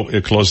 No,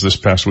 it closed this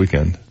past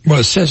weekend. Well,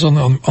 it says on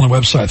the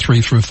website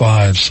 3 through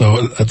 5,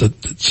 so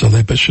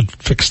they should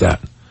fix that.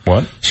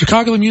 What?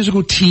 Chicago the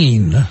Musical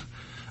Teen. And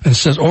it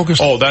says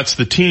August. Oh, that's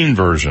the teen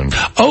version.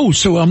 Oh,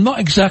 so I'm not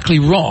exactly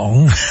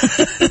wrong.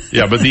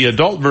 Yeah, but the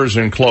adult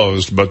version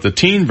closed, but the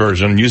teen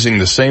version, using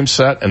the same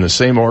set and the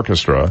same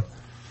orchestra,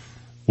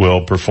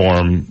 will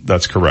perform,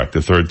 that's correct, the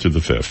 3rd through the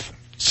 5th.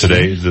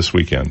 Today, this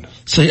weekend.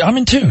 See, I'm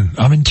in tune.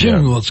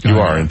 With what's going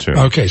on. You are in tune.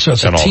 Okay, so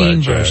it's a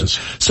teen version.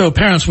 So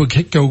parents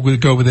would go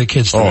with their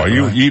kids to that,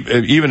 right?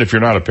 Even if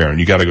you're not a parent,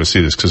 you gotta go see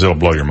this because it'll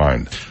blow your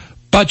mind.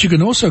 But you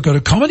can also go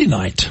to Comedy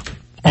Night.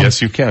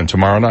 Yes, you can,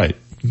 tomorrow night.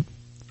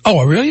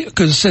 Oh, really?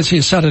 Because it says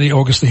here Saturday,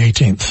 August the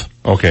 18th.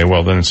 Okay,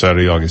 well then it's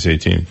Saturday, August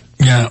 18th.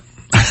 Yeah.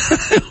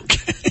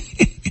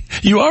 Okay.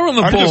 You are on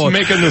the board. I'm just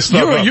making this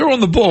stuff up. You're on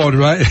the board,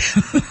 right?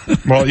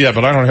 Well, yeah,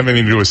 but I don't have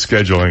anything to do with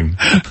scheduling.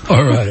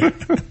 All right.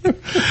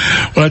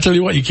 Well, I tell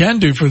you what you can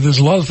do for there's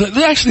a lot of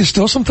there actually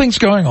still some things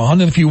going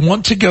on, and if you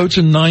want to go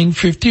to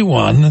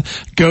 951,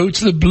 go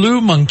to the Blue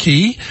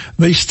Monkey.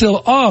 They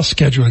still are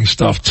scheduling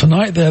stuff.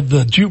 Tonight they have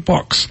the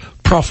Jukebox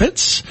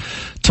Prophets.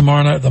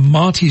 Tomorrow night the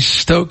Marty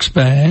Stokes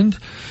Band.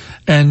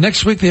 And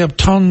next week they have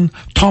Tom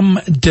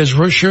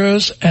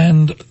Desrochers,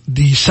 and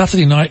the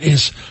Saturday night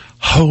is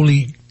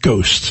Holy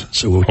Ghost.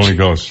 So Holy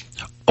Ghost.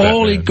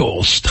 Holy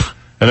Ghost.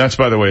 And that's,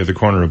 by the way, at the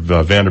corner of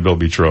Vanderbilt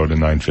Beach Road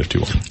and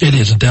 951. It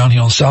is, and down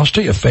here on South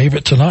Street, a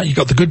favorite tonight. You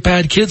got the Good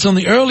Bad Kids on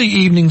the early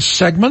evening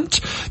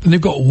segment. Then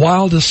you've got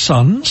Wilder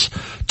Sons.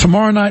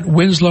 Tomorrow night,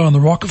 Winslow and the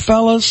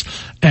Rockefellers.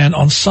 And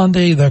on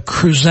Sunday, the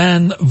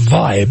Cruzan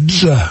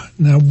Vibes.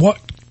 Now,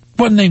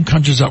 what name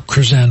conjures up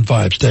Cruzan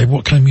Vibes, Dave?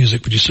 What kind of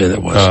music would you say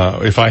that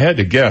was? If I had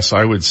to guess,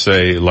 I would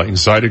say like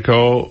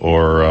Zydeco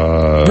or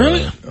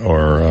really?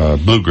 Or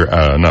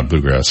not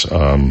bluegrass,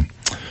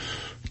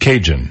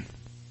 Cajun.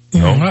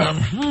 No,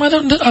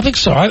 I think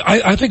so.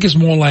 I think it's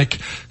more like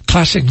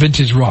classic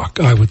vintage rock,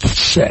 I would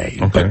say.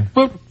 Okay.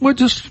 But we're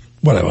just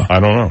whatever. I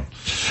don't know.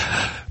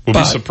 We'll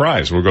be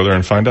surprised. We'll go there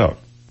and find out.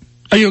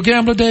 Are you a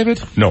gambler,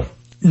 David? No.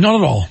 Not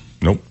at all?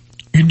 Nope.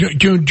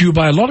 Do you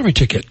buy a lottery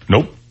ticket?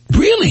 Nope.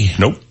 Really?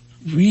 Nope.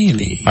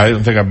 Really? I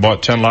don't think I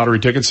bought 10 lottery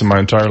tickets in my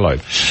entire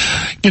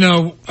life. You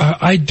know,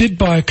 I did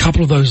buy a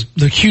couple of those,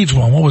 the huge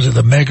one. What was it?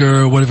 The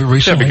Mega or whatever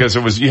recently? Yeah, because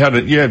it was, you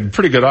had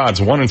pretty good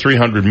odds, 1 in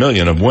 300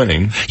 million of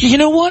winning. You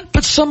know what?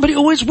 But somebody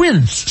always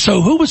wins.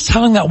 So who was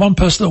telling that one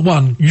person that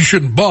won, you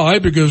shouldn't buy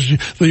because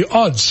the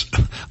odds?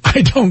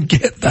 I don't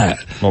get that.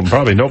 Well,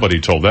 probably nobody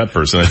told that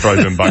person. They've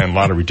probably been buying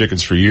lottery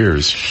tickets for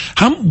years.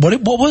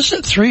 What was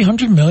it?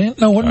 300 million?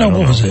 No, what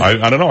was it?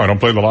 I don't know. I don't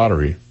play the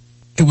lottery.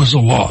 It was a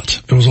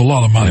lot. It was a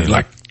lot of money.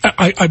 Yeah.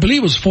 Like, I believe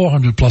it was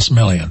 400 plus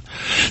million.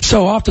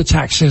 So after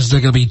taxes,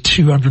 they're going to be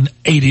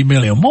 280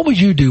 million. What would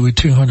you do with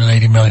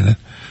 280 million?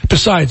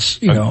 Besides,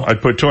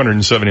 I'd put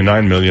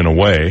 279 million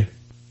away.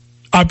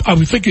 I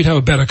would think you'd have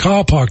a better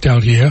car parked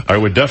out here. I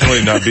would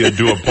definitely not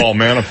do a Paul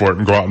Manafort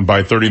and go out and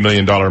buy $30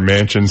 million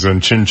mansions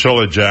and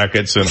chinchilla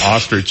jackets and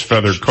ostrich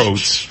feather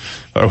coats.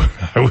 I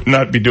would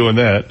not be doing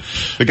that.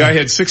 The guy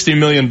had $60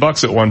 million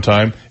at one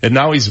time, and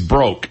now he's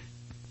broke.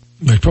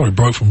 They probably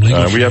broke from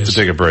legal fees. We have to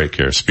take a break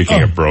here.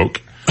 Speaking of broke,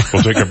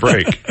 we'll take a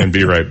break and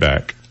be right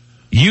back.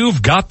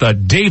 You've got the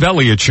Dave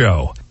Elliott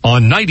Show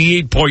on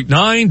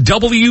 98.9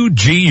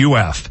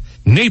 WGUF,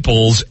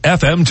 Naples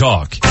FM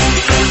Talk.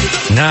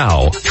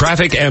 Now,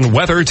 traffic and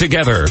weather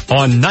together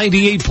on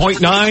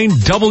 98.9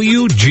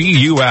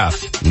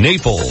 WGUF,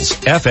 Naples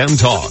FM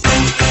Talk.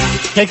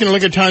 Taking a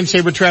look at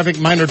time-saver traffic,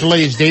 minor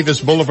delays,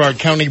 Davis Boulevard,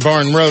 County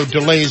Barn Road,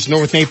 delays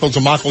North Naples,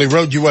 Immokalee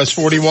Road, US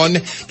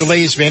 41,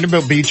 delays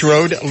Vanderbilt Beach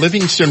Road,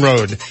 Livingston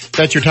Road.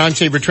 That's your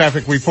time-saver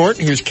traffic report.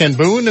 Here's Ken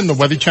Boone and the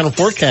Weather Channel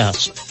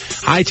forecast.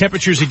 High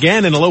temperatures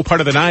again in the low part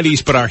of the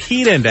 90s, but our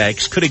heat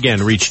index could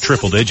again reach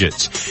triple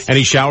digits.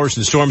 Any showers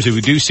and storms that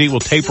we do see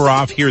will taper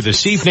off here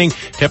this evening.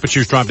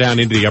 Temperatures drop down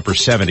into the upper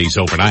 70s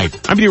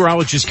overnight. I'm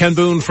meteorologist Ken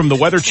Boone from the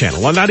Weather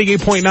Channel on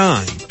 98.9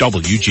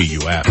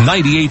 WGUF.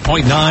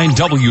 98.9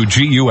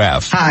 WGUF.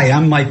 Hi,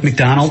 I'm Mike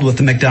McDonald with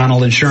the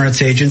McDonald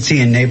Insurance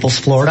Agency in Naples,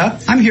 Florida.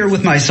 I'm here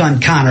with my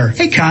son Connor.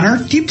 Hey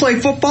Connor, do you play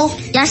football?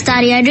 Yes,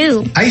 Daddy, I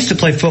do. I used to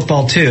play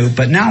football too,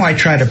 but now I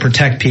try to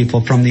protect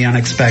people from the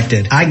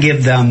unexpected. I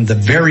give them the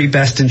very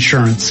best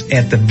insurance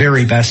at the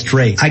very best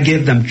rate. I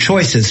give them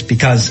choices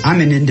because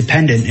I'm an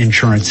independent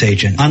insurance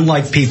agent,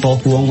 unlike people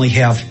who only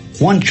have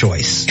one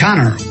choice.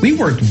 Connor, we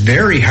work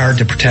very hard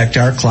to protect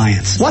our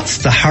clients. What's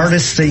the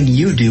hardest thing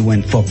you do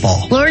in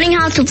football? Learning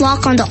how to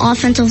block on the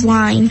offensive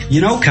line. You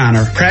know,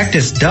 Connor,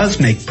 practice does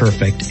make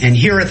perfect. And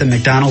here at the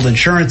McDonald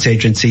Insurance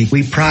Agency,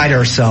 we pride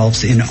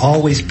ourselves in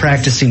always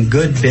practicing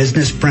good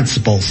business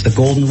principles, the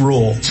golden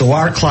rule, so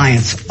our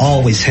clients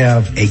always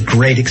have a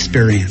great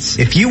experience.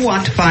 If you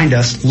want to find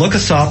us, look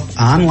us up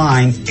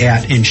online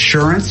at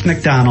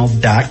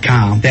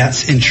insurancemcdonald.com.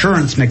 That's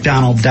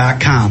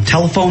insurancemcdonald.com.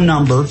 Telephone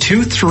number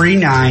 239-596-0000.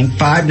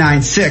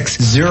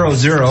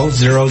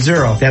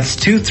 That's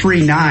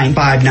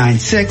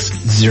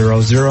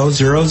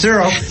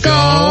 239-596-0000.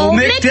 Go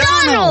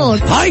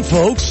McDonald! Hi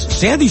folks,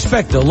 Sandy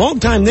Spector,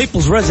 longtime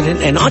Naples resident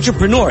and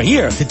entrepreneur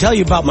here to tell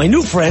you about my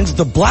new friends,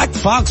 the Black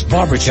Fox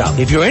Barbershop.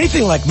 If you're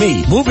anything like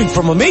me, moving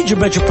from a major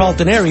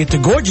metropolitan area to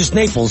gorgeous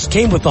Naples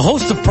came with a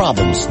host of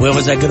problems. Where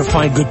was I going to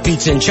find good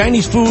pizza and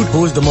Chinese food?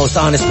 Who was the most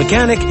honest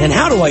mechanic? And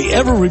how do I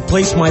ever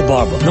replace my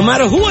barber? No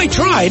matter who I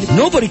tried,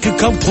 nobody could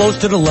come close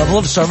to the level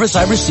of service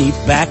I received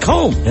back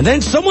home. And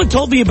then someone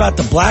told me about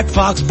the Black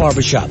Fox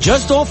Barbershop.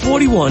 Just off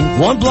 41,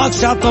 1 block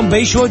south on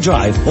Bayshore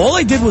Drive. All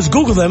I did was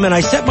Google them and I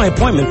set my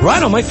appointment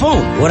right on my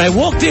phone. When I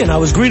walked in, I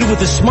was greeted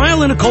with a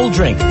smile and a cold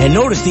drink and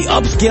noticed the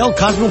upscale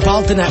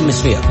cosmopolitan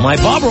atmosphere. My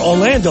barber,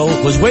 Orlando,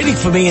 was waiting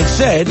for me and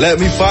said, "Let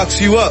me fox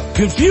you up."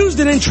 Confused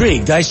and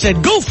intrigued, I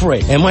said, "Go for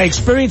it." And my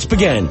experience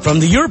began. From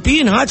the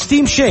European hot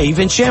steam shave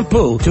and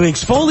shampoo to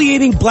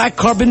exfoliating black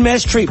carbon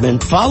mask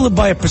treatment, followed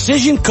by a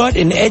precision cut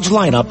and edge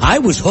lineup, I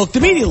was hooked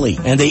immediately.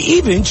 And they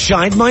even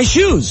shined my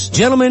shoes.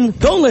 Gentlemen,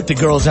 don't let the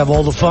girls have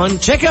all the fun.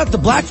 Check out the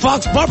Black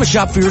Fox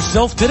Barbershop for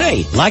yourself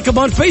today. Like them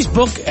on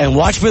Facebook and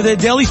watch for their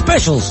daily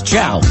specials.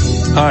 Ciao.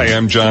 Hi,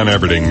 I'm John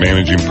Everding,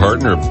 managing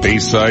partner of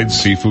Bayside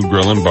Seafood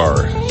Grill and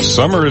Bar.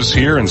 Summer is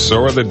here and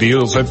so are the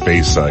deals at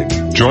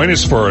Bayside. Join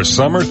us for our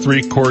summer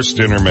 3-course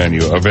dinner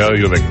menu, a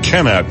value that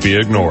cannot be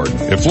ignored.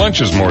 If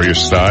lunch is more your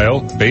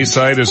style,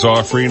 Bayside is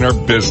offering our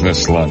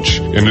business lunch.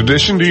 In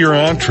addition to your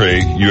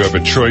entree, you have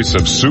a choice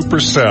of super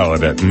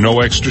salad at no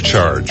no extra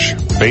charge.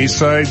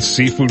 Bayside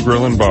Seafood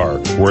Grill and Bar,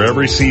 where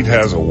every seat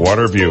has a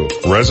water view.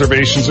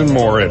 Reservations and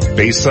more at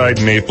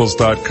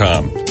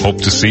BaysideNaples.com. Hope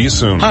to see you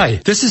soon.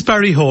 Hi, this is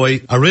Barry Hoy,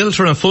 a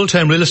realtor and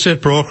full-time real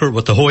estate broker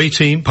with the Hoy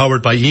team,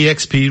 powered by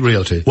EXP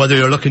Realty. Whether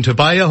you're looking to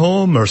buy a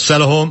home or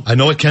sell a home, I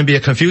know it can be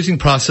a confusing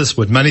process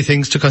with many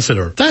things to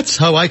consider. That's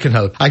how I can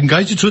help. I can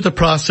guide you through the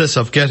process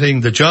of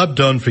getting the job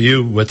done for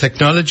you with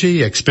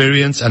technology,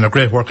 experience, and a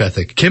great work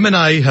ethic. Kim and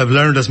I have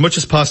learned as much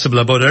as possible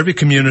about every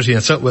community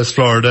in Southwest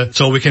Florida,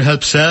 so we can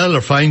help sell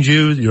or find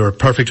you your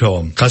perfect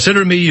home.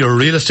 Consider me your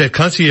real estate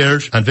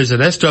concierge and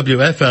visit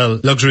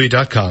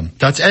swflluxury.com.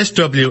 That's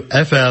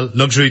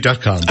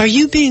swflluxury.com. Are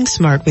you being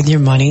smart with your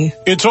money?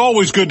 It's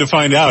always good to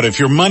find out if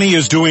your money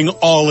is doing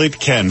all it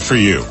can for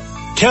you.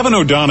 Kevin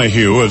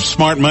O'Donohue of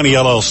Smart Money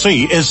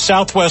LLC is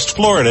Southwest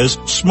Florida's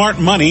smart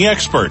money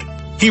expert.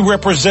 He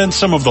represents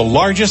some of the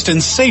largest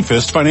and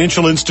safest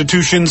financial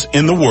institutions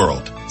in the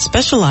world.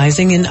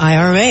 Specializing in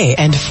IRA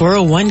and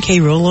 401k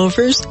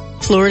rollovers,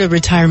 Florida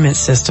retirement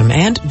system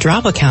and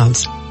drop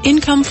accounts,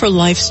 income for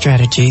life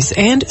strategies,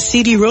 and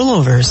CD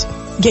rollovers.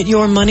 Get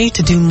your money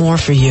to do more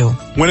for you.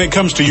 When it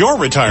comes to your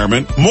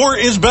retirement, more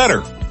is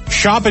better.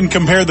 Shop and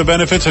compare the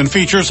benefits and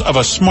features of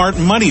a smart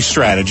money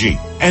strategy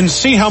and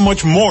see how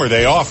much more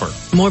they offer.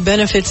 More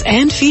benefits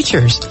and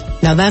features.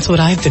 Now that's what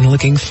I've been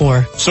looking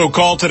for. So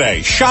call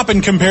today. Shop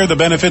and compare the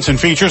benefits and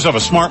features of a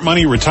smart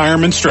money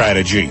retirement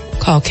strategy.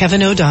 Call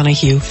Kevin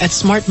O'Donohue at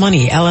Smart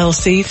Money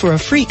LLC for a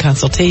free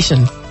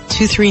consultation.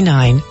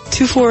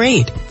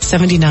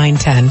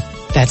 239-248-7910.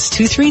 That's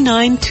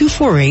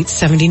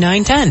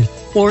 239-248-7910.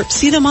 Or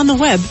see them on the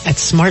web at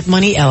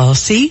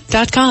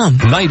smartmoneyllc.com.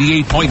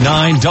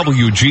 98.9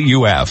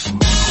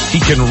 WGUF. He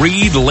can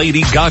read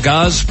Lady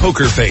Gaga's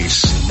poker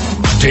face.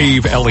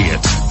 Dave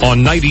Elliott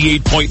on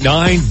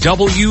 98.9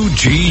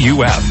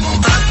 WGUF.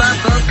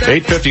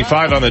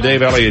 8:55 on the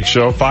Dave Elliott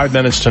Show. 5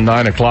 minutes to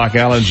 9 o'clock.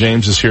 Alan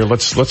James is here.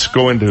 Let's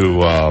go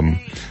into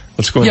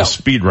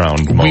speed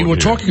round mode. We were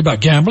talking about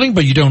gambling,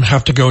 but you don't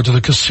have to go to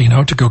the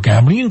casino to go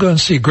gambling. You can go and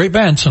see a great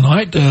band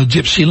tonight,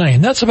 Gypsy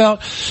Lane. That's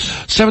about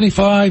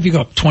 75. You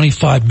got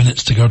 25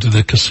 minutes to go to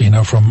the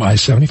casino from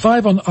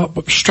I-75 on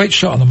up straight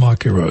shot on the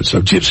Market Road.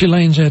 So Gypsy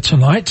Lane's there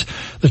tonight.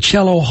 The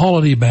Cello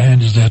Holiday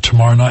Band is there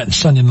tomorrow night, and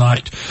Sunday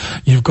night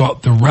you've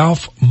got the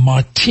Ralph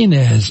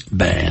Martinez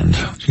Band.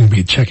 You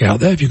can check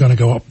out there if you're going to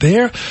go up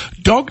there.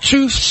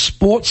 Dogtooth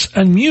Sports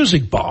and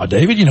Music Bar.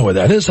 David, you know where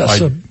that is?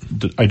 That's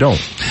I don't.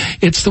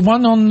 It's the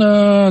one on,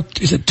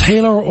 is it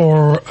Taylor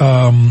or, is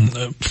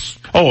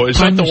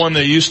that the one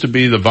that used to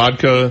be the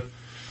Vodka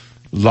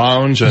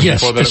Lounge? And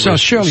yes, before that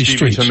it's Shirley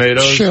Street.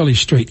 Tomatoes? Shirley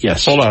Street,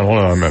 yes. Hold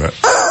on a minute.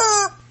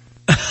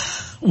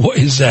 What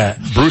is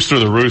that? Brewster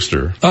the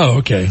Rooster. Oh,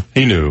 okay.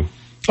 He knew.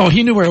 Oh,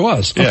 he knew where it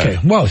was. Yeah. Okay.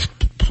 Well, he's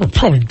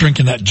probably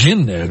drinking that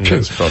gin there too. Yeah,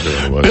 that's probably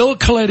what it was. Bill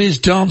Coletti's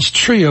dance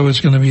trio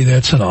is going to be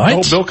there tonight.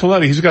 Oh, Bill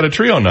Coletti, he's got a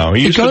trio now.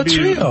 He used got to be a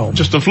trio.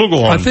 Just a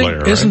flugelhorn player,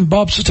 right? Isn't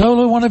Bob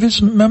Sotola one of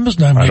his members?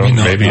 No, maybe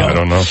not. I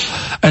don't know.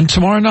 And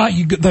tomorrow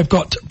night they've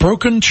got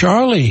Broken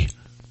Charlie.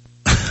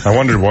 I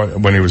wondered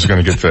when he was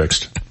going to get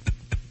fixed.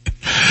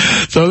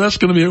 So that's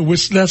going to be at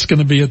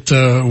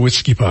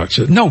Whiskey Park.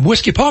 No,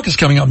 Whiskey Park is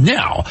coming up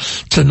now.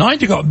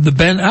 Tonight you got the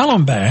Ben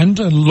Allen Band,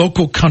 a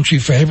local country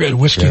favorite at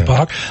Whiskey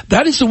Park.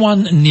 That is the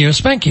one near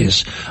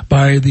Spanky's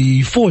by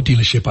the Ford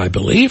dealership, I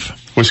believe.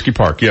 Whiskey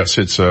Park, yes,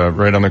 it's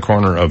right on the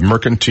corner of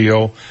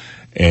Mercantile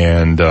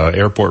and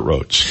Airport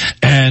Roads.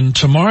 And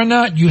tomorrow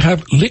night you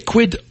have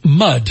Liquid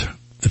Mud.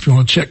 If you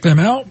want to check them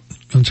out,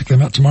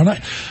 tomorrow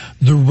night.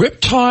 The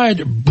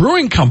Riptide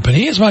Brewing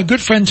Company is my good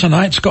friend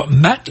tonight. It's got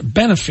Matt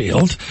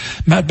Benefield.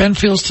 Matt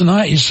Benfield's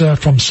tonight is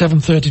from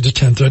 7:30 to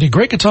 10:30.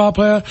 Great guitar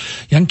player,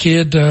 young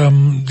kid.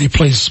 He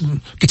plays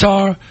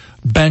guitar,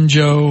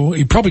 banjo.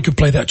 He probably could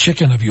play that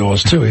chicken of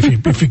yours too if you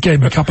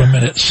gave him a couple of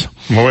minutes.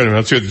 Well, wait a minute.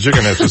 Let's see what the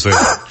chicken has to say.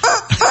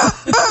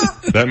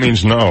 That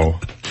means no.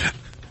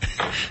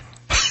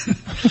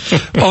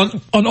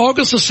 on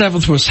August the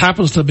 7th, which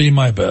happens to be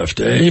my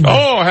birthday.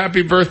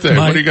 Happy birthday.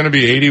 What are you going to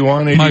be,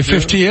 81, 82? My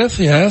 50th,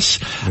 yes.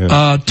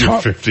 Yeah,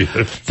 your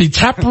 50th. The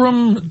tap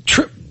room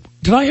trip.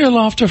 Did I hear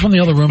laughter from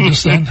the other room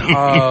just then?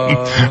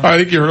 I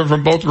think you heard it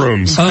from both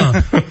rooms.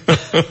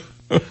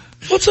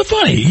 What's so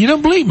funny? You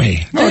don't believe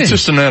me? No, it's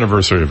just an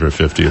anniversary of your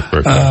 50th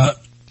birthday.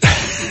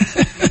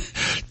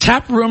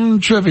 Tap room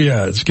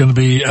trivia. It's going to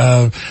be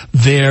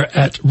there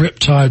at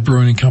Riptide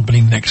Brewing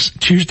Company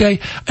next Tuesday.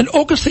 And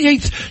August the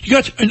 8th, you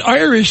got an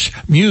Irish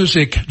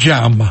music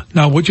jam.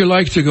 Now, would you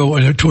like to go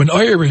to an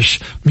Irish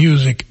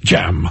music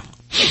jam?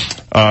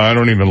 I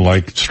don't even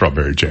like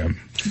strawberry jam.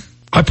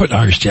 I put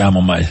Irish jam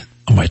on my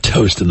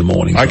toast in the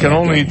morning. I can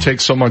only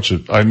take so much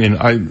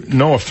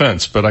no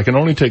offense, but I can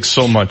only take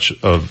so much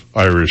of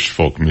Irish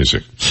folk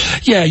music.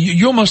 Yeah,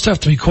 you almost have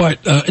to be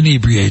quite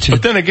inebriated.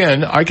 But then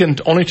again, I can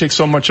only take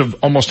so much of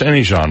almost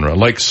any genre.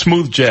 Like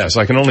smooth jazz,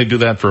 I can only do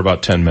that for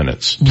about 10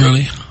 minutes.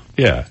 Really?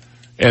 Yeah.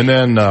 And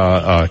then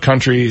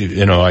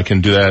country, I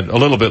can do that a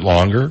little bit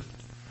longer.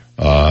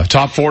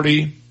 Top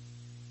 40,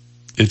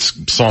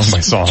 it's song by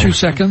song. 2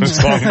 seconds.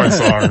 Song by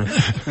song.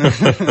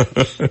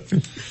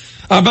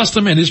 I must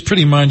admit, it's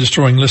pretty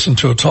mind-destroying listening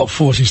to a top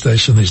 40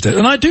 station these days.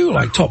 And I do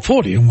like top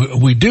 40,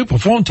 and we do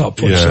perform top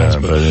 40 songs,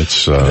 but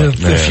it's,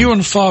 they're few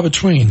and far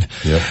between.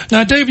 Yep.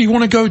 Now, Dave, you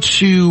want to go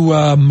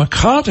to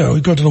Mikado,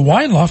 you go to the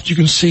Wine Loft, you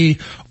can see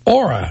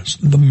Aura,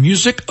 the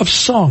music of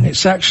song.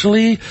 It's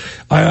actually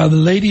the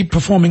lady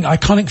performing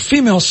iconic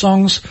female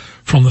songs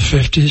from the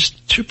 50s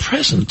to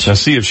present. Now,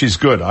 see, if she's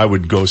good, I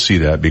would go see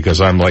that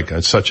because I'm like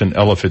such an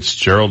Ella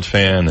Fitzgerald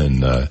fan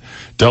and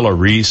Della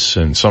Reese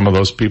and some of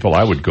those people.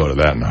 I would go to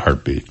that in a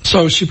heartbeat.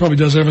 So she probably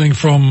does everything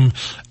from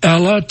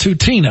Ella to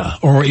Tina,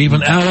 or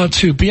even Ella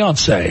to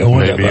Beyonce, or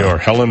whatever. Maybe, or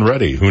Helen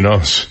Reddy. Who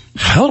knows?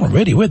 Helen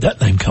Reddy, where'd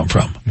that name come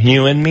from?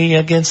 You and me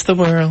against the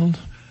world.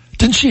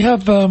 Didn't she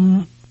have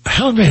Helen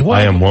Reddy? What?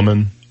 I Am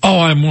Woman. Oh,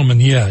 I Am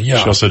Woman, yeah. She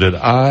also did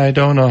I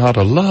Don't Know How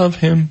to Love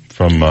Him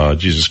from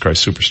Jesus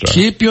Christ Superstar.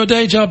 Keep your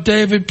day job,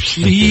 David,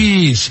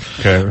 please.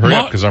 Okay, hurry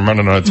up because I'm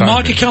running out of time.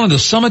 Mark your calendar.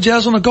 Summer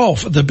Jazz on the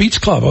Golf at the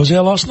Beach Club. I was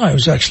there last night. It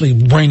was actually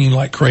raining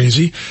like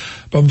crazy.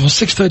 But from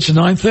 6:30 to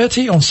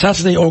 9:30 on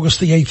Saturday,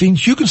 August the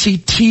 18th, you can see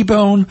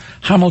T-Bone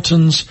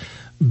Hamilton's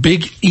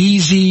Big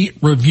Easy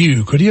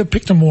Review. Could he have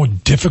picked a more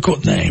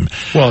difficult name?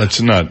 Well,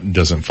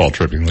 doesn't fall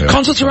trippingly.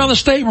 Concerts around the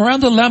state,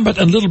 Miranda Lambert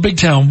and Little Big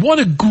Town. What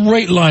a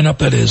great lineup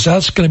that is.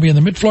 That's going to be in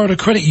the Mid-Florida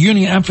Credit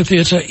Union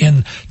Amphitheater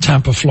in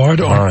Tampa,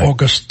 Florida on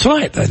August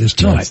tonight. That is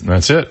tonight.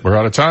 That's it. We're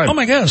out of time. Oh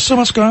my God, so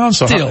much going on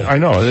still. I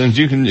know. And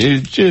you can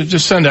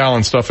just send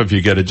Alan stuff if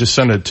you get it. Just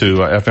send it to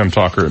FM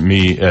Talker at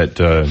me at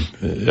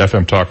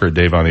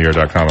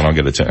fmtalker@daveontheair.com and I'll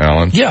get it to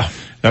Alan. Yeah.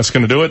 That's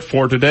going to do it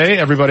for today.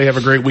 Everybody have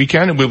a great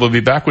weekend, and we will be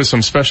back with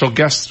some special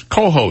guest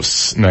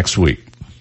co-hosts next week.